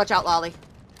out, Lolly.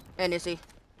 And Izzy.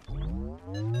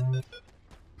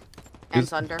 And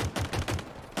Thunder.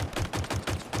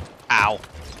 Ow.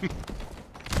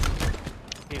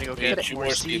 Need to go We need get two more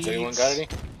more speeds. Anyone seeds. got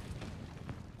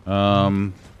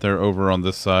any? They're over on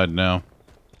this side now.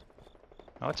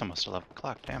 Oh, it's almost 11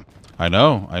 o'clock, damn. I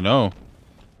know.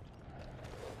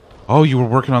 Oh, you were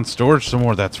working on storage some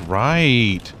more. That's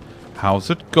right. How's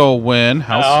it going?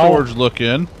 How's Ow. storage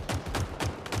looking?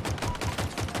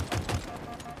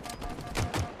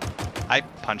 I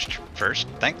punched first,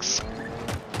 thanks.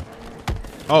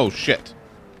 Oh, shit.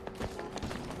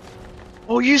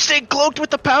 Oh, you stay cloaked with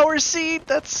the power seed?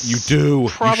 That's You do. You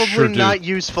probably sure do. not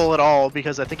useful at all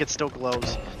because I think it still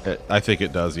glows. I think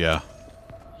it does, yeah.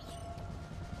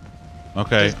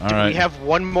 Okay, Do alright. we have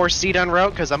one more seed en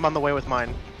route? Because I'm on the way with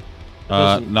mine.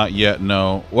 Not yet,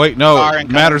 no. Wait, no. Car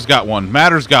incoming. Matter's got one.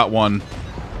 Matter's got one.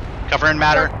 Cover and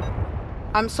matter.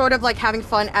 I'm sort of like having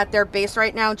fun at their base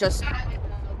right now, just...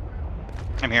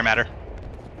 I'm here, matter.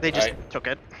 They just Alright. took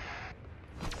it.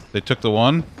 They took the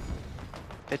one?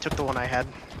 They took the one I had.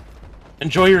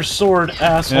 Enjoy your sword,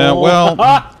 asshole. Yeah,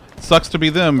 well, sucks to be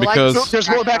them Well, because... There's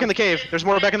more back in the cave. There's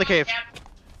more back in the cave.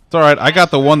 It's alright, I got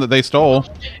the one that they stole.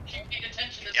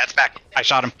 Yeah, it's back. I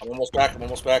shot him. I'm almost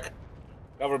back.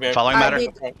 Cover me. Following matter.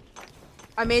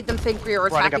 I made them think we were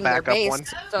Running a attacking their backup base, one.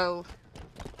 so...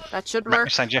 That should Matter,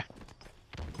 work. send you.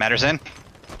 Matter's in.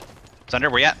 Zunder,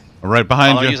 where you at? Right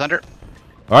behind Follow you. you, Zunder.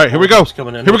 Alright, here we go.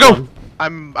 Coming in Here we with go.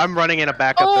 one. I'm running in a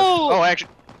backup. Oh! Actually,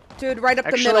 Dude, right up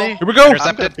the actually, middle. Here we go. I'm gonna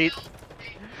Intercepted. beat.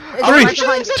 It's Three, right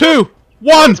behind you. 2,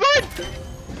 1.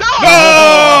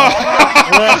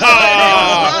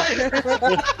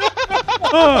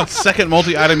 Oh, second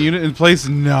multi-item unit in place.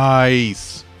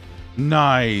 Nice.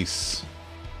 Nice.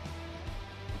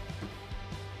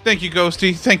 Thank you,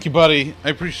 Ghosty. Thank you, buddy. I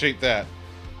appreciate that.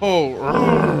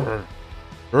 Oh.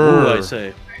 Ooh, I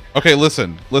say. Okay,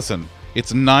 listen.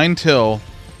 It's 9 till.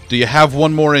 Do you have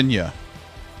one more in you?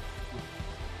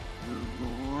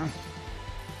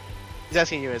 He's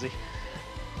asking you, Izzy.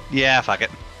 Yeah, fuck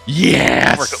it.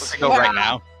 Yes. Let's go right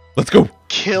now. Let's go.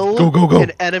 Kill Go.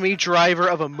 an enemy driver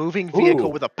of a moving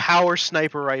vehicle with a power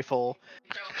sniper rifle.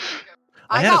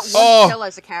 I had got a- one Oh, kill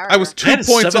as a character. I was 2 That is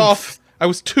points 7 off. I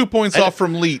was 2 points off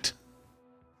from Leet.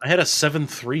 I had a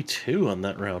 7-3-2 on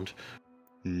that round.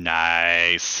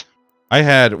 Nice. I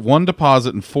had 1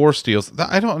 deposit and 4 steals.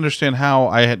 I don't understand how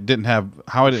I didn't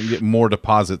get more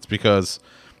deposits because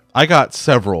I got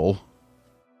several.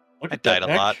 I died a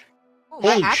lot. Ooh,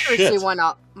 my Holy accuracy shit. went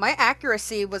up. My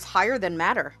accuracy was higher than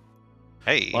matter.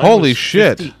 Hey. Mine Holy was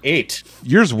shit. 58.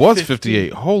 Yours was 50.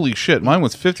 58. Holy shit. Mine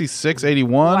was 56,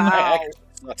 81. Wow. My accuracy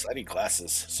sucks. I need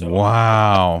glasses. So.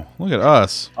 Wow. Look at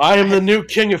us. I am the new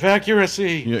king of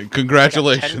accuracy. Yeah, I got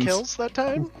congratulations. 10 kills that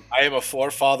time. I am a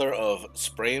forefather of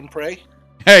spray and pray.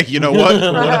 Hey, you know what?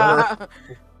 Whatever.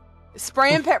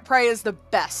 Spray and pray is the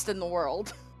best in the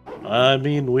world. I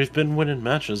mean, we've been winning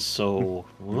matches, so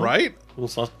Right?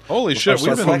 Let's not, Holy let's shit, not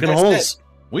we've start been poking holes.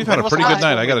 we've had When a was pretty the good last night,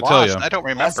 time I we gotta tell lost? you. I don't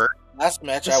remember. Last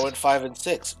match I went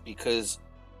 5-6 because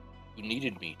you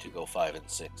needed me to go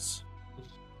 5-6.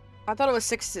 I thought it was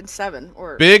 6 and 7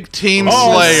 or Big Team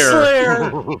Oh,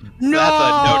 Slayer. no. That's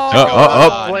a note to go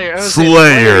on. Slayer.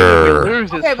 Slayer. Lose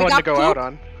is Okay, we fun got to go poop. out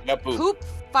on. Got poop. Poop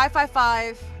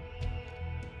 555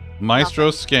 Maestro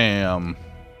Scam.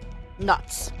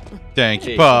 nuts. Thank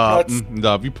you, Hey, Pop. nuts.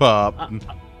 Love you, Pop.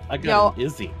 I got an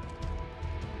Izzy.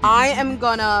 I'm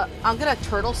gonna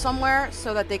turtle somewhere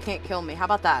so that they can't kill me. How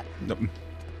about that?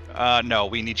 No,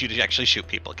 we need you to actually shoot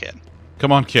people, kid.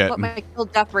 Come on, Kit. But my kill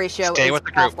death ratio Stay is with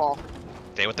the group. awful.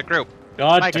 Stay with the group.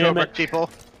 God My damn Cobra it. people.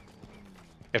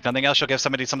 If nothing else, you'll give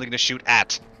somebody something to shoot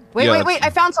at. Wait, Yeah, wait! I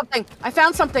found something. I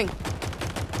found something.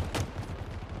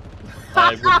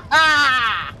 I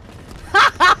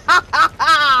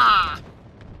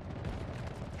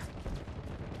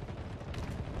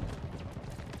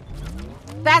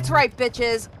That's right,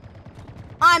 bitches.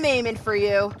 I'm aiming for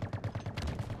you.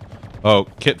 Oh,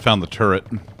 Kit found the turret.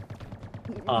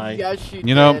 Yes, she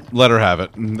You know, did. let her have it.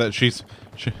 That she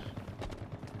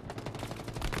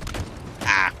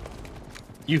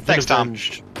You've Thanks, been Tom.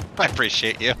 avenged. I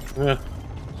appreciate you. Yeah.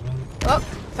 Oh,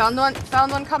 found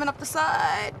one coming up the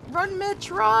side. Run, Mitch,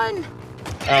 run!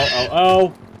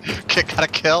 Ow. Kit got a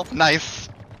kill. Nice.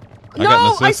 I got an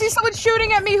No, I assist. see someone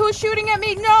shooting at me. Who's shooting at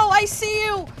me? No, I see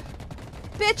you,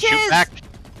 bitches. Shoot back.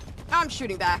 I'm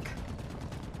shooting back.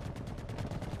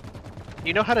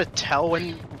 You know how to tell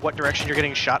what direction you're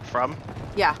getting shot from?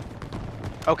 Yeah,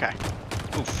 Okay.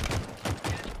 Oof.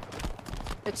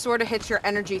 it sort of hits your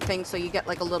energy thing, so you get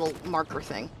like a little marker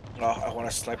thing. Oh, I want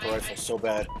a sniper rifle so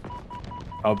bad.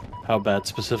 How bad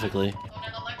specifically?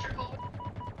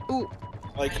 Ooh,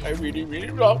 Like, I really,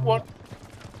 really want one.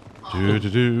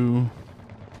 do.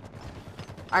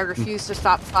 I refuse to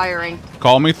stop firing.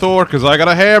 Call me Thor, cause I got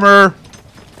a hammer.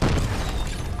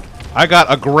 I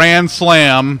got a grand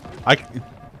slam.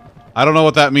 I don't know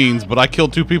what that means, but I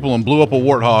killed 2 people and blew up a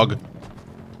warthog.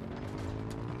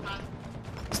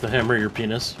 Is the hammer your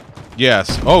penis?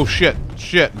 Yes. Oh shit.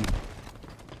 Shit.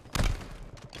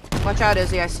 Watch out,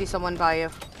 Izzy. I see someone by you.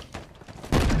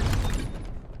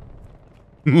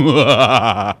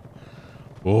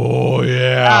 Oh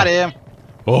yeah. Got him.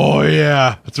 Oh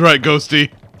yeah. That's right,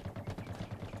 Ghosty.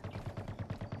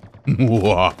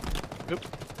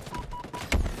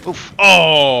 Oof.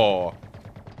 Oh.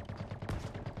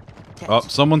 Oh,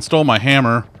 someone stole my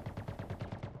hammer.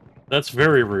 That's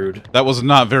very rude. That was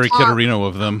not very Kitterino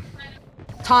of them.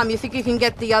 Tom, you think you can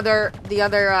get the other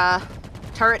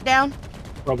turret down?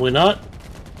 Probably not.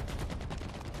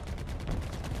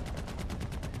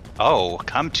 Oh,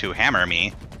 come to hammer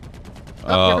me.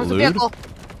 Oh, here comes the Lude? vehicle.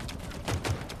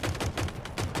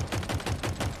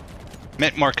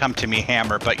 Meant more come to me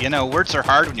hammer, but you know, words are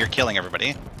hard when you're killing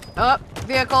everybody. Oh,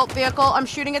 vehicle. I'm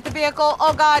shooting at the vehicle.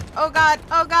 Oh god.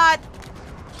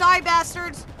 Die,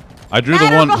 bastards. I drew Matter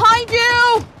the one. behind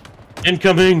you.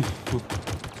 Incoming.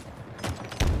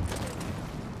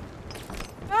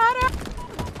 Matter.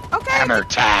 Okay. Hammer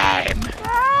time.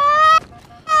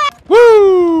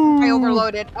 Woo! I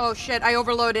overloaded. Oh shit, I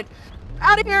overloaded.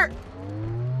 Out of here.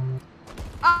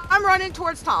 I'm running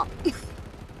towards Tom.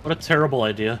 What a terrible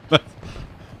idea.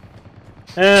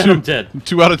 And I'm dead.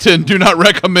 2 out of 10. Do not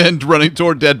recommend running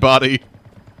toward dead body.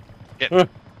 Get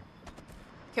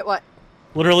what?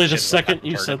 Literally the Shit, second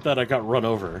you retarded. said that, I got run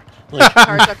over. Like,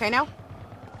 Turret's okay now?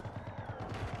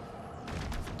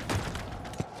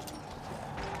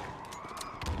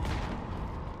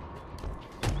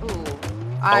 Ooh,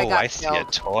 I got I see a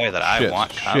killed. toy that I Shit,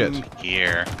 want. Come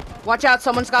here. Watch out,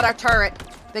 someone's got our turret.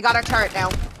 They got our turret now.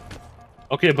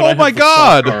 okay, but Oh I have my the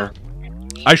God! car.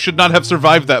 I should not have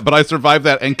survived that, but I survived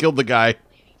that and killed the guy.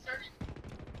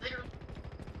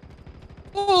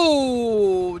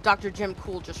 Ooh, Dr. Jim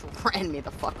Cool just ran me the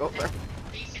fuck over.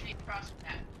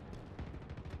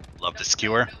 Love the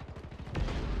skewer.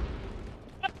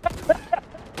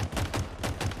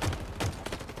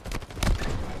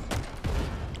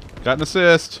 Got an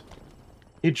assist.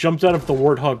 He jumped out of the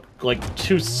warthog like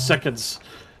 2 seconds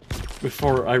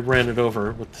before I ran it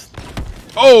over with.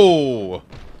 Oh!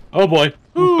 Oh boy!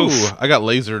 Ooh! I got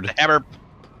lasered. Hammer.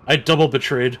 I double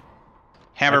betrayed.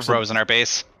 Hammer Excellent. bros in our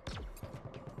base.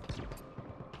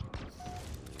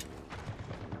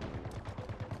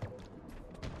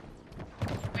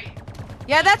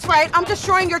 Yeah, that's right. I'm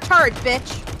destroying your turret,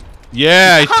 bitch.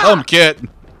 Yeah, tell him, Kit.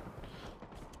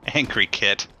 Angry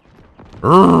Kit.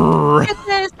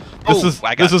 Bitches.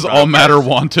 This is all matter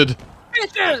wanted.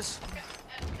 Bitches.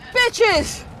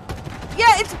 Bitches.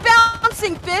 Yeah, it's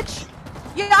bouncing, bitch.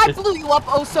 Yeah, I blew you up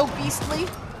oh so beastly.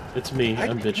 It's me.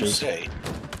 I'm bitches.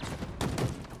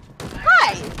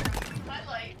 Hi.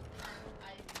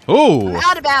 Oh. I'm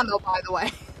out of ammo, by the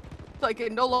way. So I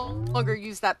can no longer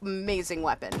use that amazing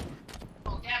weapon.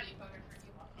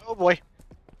 Oh boy.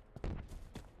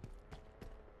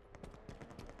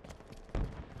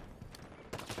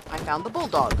 I found the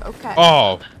bulldog. Okay.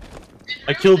 Oh.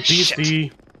 I killed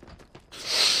Beastie.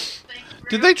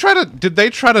 Did they try to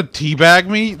teabag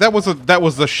me? That was the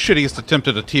shittiest attempt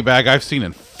at a teabag I've seen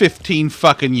in 15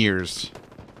 fucking years.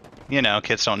 You know,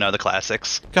 kids don't know the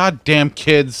classics. Goddamn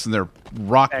kids and their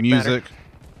rock music.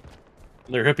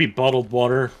 Their hippie bottled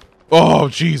water. Oh,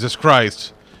 Jesus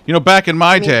Christ. You know, back in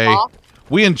my day,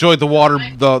 we enjoyed the water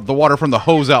the water from the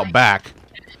hose out back.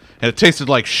 And it tasted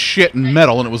like shit and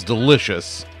metal and it was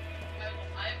delicious.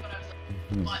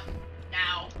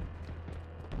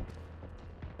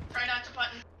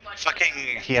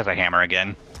 Fucking, he has a hammer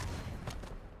again.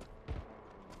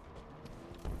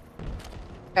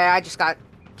 Okay, I just got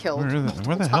killed.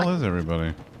 Where the hell is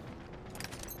everybody?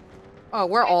 Oh,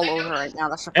 we're all over right now.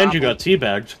 That's the problem. And you got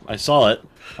teabagged. I saw it.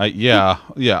 Yeah.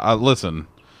 Listen,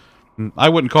 I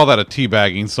wouldn't call that a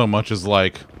teabagging so much as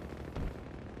like,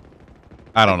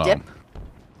 I don't know, dip?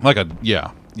 like a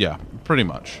yeah, pretty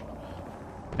much.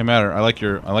 Hey, Matter, I like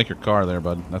your car there,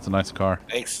 bud. That's a nice car.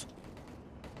 Thanks.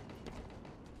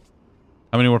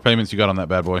 How many more payments you got on that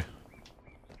bad boy?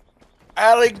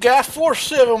 I only got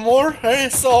 7 more.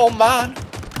 It's all mine.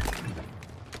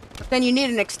 But then you need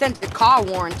an extended car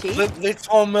warranty. They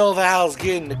told me that I was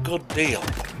getting a good deal.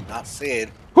 I said,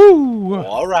 whoo! Well,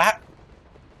 all right.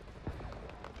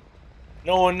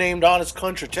 No one named Honest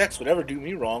Country Tex would ever do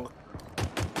me wrong.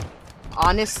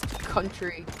 Honest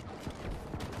country.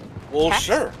 Well, Tex?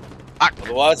 sure.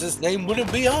 Otherwise, his name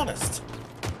wouldn't be honest.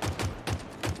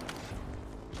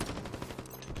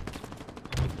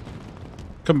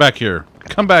 Come back here.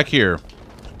 Come back here.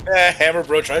 Hammer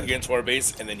Bro tried to get into our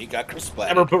base, and then he got crystal.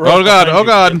 Oh god! Oh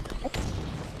god!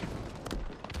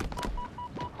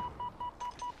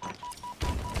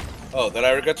 Oh, then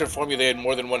I regret to inform you they had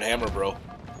more than one Hammer Bro.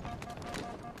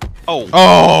 Oh.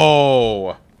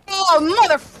 Oh! Oh,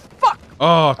 motherfucker!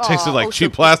 Oh, it tasted like oh,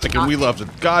 cheap so plastic and we naughty. loved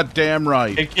it. Goddamn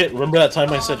right. Hey, Kit, remember that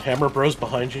time I said Hammer Bros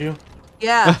behind you?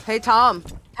 Yeah. Hey, Tom.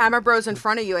 Hammer Bro's in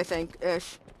front of you, I think,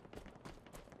 ish.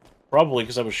 Probably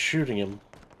because I was shooting him.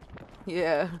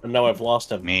 Yeah. And now I've lost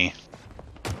him. Me.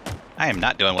 I am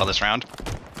not doing well this round.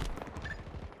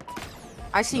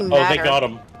 I see Oh, Matter. they got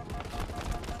him.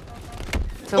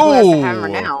 So who has the hammer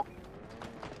now?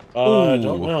 I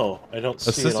don't know. I don't see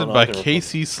it Assisted on by either of them.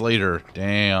 Casey Slater.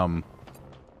 Damn.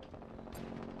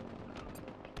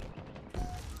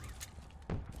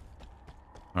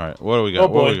 Alright, what do we got? Oh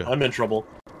What do boy, we got? I'm in trouble.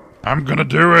 I'm gonna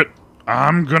do it!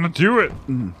 I'm gonna do it!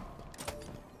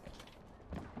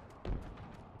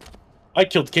 I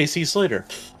killed KC Slater.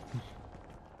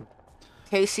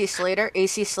 Casey Slater?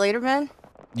 AC Slater, man?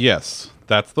 Yes,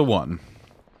 that's the one.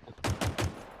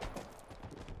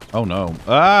 Oh no.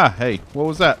 Ah, hey, what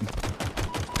was that?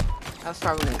 That's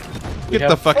probably... We Get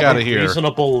the have fuck a out of here.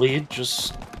 Reasonable lead,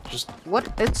 just...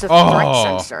 What? It's a Oh. threat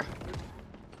sensor.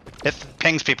 It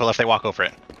pings people if they walk over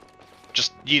it.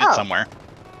 Just eat it somewhere.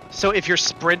 So if you're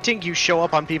sprinting, you show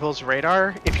up on people's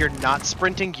radar. If you're not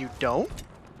sprinting, you don't.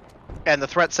 And the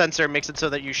threat sensor makes it so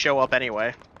that you show up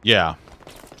anyway. Yeah.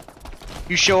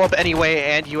 You show up anyway,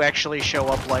 and you actually show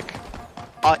up, like,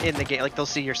 in the game. Like, they'll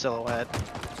see your silhouette.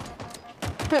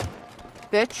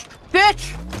 Bitch.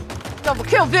 Bitch! Double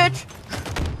kill, bitch!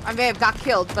 I may have got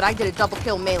killed, but I did a double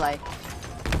kill melee.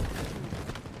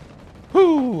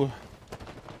 Whoo!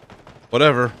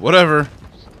 Whatever, whatever.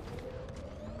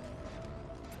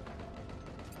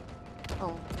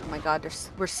 Oh my god,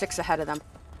 we're 6 ahead of them.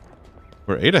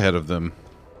 We're 8 ahead of them.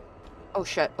 Oh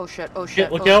shit, oh shit, oh shit.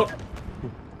 Kit, look oh, out! shit.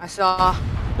 I saw...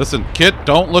 Listen, Kit,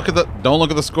 don't look at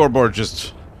the scoreboard,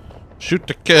 just shoot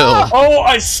to kill. Oh,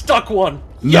 I stuck one!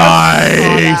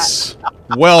 Nice!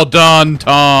 Well done,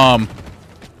 Tom.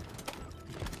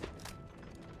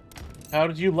 How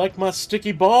did you like my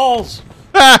sticky balls?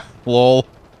 Ha! Lol.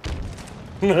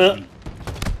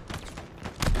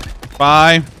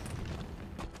 Bye.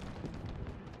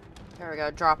 There we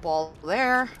go. Drop wall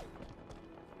there.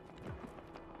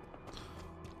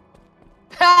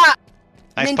 Ha!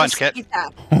 Nice Ninja punch, Kit. sneak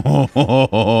attack.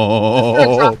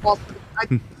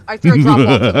 I threw a drop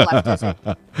wall to the left. Is it?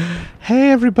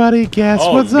 Hey everybody, guess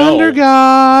Oh, what no. Zunder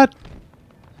got?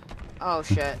 Oh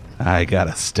shit. I got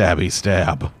a stabby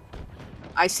stab.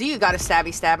 I see you got a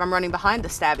stabby stab. I'm running behind the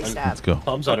stabby stab. Let's go.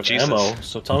 Tom's out of Jesus. ammo,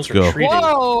 so Tom's Let's go. retreating.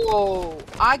 Whoa!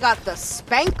 I got the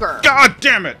spanker. God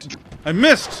damn it! I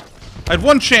missed! I had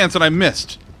one chance and I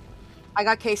missed. I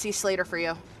got Casey Slater for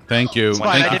you. Thank you.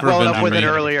 Fine, Thank I you did for well enough avenging with me.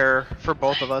 it earlier for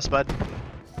both of us, bud.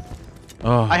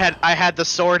 Oh. I had the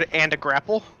sword and a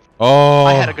grapple. Oh.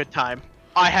 I had a good time.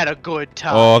 I had a good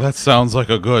time. Oh, that sounds like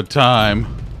a good time.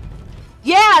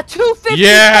 Yeah, 250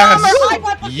 Yes! bombers. I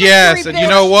got the Yes, victory, and you bitch.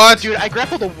 know what? Dude, I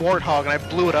grappled a warthog and I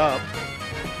blew it up.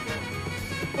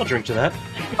 I'll drink to that.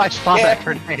 I saw that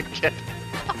grenade, Kit.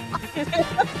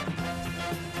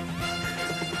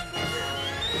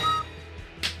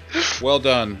 Well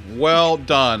done. Well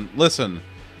done. Listen,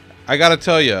 I gotta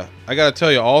tell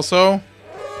you also,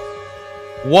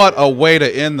 what a way to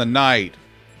end the night.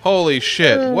 Holy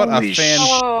shit. What a Holy fan.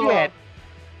 shit.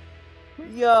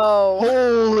 Yo.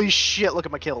 Holy shit, look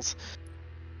at my kills.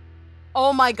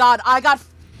 Oh my god,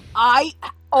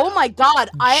 oh my god,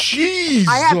 I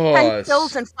have 10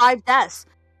 kills and 5 deaths.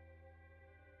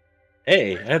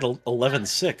 Hey, I had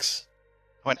 11-6.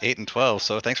 I went 8 and 12,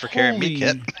 so thanks for carrying me,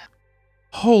 Kit.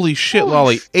 Holy shit, Holy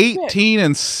Lolly. shit. 18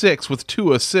 and 6 with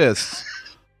 2 assists.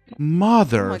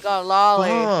 Mother. Oh my god, Lolly.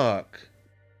 Fuck.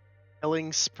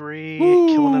 Killing spree, Ooh.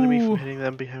 kill an enemy from hitting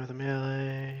them behind with a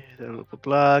melee, blah, blah, blah,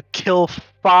 blah. Kill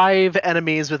 5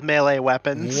 enemies with melee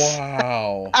weapons.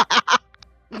 Wow.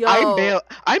 Yo,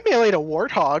 I meleeed a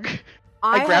warthog.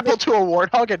 I grappled to a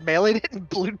warthog and meleeed it and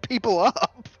blew people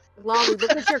up. Lolly,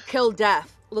 look at your kill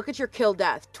death. Look at your kill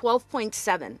death.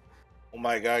 12.7. Oh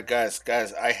my god, guys,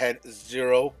 I had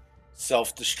 0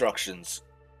 self-destructions.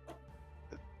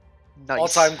 Nice.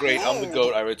 All-time great. I'm the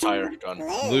GOAT. I retire. Done.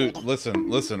 Dude,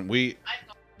 listen. We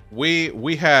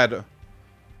had.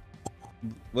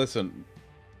 Listen,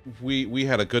 we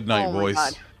had a good night, Oh my boys.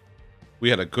 God. We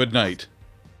had a good night.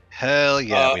 Hell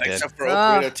yeah, we did. Except for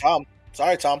Upgrade Tom.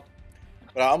 Sorry, Tom.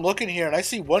 But I'm looking here and I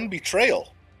see 1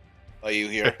 betrayal by you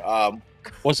here.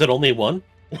 Was it only one?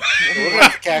 We're gonna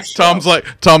have to cash Tom's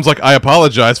like, I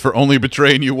apologize for only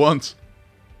betraying you once.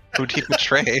 Who'd he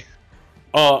betray?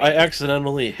 Oh, I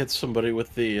accidentally hit somebody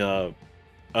with the, I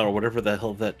don't know, whatever the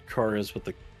hell that car is with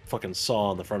the fucking saw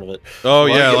on the front of it. Oh Well,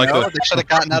 yeah, you like know, they should have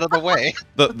gotten out of the way.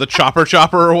 the chopper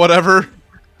or whatever.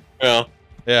 Yeah.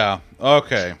 Yeah.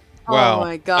 Okay. Wow. Oh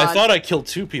my god. I thought I killed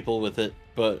 2 people with it,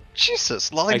 but Jesus,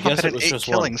 I Lollipop guess had it an was 8 just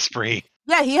killing one. spree.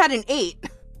 Yeah, he had an 8.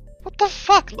 What the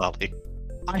fuck, Lolly?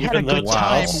 I had a Even though good wow.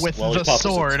 time with the Lollipop is a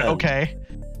sword, 10. okay?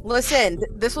 Listen,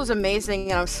 this was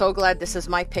amazing, and I'm so glad this is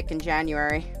my pick in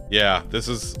January. Yeah, this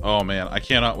is. Oh man, I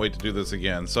cannot wait to do this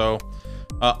again. So,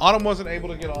 Autumn wasn't able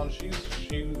to get on. She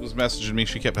was messaging me.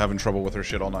 She kept having trouble with her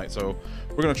shit all night. So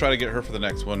we're gonna try to get her for the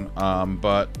next one.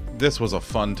 But this was a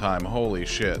fun time. Holy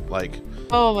shit! Like,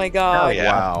 Oh my god.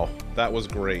 yeah. wow, that was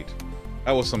great.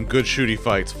 That was some good shooty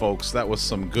fights, folks. That was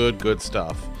some good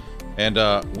stuff. And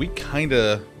we kind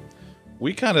of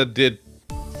did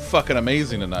fucking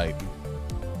amazing tonight.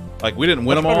 Like we didn't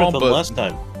win much them better all, than but last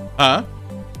time. huh?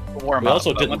 Warm We up,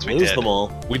 also but didn't once we lose did- them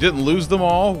all. We didn't lose them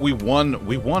all. We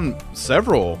won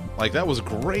several. Like that was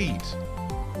great.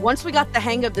 Once we got the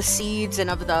hang of the seeds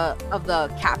and of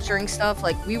the capturing stuff,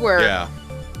 like we were. Yeah,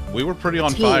 we were pretty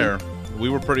on Team. fire. We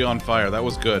were pretty on fire. That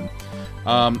was good.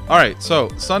 All right, so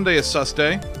Sunday is Sus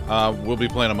Day. We'll be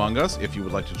playing Among Us. If you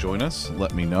would like to join us,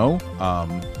 let me know.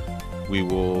 We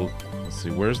will. Let's see.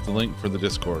 Where's the link for the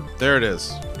Discord? There it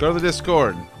is. Go to the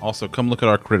Discord. Also, come look at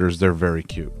our critters. They're very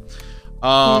cute.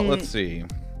 Let's see.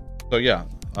 So yeah,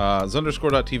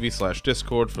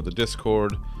 zunderscore.tv/Discord for the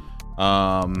Discord.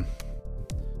 Pup,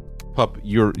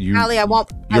 you. Allie, I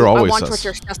want always what sus.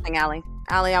 you're sussing, Allie.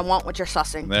 Allie, I want what you're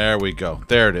sussing. There we go.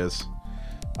 There it is.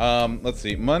 Let's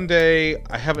see. Monday,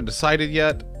 I haven't decided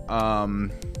yet.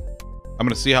 I'm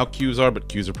gonna see how queues are, but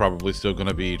queues are probably still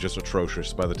gonna be just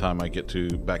atrocious by the time I get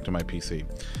back to my PC.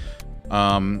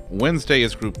 Wednesday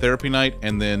is group therapy night,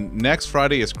 and then next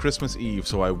Friday is Christmas Eve,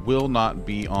 so I will not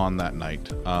be on that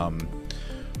night.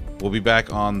 We'll be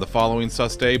back on the following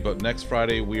Sus Day, but next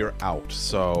Friday we are out.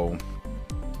 So,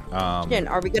 Again,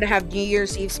 are we gonna have New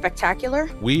Year's Eve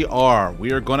spectacular? we are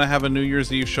going to have a New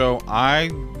Year's Eve show.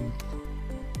 I'm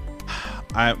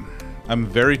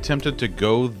very tempted to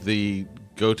go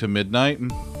to midnight.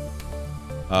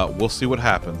 We'll see what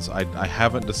happens. I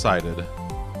haven't decided.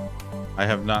 I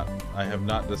have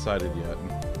not decided yet.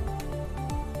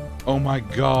 Oh my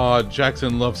god,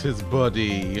 Jackson loves his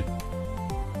buddy.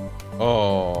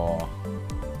 Oh.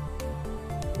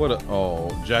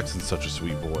 Oh, Jackson's such a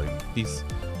sweet boy.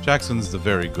 Jackson's the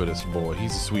very goodest boy.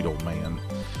 He's a sweet old man.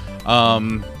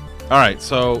 Alright,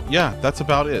 so yeah, that's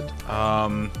about it.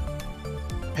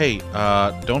 Hey,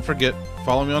 don't forget,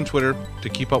 follow me on Twitter to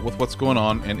keep up with what's going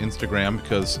on, and Instagram,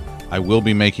 because I will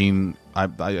be making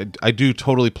I do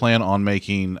totally plan on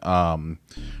making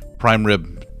prime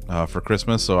rib for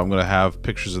Christmas, so I'm going to have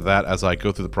pictures of that as I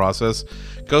go through the process.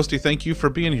 Ghosty, thank you for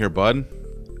being here, bud.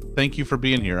 Thank you for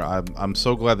being here. I'm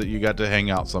so glad that you got to hang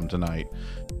out some tonight.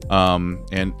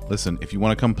 And listen, if you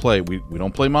want to come play, we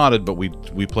don't play modded, but we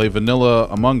play vanilla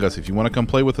Among Us. If you want to come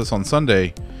play with us on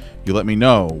Sunday, you let me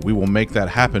know. We will make that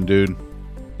happen, dude.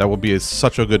 That will be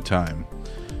such a good time.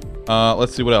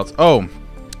 Let's see what else. Oh,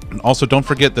 and also don't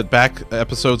forget that back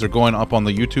episodes are going up on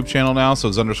the YouTube channel now. So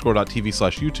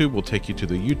zunderscore.tv/YouTube will take you to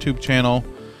the YouTube channel.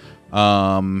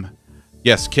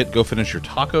 Yes, Kit, go finish your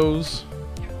tacos.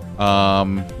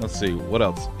 Let's see what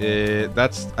else.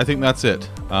 I think that's it.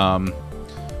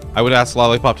 I would ask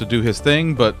Lollipop to do his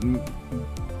thing, but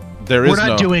we're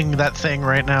not doing that thing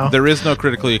right now. There is no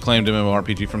critically acclaimed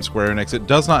MMORPG from Square Enix. It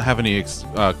does not have any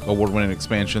award-winning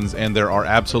expansions, and there are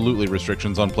absolutely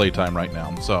restrictions on playtime right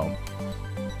now. So,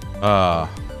 no,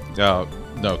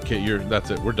 Kit,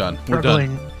 that's it. We're done. We're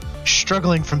done.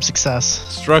 Struggling from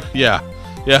success. Yeah.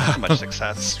 Too much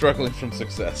success. Struggling from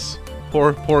success.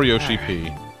 Poor Yoshi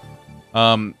P.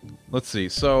 Let's see.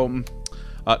 So,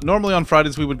 normally on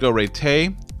Fridays we would go raid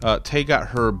Tay. Tay got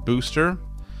her booster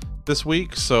this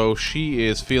week, so she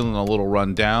is feeling a little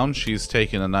run down. She's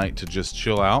taking a night to just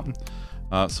chill out.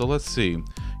 So let's see.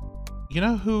 You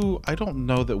know who I don't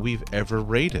know that we've ever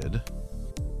raided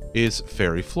is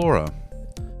Fairy Flora.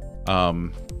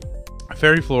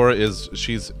 Fairy Flora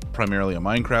she's primarily a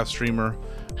Minecraft streamer.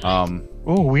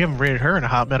 Oh, we haven't raided her in a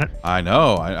hot minute. I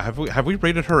know. Have we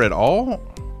raided her at all?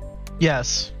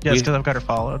 Yes, because I've got her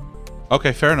followed.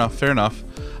 Okay, fair enough.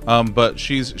 But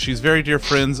she's very dear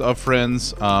friends of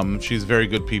friends. She's very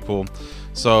good people.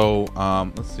 So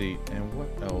let's see. And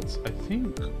what else? I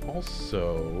think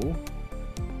also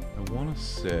I want to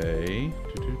say.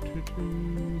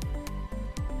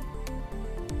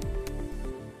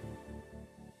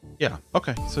 Yeah.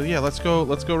 Okay. So yeah, let's go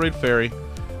raid Fairy.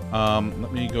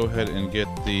 Let me go ahead and get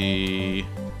the.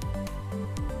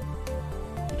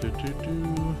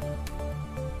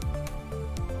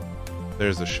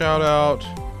 There's the shout out.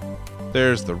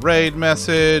 There's the raid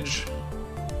message.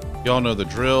 Y'all know the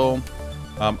drill.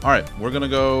 All right, we're gonna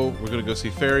go see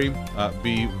Fairy.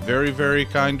 Be very, very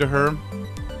kind to her.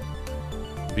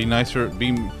 Be nicer.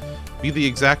 Be the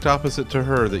exact opposite to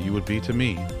her that you would be to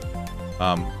me.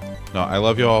 No, I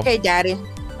love y'all. Okay, Daddy.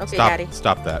 Okay, Daddy.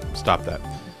 Stop that.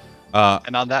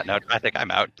 And on that note, I think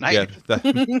I'm out. Night.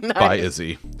 Yeah. Bye,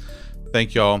 Izzy.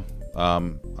 Thank y'all.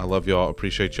 I love y'all.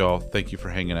 Appreciate y'all. Thank you for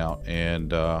hanging out,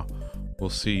 and we'll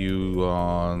see you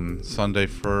on Sunday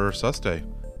for Sus Day.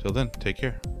 Till then, take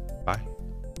care. Bye.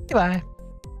 Goodbye.